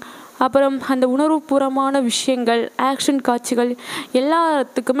எடிட்டிங், அப்புறம் அந்த உணர்வுபூர்வமான விஷயங்கள், ஆக்ஷன் காட்சிகள்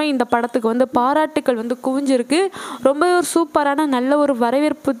எல்லாத்துக்குமே இந்த படத்துக்கு வந்து பாராட்டுக்கள் வந்து குவிஞ்சிருக்கு. ரொம்ப ஒரு சூப்பரான நல்ல ஒரு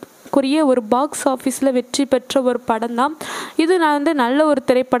வரவேற்புக்குரிய ஒரு பாக்ஸ் ஆஃபீஸில் வெற்றி பெற்ற ஒரு படம் தான் இது. நான் வந்து நல்ல ஒரு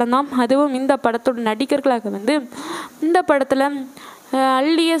திரைப்படம் தான். அதுவும் இந்த படத்தோட நடிகர்களாக வந்து இந்த படத்தில்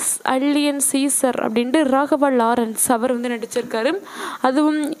அல்லியன் சீசர் அப்படின்ட்டு ராகவா லாரன்ஸ் அவர் வந்து நடிச்சிருக்காரு.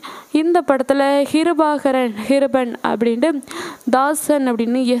 அதுவும் இந்த படத்தில் ஹிரபன் அப்படின்ட்டு தாசன்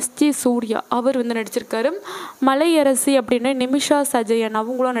அப்படின்னு சூர்யா அவர் வந்து நடிச்சிருக்காரு. மலையரசி அப்படின்னு நிமிஷா சஜயன்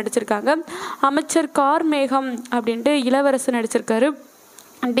அவங்களும் நடிச்சிருக்காங்க. அமைச்சர் கார்மேகம் அப்படின்ட்டு இளவரசு நடிச்சிருக்காரு.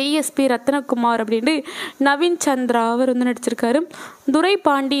 டிஎஸ்பி ரத்னகுமார் அப்படின்ட்டு நவீன் சந்திரா அவர் வந்து நடிச்சிருக்காரு. துரை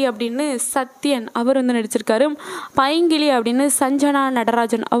பாண்டி அப்படின்னு சத்யன் அவர் வந்து நடிச்சிருக்காரு. பைங்கிலி அப்படின்னு சஞ்சனா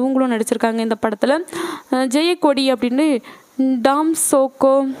நடராஜன் அவங்களும் நடிச்சிருக்காங்க இந்த படத்தில். ஜெயக்கொடி அப்படின்னு டாம்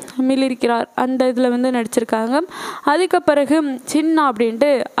சோக்கோ இருக்கிறார் அந்த இதில் வந்து நடிச்சிருக்காங்க. அதுக்கு பிறகு சின்னா அப்படின்ட்டு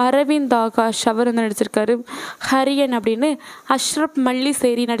அரவிந்த் ஆகாஷ் அவர் வந்து நடிச்சிருக்காரு. ஹரியன் அப்படின்னு அஷ்ரப்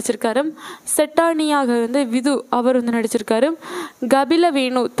மல்லிசேரி நடிச்சிருக்காரு. செட்டானியாக வந்து விது அவர் வந்து நடிச்சிருக்காரு. கபில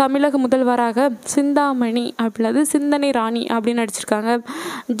வேணு தமிழக முதல்வராக சிந்தாமணி அப்படின்றது சிந்தனை ராணி அப்படின்னு நடிச்சிருக்காங்க.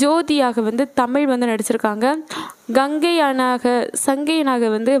 ஜோதியாக வந்து தமிழ் வந்து நடிச்சிருக்காங்க. சங்கையனாக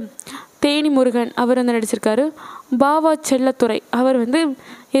வந்து தேனி முருகன் அவர் வந்து நடிச்சிருக்காரு. பாவா செல்லத்துறை அவர் வந்து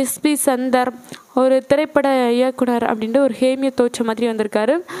எஸ்பி சந்தர் ஒரு திரைப்பட இயக்குனர் அப்படின்ட்டு ஒரு ஹேமிய தோற்ற மாதிரி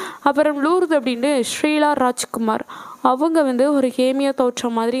வந்திருக்காரு. அப்புறம் லூர்து அப்படின்ட்டு ஸ்ரீலா ராஜ்குமார் அவங்க வந்து ஒரு ஹேமிய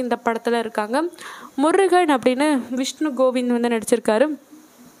தோற்றம் மாதிரி இந்த படத்தில் இருக்காங்க. முருகன் அப்படின்னு விஷ்ணு கோவிந்த் வந்து நடிச்சிருக்காரு.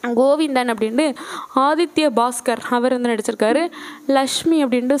 கோவிந்தன் அப்படின்ட்டு ஆதித்ய பாஸ்கர் அவர் வந்து நடிச்சிருக்காரு. லக்ஷ்மி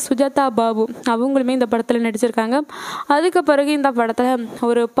அப்படின்ட்டு சுஜாதா பாபு அவங்களுமே இந்த படத்தில் நடிச்சிருக்காங்க. அதுக்கு பிறகு இந்த படத்தில்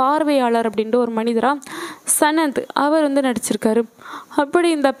ஒரு பார்வையாளர் அப்படின்ட்டு ஒரு மனிதராக சனந்த் அவர் வந்து நடிச்சிருக்காரு. அப்படி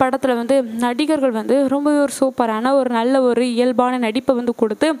இந்த படத்தில் வந்து நடிகர்கள் வந்து ரொம்ப ஒரு சூப்பரான ஒரு நல்ல ஒரு இயல்பான நடிப்பை வந்து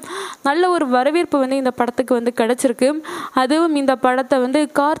கொடுத்து நல்ல ஒரு வரவேற்பு வந்து இந்த படத்துக்கு வந்து கிடச்சிருக்கு. அதுவும் இந்த படத்தை வந்து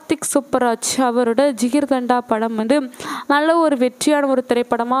கார்த்திக் சுப்பராஜ் அவரோட ஜிகர்தண்டா படம் வந்து நல்ல ஒரு வெற்றியான ஒரு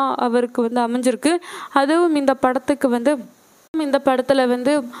திரைப்படமாக அவருக்கு வந்து அமைஞ்சிருக்கு. அதுவும் இந்த படத்துக்கு வந்து இந்த படத்தில்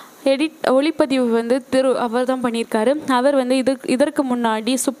வந்து ஒளிப்பதிவு வந்து அவர் தான் பண்ணியிருக்காரு. அவர் வந்து இதற்கு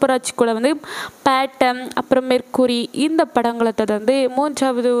முன்னாடி சுப்பராஜ் கூட வந்து பேட்டம் அப்புறம் மெர்க்குரி இந்த படங்களை தொடர்ந்து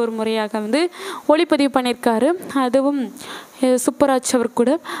 3வது ஒரு முறையாக வந்து ஒளிப்பதிவு பண்ணியிருக்காரு. அதுவும் சுப்பராஜ் அவர்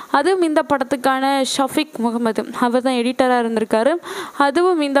கூட. அதுவும் இந்த படத்துக்கான ஷஃபிக் முகமது அவர் தான் எடிட்டராக இருந்திருக்காரு.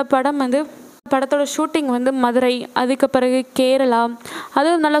 அதுவும் இந்த படம் வந்து படத்தோட ஷூட்டிங் வந்து மதுரை, அதுக்கு பிறகு கேரளா,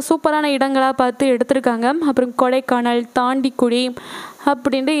 அதுவும் நல்லா சூப்பரான இடங்களாக பார்த்து எடுத்திருக்காங்க. அப்புறம் கொடைக்கானல், தாண்டிக்குடி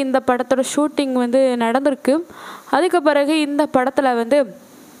அப்படின்ட்டு இந்த படத்தோட ஷூட்டிங் வந்து நடந்திருக்கு. அதுக்கு பிறகு இந்த படத்தில் வந்து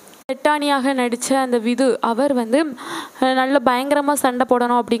செட்டானியாக நடித்த அந்த விது அவர் வந்து நல்ல பயங்கரமாக சண்டை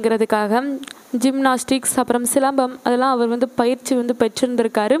போடணும் அப்படிங்கிறதுக்காக ஜிம்னாஸ்டிக்ஸ் அப்புறம் சிலம்பம் அதெல்லாம் அவர் வந்து பயிற்சி வந்து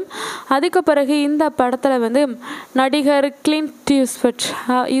பெற்றிருந்திருக்காரு. அதுக்கு பிறகு இந்த படத்தில் வந்து நடிகர் கிளின்ட்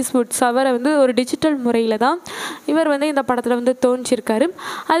ஈஸ்வுட்ஸ் அவரை வந்து ஒரு டிஜிட்டல் முறையில் தான் இவர் வந்து இந்த படத்தில் வந்து தோன்றியிருக்காரு.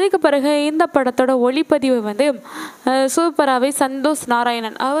 அதுக்கு பிறகு இந்த படத்தோட ஒளிப்பதிவு வந்து சூப்பராகவே சந்தோஷ்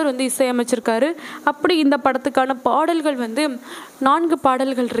நாராயணன் அவர் வந்து இசையமைச்சிருக்காரு. அப்படி இந்த படத்துக்கான பாடல்கள் வந்து 4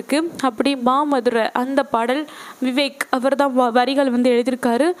 பாடல்கள் இருக்குது. அப்படி மாமதுரை அந்த பாடல் விவேக் அவர் தான் வரிகள் வந்து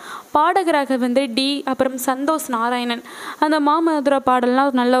எழுதியிருக்காரு. பாடகராக வந்து டி அப்புறம் சந்தோஷ் நாராயணன். அந்த மாமதுரை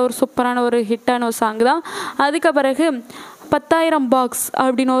பாடல்லாம் நல்ல ஒரு சூப்பரான ஒரு ஹிட்டான ஒரு சாங் தான். அதுக்கு பிறகு 10,000 பாக்ஸ்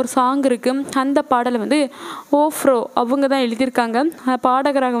அப்படின்னு ஒரு சாங் இருக்குது. அந்த பாடலை வந்து ஓஃப்ரோ அவங்க தான் எழுதியிருக்காங்க.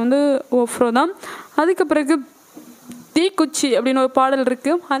 பாடகராக வந்து ஓஃப்ரோ தான். அதுக்கு பிறகு தீக்குச்சி அப்படின்னு ஒரு பாடல்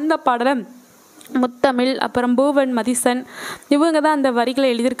இருக்குது. அந்த பாடலை முத்தமிழ் அப்புறம் பூவன் மதிசன் இவங்க தான் அந்த வரிகளை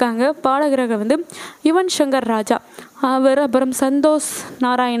எழுதியிருக்காங்க. பாடகராக வந்து யுவன் சங்கர் ராஜா அவர் அப்புறம் சந்தோஷ்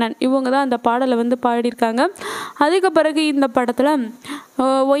நாராயணன் இவங்க தான் அந்த பாடலை வந்து பாடியிருக்காங்க. அதுக்கு பிறகு இந்த படத்தில்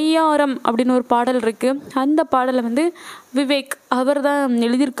ஒய்யாரம் அப்படின்னு ஒரு பாடல் இருக்குது. அந்த பாடலை வந்து விவேக் அவர் தான்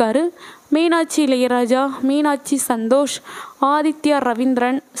எழுதியிருக்காரு. மீனாட்சி இளையராஜா, மீனாட்சி சந்தோஷ், ஆதித்யா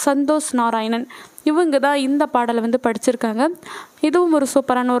ரவீந்திரன், சந்தோஷ் நாராயணன் இவங்க தான் இந்த பாடலை வந்து படிச்சிருக்காங்க. இதுவும் ஒரு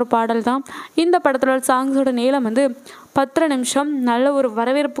சூப்பரான ஒரு பாடல் தான். இந்த படத்தோட சாங்ஸோட நீளம் வந்து 10 நிமிஷம். நல்ல ஒரு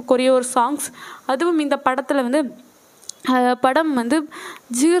வரவேற்புக்குரிய ஒரு சாங்ஸ். அதுவும் இந்த படத்தில் வந்து படம் வந்து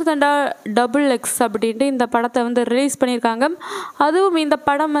ஜிகர்தண்டா DoubleX அப்படின்ட்டு இந்த படத்தை வந்து ரிலீஸ் பண்ணியிருக்காங்க. அதுவும் இந்த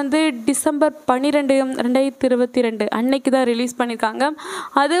படம் வந்து டிசம்பர் 12, 2022 அன்னைக்கு தான் ரிலீஸ் பண்ணியிருக்காங்க.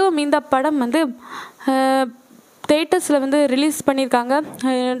 அதுவும் இந்த படம் வந்து தேட்டர்ஸில் வந்து ரிலீஸ் பண்ணியிருக்காங்க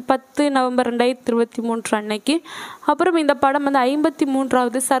 10 நவம்பர் 2023 அன்னைக்கு. அப்புறம் இந்த படம் வந்து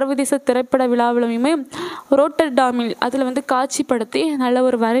 53வது சர்வதேச திரைப்பட விழாவிலுமே ரோட்டர்டாமில் அதில் வந்து காட்சிப்படுத்தி நல்ல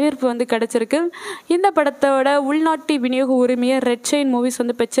ஒரு வரவேற்பு வந்து கிடச்சிருக்கு. இந்த படத்தோட உள்நாட்டு விநியோக உரிமையை ரெட் செயின் மூவிஸ்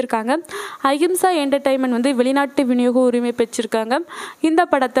வந்து பெற்றிருக்காங்க. அஹிம்சா என்டர்டைன்மெண்ட் வந்து வெளிநாட்டு விநியோக உரிமை பெற்றிருக்காங்க. இந்த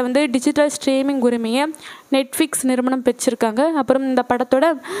படத்தை வந்து டிஜிட்டல் ஸ்ட்ரீமிங் உரிமையை நெட்ஃப்ளிக்ஸ் நிறுவனம் பெற்றிருக்காங்க. அப்புறம் இந்த படத்தோட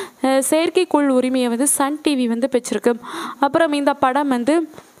செயற்கைக்கோள் உரிமையை வந்து சன் டிவி வந்து பெற்றிருக்கு. அப்புறம் இந்த படம் வந்து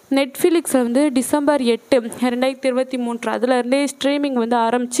நெட்ஃப்ளிக்ஸில் வந்து டிசம்பர் 8, 2023 அதிலருந்தே ஸ்ட்ரீமிங் வந்து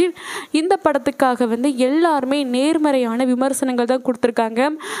ஆரம்பித்து இந்த படத்துக்காக வந்து எல்லாருமே நேர்மறையான விமர்சனங்கள் தான்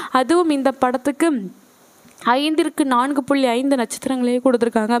கொடுத்துருக்காங்க. அதுவும் இந்த படத்துக்கு 5ற்கு 4.5 நட்சத்திரங்களே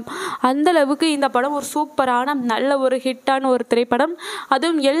கொடுத்துருக்காங்க. அந்தளவுக்கு இந்த படம் ஒரு சூப்பரான நல்ல ஒரு ஹிட்டான ஒரு திரைப்படம்.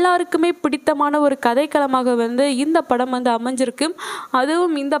 அதுவும் எல்லாருக்குமே பிடித்தமான ஒரு கதைக்களமாக வந்து இந்த படம் வந்து அமைஞ்சிருக்கு.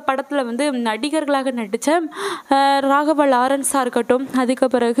 அதுவும் இந்த படத்தில் வந்து நடிகர்களாக நடித்த ராகவா லாரன்ஸாக இருக்கட்டும்,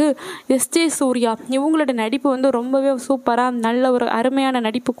 அதுக்கு பிறகு எஸ்ஜே சூர்யா இவங்களோட நடிப்பு வந்து ரொம்பவே சூப்பராக நல்ல ஒரு அருமையான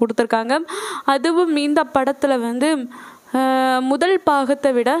நடிப்பு கொடுத்துருக்காங்க. அதுவும் இந்த படத்தில் வந்து முதல் பாகத்தை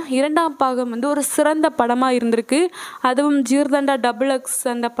விட 2ஆம் பாகம் வந்து ஒரு சிறந்த படமாக இருந்திருக்கு. அதுவும் ஜிகர்தண்டா DoubleX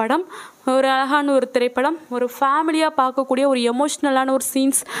அந்த படம் ஒரு அழகான ஒரு திரைப்படம். ஒரு ஃபேமிலியாக பார்க்கக்கூடிய ஒரு எமோஷ்னலான ஒரு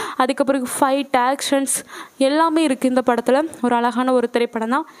சீன்ஸ், அதுக்கு பிறகு ஃபைட் ஆக்ஷன்ஸ் எல்லாமே இருக்குது இந்த படத்தில். ஒரு அழகான ஒரு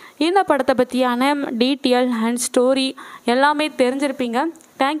திரைப்படம் தான். இந்த படத்தை பற்றியான டீட்டெயில் அண்ட் ஸ்டோரி எல்லாமே தெரிஞ்சிருப்பீங்க.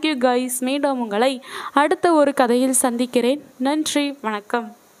 Thank you guys. மீண்டும் உங்களை அடுத்த ஒரு கதையில் சந்திக்கிறேன். நன்றி, வணக்கம்.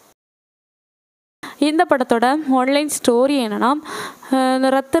 இந்த படத்தோட ஆன்லைன் ஸ்டோரி என்னென்னா,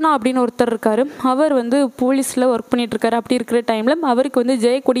 ரத்னா அப்படின்னு ஒருத்தர் இருக்கார். அவர் வந்து போலீஸில் ஒர்க் பண்ணிகிட்ருக்காரு. அப்படி இருக்கிற டைமில் அவருக்கு வந்து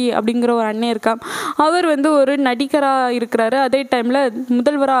ஜெயக்கொடி அப்படிங்கிற ஒரு அண்ணன் இருக்கான். அவர் வந்து ஒரு நடிகராக இருக்கிறாரு. அதே டைமில்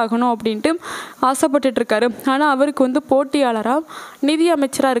முதல்வராக ஆகணும் அப்படின்ட்டு ஆசைப்பட்டுட்ருக்காரு. ஆனால் அவருக்கு வந்து போட்டியாளராக நிதி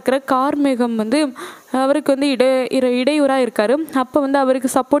அமைச்சராக இருக்கிற கார்மேகம் வந்து அவருக்கு வந்து இடையூறாக இருக்கார். அப்போ வந்து அவருக்கு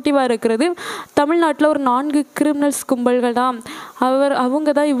சப்போர்ட்டிவாக இருக்கிறது தமிழ்நாட்டில் ஒரு 4 கிரிமினல்ஸ் கும்பல்கள் தான். அவங்க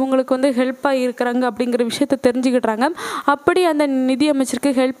தான் இவங்களுக்கு வந்து ஹெல்ப்பாக இருக்கிறாங்க அப்படிங்கிற விஷயத்தை தெரிஞ்சுக்கிட்றாங்க. அப்படி அந்த நிதி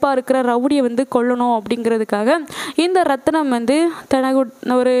அமைச்சருக்கு ஹெல்ப்பாக இருக்கிற ரவுடியை வந்து கொல்லணும் அப்படிங்கிறதுக்காக இந்த ரத்னம் வந்து தனக்கு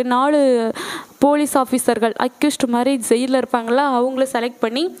ஒரு 4 போலீஸ் ஆஃபீஸர்கள் அக்யூஸ்ட் மாதிரி ஜெயிலில் இருப்பாங்களா, அவங்கள செலக்ட்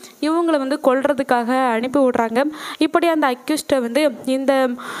பண்ணி இவங்களை வந்து கொல்றதுக்காக அனுப்பி விட்றாங்க. இப்படி அந்த அக்யூஸ்ட்டை வந்து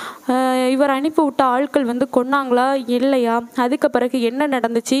இவர் அனுப்பி விட்ட ஆட்கள் வந்து கொன்னாங்களா இல்லையா, அதுக்கு பிறகு என்ன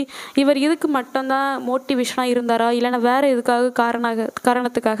நடந்துச்சு, இவர் இதுக்கு மட்டும்தான் மோட்டிவேஷனாக இருந்தாரா இல்லைன்னா வேறு எதுக்காக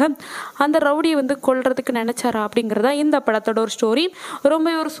காரணத்துக்காக அந்த ரவுடியை வந்து கொல்றதுக்கு நினச்சாரா அப்படிங்கிறதா இந்த படத்தோட ஒரு ஸ்டோரி.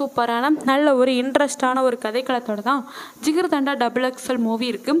 ரொம்ப ஒரு சூப்பரான நல்ல ஒரு இன்ட்ரெஸ்டான ஒரு கதைக்களத்தோடு தான் ஜிகர்தண்டா XXL மூவி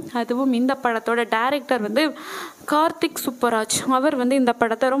இருக்குது. அதுவும் இந்த படத்தோட டைரக்டர் வந்து கார்த்திக் சுப்பராஜ். அவர் வந்து இந்த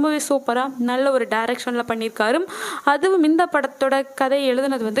படத்தை ரொம்பவே சூப்பராக நல்ல ஒரு டைரக்ஷனில் பண்ணியிருக்காரு. அதுவும் இந்த படத்தோட கதை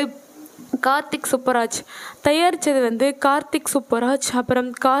எழுதுனது வந்து கார்த்திக் சுப்பராஜ், தயாரித்தது வந்து கார்த்திக் சுப்பராஜ், அப்புறம்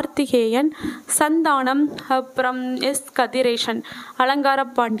கார்த்திகேயன், சந்தானம், அப்புறம் கதிரேசன், அலங்கார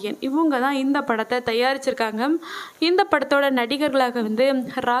பாண்டியன், இவங்க தான் இந்த படத்தை தயாரிச்சிருக்காங்க. இந்த படத்தோட நடிகர்களாக வந்து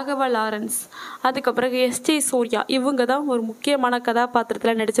ராகவா லாரன்ஸ், அதுக்கப்புறம் சூர்யா, இவங்க தான் ஒரு முக்கியமான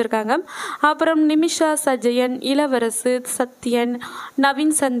கதாபாத்திரத்தில் நடிச்சிருக்காங்க. அப்புறம் நிமிஷா சஜயன், இளவரசு, Sathyan,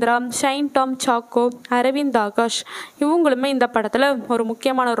 Naveen Chandra, shine Tom choco, Aravind Akash, இவங்களுமே இந்த படத்தில் ஒரு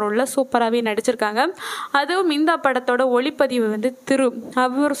முக்கியமான ரோலில் சூப்பராகவே நடிச்சிருக்காங்க. அதுவும் இந்த படத்தோட ஒளிப்பதிவு வந்து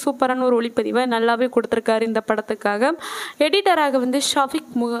அவர் சூப்பரான ஒரு ஒளிப்பதிவை நல்லாவே கொடுத்துருக்காரு இந்த படத்துக்காக. எடிட்டராக வந்து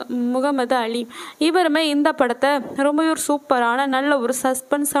ஷாஃபிக் முகமது அலி, இவருமே இந்த படத்தை ரொம்ப ஒரு சூப்பரான நல்ல ஒரு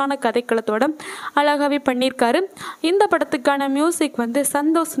சஸ்பென்ஸான கதைக்களத்தோட அழகாகவே பண்ணியிருக்காரு. இந்த படத்துக்கான மியூசிக் வந்து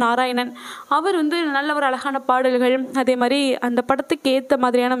சந்தோஷ் நாராயணன், அவர் வந்து நல்ல ஒரு அழகான பாடல்கள், அதே மாதிரி அந்த படத்துக்கு ஏற்ற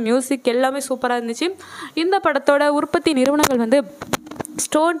மாதிரியான மியூசிக் எல்லாமே சூப்பராக இருந்துச்சு. இந்த படத்தோட உற்பத்தி நிறுவனங்கள் வந்து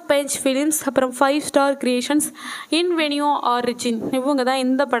ஸ்டோன் பெஞ்ச் ஃபிலிம்ஸ், அப்புறம் 5 ஸ்டார் கிரியேஷன்ஸ், இன்வெனியோ ஆரிஜின், இவங்க தான்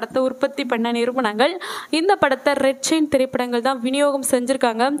இந்த படத்தை உற்பத்தி பண்ண நிறுவனங்கள். இந்த படத்தை ரெட் செயின் திரைப்படங்கள் தான் விநியோகம்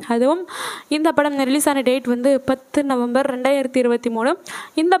செஞ்சுருக்காங்க. அதுவும் இந்த படம் ரிலீஸ் ஆன டேட் வந்து 10 நவம்பர் 2023.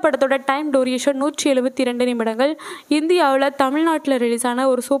 இந்த படத்தோட டைம் டூரேஷன் 172 நிமிடங்கள். இந்தியாவில் தமிழ்நாட்டில் ரிலீஸ் ஆன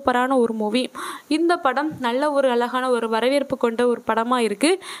ஒரு சூப்பரான ஒரு மூவி. இந்த படம் நல்ல ஒரு அழகான ஒரு வரவேற்பு கொண்ட ஒரு படமாக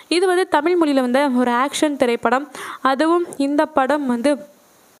இருக்குது. இது வந்து தமிழ் மொழியில் வந்த ஒரு ஆக்ஷன் திரைப்படம். அதுவும் இந்த படம் வந்து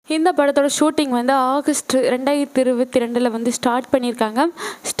இந்த படத்தோட ஷூட்டிங் வந்து ஆகஸ்ட் 2022 வந்து ஸ்டார்ட் பண்ணியிருக்காங்க.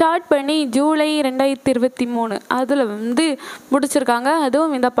 ஸ்டார்ட் பண்ணி ஜூலை 2023 அதில் வந்து முடிச்சிருக்காங்க.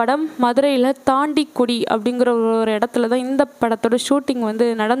 அதுவும் இந்த படம் மதுரையில் தாண்டிக்குடி அப்படிங்கிற ஒரு இடத்துல தான் இந்த படத்தோட ஷூட்டிங் வந்து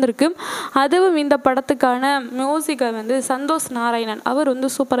நடந்திருக்கு. அதுவும் இந்த படத்துக்கான மியூசிக்கை வந்து சந்தோஷ் நாராயணன் அவர் வந்து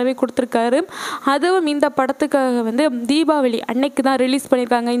சூப்பராகவே கொடுத்துருக்காரு. அதுவும் இந்த படத்துக்காக வந்து தீபாவளி அன்னைக்கு தான் ரிலீஸ்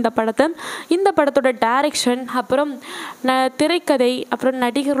பண்ணியிருக்காங்க இந்த படத்தை. இந்த படத்தோட டைரக்ஷன், அப்புறம் திரைக்கதை, அப்புறம்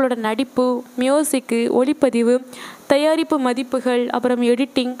நடிகர்களோட நடிப்பு, மியூசிக்கு, ஒளிப்பதிவு, தயாரிப்பு மதிப்புகள், அப்புறம்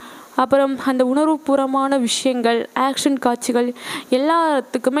எடிட்டிங், அப்புறம் அந்த உணர்வுபூர்வமான விஷயங்கள், ஆக்ஷன் காட்சிகள்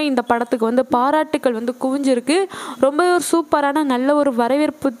எல்லாத்துக்குமே இந்த படத்துக்கு வந்து பாராட்டுக்கள் வந்து குவிஞ்சிருக்கு. ரொம்ப ஒரு சூப்பரான நல்ல ஒரு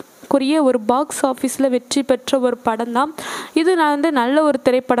வரவேற்புக்குரிய ஒரு பாக்ஸ் ஆஃபீஸில் வெற்றி பெற்ற ஒரு படம் தான் இது. நான் வந்து நல்ல ஒரு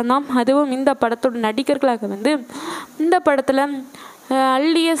திரைப்படம் தான். அதுவும் இந்த படத்தோட நடிகர்களாக வந்து இந்த படத்தில்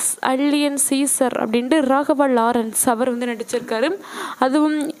அல்லியன் சீசர் அப்படின்ட்டு ராகவா லாரன்ஸ் அவர் வந்து நடிச்சிருக்காரு.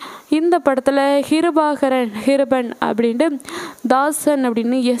 அதுவும் இந்த படத்தில் ஹிரபன் அப்படின்ட்டு தாசன்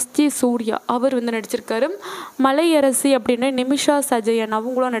அப்படின்னு சூர்யா அவர் வந்து நடிச்சிருக்காரு. மலையரசி அப்படின்னு நிமிஷா சஜயன்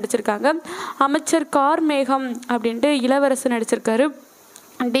அவங்களும் நடிச்சிருக்காங்க. அமைச்சர் கார்மேகம் அப்படின்ட்டு இளவரசு நடிச்சிருக்காரு.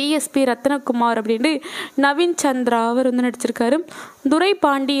 டிஎஸ்பி ரத்னகுமார் அப்படின்ட்டு நவீன் சந்திரா அவர் வந்து நடிச்சிருக்காரு. துரை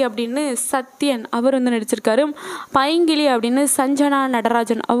பாண்டி அப்படின்னு சத்யன் அவர் வந்து நடிச்சிருக்காரு. பைங்கிலி அப்படின்னு சஞ்சனா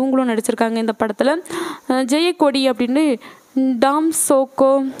நடராஜன் அவங்களும் நடிச்சிருக்காங்க இந்த படத்தில். ஜெயக்கொடி அப்படின்னு டாம் சோக்கோ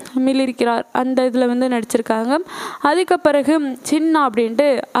மிளிருக்கிறார் அந்த இதில் வந்து நடிச்சிருக்காங்க. அதுக்கு பிறகு சின்னா அப்படின்ட்டு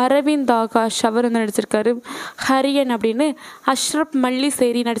அரவிந்த் ஆகாஷ் அவர் வந்து நடிச்சிருக்காரு. ஹரியன் அப்படின்னு அஷ்ரப்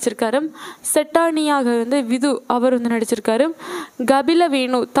மல்லிசேரி நடிச்சிருக்காரு. செட்டானியாக வந்து விது அவர் வந்து நடிச்சிருக்காரு. கபில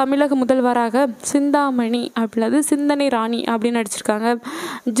வேணு தமிழக முதல்வராக சிந்தாமணி அப்படின்றது சிந்தனை ராணி அப்படின்னு நடிச்சிருக்காங்க.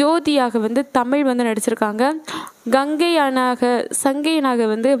 ஜோதியாக வந்து தமிழ் வந்து நடிச்சிருக்காங்க. சங்கையனாக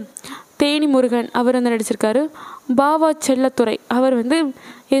வந்து தேனி முருகன் அவர் வந்து நடிச்சிருக்காரு. பாவா செல்லத்துறை அவர் வந்து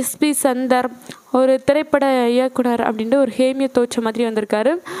எஸ்பி சந்தர் ஒரு திரைப்பட இயக்குனர் அப்படின்ட்டு ஒரு ஹேமிய தோற்ற மாதிரி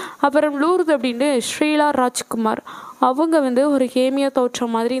வந்திருக்காரு. அப்புறம் லூர்து அப்படின்ட்டு ஸ்ரீலா ராஜ்குமார் அவங்க வந்து ஒரு ஹேமிய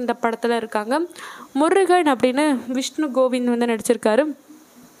தோற்றம் மாதிரி இந்த படத்தில் இருக்காங்க. முருகன் அப்படின்னு விஷ்ணு கோவிந்த் வந்து நடிச்சிருக்காரு.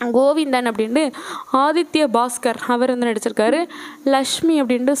 கோவிந்தன் அப்படின்ட்டு ஆதித்ய பாஸ்கர் அவர் வந்து நடிச்சிருக்காரு. லக்ஷ்மி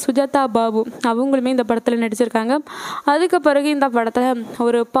அப்படின்ட்டு சுஜாதா பாபு அவங்களுமே இந்த படத்தில் நடிச்சிருக்காங்க. அதுக்கு பிறகு இந்த படத்தில்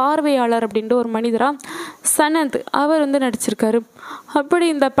ஒரு பார்வையாளர் அப்படின்ட்டு ஒரு மனிதராக சனந்த் அவர் வந்து நடிச்சிருக்காரு. அப்படி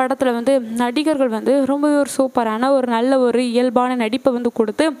இந்த படத்தில் வந்து நடிகர்கள் வந்து ரொம்ப ஒரு சூப்பரான ஒரு நல்ல ஒரு இயல்பான நடிப்பை வந்து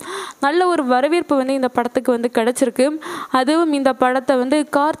கொடுத்து நல்ல ஒரு வரவேற்பு வந்து இந்த படத்துக்கு வந்து கிடச்சிருக்கு. அதுவும் இந்த படத்தை வந்து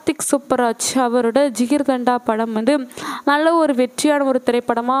கார்த்திக் சுப்பராஜ் அவரோட ஜிகிர்தண்டா படம் வந்து நல்ல ஒரு வெற்றியான ஒரு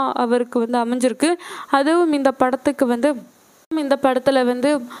திரைப்படமாக அவருக்கு வந்து அமைஞ்சிருக்கு. அதுவும் இந்த படத்துக்கு வந்து இந்த படத்தில் வந்து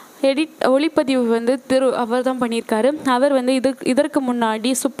ஒளிப்பதிவு வந்து அவர் தான் பண்ணியிருக்காரு. அவர் வந்து இதற்கு முன்னாடி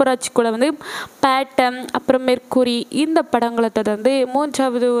சுப்பராஜ் கூட வந்து பேட்டம் அப்புறம் மெர்க்குரி இந்த படங்களை தொடர்ந்து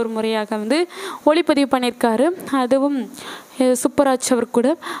 3வது ஒரு முறையாக வந்து ஒளிப்பதிவு பண்ணியிருக்காரு. அதுவும் சுப்பராஜ் அவர்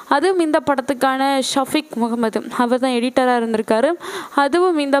கூட. அதுவும் இந்த படத்துக்கான ஷஃபிக் முகமது அவர் தான் எடிட்டராக இருந்திருக்காரு.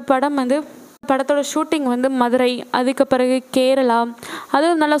 அதுவும் இந்த படம் வந்து படத்தோட ஷூட்டிங் வந்து மதுரை, அதுக்கு பிறகு கேரளா,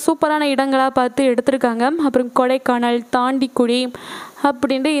 அதுவும் நல்லா சூப்பரான இடங்களாக பார்த்து எடுத்திருக்காங்க. அப்புறம் கொடைக்கானல், தாண்டிக்குடி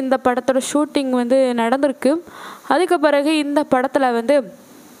அப்படின்ட்டு இந்த படத்தோட ஷூட்டிங் வந்து நடந்திருக்கு. அதுக்கு பிறகு இந்த படத்தில் வந்து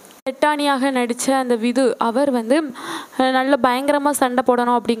பெட்டானியாக நடித்த அந்த விது அவர் வந்து நல்ல பயங்கரமாக சண்டை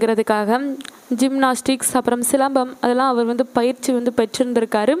போடணும் அப்படிங்கிறதுக்காக ஜிம்னாஸ்டிக்ஸ் அப்புறம் சிலம்பம் அதெல்லாம் அவர் வந்து பயிற்சி வந்து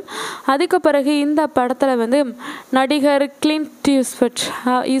பெற்றிருந்திருக்காரு. அதுக்கு பிறகு இந்த படத்தில் வந்து நடிகர் கிளின்ட்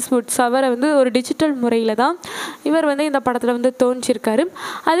ஈஸ்வுட்ஸ் அவரை வந்து ஒரு டிஜிட்டல் முறையில் தான் இவர் வந்து இந்த படத்தில் வந்து தோன்றியிருக்காரு.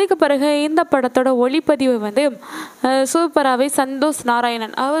 அதுக்கு பிறகு இந்த படத்தோட ஒளிப்பதிவு வந்து சூப்பராகவே சந்தோஷ்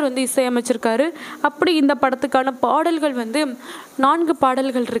நாராயணன் அவர் வந்து இசையமைச்சிருக்காரு. அப்படி இந்த படத்துக்கான பாடல்கள் வந்து 4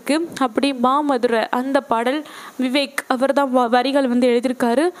 பாடல்கள் இருக்குது. அப்படி மாமதுரை அந்த பாடல் விவேக் அவர் தான் வரிகள் வந்து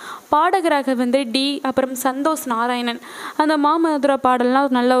எழுதியிருக்காரு. பாடகராக வந்து டி அப்புறம் சந்தோஷ் நாராயணன். அந்த மாமதுரை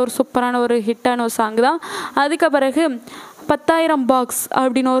பாடல்னால் நல்ல ஒரு சூப்பரான ஒரு ஹிட்டான ஒரு சாங் தான். அதுக்கு பிறகு 10,000 பாக்ஸ்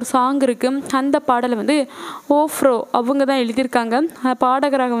அப்படின்னு ஒரு சாங் இருக்குது. அந்த பாடலை வந்து ஓஃப்ரோ அவங்க தான் எழுதியிருக்காங்க.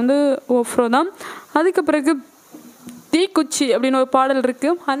 பாடகராக வந்து ஓஃப்ரோ தான். அதுக்கு பிறகு தீக்குச்சி அப்படின்னு ஒரு பாடல்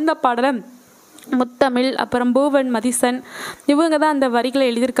இருக்குது. அந்த பாடலை முத்தமிழ் அப்புறம் பூவன் மதிசன் இவங்க தான் அந்த வரிகளை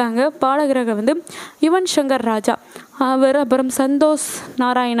எழுதியிருக்காங்க. பாடகராக வந்து யுவன் சங்கர் ராஜா அவர் அப்புறம் சந்தோஷ்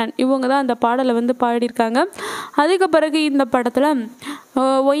நாராயணன் இவங்க தான் அந்த பாடலை வந்து பாடியிருக்காங்க. அதுக்கு பிறகு இந்த படத்தில்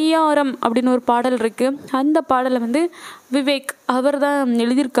ஒய்யாரம் அப்படின்னு ஒரு பாடல் இருக்குது. அந்த பாடலை வந்து விவேக் அவர் தான்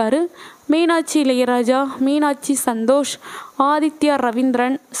எழுதியிருக்காரு. மீனாட்சி இளையராஜா, மீனாட்சி சந்தோஷ், ஆதித்யா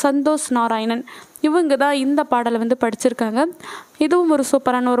ரவீந்திரன், சந்தோஷ் நாராயணன் இவங்க தான் இந்த பாடலை வந்து படிச்சிருக்காங்க. இதுவும் ஒரு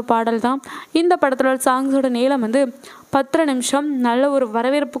சூப்பரான ஒரு பாடல் தான். இந்த படத்தோட சாங்ஸோட நீளம் வந்து 10 நிமிஷம். நல்ல ஒரு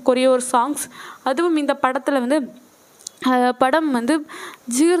வரவேற்புக்குரிய ஒரு சாங்ஸ். அதுவும் இந்த படத்தில் வந்து படம் வந்து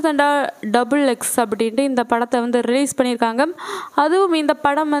ஜிகர்தண்டா DoubleX அப்படின்ட்டு இந்த படத்தை வந்து ரிலீஸ் பண்ணியிருக்காங்க. அதுவும் இந்த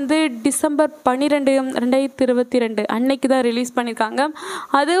படம் வந்து டிசம்பர் 12, 2022 அன்னைக்கு தான் ரிலீஸ் பண்ணியிருக்காங்க.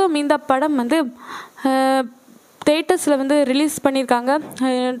 அதுவும் இந்த படம் வந்து தேட்டர்ஸில் வந்து ரிலீஸ் பண்ணியிருக்காங்க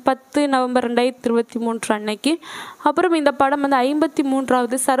 10 நவம்பர் 2023 அன்னைக்கு. அப்புறம் இந்த படம் வந்து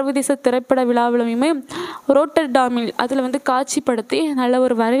 53வது சர்வதேச திரைப்பட விழாவிலுமே ரோட்டர்டாமில் அதில் வந்து காட்சிப்படுத்தி நல்ல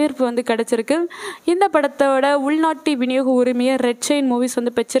ஒரு வரவேற்பு வந்து கிடச்சிருக்கு. இந்த படத்தோட உள்நாட்டு விநியோக உரிமையை ரெட் செயின் மூவிஸ்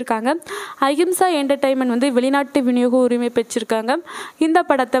வந்து பெற்றிருக்காங்க. அஹிம்சா என்டர்டைன்மெண்ட் வந்து வெளிநாட்டு விநியோக உரிமை பெற்றிருக்காங்க. இந்த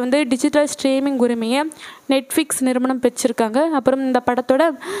படத்தை வந்து டிஜிட்டல் ஸ்ட்ரீமிங் உரிமையை நெட்ஃப்ளிக்ஸ் நிறுவனம் பெற்றிருக்காங்க. அப்புறம் இந்த படத்தோட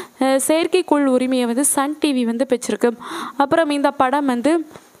செயற்கைக்கோள் உரிமையை வந்து சன் டிவி வந்து பெற்றிருக்கு. அப்புறம் இந்த படம் வந்து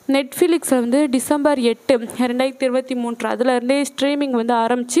நெட்ஃப்ளிக்ஸில் வந்து டிசம்பர் 8, 2023 அதிலிருந்தே ஸ்ட்ரீமிங் வந்து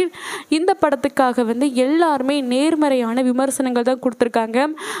ஆரம்பித்து இந்த படத்துக்காக வந்து எல்லாருமே நேர்மறையான விமர்சனங்கள் தான் கொடுத்துருக்காங்க.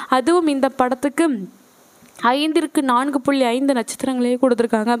 அதுவும் இந்த படத்துக்கு 5ற்கு 4.5 நட்சத்திரங்களே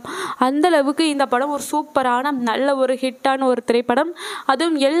கொடுத்துருக்காங்க. அந்தளவுக்கு இந்த படம் ஒரு சூப்பரான நல்ல ஒரு ஹிட்டான ஒரு திரைப்படம்.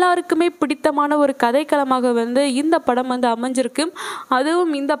 அதுவும் எல்லாருக்குமே பிடித்தமான ஒரு கதைக்களமாக வந்து இந்த படம் வந்து அமைஞ்சிருக்கு.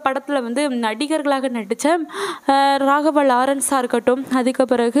 அதுவும் இந்த படத்தில் வந்து நடிகர்களாக நடித்த ராகவா லாரன்ஸாக இருக்கட்டும், அதுக்கு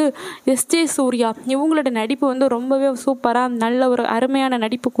பிறகு எஸ்ஜே சூர்யா இவங்களோட நடிப்பு வந்து ரொம்பவே சூப்பராக நல்ல ஒரு அருமையான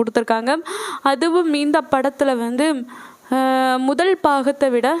நடிப்பு கொடுத்துருக்காங்க. அதுவும் இந்த படத்தில் வந்து முதல் பாகத்தை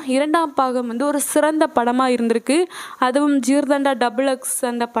விட 2ஆம் பாகம் வந்து ஒரு சிறந்த படமாக இருந்திருக்கு. அதுவும் ஜிகர்தண்டா DoubleX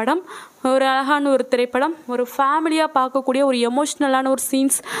அந்த படம் ஒரு அழகான ஒரு திரைப்படம். ஒரு ஃபேமிலியாக பார்க்கக்கூடிய ஒரு எமோஷ்னலான ஒரு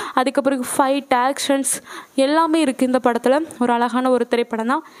சீன்ஸ், அதுக்கு பிறகு ஃபைட் ஆக்ஷன்ஸ் எல்லாமே இருக்குது இந்த படத்தில். ஒரு அழகான ஒரு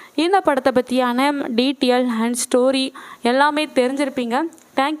திரைப்படம் தான். இந்த படத்தை பற்றியான டீட்டெயில் அண்ட் ஸ்டோரி எல்லாமே தெரிஞ்சிருப்பீங்க.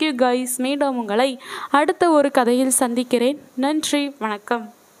 Thank you guys. மீண்டும் உங்களை அடுத்த ஒரு கதையில் சந்திக்கிறேன். நன்றி, வணக்கம்.